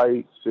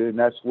websites, and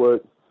that's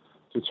what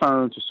to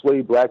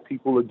sway black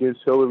people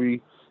against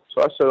Hillary.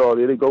 So I said, oh,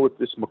 there they go with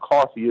this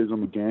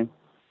McCarthyism again.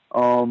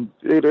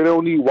 They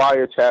don't need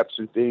wiretaps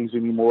and things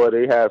anymore.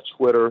 They have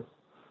Twitter.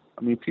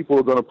 I mean, people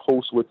are going to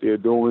post what they're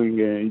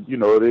doing, and,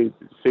 they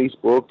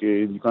Facebook,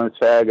 and you're going to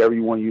tag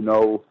everyone you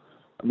know.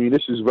 I mean,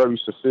 this is very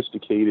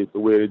sophisticated, the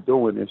way they're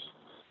doing this.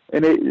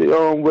 And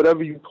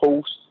whatever you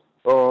post,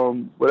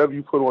 whatever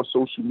you put on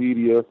social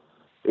media,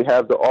 they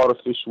have the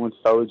artificial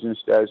intelligence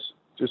that's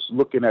just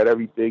looking at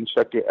everything,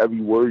 checking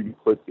every word you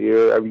put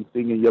there,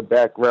 everything in your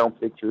background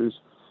pictures,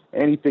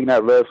 anything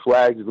that red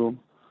flags them.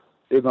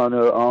 They're going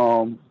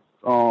to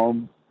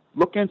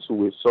look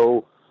into it.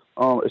 So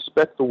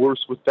expect the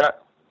worst with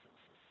that.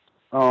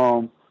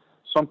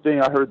 Something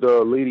I heard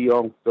the lady,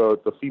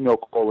 the female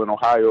caller in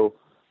Ohio,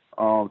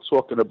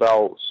 talking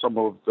about some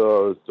of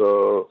the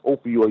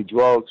opioid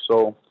drugs.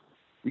 So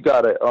we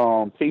got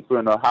a paper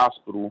in the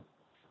hospital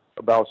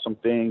about some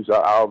things.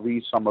 I'll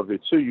read some of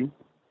it to you.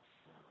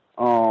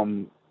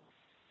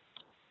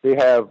 They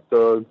have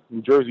the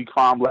New Jersey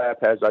Crime Lab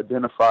has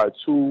identified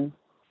 2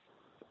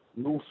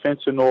 new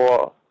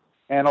fentanyl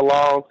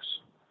analogs,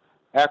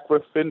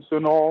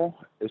 acrylfentanyl,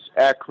 it's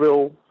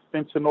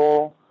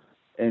acrylfentanyl,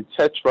 and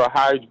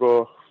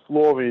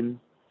tetrahydrofluorin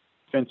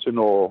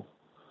fentanyl.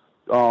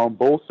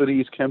 Both of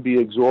these can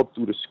be absorbed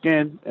through the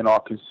skin and are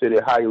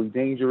considered highly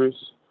dangerous.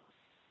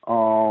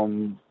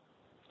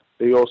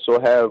 They also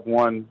have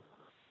a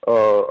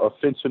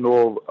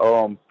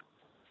fentanyl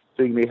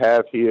thing they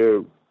have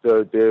here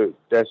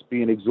that's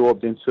being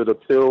absorbed into the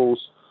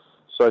pills,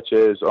 such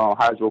as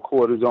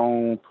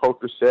hydrocortisone,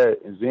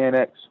 Percocet, and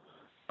Xanax.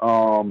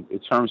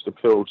 It turns the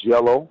pills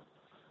yellow.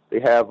 They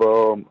have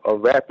a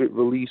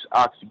rapid-release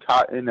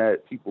Oxycontin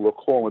that people are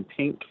calling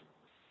pink.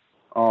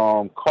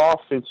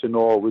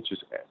 Carfentanil, which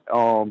has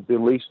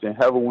been laced in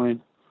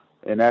heroin,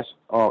 and that's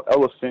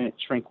elephant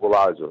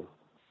tranquilizer.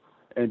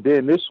 And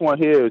then this one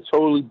here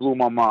totally blew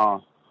my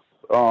mind.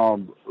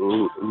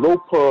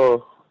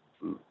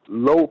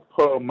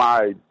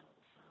 Lopamide,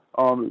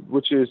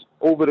 which is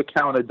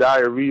over-the-counter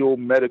diarrheal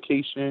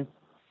medication,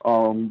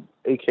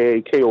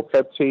 aka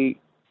kaopeptate,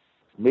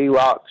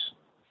 Maalox,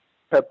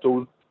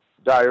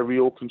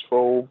 peptodiarrheal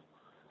control,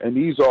 and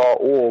these are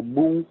all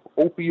mu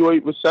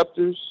opioid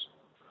receptors,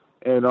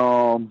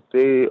 and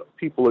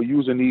people are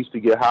using these to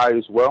get high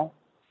as well.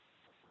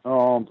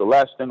 The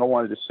last thing I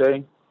wanted to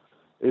say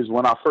is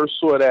when I first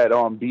saw that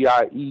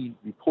BIE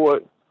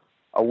report,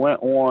 I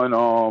went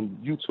on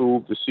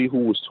YouTube to see who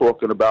was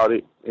talking about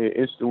it, and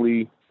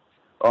instantly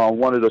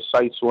one of the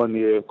sites on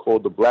there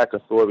called the Black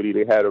Authority,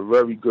 they had a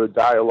very good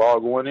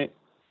dialogue on it.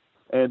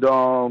 And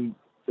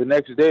the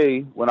next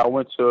day, when I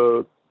went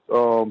to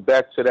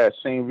back to that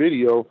same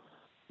video,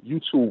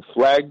 YouTube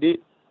flagged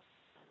it,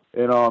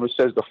 and it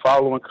says the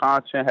following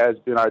content has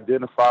been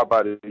identified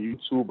by the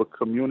YouTuber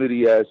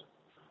community as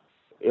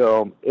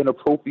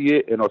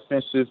inappropriate and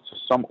offensive to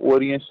some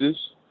audiences.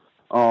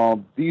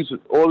 All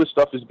this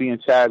stuff is being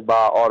tagged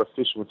by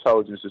artificial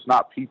intelligence. It's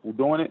not people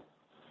doing it.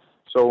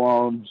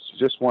 So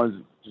just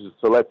wanted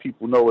to let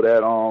people know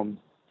that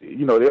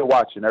they're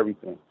watching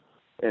everything.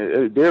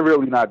 And they're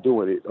really not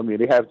doing it. I mean,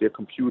 they have their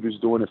computers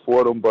doing it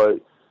for them, but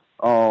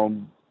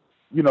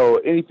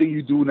anything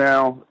you do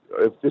now,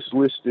 if this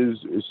list is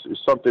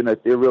something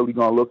that they're really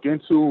going to look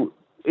into,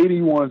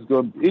 anyone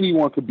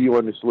could be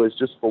on this list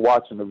just for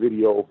watching the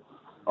video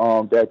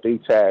that they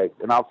tagged.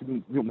 And I'll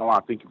mute my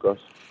line. Thank you, Gus.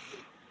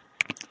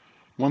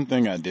 One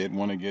thing I did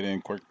want to get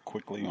in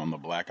quickly on the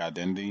black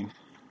identity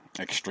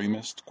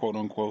extremist, quote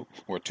unquote,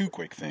 or two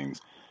quick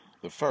things.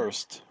 The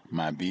first,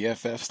 my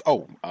BFFs.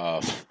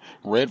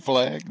 Red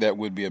flag. That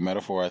would be a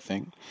metaphor, I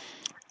think.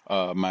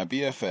 My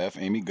BFF,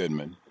 Amy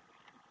Goodman.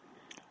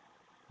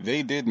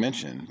 They did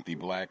mention the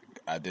black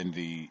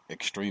identity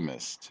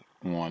extremist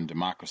on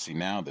Democracy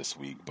Now! This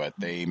week, but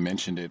they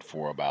mentioned it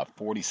for about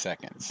 40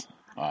 seconds.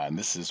 And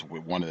this is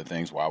one of the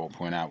things where I will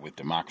point out with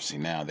Democracy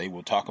Now! They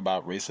will talk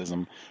about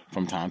racism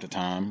from time to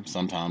time,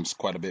 sometimes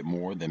quite a bit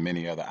more than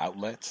many other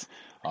outlets.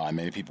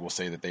 Many people will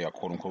say that they are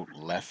quote-unquote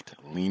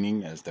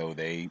left-leaning, as though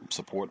they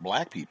support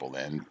black people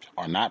and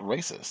are not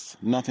racist.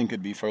 Nothing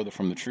could be further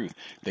from the truth.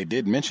 They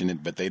did mention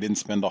it, but they didn't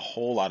spend a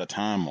whole lot of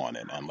time on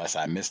it. Unless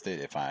I missed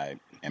it, if I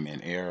am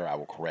in error, I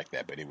will correct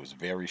that. But it was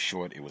very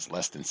short. It was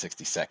less than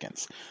 60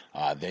 seconds.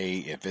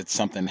 If it's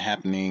something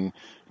happening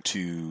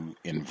to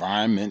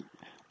environment,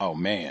 oh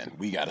man,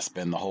 we got to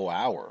spend the whole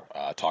hour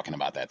talking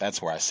about that.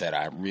 That's where I said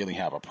I really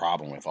have a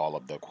problem with all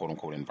of the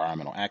quote-unquote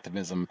environmental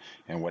activism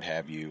and what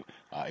have you.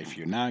 If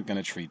you're not going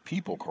to treat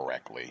people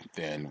correctly,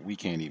 then we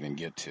can't even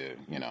get to,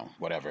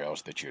 whatever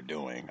else that you're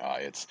doing.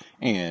 It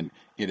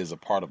is a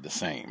part of the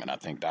same. And I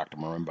think Dr.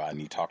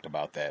 Marimbani talked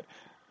about that.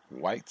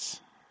 Whites,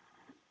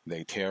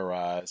 they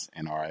terrorize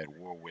and are at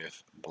war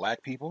with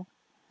black people,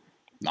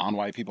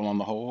 non-white people on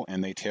the whole,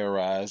 and they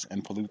terrorize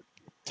and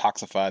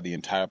toxify the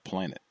entire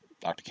planet.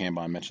 Dr.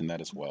 Cambon mentioned that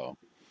as well.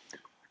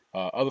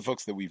 Other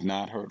folks that we've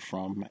not heard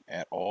from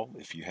at all,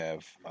 if you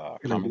have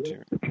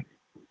commentary.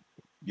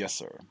 Yes,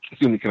 sir.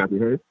 Excuse me, can I be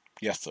heard?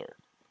 Yes, sir.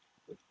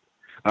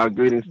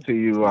 Greetings to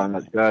you,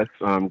 Gus.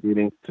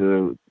 Greetings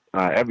to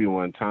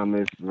everyone,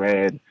 Thomas,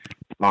 Red,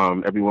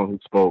 everyone who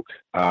spoke.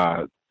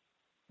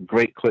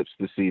 Great clips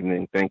this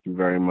evening. Thank you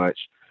very much.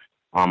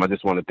 I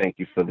just want to thank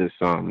you for this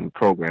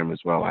program as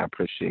well. I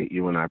appreciate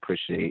you, and I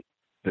appreciate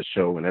the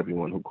show and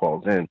everyone who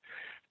calls in.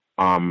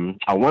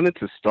 I wanted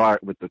to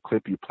start with the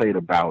clip you played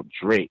about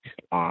Drake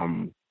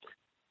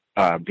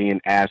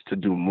being asked to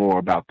do more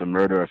about the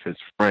murder of his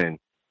friend.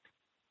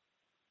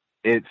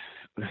 It's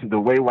the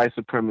way white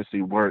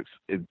supremacy works.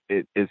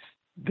 It's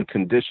the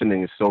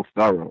conditioning is so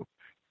thorough.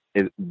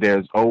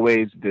 There's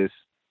always this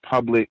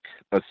public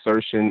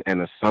assertion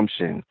and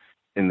assumption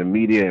in the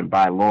media and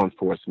by law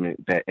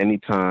enforcement that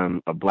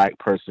anytime a black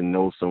person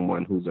knows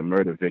someone who's a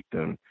murder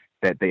victim,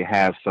 that they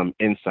have some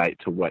insight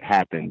to what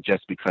happened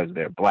just because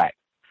they're black.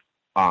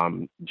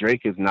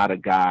 Drake is not a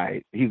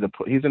guy. He's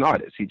an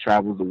artist. He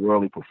travels the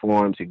world. He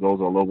performs. He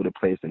goes all over the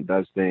place and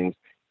does things.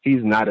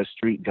 He's not a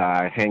street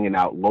guy hanging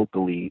out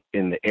locally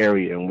in the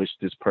area in which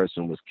this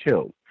person was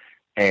killed.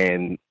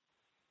 And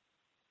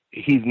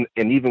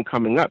even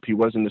coming up, he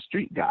wasn't a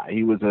street guy.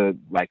 He was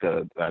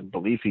I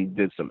believe he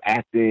did some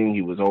acting.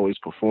 He was always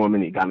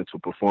performing. He got into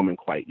performing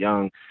quite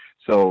young.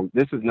 So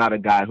this is not a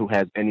guy who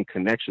has any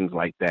connections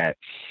like that.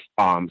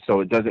 So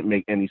it doesn't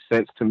make any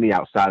sense to me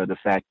outside of the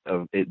fact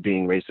of it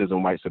being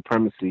racism, white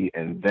supremacy,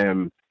 and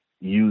them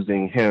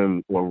using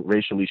him or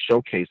racially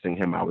showcasing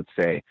him, I would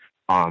say,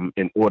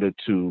 in order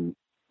to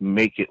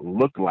make it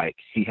look like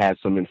he had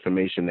some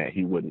information that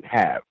he wouldn't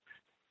have.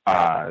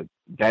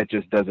 That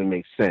just doesn't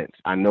make sense.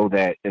 I know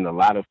that in a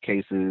lot of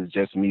cases,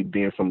 just me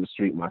being from the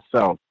street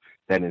myself,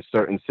 that in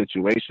certain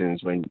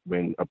situations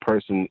when a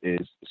person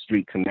is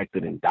street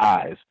connected and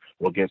dies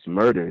or gets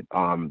murdered,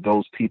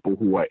 those people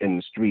who are in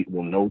the street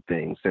will know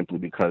things simply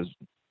because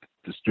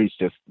the streets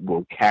just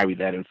will carry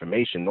that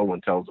information. No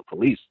one tells the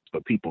police,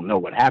 but people know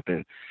what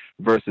happened,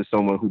 versus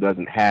someone who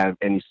doesn't have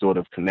any sort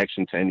of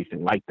connection to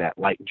anything like that,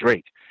 like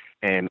Drake.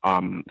 And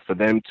for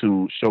them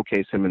to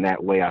showcase him in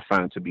that way, I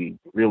find to be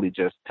really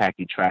just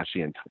tacky,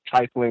 trashy, and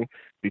trifling,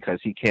 because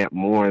he can't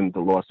mourn the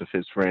loss of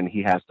his friend.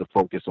 He has to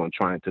focus on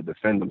trying to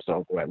defend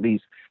himself, or at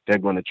least they're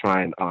going to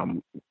try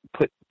and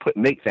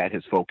make that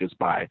his focus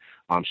by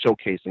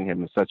showcasing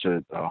him in such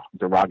a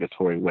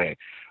derogatory way.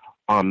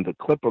 The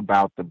clip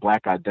about the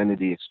black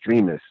identity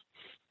extremists,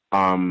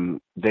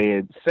 they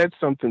had said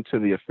something to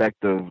the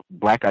effect of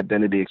black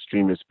identity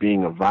extremists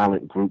being a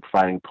violent group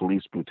fighting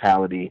police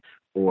brutality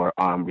or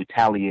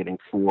retaliating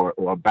for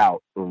or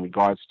about in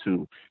regards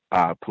to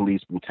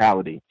police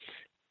brutality.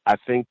 I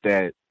think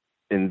that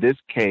in this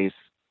case,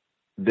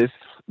 this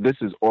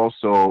is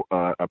also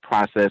a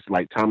process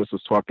like Thomas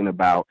was talking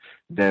about,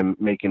 them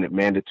making it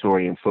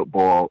mandatory in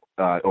football,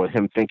 or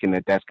him thinking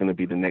that that's going to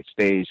be the next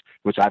stage,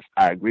 which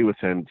I agree with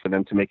him, for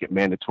them to make it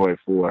mandatory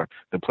for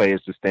the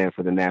players to stand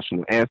for the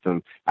national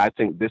anthem. I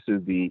think this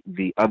is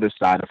the other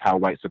side of how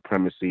white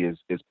supremacy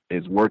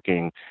is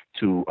working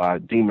to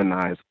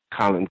demonize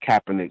Colin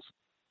Kaepernick's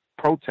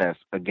protests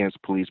against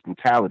police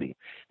brutality.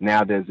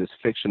 Now there's this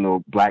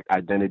fictional black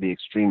identity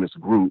extremist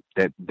group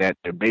that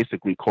they're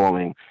basically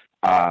calling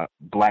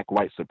black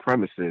white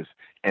supremacists,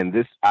 and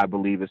this, I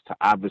believe, is to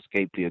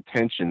obfuscate the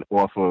attention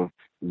off of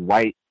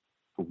white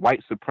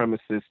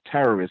supremacist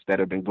terrorists that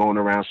have been going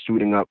around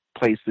shooting up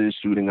places,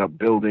 shooting up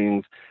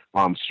buildings,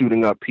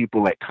 shooting up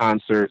people at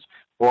concerts,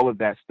 all of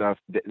that stuff.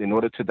 In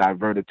order to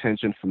divert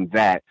attention from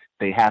that,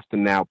 they have to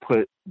now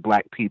put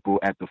black people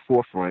at the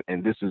forefront,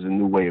 and this is a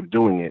new way of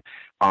doing it.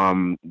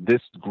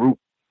 This group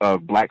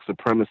of black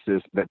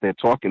supremacists that they're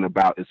talking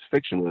about is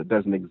fictional. It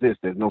doesn't exist.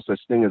 There's no such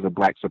thing as a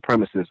black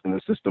supremacist in the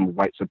system of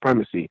white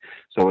supremacy.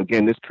 So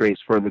again, this creates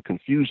further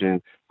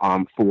confusion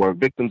for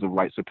victims of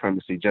white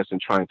supremacy just in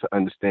trying to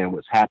understand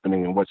what's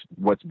happening and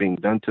what's being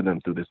done to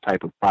them through this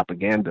type of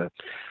propaganda.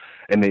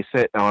 And they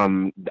said,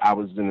 I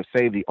was going to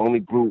say, the only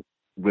group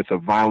with a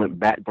violent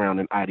background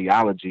and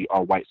ideology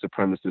are white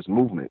supremacist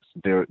movements.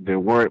 There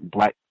weren't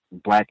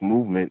black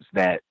movements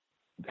that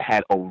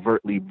had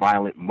overtly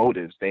violent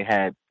motives. They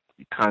had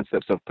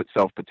concepts of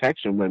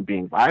self-protection when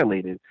being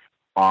violated,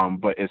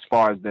 but as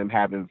far as them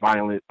having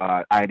violent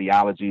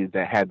ideologies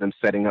that had them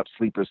setting up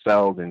sleeper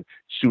cells and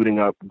shooting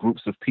up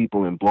groups of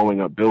people and blowing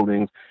up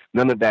buildings,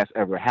 none of that's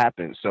ever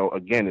happened. So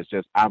again, it's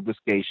just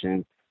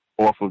obfuscation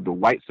off of the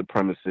white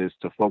supremacists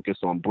to focus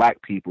on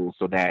black people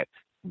so that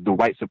the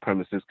white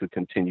supremacists could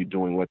continue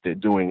doing what they're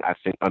doing, I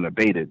think,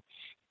 unabated.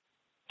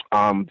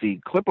 The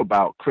clip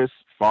about Chris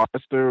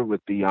Foster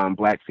with the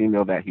black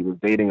female that he was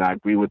dating, I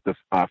agree with the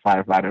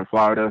firefighter in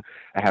Florida.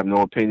 I have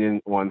no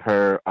opinion on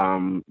her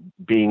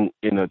being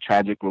in a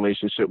tragic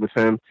relationship with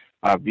him.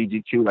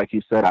 VGQ, like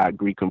he said, I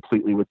agree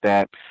completely with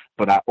that.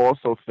 But I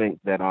also think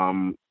that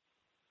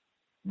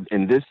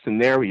in this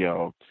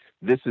scenario,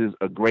 this is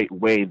a great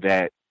way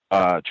that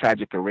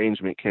tragic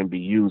arrangement can be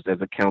used as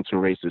a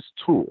counter-racist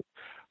tool.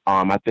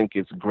 I think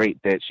it's great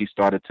that she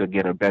started to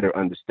get a better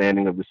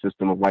understanding of the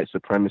system of white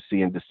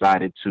supremacy and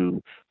decided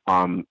to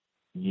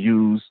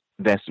use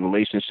this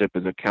relationship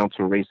as a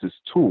counter-racist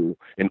tool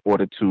in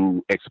order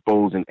to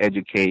expose and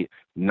educate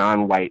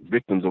non-white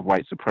victims of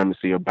white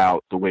supremacy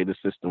about the way the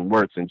system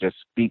works and just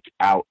speak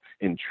out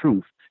in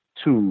truth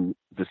to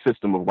the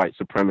system of white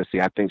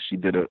supremacy. I think she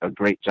did a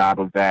great job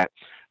of that.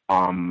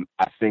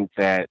 I think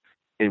that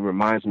it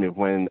reminds me of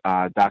when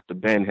Dr.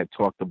 Ben had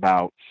talked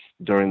about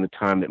during the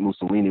time that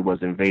Mussolini was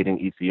invading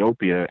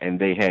Ethiopia, and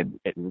they had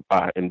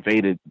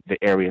invaded the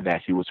area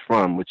that he was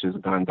from, which is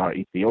Gondar,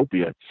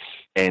 Ethiopia.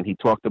 And he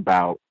talked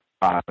about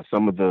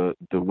some of the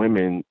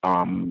women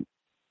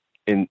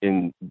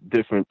in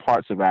different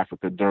parts of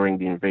Africa during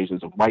the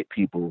invasions of white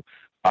people.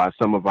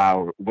 Some of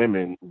our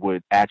women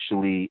would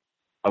actually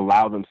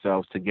allow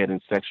themselves to get in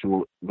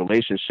sexual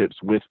relationships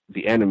with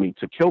the enemy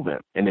to kill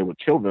them. And they would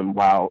kill them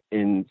while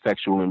in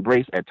sexual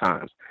embrace at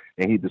times.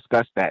 And he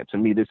discussed that. To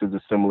me, this is a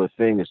similar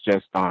thing. It's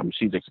just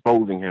she's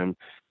exposing him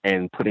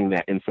and putting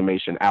that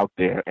information out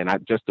there. And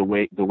just the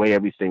way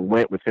everything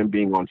went with him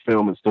being on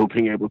film and still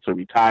being able to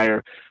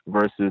retire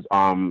versus,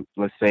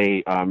 let's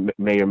say,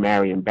 Mayor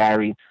Marion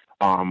Barry,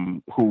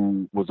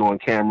 who was on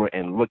camera,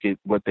 and look at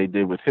what they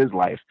did with his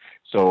life.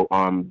 So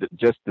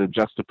just the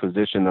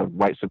juxtaposition of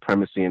white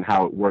supremacy and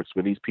how it works,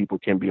 where these people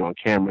can be on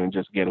camera and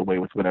just get away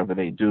with whatever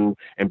they do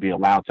and be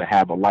allowed to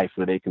have a life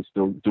where they can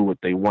still do what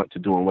they want to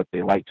do and what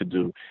they like to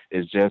do,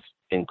 is just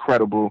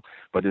incredible.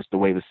 But it's the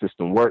way the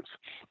system works.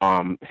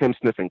 Him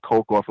sniffing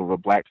coke off of a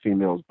black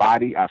female's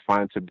body, I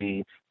find to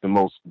be the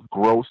most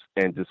gross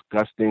and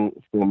disgusting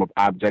form of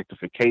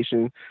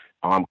objectification.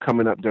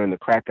 Coming up during the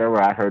crack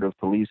era, I heard of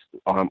police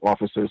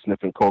officers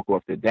sniffing coke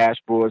off their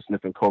dashboards,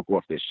 sniffing coke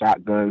off their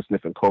shotguns,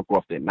 sniffing coke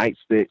off their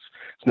nightsticks,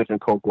 sniffing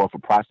coke off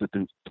of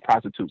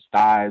prostitutes'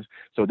 thighs.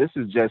 So this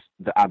is just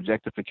the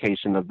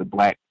objectification of the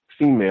black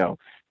female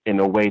in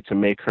a way to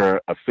make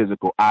her a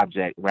physical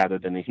object rather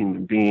than a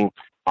human being.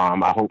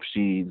 I hope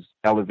she's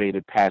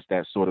elevated past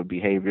that sort of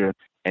behavior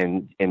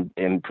and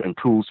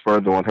improves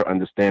further on her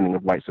understanding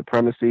of white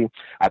supremacy.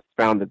 I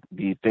found that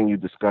the thing you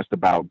discussed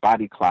about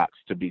body clocks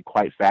to be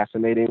quite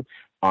fascinating.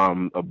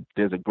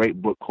 There's a great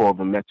book called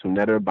The Metu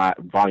Neter, by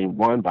Volume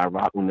 1 by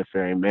Ra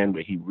Neferi Men,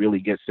 where he really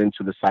gets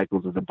into the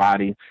cycles of the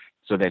body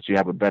so that you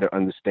have a better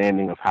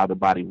understanding of how the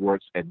body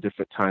works at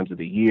different times of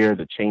the year,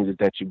 the changes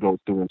that you go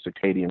through in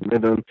circadian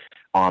rhythm.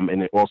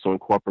 And it also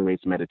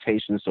incorporates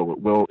meditation, so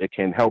it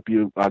can help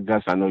you.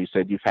 Gus, I know you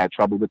said you've had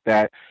trouble with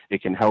that.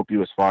 It can help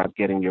you as far as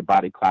getting your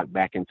body clock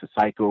back into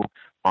cycle.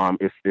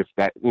 If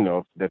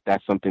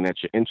that's something that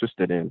you're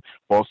interested in.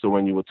 Also,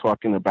 when you were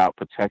talking about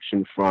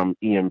protection from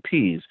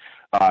EMPs,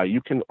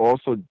 you can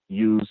also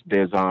use,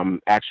 there's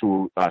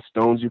actual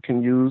stones you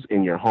can use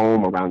in your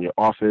home, around your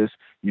office.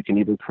 You can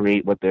even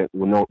create what are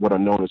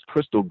known as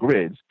crystal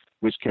grids,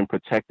 which can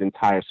protect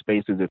entire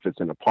spaces if it's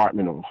an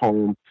apartment or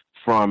home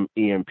from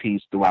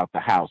EMPs throughout the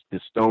house. The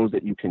stones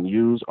that you can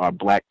use are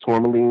black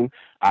tourmaline.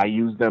 I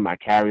use them. I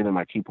carry them.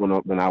 I keep one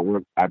up when I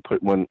work. I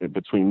put one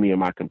between me and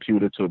my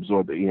computer to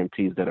absorb the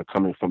EMPs that are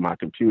coming from my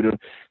computer.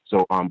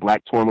 So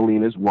black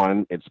tourmaline is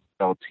one. It's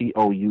spelled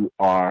Tourmaline,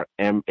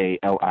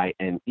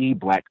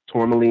 black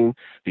tourmaline.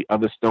 The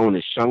other stone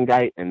is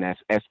shungite, and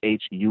that's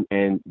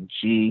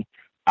Shungite.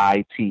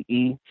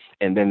 ITE,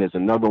 and then there's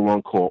another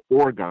one called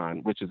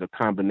Orgon, which is a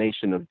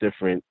combination of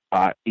different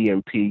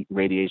EMP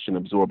radiation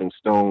absorbing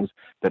stones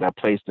that are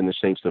placed in the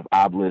shapes of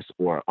obelisks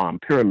or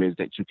pyramids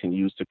that you can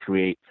use to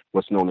create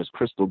what's known as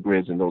crystal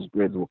grids, and those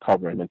grids will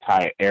cover an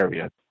entire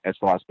area as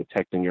far as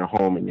protecting your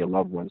home and your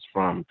loved ones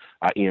from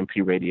EMP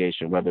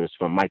radiation, whether it's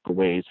from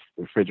microwaves,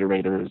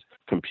 refrigerators,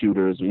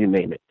 computers, you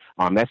name it.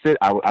 That's it.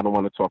 I don't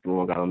want to talk any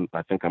longer.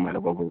 I think I might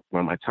have overrun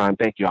my time.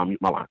 Thank you. I'll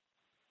mute my line.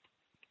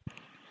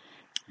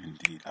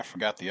 Indeed. I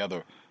forgot the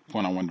other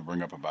point I wanted to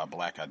bring up about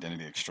black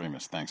identity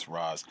extremists. Thanks,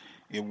 Roz.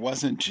 It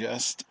wasn't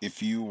just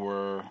if you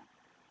were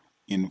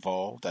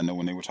involved. I know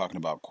when they were talking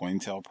about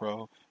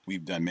COINTELPRO,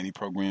 we've done many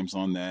programs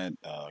on that.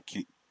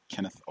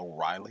 Kenneth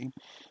O'Reilly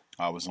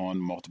was on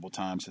multiple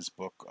times. His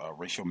book,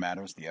 Racial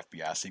Matters, the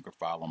FBI Secret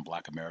File on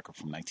Black America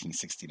from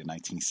 1960 to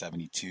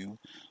 1972.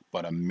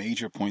 But a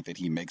major point that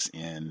he makes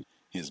in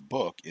his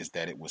book is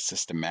that it was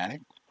systematic,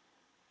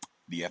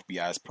 the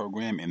FBI's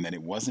program, and that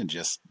it wasn't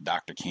just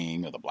Dr.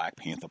 King or the Black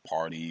Panther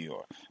Party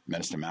or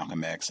Minister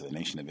Malcolm X or the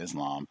Nation of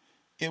Islam.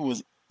 It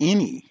was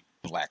any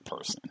black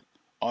person.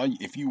 Or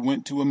if you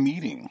went to a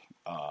meeting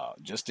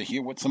just to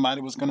hear what somebody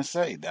was going to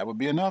say, that would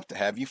be enough to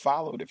have you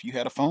followed. If you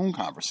had a phone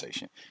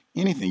conversation,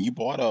 anything, you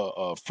bought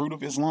a Fruit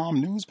of Islam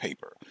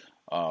newspaper,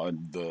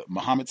 the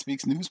Muhammad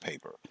Speaks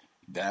newspaper,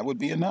 that would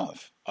be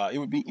enough. It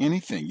would be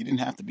anything. You didn't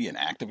have to be an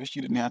activist.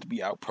 You didn't have to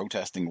be out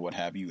protesting, what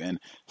have you. And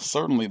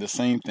certainly the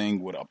same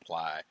thing would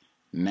apply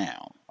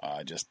now,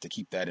 just to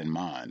keep that in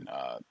mind.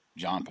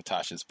 John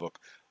Patash's book,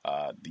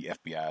 The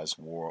FBI's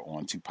War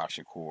on Tupac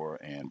Shakur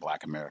and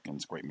Black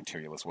Americans, great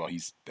material as well.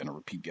 He's been a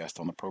repeat guest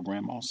on the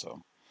program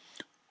also.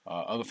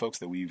 Other folks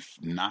that we've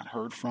not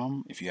heard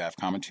from, if you have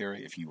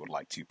commentary, if you would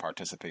like to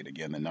participate,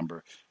 again, the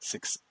number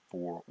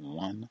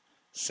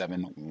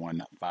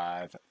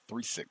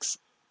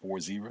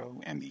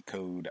 641-715-3640 and the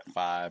code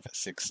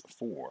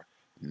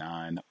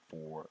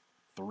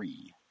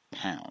 564943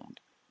 pound.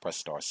 Press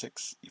star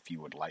 6 if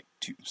you would like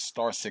to,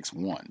 star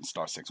 61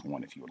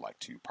 if you would like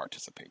to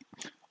participate.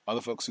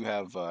 Other folks who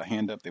have a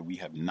hand up that we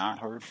have not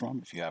heard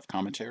from, if you have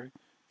commentary,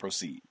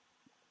 proceed.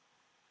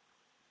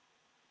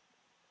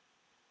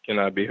 Can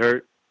I be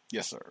heard?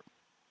 Yes, sir.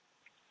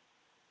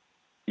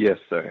 Yes,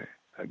 sir.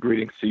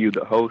 Greetings to you,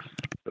 the host,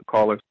 the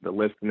callers, the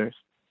listeners.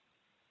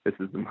 This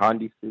is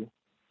Mhandisi.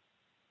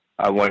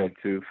 I wanted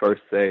to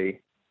first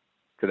say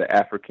to the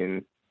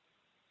African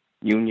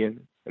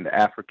Union and the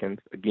Africans,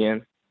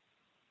 again,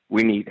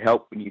 we need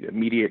help. We need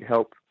immediate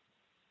help.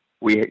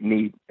 We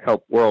need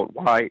help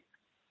worldwide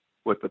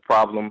with the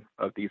problem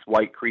of these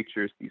white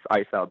creatures, these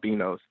ice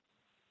albinos.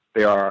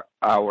 They are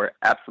our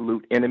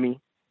absolute enemy.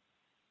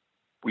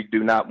 We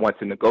do not want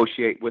to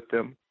negotiate with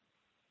them.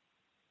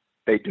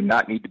 They do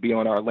not need to be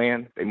on our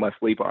land. They must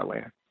leave our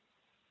land.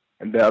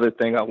 And the other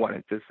thing I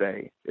wanted to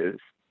say is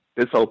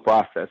this whole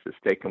process is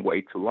taking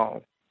way too long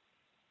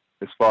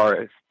as far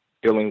as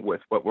dealing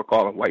with what we're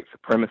calling white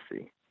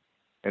supremacy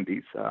and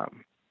these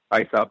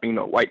ice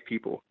albino white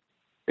people.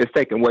 It's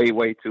taking way,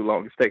 way too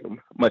long. It's taking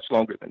much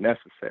longer than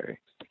necessary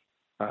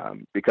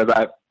because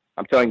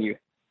I'm telling you,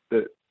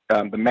 the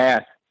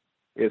math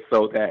is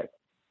so that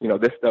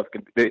this stuff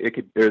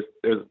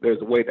there's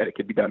a way that it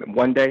could be done in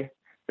one day.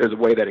 There's a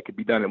way that it could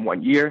be done in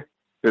 1 year.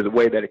 There's a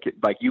way that it could,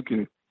 you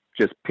can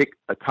just pick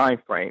a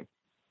time frame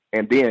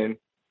and then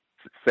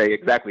say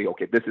exactly,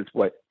 okay, this is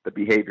what the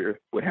behavior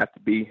would have to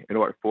be in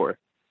order for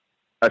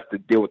us to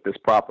deal with this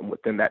problem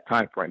within that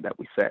time frame that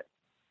we set.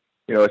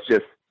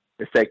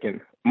 It's taking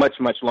much,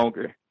 much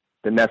longer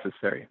than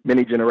necessary,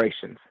 many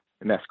generations,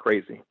 and that's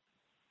crazy.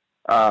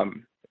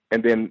 And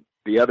then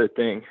the other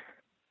thing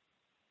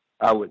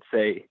I would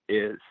say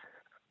is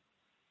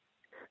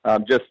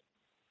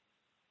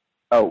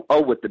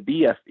with the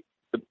BS,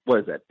 what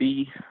is that,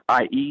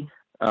 BIE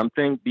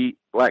thing,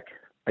 Black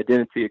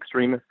Identity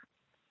Extremists.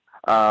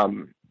 I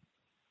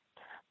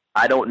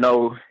don't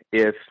know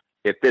if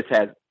this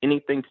has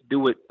anything to do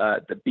with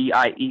the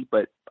BIE,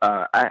 but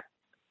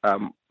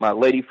my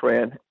lady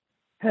friend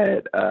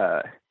had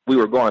we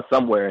were going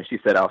somewhere, and she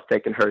said I was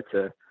taking her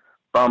to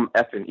bum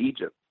effing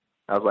Egypt.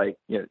 I was like,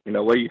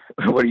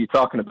 what are you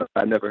talking about?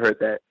 I never heard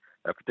that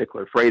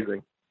particular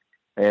phrasing.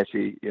 And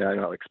she,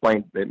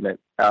 explained it meant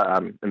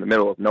in the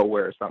middle of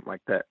nowhere or something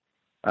like that.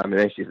 And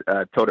then she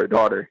told her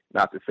daughter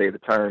not to say the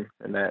term,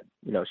 and that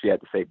she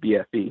had to say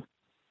BFE.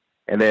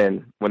 And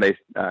then when they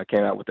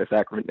came out with this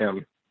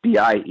acronym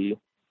BIE,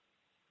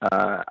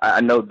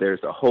 I know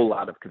there's a whole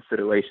lot of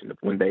consideration of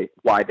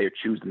why they're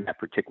choosing that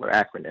particular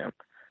acronym.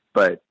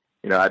 But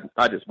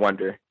I just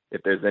wonder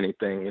if there's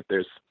anything to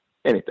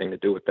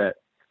do with that.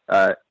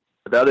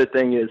 The other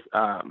thing is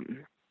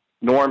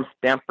Norm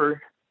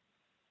Stamper,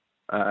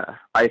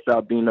 ice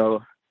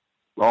albino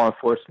law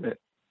enforcement,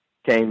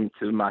 came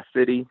to my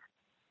city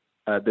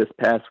this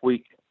past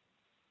week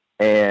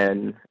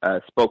and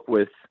spoke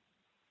with,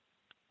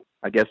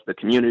 I guess, the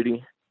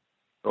community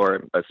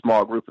or a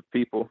small group of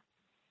people.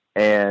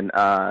 And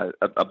a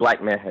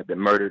black man had been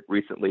murdered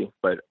recently,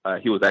 but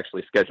he was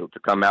actually scheduled to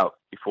come out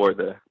before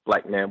the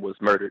black man was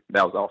murdered.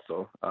 That was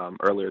also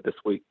earlier this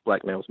week.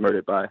 Black man was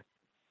murdered by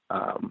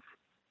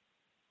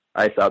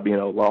I thought being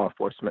law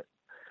enforcement.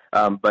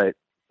 But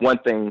one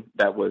thing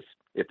that was,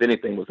 if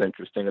anything, was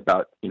interesting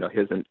about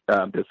his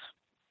this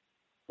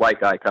white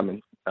guy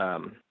coming,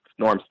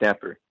 Norm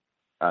Stamper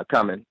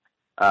coming,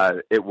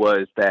 it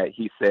was that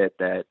he said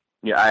that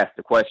I asked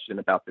the question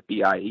about the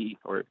BIE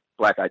or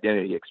Black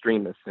Identity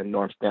Extremists, and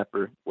Norm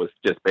Stamper was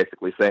just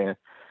basically saying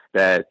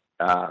that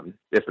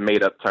it's a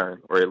made-up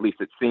term, or at least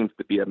it seems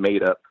to be a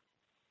made-up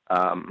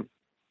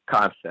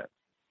concept.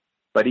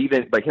 But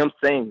him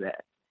saying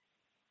that,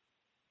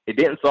 it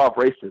didn't solve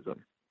racism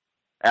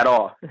at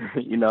all.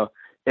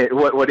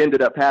 What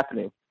ended up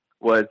happening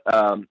was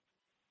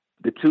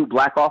the two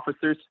black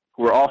officers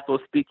who were also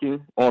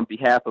speaking on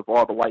behalf of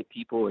all the white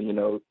people,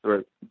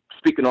 or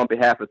speaking on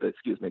behalf of the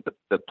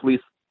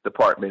police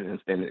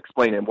department and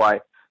explaining why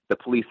the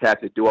police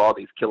had to do all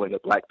these killing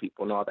of black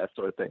people and all that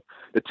sort of thing.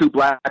 The two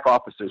black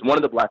officers, one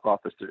of the black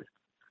officers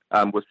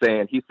was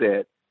saying, he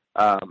said,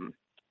 at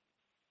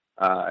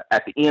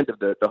the end of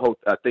the whole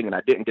thing, and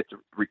I didn't get to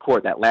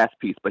record that last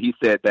piece, but he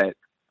said that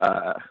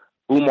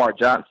Umar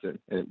Johnson,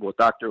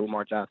 Dr.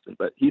 Umar Johnson,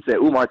 but he said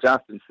Umar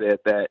Johnson said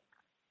that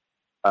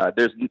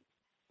there's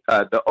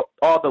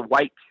all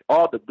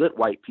the good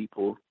white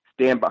people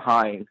stand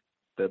behind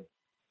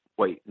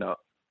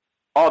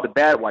all the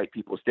bad white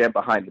people stand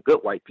behind the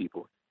good white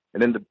people.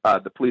 And then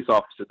the police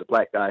officer, the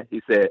black guy,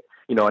 he said,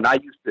 and I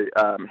used to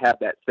have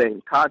that same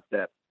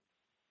concept.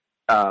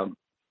 And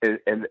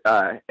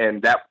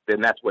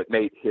that's what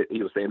made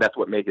he was saying that's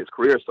what made his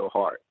career so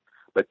hard.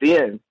 But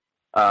then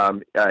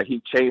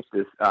he changed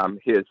his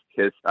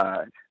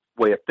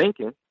way of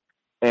thinking,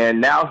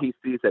 and now he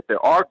sees that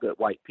there are good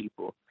white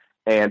people,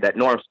 and that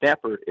Norm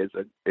Stamper is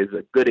a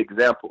good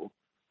example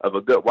of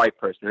a good white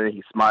person. And then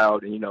he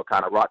smiled and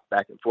kind of rocked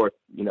back and forth,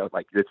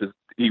 like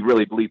he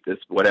really believed this,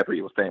 whatever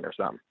he was saying or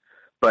something.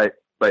 But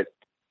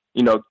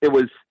it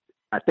was,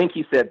 I think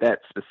he said that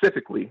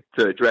specifically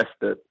to address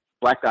the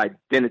Black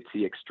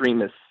identity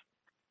extremist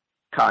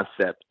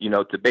concept,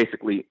 to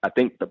basically, I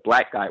think the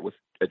black guy was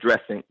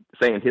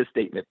saying his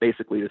statement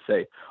basically to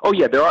say, oh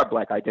yeah, there are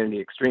Black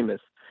identity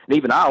extremists. And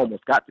even I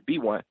almost got to be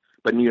one,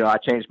 but I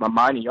changed my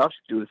mind, and y'all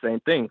should do the same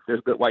thing.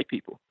 There's good white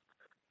people.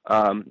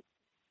 And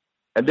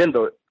then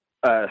the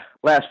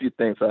last few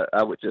things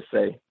I would just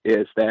say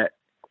is that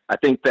I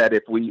think that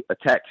if we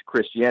attacked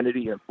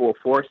Christianity in full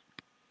force,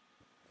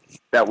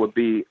 that would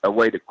be a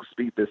way to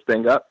speed this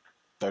thing up.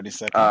 30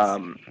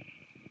 seconds.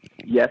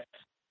 Yes,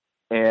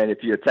 and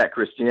if you attack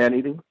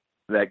Christianity,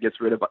 that gets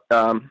rid of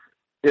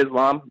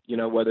Islam,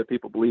 whether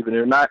people believe in it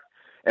or not.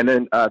 And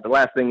then the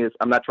last thing is,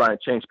 I'm not trying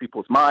to change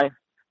people's mind.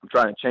 I'm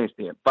trying to change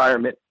the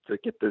environment to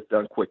get this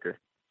done quicker.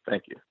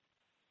 Thank you.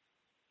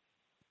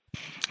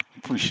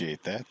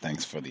 Appreciate that.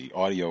 Thanks for the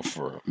audio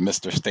for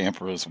Mr.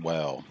 Stamper as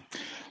well.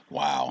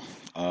 Wow.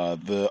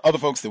 The other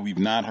folks that we've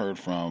not heard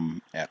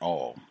from at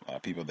all,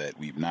 people that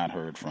we've not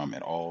heard from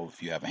at all,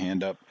 if you have a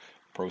hand up,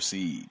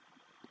 proceed.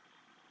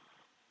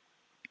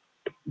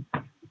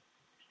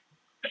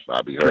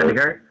 Bobby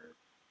Hurd.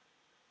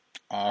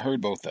 I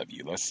heard both of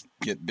you. Let's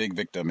get Big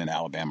Victim in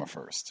Alabama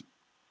first.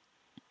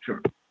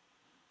 Sure.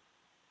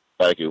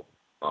 Thank you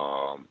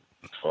for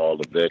all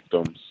the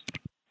victims.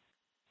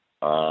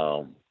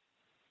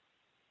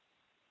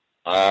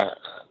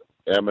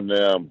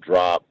 Eminem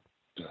dropped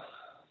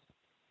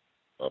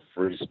a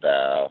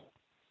freestyle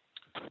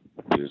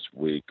this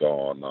week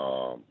on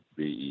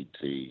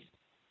BET.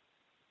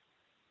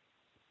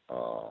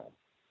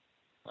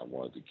 I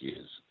wanted to get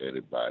if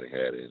anybody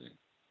had any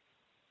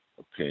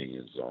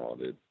opinions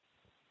on it.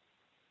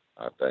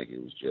 I think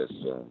it was just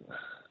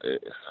I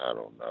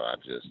don't know.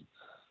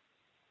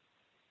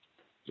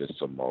 Just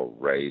some more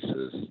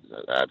racist.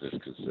 I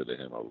just consider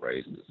him a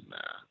racist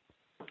now.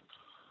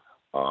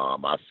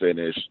 I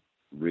finished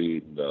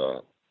reading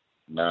the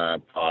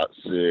 9-part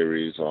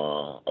series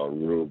on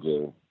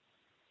Arugula.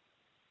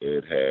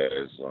 It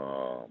has,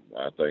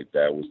 I think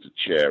that was the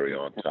cherry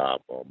on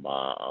top of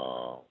my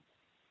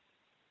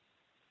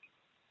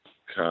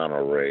kind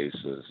of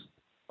racist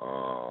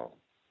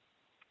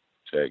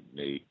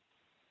technique.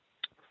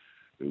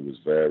 It was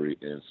very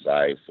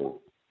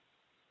insightful.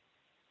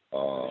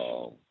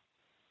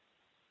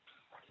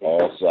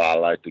 Also, I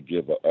like to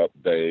give an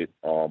update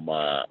on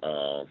my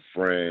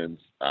friends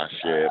I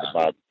shared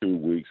about 2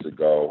 weeks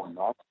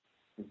ago.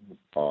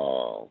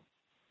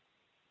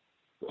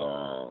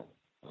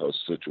 Her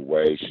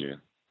situation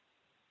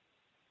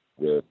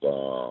with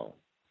on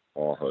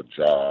her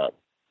job.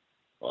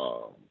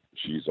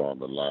 She's on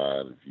the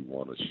line if you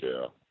want to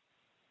share.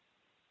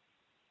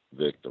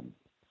 Victim,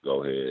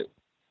 go ahead.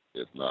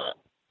 If not,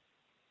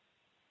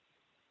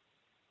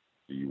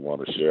 do you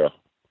want to share?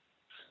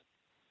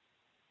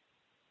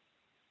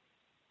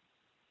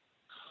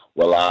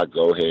 Well, I'll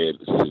go ahead.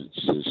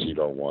 Since she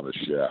don't want to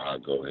share, I'll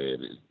go ahead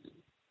and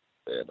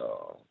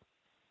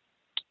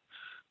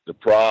the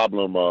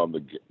problem,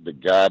 the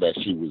guy that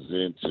she was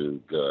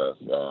into,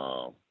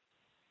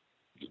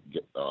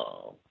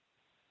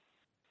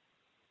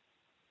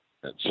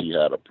 that she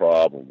had a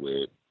problem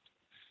with,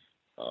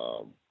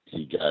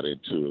 he got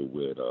into it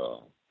with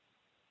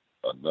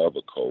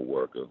another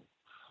coworker,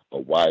 a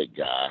white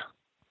guy,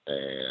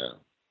 and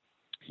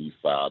he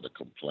filed a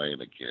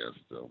complaint against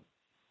him,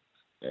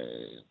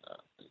 and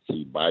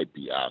he might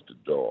be out the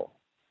door.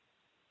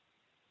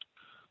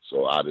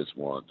 So I just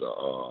wanted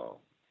to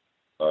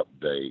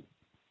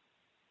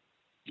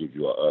give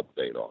you an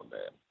update on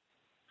that.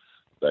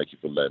 Thank you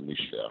for letting me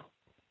share.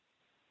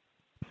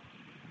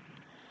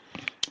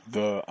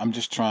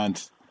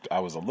 I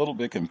was a little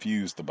bit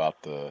confused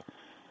about the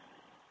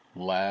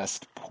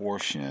last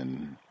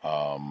portion.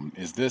 I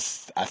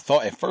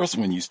thought at first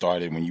when you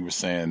were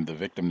saying the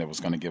victim that was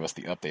going to give us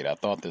the update, I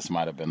thought this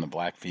might have been the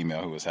black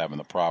female who was having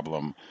the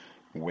problem,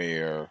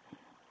 where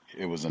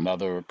it was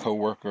another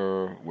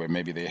coworker where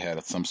maybe they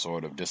had some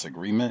sort of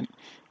disagreement,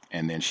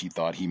 and then she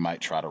thought he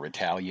might try to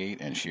retaliate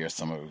and share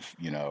some of,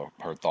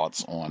 her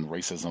thoughts on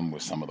racism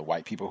with some of the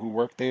white people who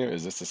work there.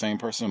 Is this the same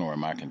person, or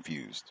am I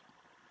confused?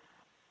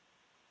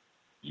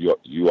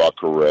 You are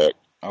correct.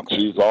 Okay.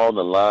 She's on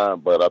the line,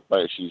 but I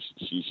think she's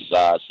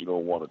shy. She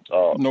don't want to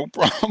talk. No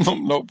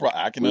problem. No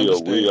problem. I can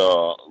understand.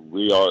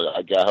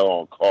 I got her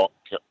on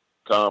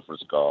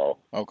conference call.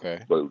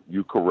 Okay. But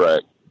you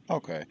correct.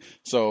 Okay.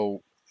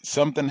 So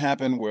something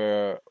happened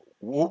where,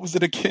 what was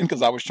it again?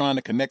 Because I was trying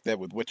to connect that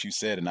with what you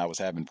said, and I was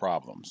having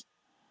problems.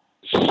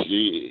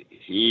 He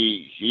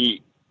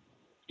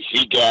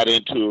got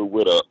into it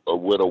with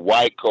a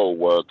white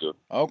coworker.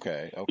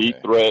 Okay. He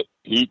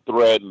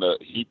threatened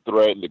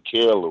to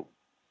kill him.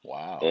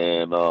 Wow.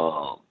 And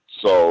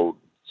so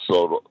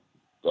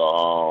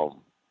the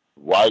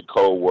white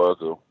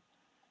coworker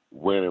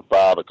went and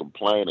filed a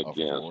complaint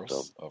against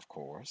him. Of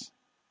course.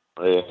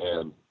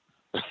 And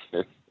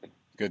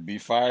could be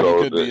fired.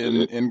 He could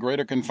be in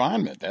greater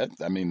confinement.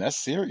 That's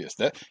serious.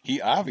 That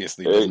he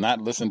obviously does not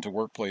listen to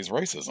workplace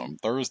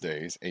racism.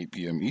 Thursdays, 8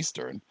 p.m.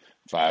 Eastern,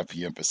 5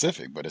 p.m.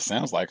 Pacific. But it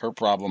sounds like her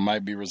problem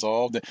might be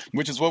resolved,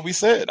 which is what we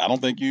said. I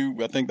think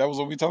that was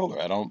what we told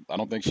her. I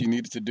don't think she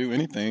needed to do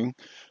anything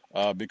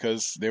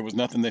because there was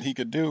nothing that he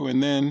could do.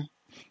 And then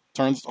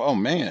turns, oh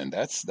man,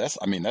 that's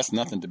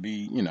nothing to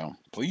be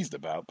pleased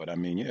about. But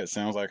it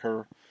sounds like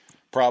her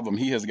problem.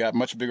 He has got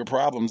much bigger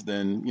problems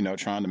than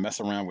trying to mess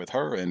around with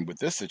her, and with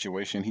this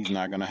situation he's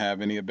not going to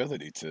have any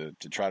ability to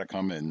try to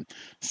come and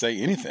say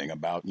anything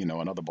about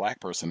another black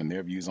person and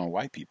their views on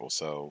white people.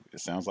 So it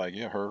sounds like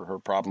her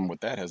problem with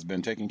that has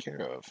been taken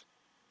care of.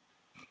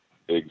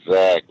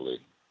 Exactly.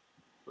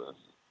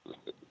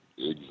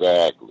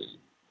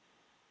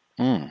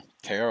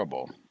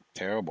 Terrible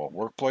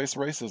workplace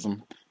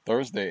racism.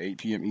 Thursday, 8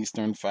 p.m.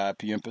 Eastern, 5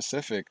 p.m.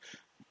 Pacific.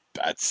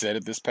 I said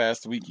it this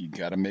past week, you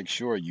got to make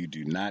sure you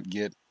do not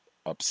get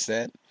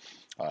upset.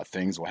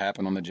 Things will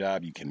happen on the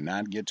job. You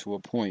cannot get to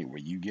a point where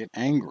you get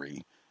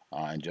angry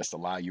and just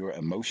allow your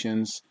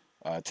emotions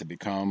to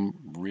become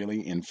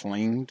really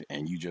inflamed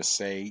and you just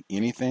say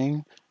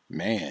anything.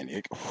 Man,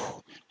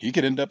 he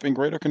could end up in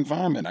greater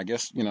confinement. I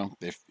guess,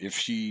 if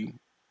she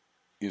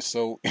is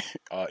so,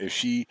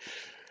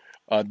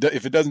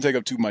 if it doesn't take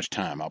up too much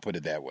time, I'll put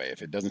it that way.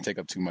 If it doesn't take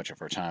up too much of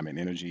her time and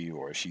energy,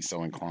 or if she's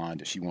so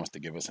inclined, if she wants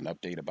to give us an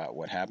update about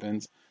what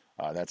happens,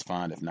 that's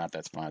fine. If not,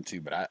 that's fine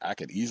too. But I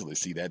could easily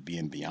see that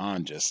being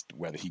beyond just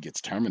whether he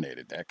gets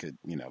terminated. That could,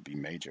 be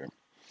major.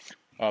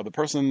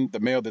 The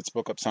male that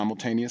spoke up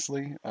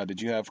simultaneously,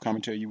 did you have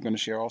commentary you were going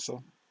to share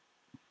also?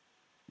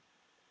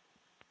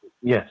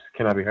 Yes.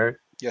 Can I be heard?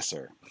 Yes,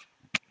 sir.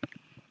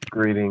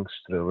 Greetings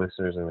to the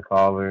listeners and the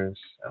callers.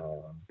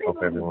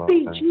 Hope everyone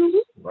is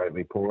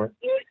rightly poor.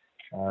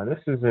 This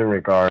is in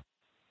regard.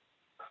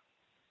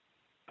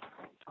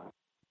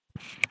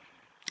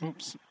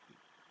 Oops.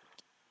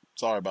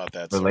 Sorry about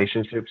that,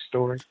 relationship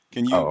story.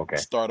 Can you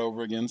start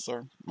over again,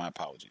 sir? My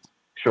apologies.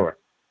 Sure.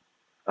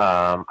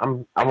 I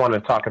want to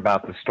talk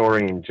about the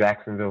story in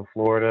Jacksonville,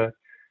 Florida,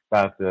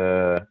 about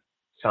the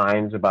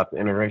signs about the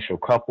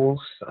interracial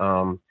couples.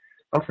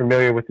 I'm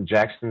familiar with the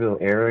Jacksonville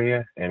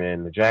area, and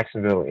in the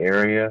Jacksonville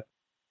area,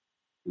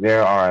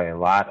 there are a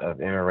lot of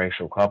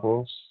interracial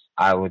couples.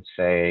 I would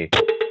say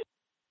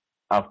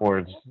at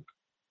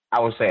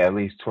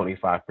least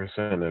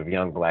 25% of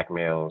young black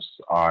males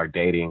are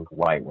dating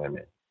white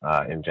women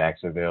in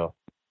Jacksonville.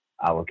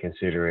 I would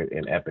consider it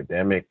an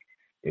epidemic.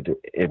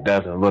 It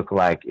doesn't look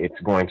like it's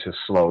going to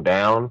slow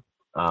down.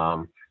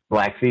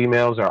 Black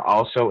females are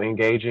also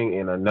engaging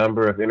in a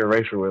number of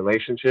interracial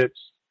relationships,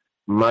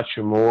 much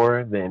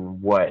more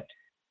than what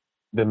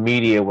the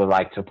media would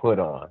like to put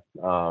on.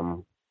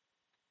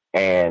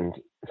 And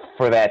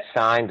for that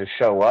sign to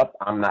show up,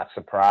 I'm not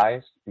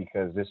surprised,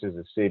 because this is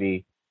a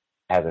city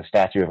has a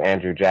statue of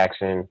Andrew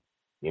Jackson,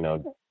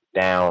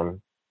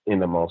 down in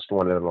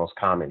one of the most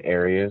common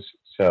areas.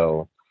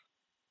 So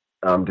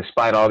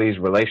despite all these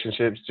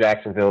relationships,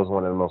 Jacksonville is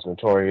one of the most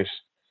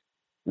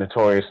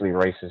notoriously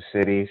racist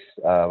cities.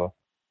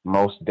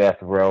 Most death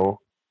row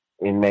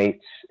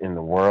inmates in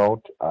the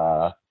world,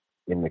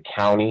 in the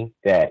county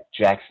that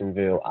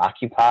Jacksonville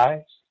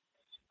occupies,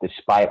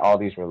 despite all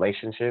these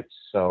relationships.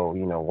 So,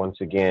 once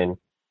again,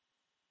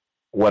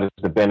 what is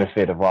the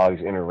benefit of all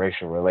these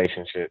interracial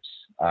relationships?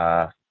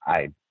 I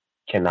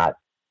cannot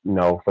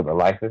know for the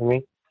life of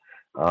me.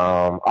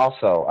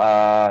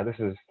 Also, this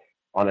is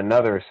on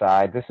another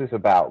side. This is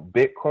about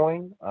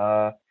Bitcoin.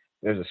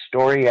 There's a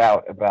story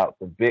out about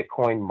the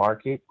Bitcoin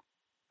market.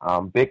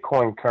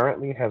 Bitcoin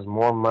currently has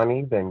more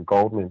money than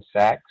Goldman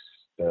Sachs,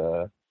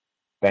 the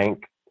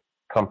bank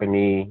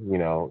company,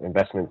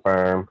 investment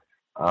firm.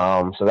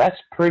 So that's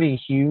pretty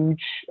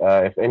huge.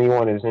 If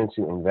anyone is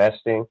into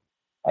investing,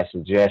 I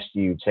suggest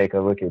you take a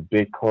look at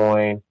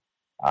Bitcoin.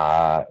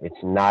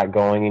 It's not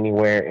going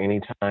anywhere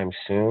anytime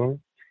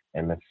soon.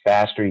 And the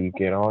faster you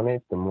get on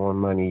it, the more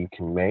money you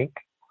can make.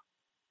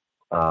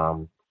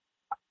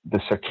 The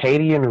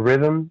circadian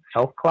rhythm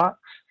health clocks,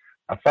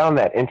 I found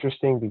that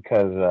interesting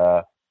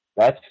because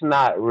that's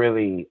not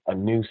really a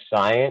new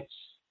science.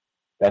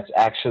 That's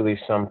actually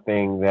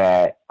something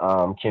that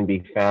can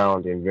be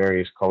found in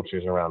various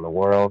cultures around the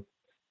world.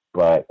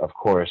 But of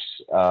course,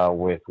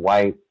 with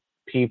white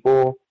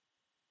people,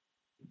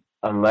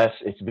 unless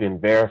it's been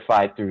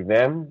verified through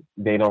them,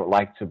 they don't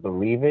like to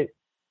believe it.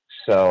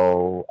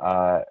 So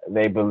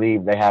they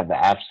believe they have the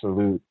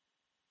absolute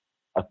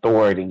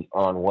authority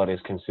on what is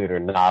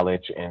considered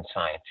knowledge and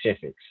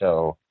scientific.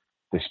 So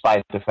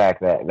despite the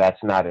fact that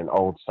that's not an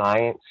old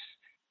science,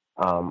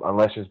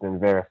 unless it's been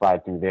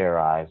verified through their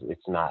eyes,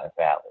 it's not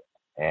valid.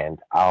 And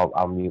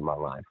I'll mute my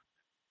line.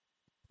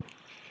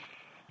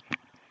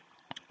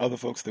 Other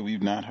folks that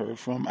we've not heard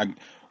from.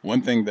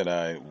 One thing that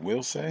I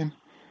will say,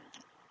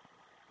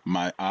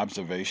 my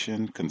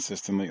observation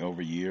consistently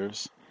over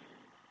years,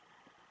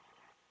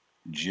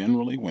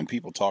 generally when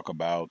people talk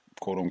about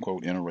quote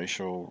unquote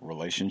interracial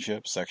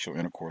relationships, sexual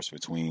intercourse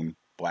between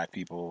black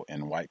people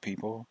and white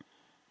people,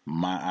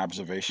 my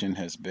observation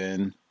has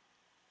been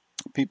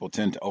people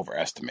tend to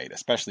overestimate,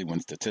 especially when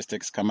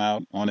statistics come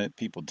out on it.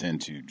 People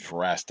tend to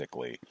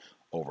drastically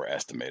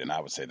overestimate, and I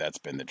would say that's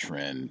been the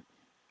trend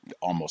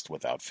almost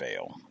without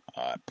fail.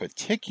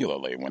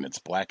 Particularly when it's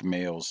black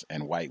males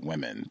and white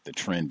women, the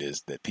trend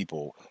is that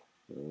people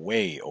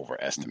way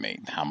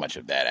overestimate how much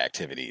of that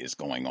activity is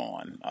going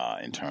on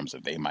in terms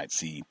of they might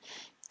see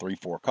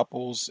 3-4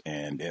 couples,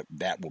 and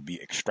that will be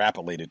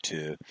extrapolated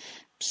to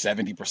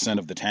 70%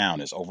 of the town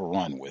is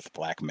overrun with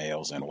black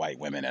males and white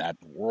women, and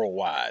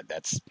worldwide.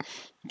 That's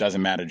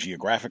doesn't matter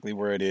geographically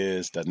where it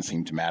is, doesn't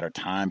seem to matter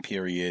time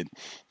period.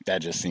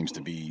 That just seems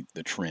to be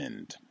the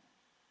trend,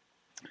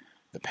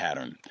 the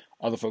pattern.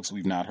 Other folks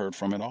we've not heard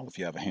from at all. If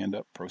you have a hand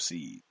up,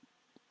 proceed.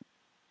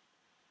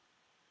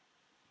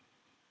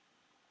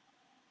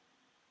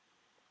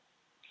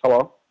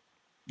 Hello.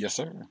 Yes,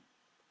 sir.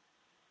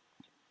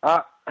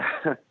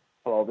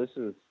 Hello, this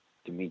is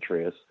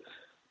Demetrius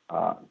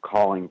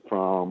calling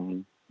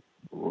from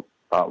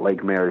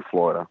Lake Mary,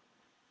 Florida.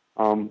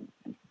 I'm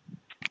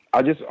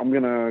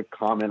gonna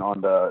comment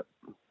on the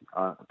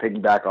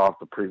piggyback off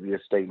the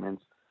previous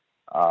statements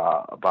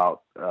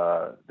about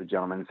the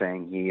gentleman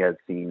saying he had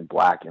seen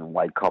black and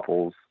white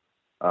couples,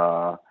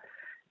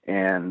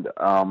 and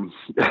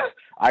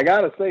I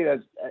gotta say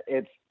that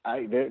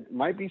there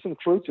might be some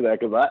truth to that,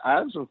 because I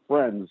have some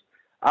friends.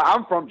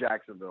 I'm from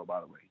Jacksonville,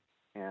 by the way,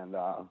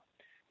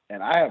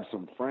 and I have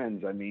some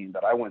friends,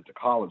 that I went to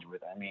college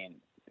with.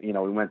 We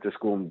went to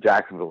school in the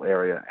Jacksonville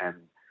area, and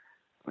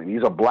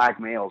these are black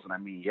males,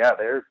 and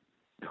they're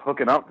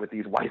hooking up with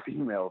these white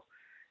females.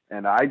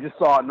 And I just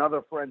saw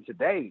another friend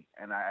today,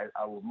 and I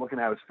was looking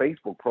at his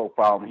Facebook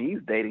profile, and he's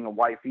dating a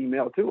white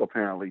female too,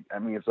 apparently.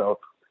 So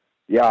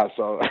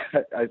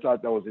I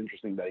thought that was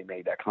interesting that he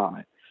made that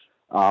comment.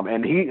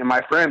 And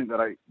my friend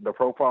the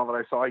profile that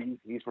I saw,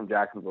 he's from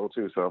Jacksonville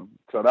too. So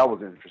that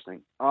was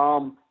interesting.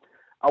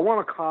 I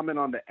want to comment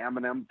on the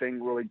Eminem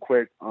thing really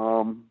quick.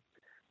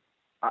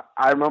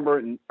 I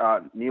remember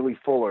Neely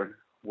Fuller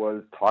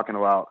was talking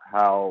about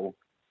how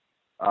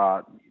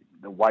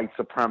the white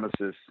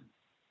supremacists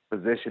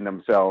position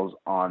themselves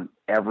on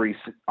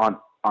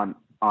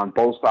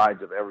both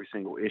sides of every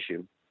single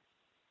issue.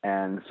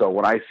 And so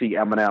when I see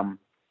Eminem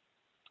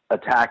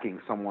attacking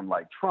someone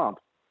like Trump,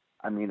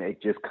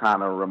 it just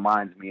kind of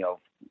reminds me of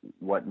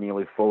what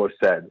Neely Fuller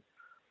said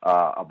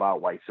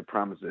about white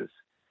supremacists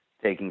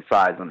taking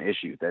sides on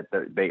issues, that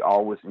they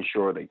always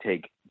ensure they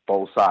take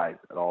both sides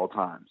at all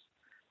times.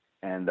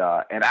 And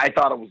I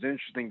thought it was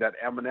interesting that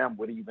Eminem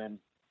would even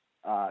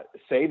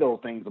say those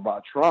things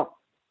about Trump,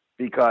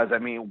 because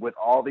with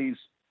all these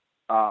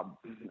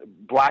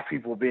black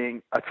people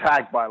being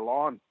attacked by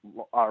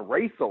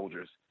race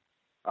soldiers,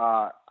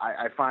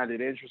 I find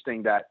it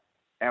interesting that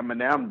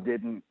Eminem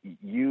didn't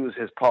use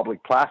his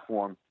public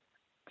platform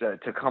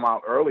to come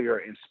out earlier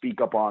and speak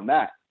up on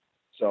that.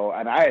 So,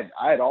 and I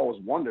had always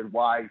wondered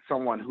why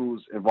someone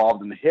who's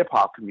involved in the hip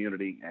hop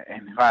community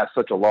and who has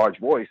such a large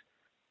voice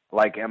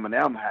like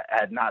Eminem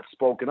had not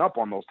spoken up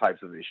on those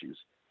types of issues.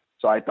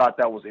 So I thought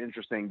that was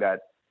interesting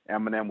that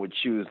Eminem would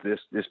choose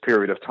this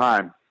period of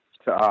time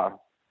to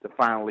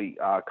finally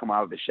come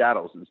out of the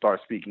shadows and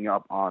start speaking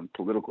up on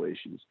political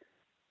issues.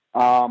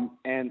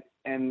 And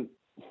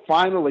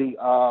finally,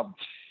 I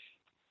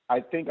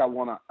think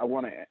I'll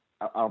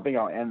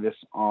end this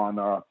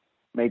on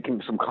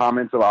making some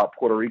comments about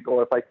Puerto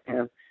Rico, if I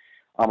can.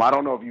 I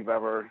don't know if you've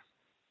ever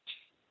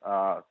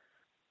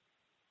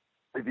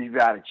if you've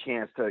had a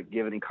chance to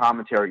give any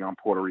commentary on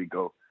Puerto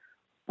Rico.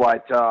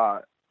 But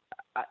I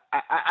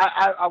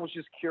was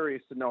just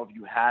curious to know if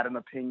you had an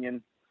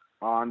opinion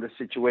on the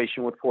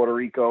situation with Puerto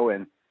Rico,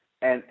 and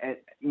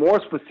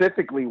more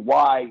specifically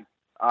why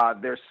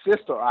their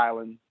sister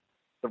island,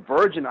 the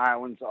Virgin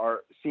Islands,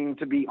 seem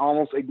to be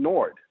almost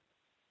ignored.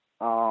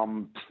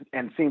 And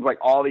seems like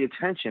all the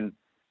attention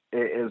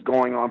is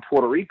going on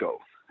Puerto Rico.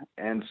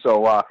 And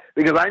so,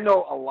 because I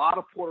know a lot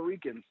of Puerto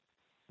Ricans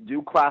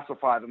do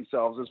classify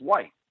themselves as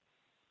white.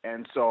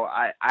 And so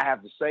I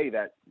have to say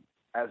that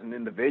as an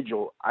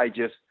individual,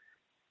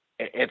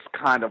 it's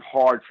kind of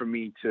hard for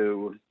me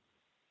to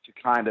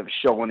kind of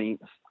show any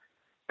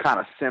kind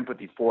of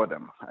sympathy for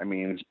them. I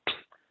mean,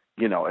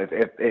 you know,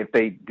 if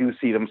they do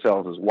see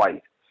themselves as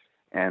white.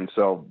 And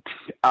so,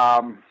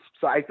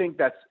 so I think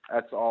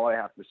that's all I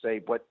have to say.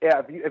 But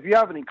yeah, if you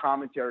have any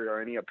commentary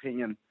or any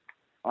opinion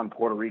on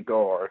Puerto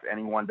Rico, or if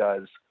anyone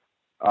does,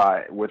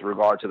 with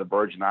regard to the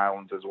Virgin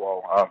Islands as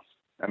well,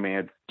 I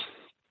mean,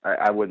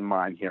 I wouldn't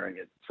mind hearing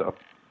it. So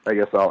I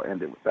guess I'll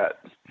end it with that.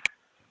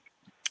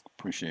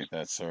 Appreciate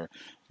that, sir.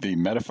 The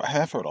metaphor, I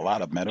have heard a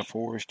lot of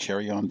metaphors: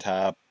 cherry on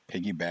top,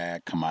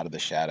 piggyback, come out of the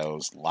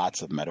shadows.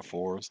 Lots of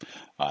metaphors.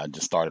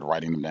 Just started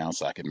writing them down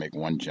so I could make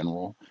one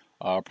general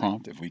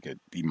prompt. If we could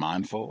be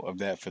mindful of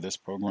that for this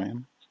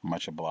program,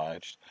 much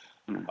obliged.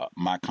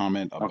 My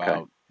comment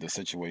about the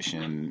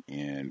situation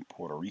in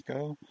Puerto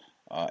Rico,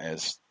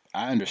 as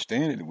I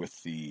understand it, with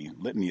the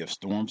litany of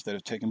storms that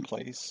have taken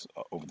place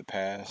over the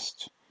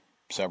past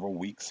several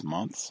weeks,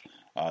 months,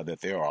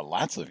 that there are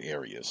lots of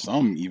areas,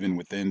 some even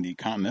within the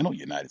continental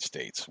United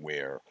States,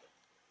 where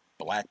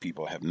black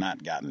people have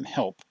not gotten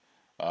help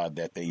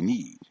that they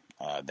need.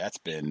 That's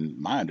been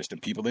my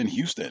understanding. People in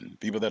Houston,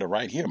 people that are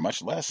right here,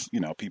 much less, you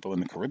know, people in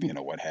the Caribbean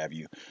or what have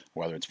you,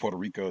 whether it's Puerto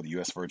Rico, the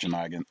U.S. Virgin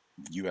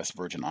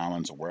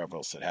Islands, or wherever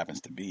else it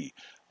happens to be.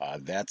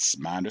 That's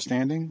my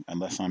understanding,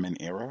 unless I'm in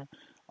error.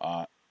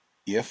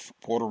 If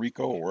Puerto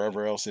Rico or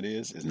wherever else it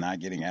is not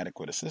getting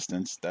adequate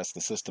assistance, that's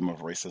the system of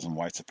racism,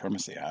 white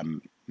supremacy.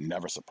 I'm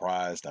never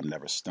surprised. I'm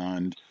never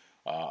stunned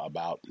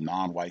about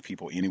non-white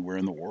people anywhere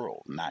in the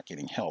world not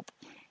getting help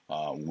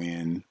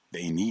when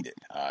they need it.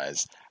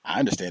 As I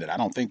understand it, I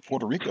don't think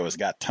Puerto Rico has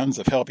got tons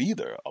of help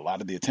either. A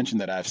lot of the attention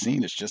that I've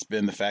seen has just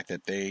been the fact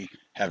that they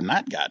have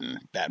not gotten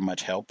that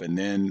much help, and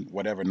then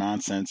whatever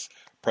nonsense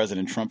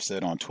President Trump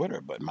said on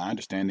Twitter. But my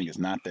understanding is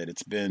not that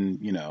it's been,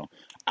 you know,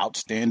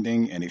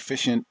 outstanding and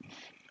efficient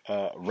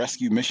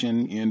rescue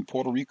mission in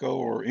Puerto Rico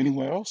or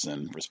anywhere else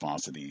in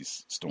response to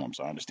these storms.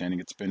 Our understanding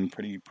it's been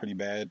pretty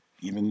bad,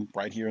 even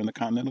right here in the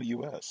continental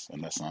U.S.,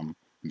 unless I'm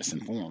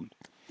misinformed.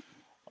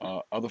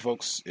 Other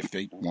folks, if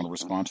they want to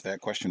respond to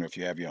that question, or if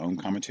you have your own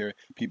commentary,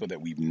 people that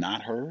we've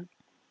not heard,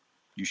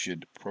 you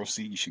should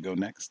proceed. You should go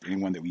next.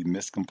 Anyone that we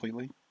missed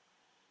completely?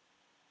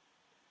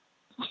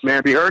 May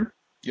I be heard?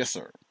 Yes,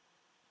 sir.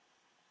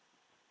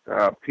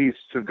 Peace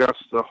to Gus,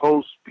 the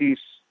host. Peace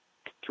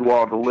to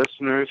all the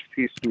listeners.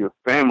 Peace to your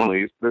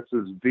families. This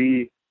is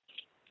V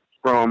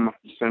from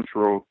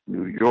Central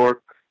New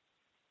York.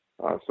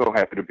 So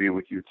happy to be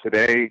with you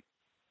today.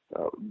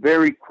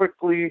 Very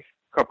quickly,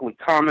 a couple of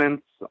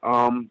comments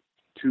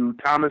to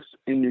Thomas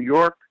in New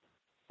York,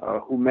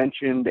 who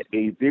mentioned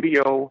a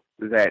video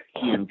that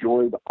he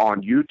enjoyed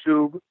on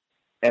YouTube,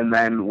 and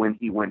then when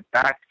he went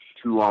back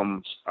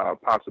to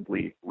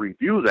possibly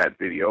review that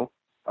video,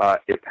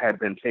 it had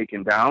been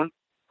taken down.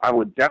 I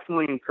would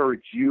definitely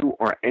encourage you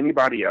or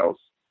anybody else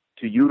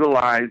to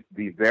utilize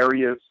the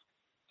various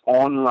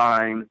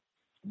online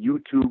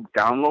YouTube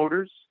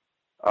downloaders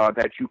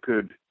that you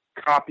could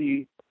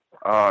copy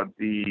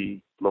the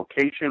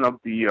location of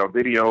the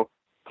video,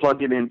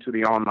 plug it into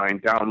the online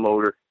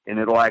downloader, and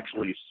it'll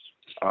actually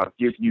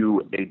give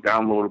you a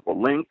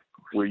downloadable link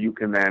where you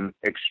can then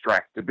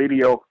extract the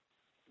video.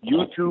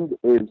 YouTube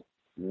is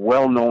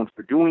well known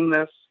for doing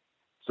this,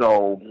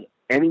 so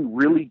any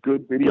really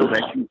good video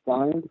that you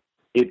find,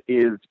 it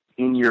is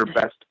in your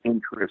best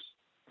interest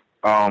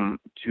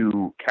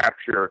to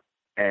capture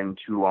and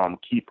to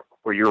keep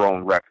for your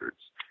own records.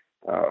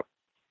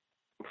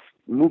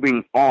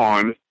 Moving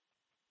on,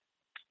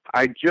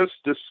 I just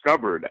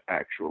discovered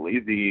actually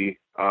the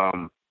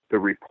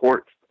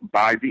report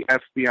by the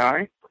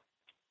FBI,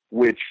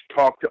 which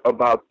talked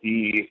about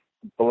the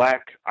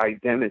black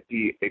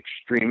identity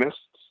extremists.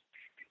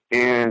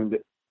 And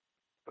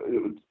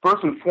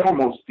first and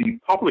foremost, the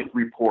public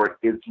report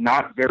is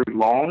not very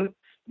long.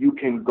 You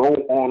can go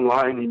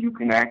online and you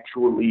can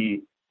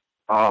actually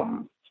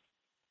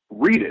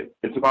read it.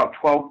 It's about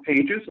 12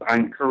 pages. I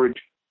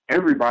encourage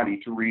everybody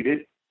to read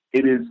it.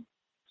 It is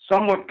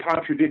somewhat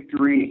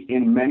contradictory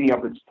in many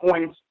of its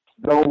points,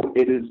 though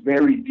it is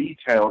very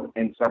detailed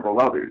in several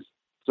others.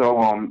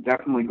 So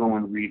definitely go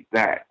and read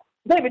that.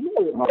 David,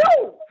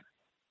 no.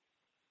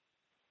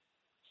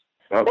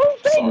 Sorry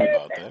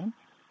about that.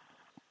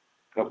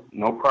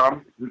 No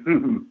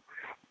problem.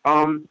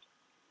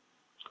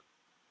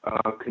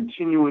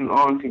 Continuing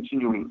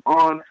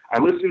on. I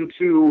listened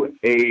to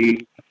a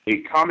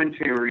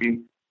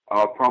commentary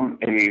from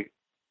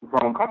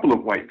a couple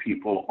of white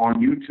people on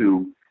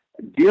YouTube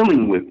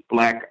dealing with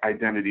black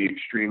identity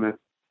extremists,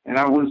 and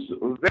I was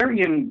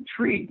very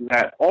intrigued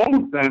that all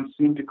of them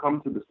seem to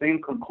come to the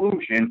same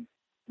conclusion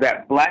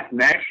that black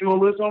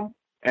nationalism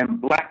and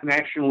black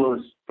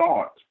nationalist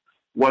thought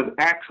was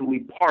actually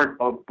part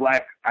of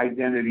black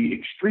identity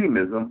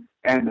extremism,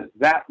 and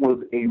that was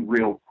a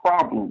real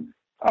problem.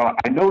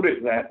 I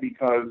noted that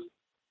because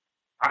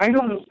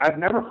I've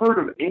never heard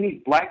of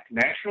any black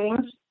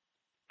nationalist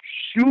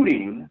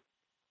shooting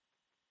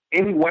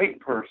any white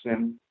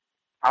person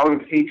out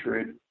of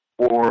hatred,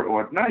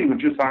 or not even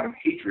just out of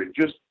hatred,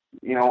 just,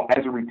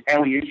 as a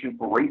retaliation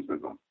for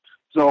racism.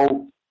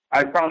 So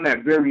I found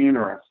that very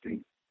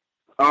interesting.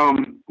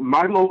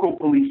 My local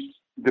police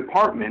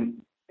department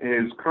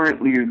is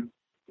currently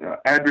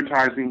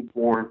advertising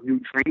for new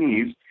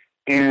trainees,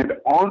 and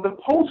on the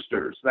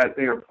posters that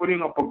they are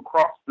putting up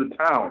across the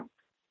town,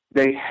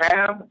 they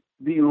have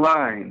the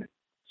line,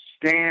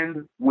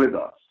 "Stand with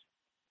us,"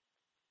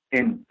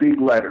 in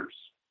big letters.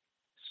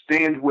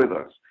 Stand with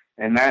us.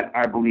 And that,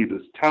 I believe,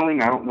 is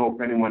telling. I don't know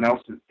if anyone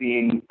else is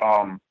seeing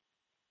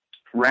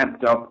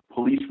ramped up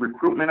police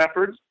recruitment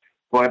efforts,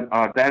 but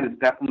that is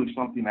definitely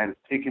something that has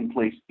taken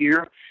place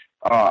here.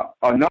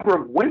 A number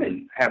of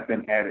women have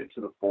been added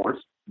to the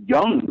force,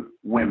 young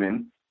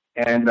women,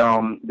 and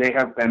they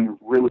have been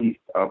really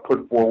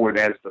put forward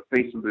as the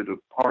face of the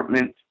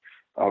department.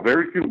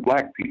 Very few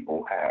black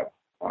people have,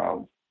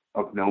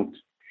 of note.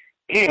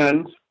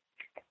 And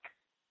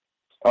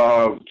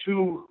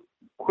two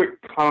quick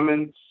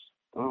comments.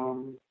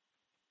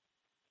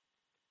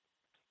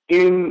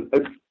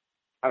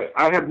 I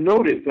have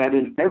noticed that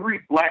in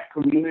every black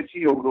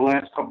community over the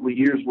last couple of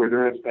years where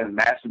there has been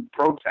massive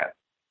protests,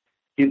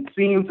 it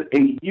seems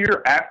a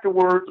year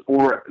afterwards,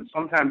 or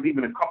sometimes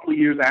even a couple of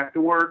years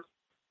afterwards,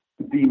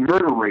 the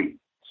murder rate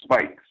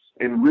spikes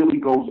and really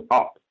goes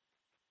up.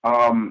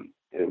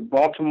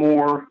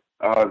 Baltimore,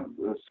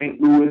 St.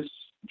 Louis,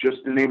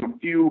 just to name a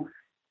few,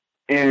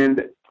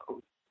 and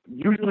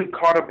usually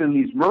caught up in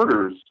these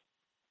murders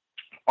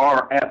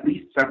are at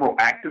least several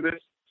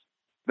activists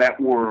that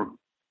were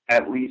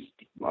at least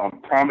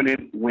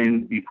prominent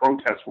when the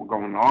protests were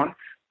going on.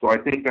 So I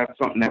think that's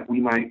something that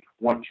we might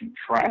want to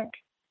track.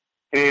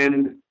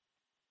 And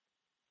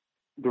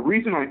the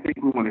reason I think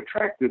we want to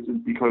track this is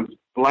because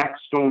Black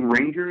Stone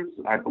Rangers,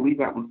 I believe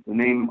that was the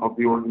name of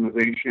the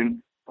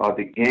organization,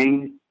 the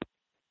gang,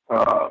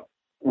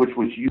 which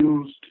was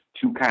used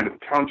to kind of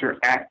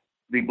counteract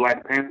the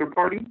Black Panther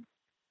Party.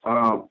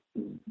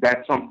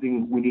 That's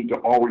something we need to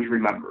always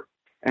remember.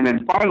 And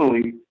then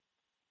finally,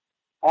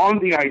 on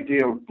the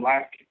idea of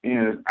black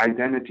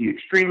identity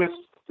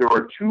extremists, there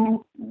are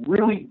two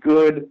really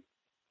good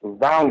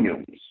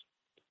volumes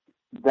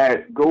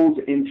that goes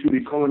into the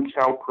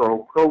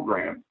COINTELPRO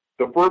program.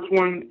 The first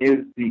one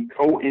is the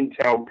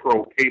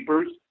COINTELPRO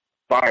Papers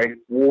by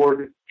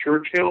Ward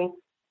Churchill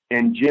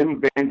and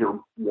Jim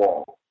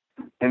Vanderwall.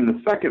 And the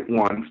second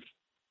one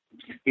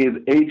is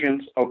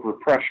Agents of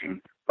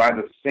Repression by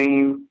the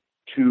same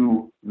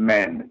two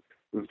men.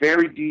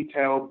 Very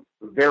detailed,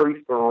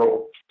 very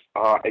thorough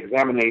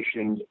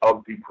examinations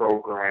of the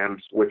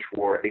programs which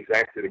were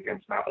exacted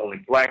against not only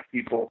black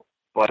people,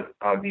 but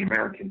the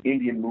American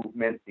Indian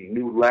movement, the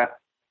New Left,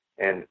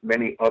 and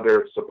many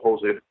other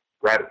supposed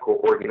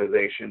radical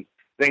organizations.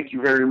 Thank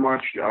you very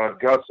much,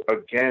 Gus.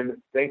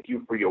 Again, thank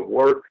you for your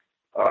work.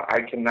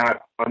 I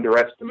cannot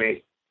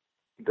overstate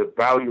the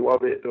value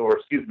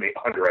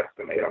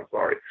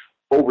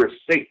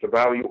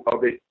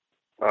of it.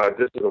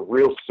 This is a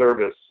real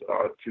service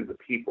to the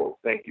people.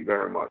 Thank you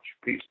very much.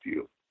 Peace to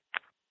you.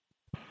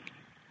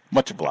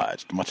 Much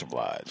obliged, much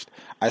obliged.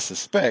 I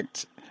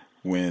suspect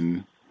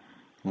when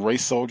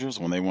race soldiers,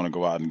 when they want to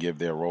go out and give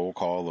their roll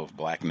call of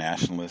black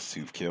nationalists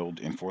who've killed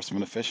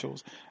enforcement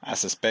officials, I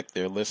suspect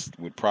their list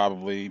would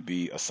probably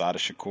be Assata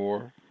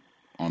Shakur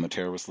on the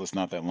terrorist list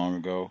not that long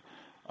ago.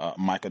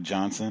 Micah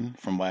Johnson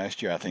from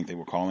last year, I think they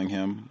were calling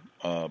him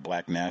a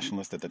black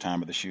nationalist at the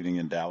time of the shooting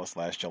in Dallas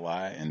last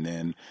July. And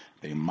then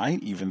they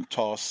might even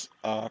toss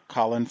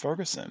Colin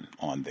Ferguson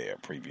on there,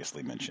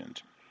 previously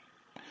mentioned.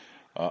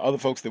 Other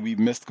folks that we've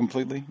missed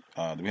completely,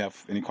 do we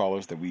have any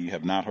callers that we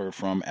have not heard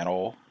from at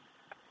all?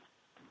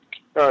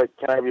 Can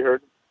I be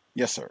heard?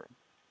 Yes, sir.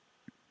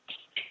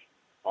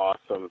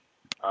 Awesome.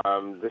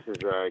 This is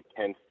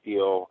Ken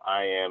Steele.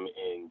 I am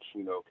in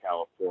Chino,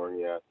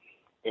 California.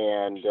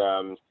 And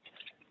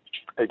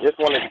I just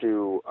wanted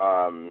to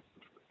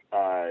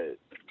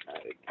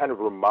kind of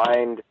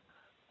remind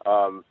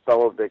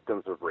fellow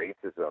victims of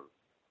racism.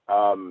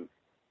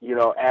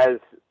 As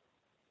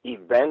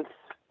events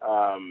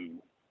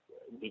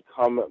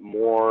become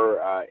more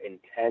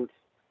intense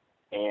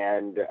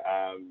and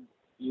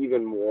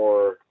even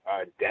more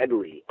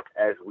deadly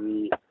as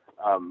we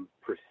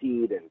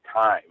proceed in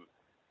time,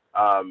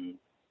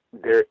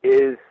 there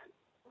is,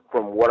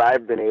 from what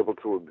I've been able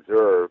to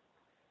observe,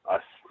 a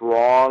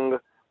strong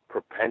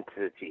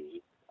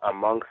propensity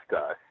amongst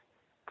us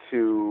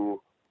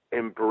to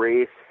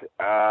embrace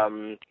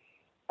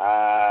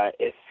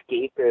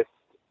escapist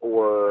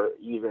or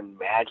even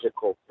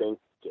magical thinking.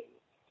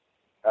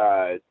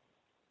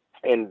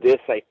 And this,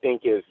 I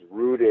think, is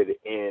rooted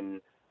in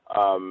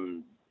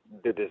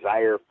the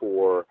desire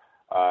for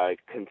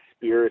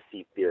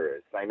conspiracy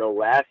theorists. I know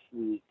last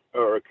week,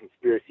 or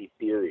conspiracy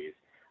theories.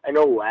 I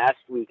know last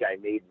week I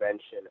made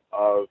mention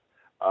of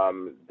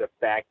the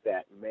fact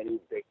that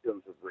many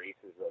victims of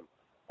racism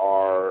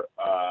are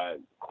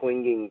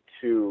clinging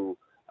to,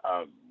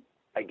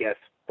 I guess,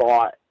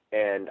 thought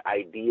and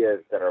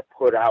ideas that are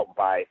put out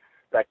by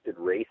suspected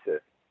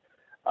racists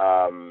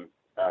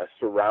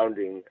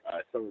surrounding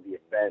some of the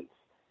events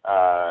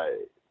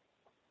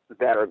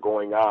that are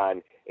going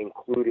on,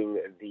 including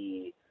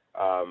the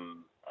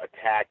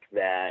attack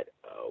that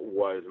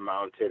was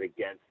mounted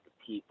against the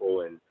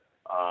people in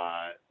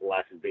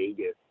Las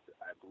Vegas,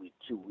 I believe,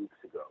 2 weeks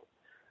ago.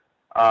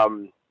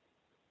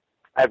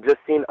 I've just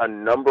seen a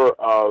number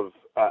of,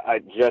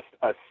 just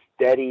a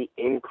steady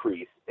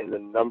increase in the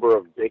number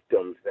of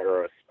victims that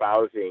are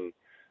espousing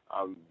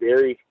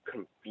very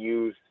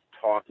confused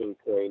talking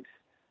points,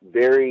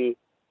 very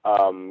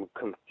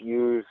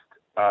confused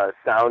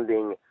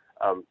sounding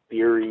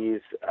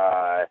theories,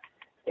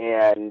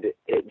 and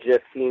it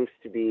just seems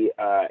to be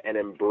an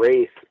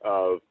embrace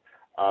of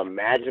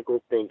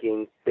magical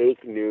thinking,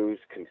 fake news,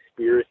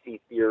 conspiracy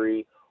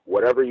theory,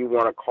 whatever you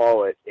want to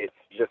call it. It's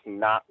just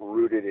not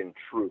rooted in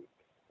truth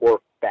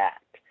or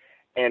fact.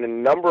 And a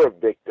number of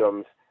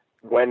victims,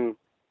 when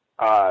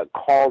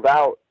called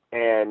out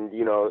and,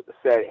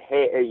 said,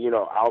 hey,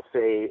 I'll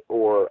say,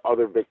 or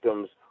other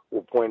victims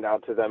will point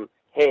out to them,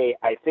 hey,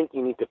 I think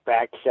you need to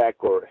fact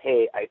check, or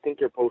hey, I think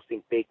you're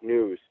posting fake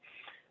news.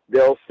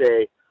 They'll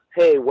say,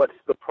 hey, what's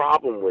the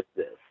problem with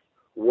this?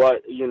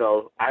 What,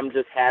 I'm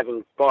just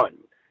having fun.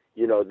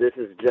 This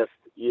is just,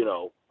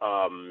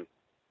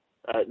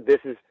 this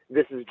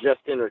is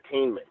just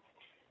entertainment.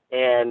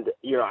 And,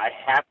 I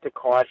have to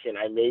caution,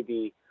 I may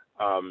be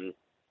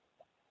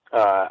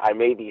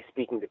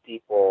speaking to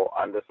people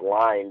on this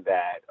line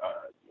that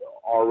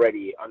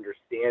already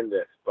understand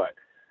this, but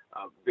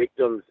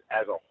victims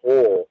as a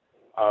whole,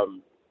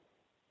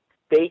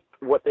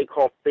 what they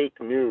call fake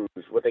news,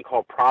 what they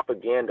call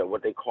propaganda,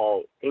 what they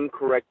call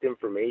incorrect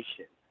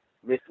information,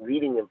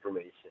 misleading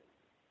information.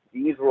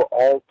 These were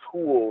all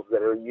tools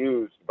that are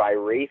used by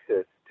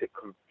racists to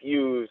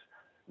confuse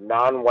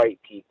non-white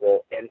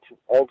people and to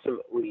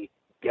ultimately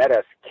get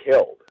us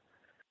killed.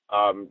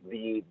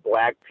 The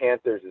Black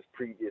Panthers, as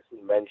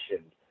previously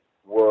mentioned,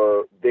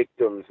 were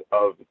victims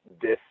of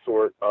this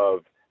sort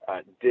of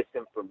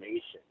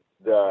disinformation.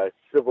 The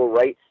Civil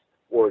Rights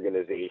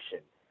Organization,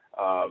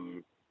 I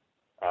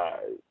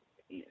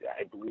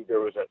believe there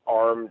was an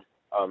armed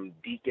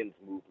deacons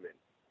movement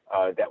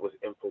that was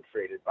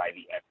infiltrated by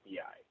the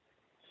FBI.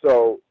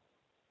 So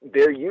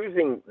they're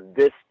using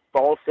this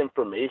false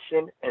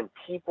information and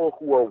people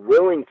who are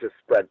willing to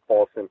spread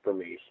false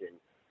information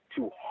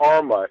to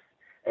harm us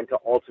and to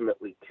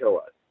ultimately kill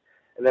us.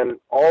 And then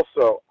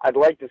also, I'd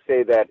like to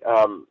say that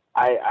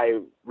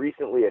I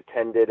recently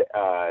attended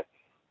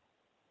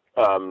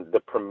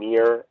the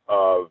premiere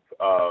of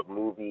a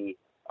movie,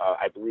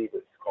 I believe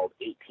it's called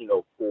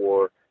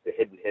 1804, The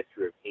Hidden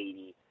History of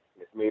Haiti.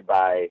 It's made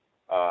by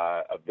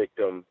a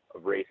victim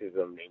of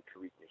racism named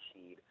Tariq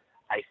Nasheed.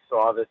 I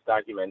saw this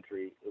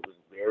documentary. It was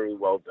very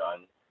well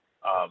done.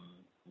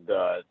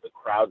 The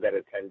crowd that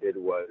attended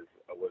was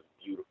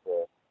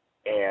beautiful,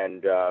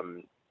 and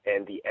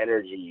the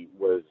energy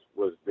was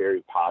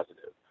very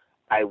positive.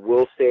 I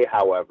will say,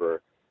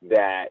 however,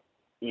 that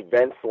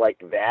events like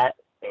that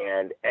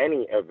and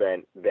any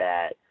event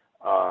that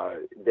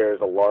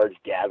there's a large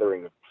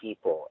gathering of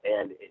people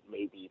and it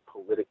may be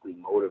politically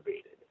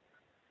motivated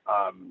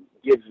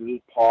gives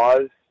me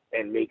pause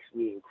and makes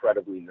me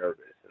incredibly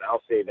nervous. And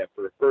I'll say that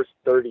for the first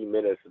 30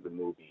 minutes of the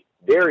movie,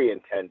 very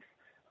intense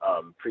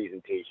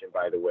presentation,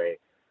 by the way,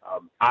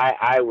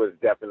 I was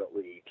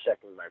definitely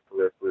checking my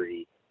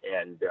periphery,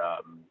 and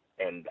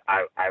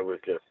I was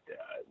just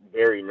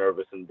very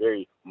nervous and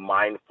very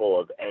mindful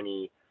of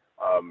any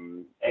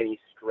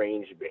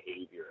strange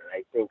behavior. And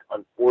I think,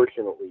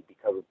 unfortunately,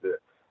 because of the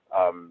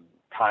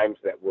times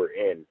that we're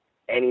in,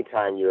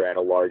 anytime you're at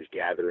a large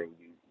gathering,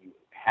 you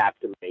have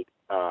to make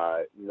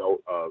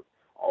note of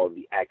all of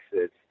the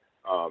exits,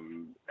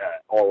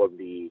 all of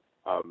the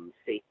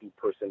safety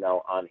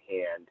personnel on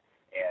hand,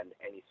 and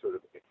any sort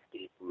of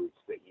escape routes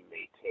that you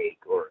may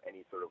take, or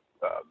any sort of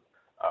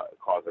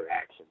cause or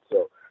action.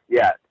 So,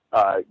 yeah,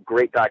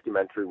 great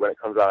documentary. When it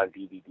comes out on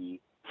DVD,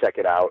 check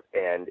it out.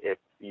 And if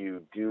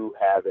you do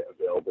have it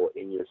available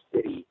in your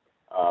city,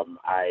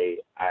 I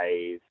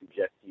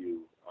suggest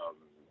you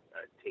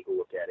take a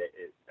look at it.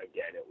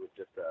 Again, it was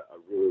just a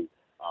really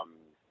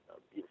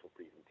beautiful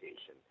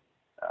presentation.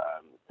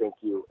 Thank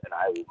you, and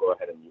I will go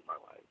ahead and mute my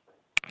line.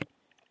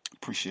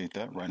 Appreciate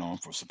that. Right on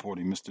for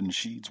supporting Mr.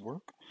 Nasheed's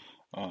work.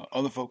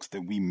 Other folks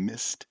that we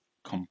missed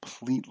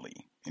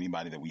completely.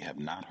 Anybody that we have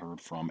not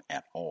heard from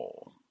at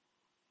all.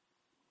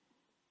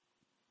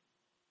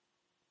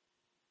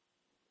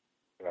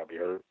 Can I be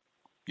heard?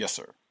 Yes,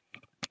 sir.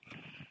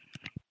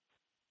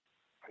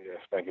 Yes,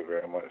 thank you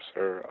very much,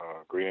 sir.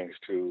 Greetings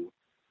to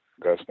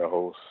Gus, the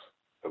host,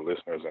 the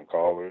listeners and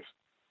callers.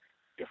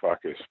 if I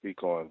could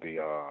speak on the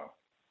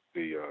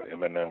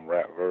Eminem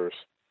rap verse,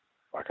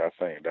 like I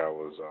think that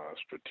was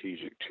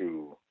strategic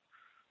to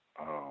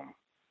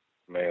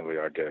mainly,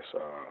 I guess,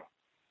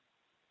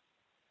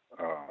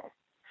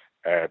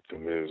 add to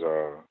his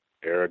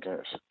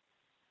arrogance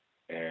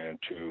and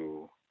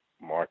to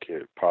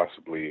market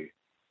possibly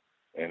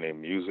any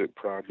music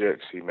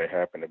projects he may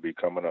happen to be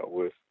coming up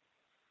with,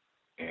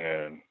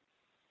 and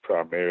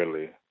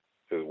primarily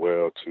as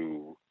well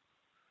to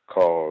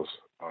cause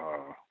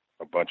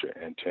a bunch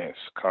of intense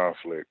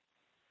conflict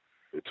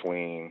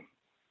between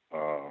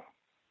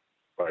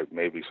like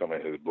maybe some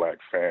of his black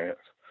fans.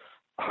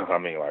 I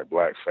mean, like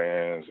black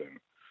fans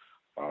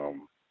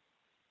and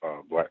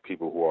black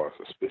people who are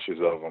suspicious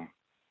of him,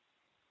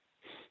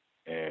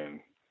 and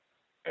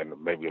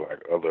maybe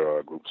like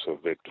other groups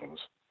of victims.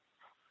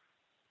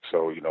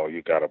 So, you know,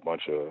 you got a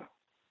bunch of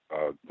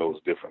those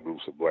different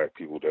groups of black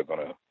people that are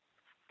going to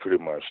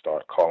pretty much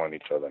start calling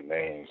each other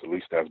names. At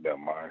least that's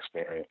been my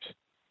experience,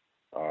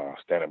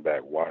 standing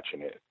back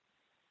watching it.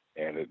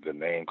 And the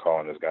name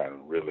calling has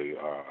gotten really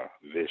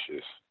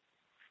vicious.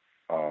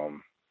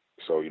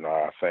 So, you know,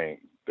 I think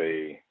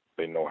they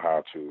know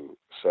how to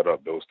set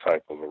up those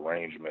type of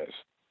arrangements,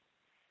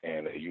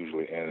 and it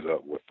usually ends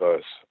up with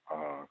us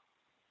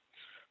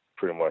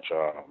pretty much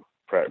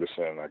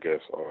practicing, I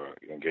guess, or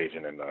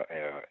engaging in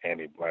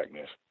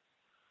anti-blackness.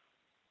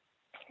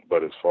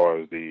 But as far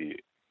as the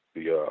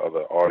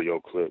other audio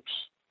clips,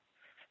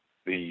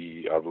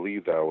 I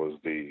believe that was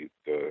the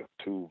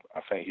two,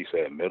 I think he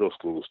said middle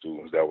school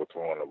students that were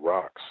throwing the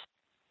rocks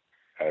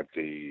at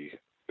the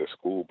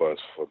school bus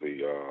for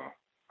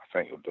I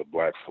think the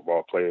black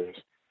football players.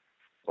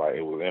 Like,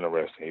 it was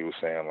interesting. He was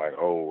saying, like,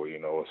 oh, you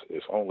know,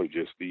 it's only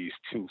just these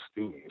two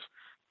students,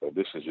 so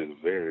this is just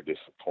very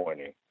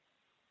disappointing.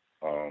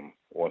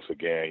 Once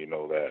again, you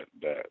know,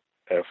 that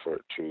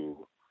effort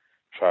to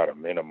try to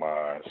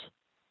minimize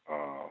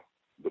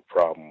the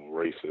problem of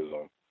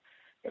racism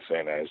and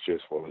saying that it's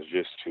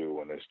just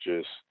two and it's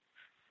just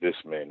this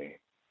many.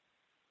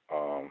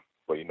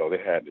 But, you know, they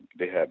had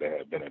to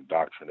have been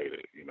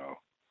indoctrinated, you know,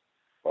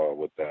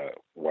 with that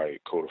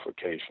white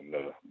codification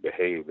to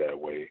behave that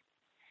way.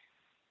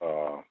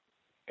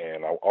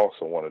 And I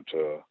also wanted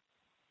to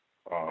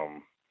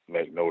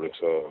make notice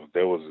of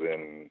there was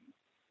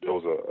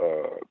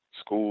a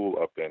school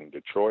up in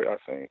Detroit, I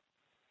think,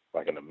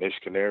 like in the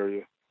Michigan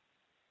area.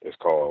 It's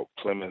called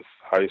Plymouth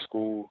High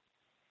School.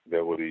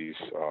 There were these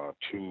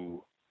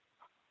two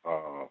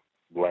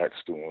black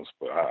students,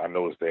 but I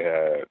noticed they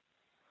had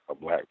a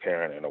black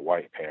parent and a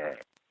white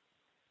parent.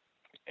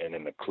 And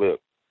in the clip,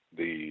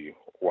 the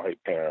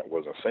white parent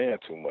wasn't saying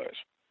too much,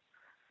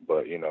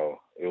 but, you know,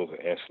 it was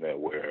an incident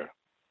where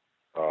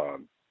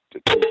the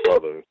two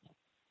brothers,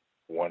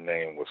 one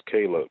name was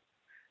Caleb,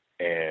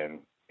 and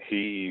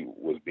he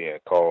was being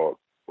called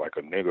like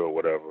a nigger or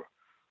whatever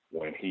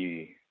when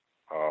he,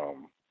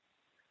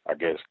 I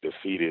guess,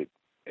 defeated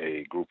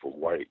a group of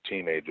white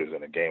teenagers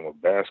in a game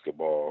of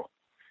basketball.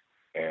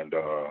 And,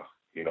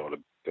 you know,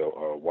 the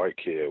white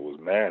kid was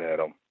mad at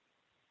him.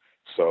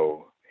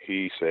 So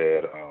he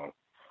said,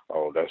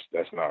 oh,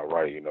 that's not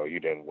right. You know, you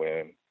didn't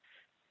win.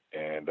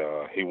 And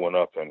he went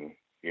up and,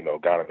 you know,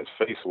 got in his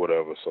face or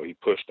whatever. So he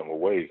pushed him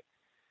away.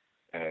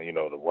 And, you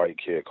know, the white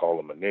kid called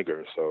him a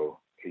nigger. So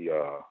he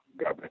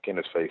got back in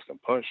his face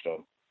and punched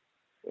him.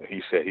 And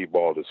he said he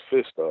balled his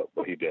fist up,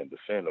 but he didn't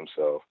defend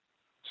himself.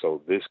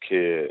 So this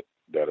kid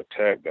that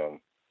attacked him,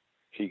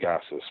 he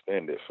got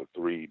suspended for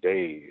 3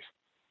 days.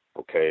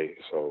 Okay,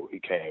 so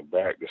he came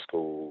back to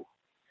school,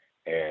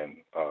 and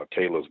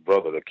Caleb's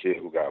brother, the kid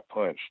who got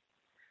punched,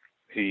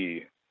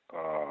 he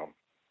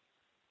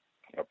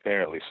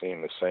apparently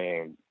seen the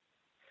same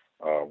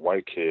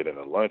white kid in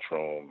the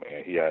lunchroom,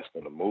 and he asked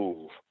him to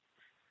move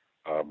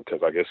because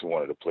I guess he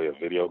wanted to play a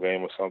video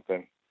game or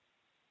something.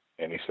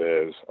 And he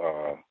says,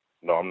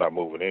 no, I'm not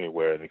moving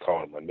anywhere. And he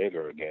called him a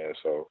nigger again.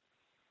 So,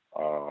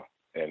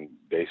 and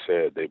they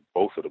said,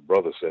 both of the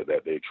brothers said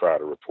that they tried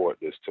to report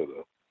this to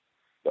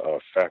the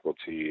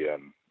faculty,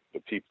 and the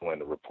people in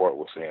the report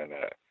were saying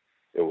that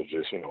it was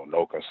just, you know,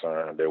 no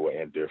concern. They were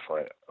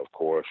indifferent, of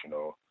course, you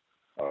know,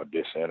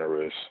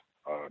 disinterest,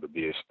 to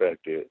be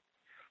expected.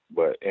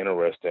 But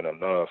interesting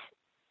enough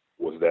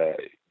was that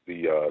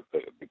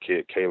the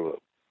kid Caleb,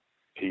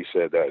 he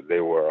said that they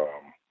were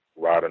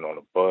riding on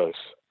a bus,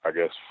 I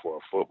guess, for a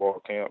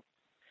football camp.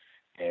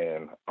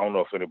 And I don't know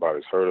if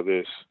anybody's heard of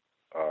this.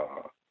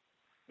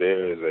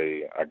 There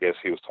is I guess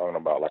he was talking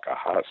about like a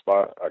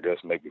hotspot, I guess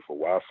maybe for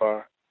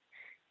Wi-Fi.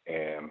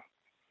 And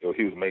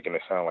he was making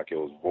it sound like it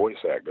was voice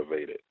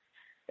activated.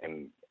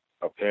 And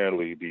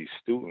apparently these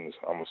students,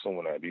 I'm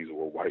assuming that these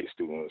were white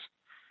students,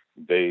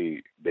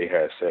 they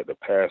had set the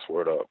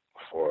password up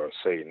for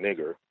say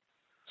nigger.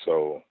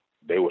 So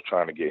they were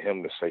trying to get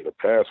him to say the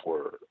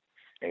password.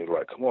 And he's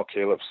like, come on,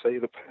 Caleb, say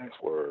the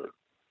password.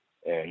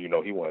 And, you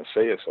know, he wouldn't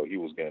say it, so he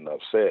was getting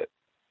upset.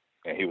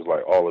 And he was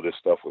like, all of this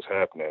stuff was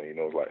happening. You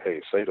know, it was like,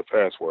 hey, say the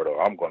password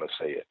or I'm going to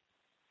say it.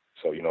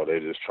 So, you know, they're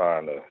just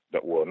trying to,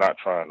 well, not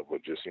trying to,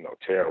 but just, you know,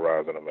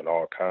 terrorizing them in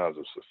all kinds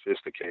of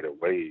sophisticated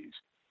ways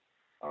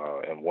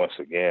And once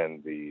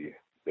again,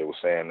 they were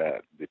saying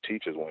that the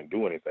teachers wouldn't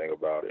do anything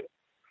about it.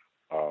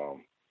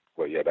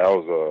 But yeah, that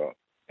was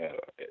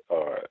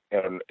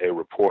a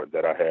report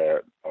that I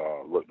had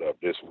looked up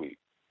this week.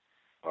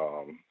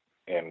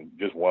 And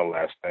just one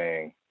last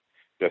thing,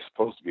 there's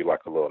supposed to be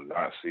like a little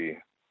Nazi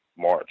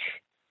march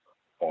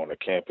on the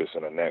campus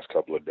in the next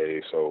couple of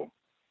days. So,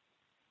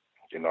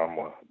 I'm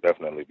going to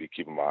definitely be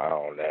keeping my eye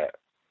on that.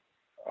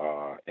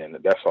 And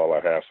that's all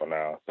I have for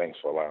now. Thanks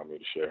for allowing me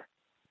to share.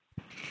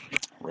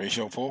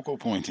 Racial focal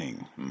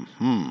pointing.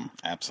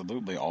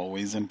 Absolutely.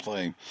 Always in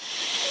play.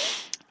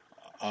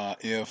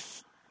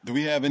 Do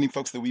we have any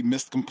folks that we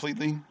missed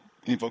completely?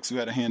 Any folks who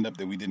had a hand up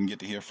that we didn't get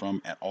to hear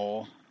from at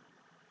all?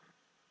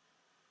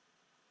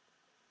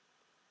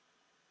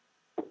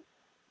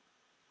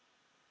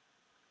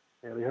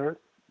 Can you hear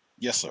it?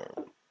 Yes, sir.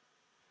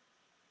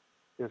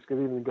 Yes,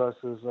 good evening, Gus.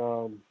 This is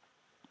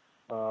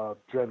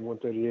Dread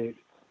 138.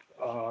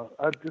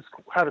 I just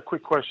had a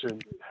quick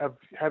question.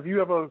 Have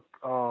you ever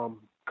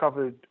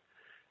covered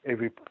a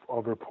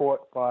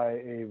report by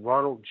a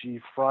Ronald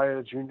G.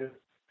 Fryer Jr.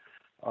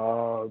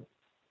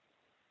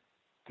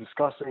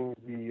 Discussing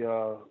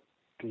the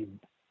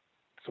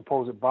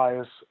supposed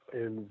bias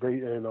in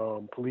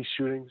police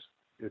shootings?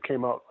 It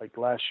came out like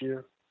last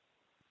year.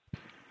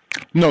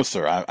 No,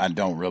 sir. I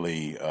don't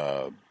really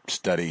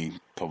study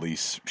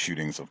police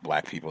shootings of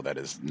black people. That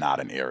is not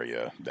an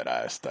area that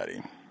I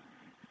study.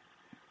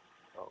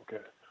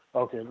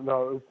 Okay.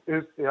 No,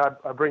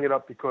 I bring it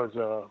up because,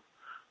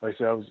 like I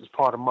said, it's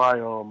part of my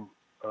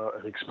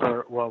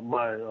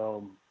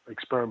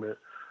experiment.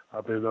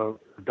 I've been in a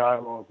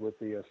dialogue with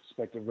the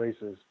suspected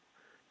racist,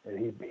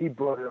 and he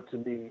brought it up to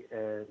me.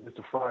 And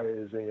Mr.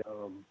 Fryer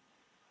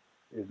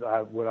is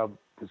what I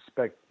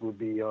suspect would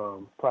be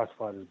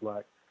classified as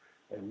black.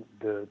 And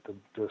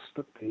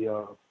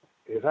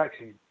it's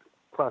actually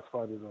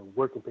classified as a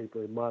working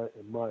paper in my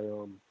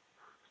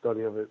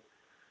study of it,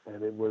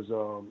 and it was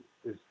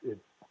it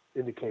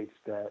indicates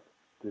that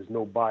there's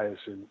no bias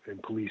in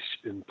police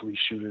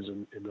shooters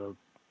in the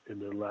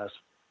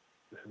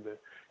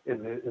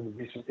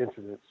recent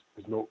incidents.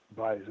 There's no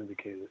bias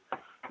indicated.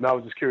 And I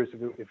was just curious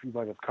if you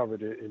might have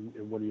covered it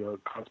in one of your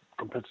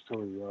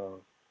compensatory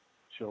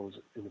shows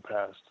in the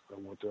past. I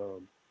want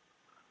to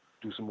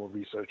do some more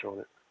research on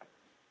it.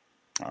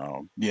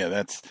 Yeah,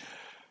 that's.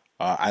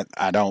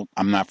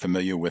 I'm not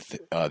familiar with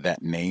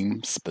that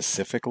name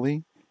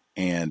specifically,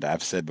 and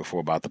I've said before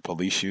about the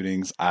police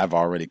shootings. I've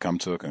already come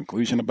to a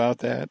conclusion about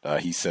that.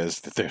 He says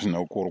that there's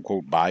no quote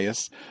unquote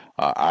bias.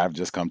 I've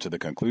just come to the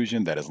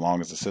conclusion that as long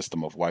as the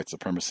system of white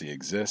supremacy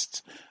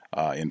exists,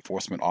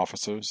 enforcement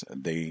officers,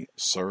 they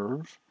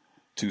serve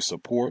to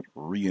support,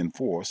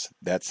 reinforce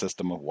that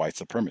system of white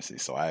supremacy.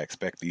 So I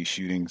expect these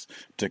shootings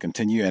to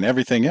continue and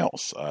everything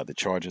else. The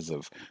charges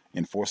of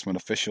enforcement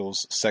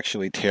officials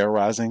sexually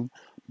terrorizing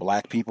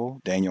black people,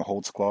 Daniel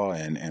Holtzclaw,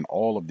 and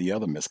all of the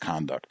other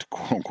misconduct,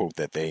 quote unquote,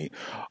 that they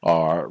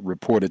are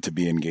reported to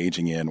be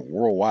engaging in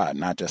worldwide,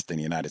 not just in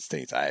the United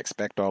States. I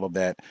expect all of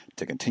that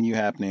to continue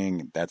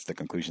happening. That's the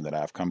conclusion that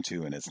I've come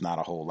to, and it's not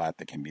a whole lot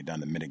that can be done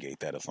to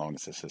mitigate that as long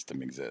as the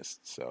system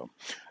exists. So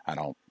I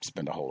don't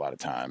spend a whole lot of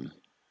time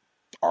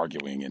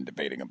arguing and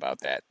debating about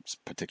that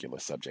particular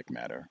subject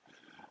matter.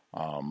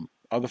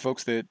 Other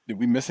folks did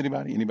we miss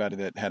anybody? Anybody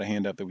that had a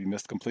hand up that we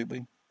missed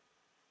completely?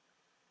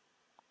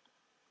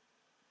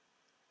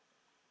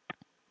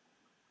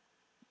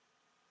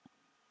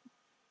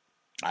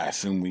 I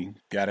assume we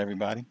got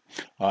everybody.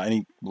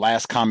 Any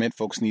last comment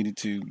folks needed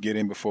to get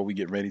in before we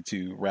get ready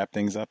to wrap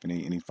things up?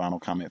 Any final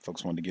comment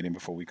folks wanted to get in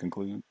before we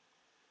conclude?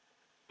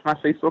 Can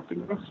I say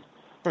something else?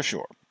 For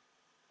sure.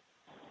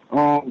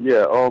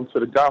 To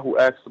the guy who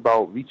asked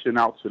about reaching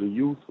out to the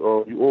youth,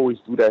 you always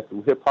do that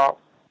through hip hop.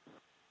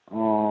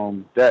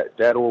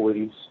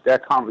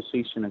 That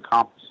conversation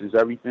encompasses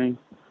everything.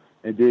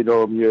 And then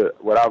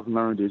what I've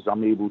learned is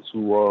I'm able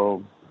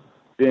to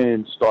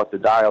then start the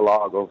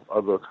dialogue of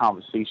other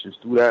conversations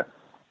through that.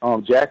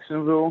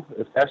 Jacksonville,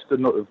 if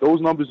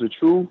those numbers are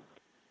true,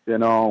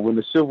 then when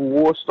the Civil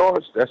War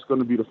starts, that's going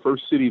to be the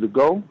first city to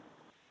go.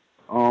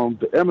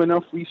 The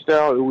Eminem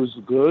freestyle, it was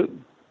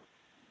good.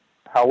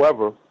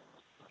 However,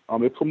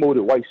 it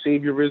promoted white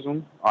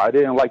saviorism. I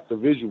didn't like the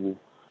visual.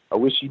 I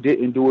wish he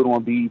didn't do it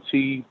on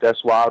BET.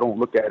 That's why I don't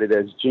look at it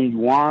as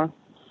genuine.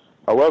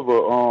 However,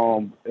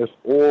 if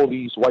all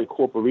these white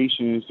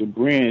corporations and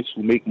brands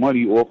who make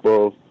money off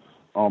of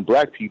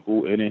black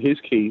people, and in his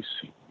case,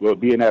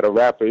 being that a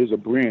rapper is a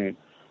brand,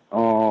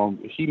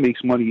 he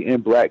makes money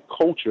in black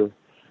culture,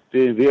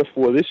 then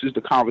therefore this is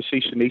the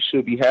conversation they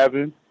should be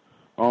having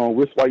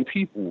with white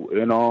people.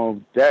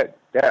 And that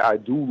I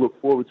do look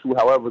forward to.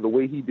 However, the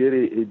way he did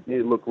it, it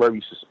did look very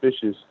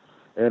suspicious.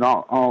 And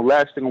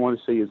last thing I want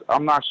to say is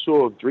I'm not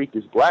sure if Drake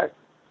is black.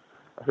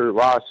 I heard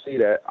Roz say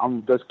that.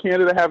 Does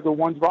Canada have the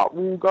one drop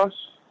rule, Gus?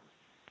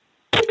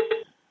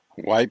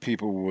 White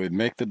people would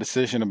make the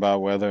decision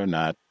about whether or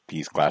not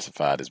he's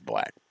classified as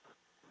black.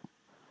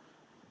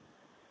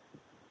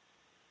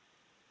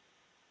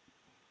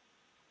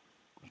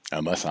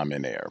 Unless I'm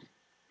in error.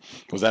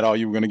 Was that all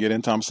you were going to get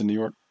in, Thomas, in New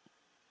York?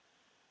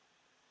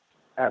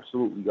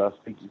 Absolutely, Gus.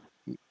 Thank you.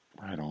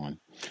 Right on.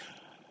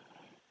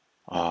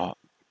 Let's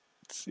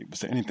see. Was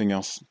there anything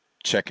else?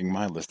 Checking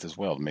my list as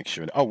well to make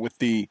sure. Oh,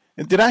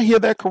 did I hear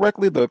that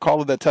correctly? The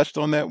caller that touched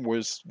on that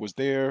was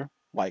there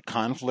like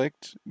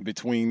conflict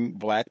between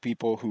black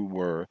people who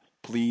were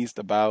pleased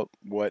about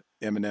what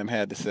Eminem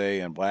had to say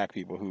and black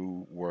people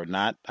who were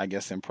not, I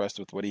guess, impressed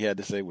with what he had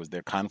to say? Was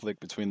there conflict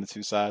between the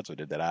two sides, or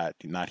did I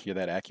not hear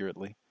that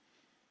accurately?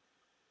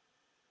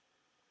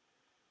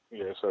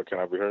 Yes, sir. Can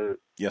I be heard?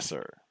 Yes,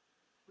 sir.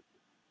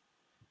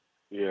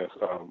 Yes.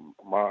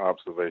 My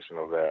observation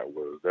of that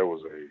was there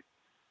was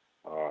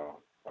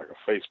like a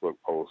Facebook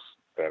post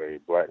that a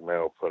black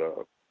male put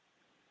up,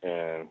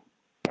 and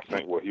I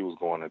think he was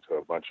going into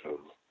a bunch of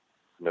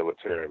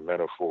military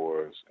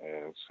metaphors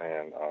and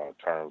saying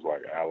terms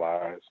like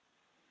allies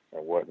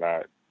and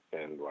whatnot,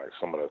 and like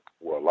a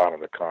lot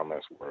of the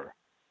comments were,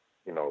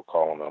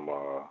 calling them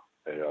a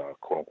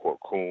quote unquote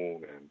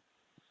coon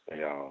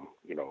and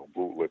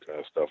bootlicker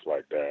and stuff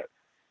like that,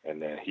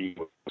 and then he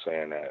was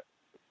saying that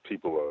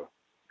people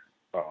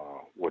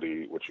are what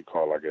you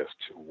call, I guess,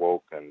 too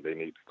woke and they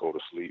need to go to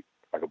sleep,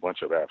 like a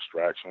bunch of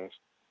abstractions,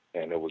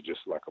 and it was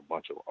just like a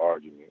bunch of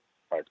arguing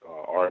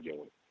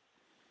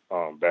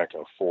back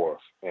and forth,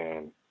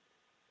 and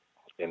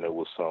there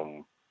was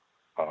some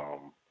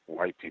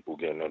white people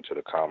getting into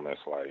the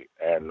comments, like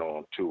adding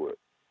on to it,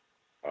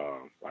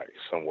 like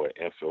somewhat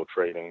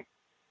infiltrating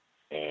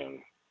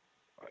and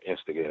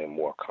instigating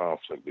more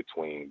conflict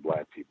between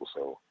black people.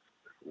 So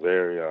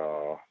very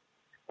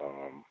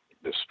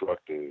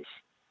destructive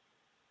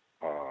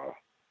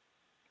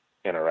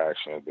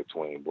interaction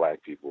between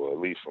black people, at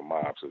least from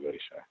my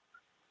observation.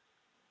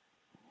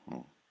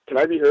 Can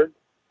I be heard?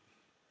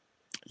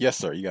 Yes,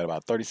 sir. You got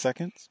about 30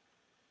 seconds.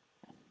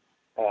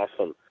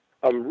 Awesome.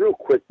 Real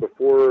quick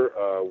before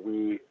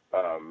we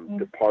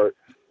depart,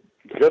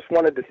 just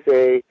wanted to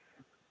say,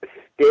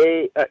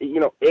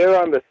 err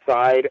on the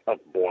side of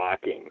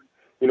blocking.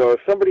 If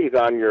somebody's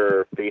on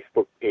your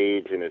Facebook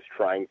page and is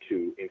trying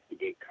to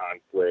instigate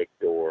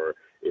conflict or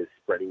is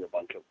spreading a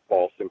bunch of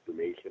false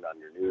information on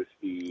your news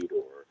feed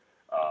or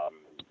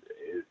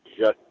is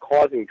just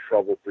causing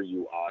trouble for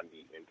you on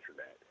the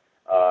internet,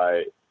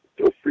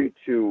 feel free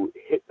to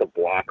hit the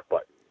block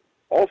button.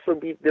 Also,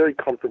 be very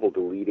comfortable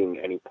deleting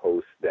any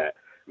posts that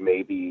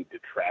may be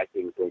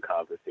detracting from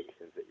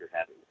conversations that you're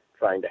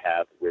trying to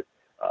have with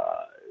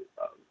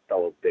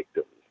fellow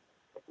victims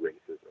of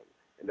racism.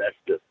 And that's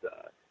just,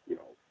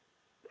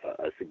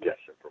 a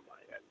suggestion from my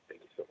end.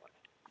 Thank you so much.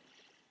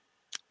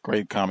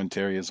 Great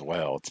commentary as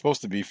well. It's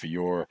supposed to be for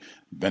your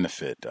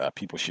benefit.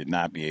 People should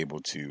not be able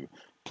to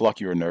pluck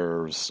your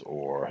nerves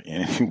or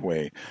in any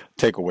way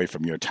take away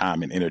from your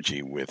time and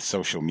energy with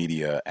social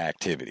media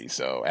activity.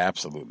 So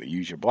absolutely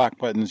use your block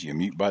buttons, your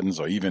mute buttons,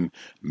 or even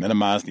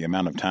minimize the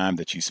amount of time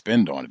that you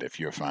spend on it if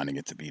you're finding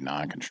it to be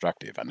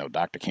non-constructive. I know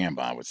Dr.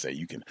 Cambon would say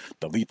you can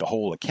delete the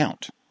whole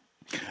account.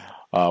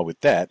 With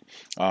that,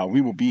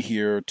 we will be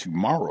here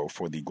tomorrow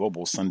for the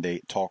Global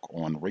Sunday Talk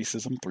on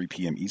Racism, 3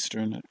 p.m.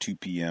 Eastern, 2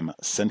 p.m.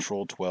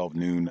 Central, 12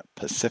 noon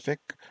Pacific.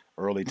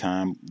 Early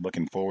time.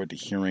 Looking forward to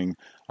hearing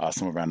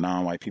some of our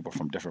non-white people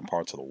from different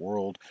parts of the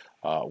world,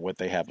 what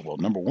they have. Well,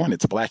 number one,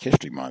 it's Black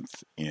History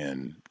Month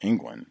in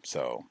England.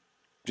 So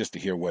just to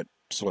hear what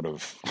sort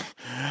of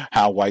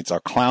how whites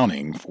are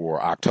clowning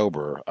for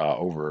October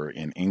over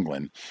in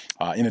England.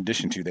 In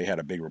addition to, they had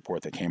a big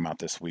report that came out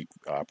this week.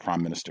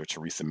 Prime Minister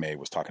Theresa May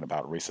was talking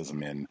about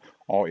racism in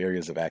all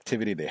areas of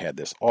activity. They had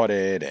this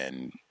audit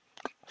and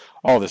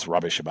all this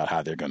rubbish about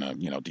how they're going to,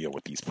 deal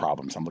with these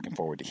problems. I'm looking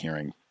forward to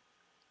hearing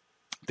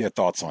their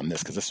thoughts on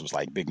this because this was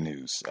like big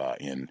news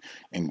in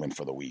England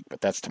for the week.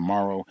 But that's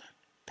tomorrow.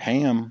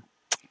 Pam,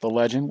 the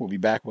legend, will be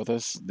back with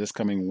us this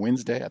coming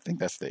Wednesday. I think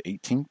that's the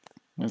 18th.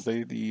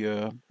 Wednesday, the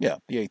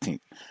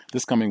 18th.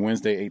 This coming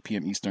Wednesday, 8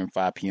 p.m. Eastern,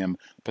 5 p.m.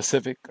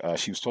 Pacific.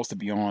 She was supposed to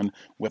be on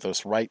with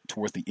us right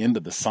towards the end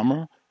of the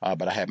summer,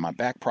 but I had my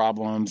back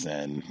problems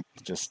and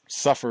just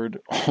suffered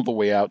all the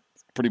way out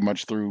pretty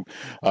much through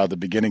the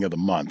beginning of the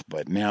month.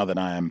 But now that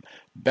I am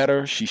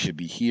better, she should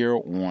be here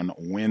on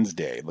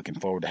Wednesday. Looking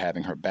forward to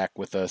having her back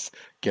with us,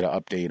 get an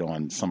update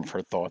on some of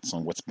her thoughts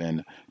on what's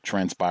been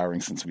transpiring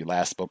since we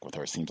last spoke with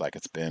her. Seems like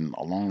it's been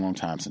a long, long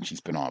time since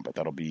she's been on, but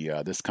that'll be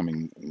this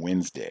coming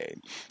Wednesday.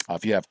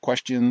 If you have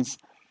questions,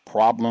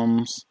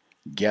 problems,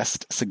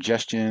 guest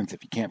suggestions,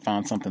 if you can't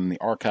find something in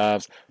the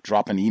archives,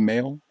 drop an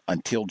email,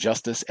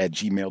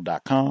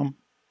 untiljustice@gmail.com,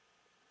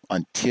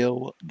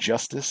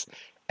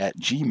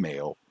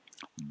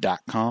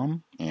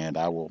 untiljustice@gmail.com, and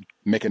I will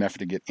make an effort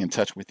to get in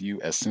touch with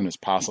you as soon as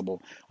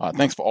possible.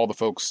 Thanks for all the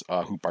folks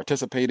who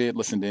participated,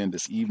 listened in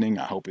this evening.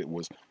 I hope it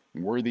was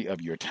worthy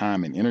of your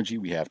time and energy.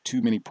 We have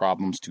too many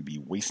problems to be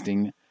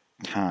wasting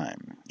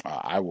time.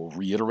 I will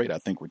reiterate, I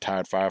think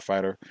retired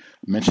firefighter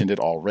mentioned it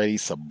already,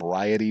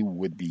 sobriety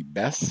would be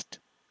best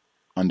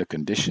under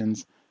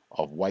conditions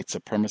of white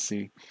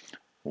supremacy.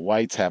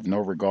 Whites have no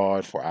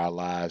regard for our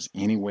lives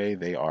anyway.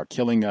 They are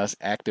killing us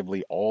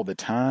actively all the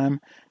time.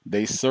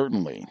 They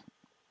certainly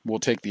will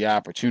take the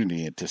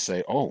opportunity to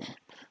say, oh,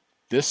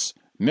 this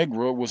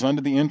Negro was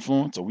under the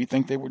influence, or we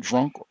think they were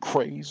drunk or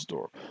crazed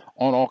or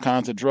on all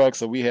kinds of drugs,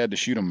 so we had to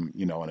shoot them,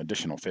 an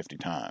additional 50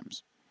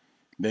 times.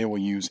 They will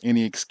use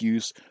any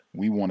excuse.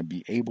 We want to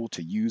be able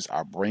to use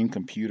our brain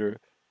computer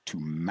to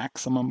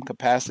maximum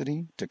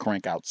capacity to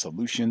crank out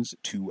solutions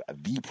to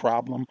the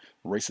problem.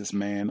 Racist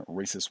man,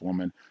 racist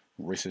woman,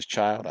 racist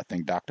child. I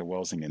think Dr.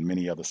 Welsing and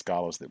many other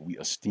scholars that we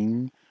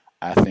esteem,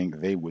 I think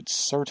they would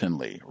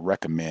certainly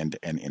recommend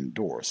and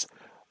endorse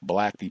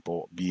Black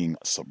people being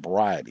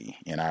sobriety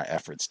in our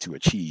efforts to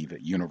achieve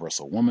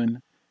universal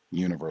woman,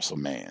 universal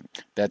man.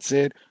 That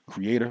said,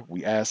 Creator,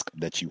 we ask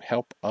that you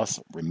help us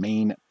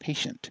remain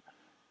patient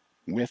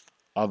with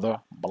other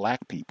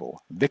Black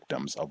people,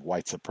 victims of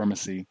white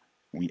supremacy.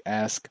 We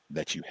ask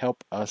that you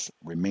help us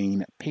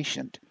remain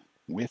patient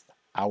with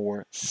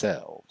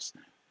ourselves.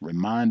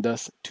 Remind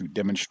us to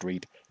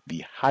demonstrate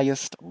the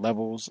highest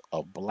levels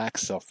of Black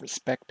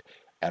self-respect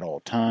at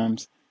all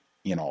times,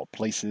 in all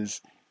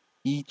places,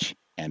 each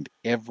and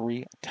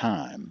every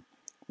time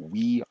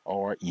we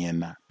are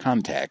in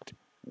contact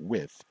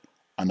with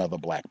another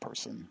Black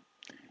person.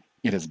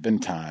 It has been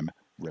time.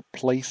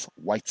 Replace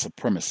white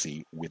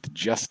supremacy with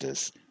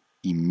justice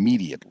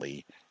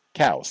immediately.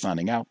 Cal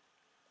signing out.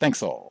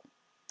 Thanks all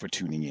for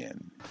tuning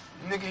in.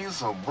 Nigga, you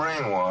so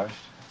brainwashed.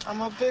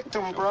 I'm a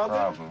victim, brother.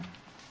 Problem.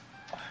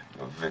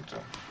 You're a victim.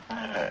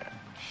 Yeah.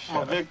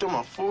 I'm a victim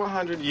of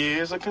 400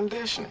 years of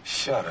conditioning.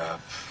 Shut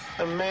up.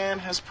 The man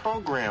has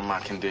programmed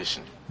my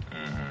conditioning.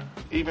 Mm-hmm.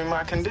 Even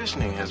my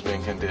conditioning has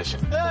been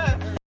conditioned.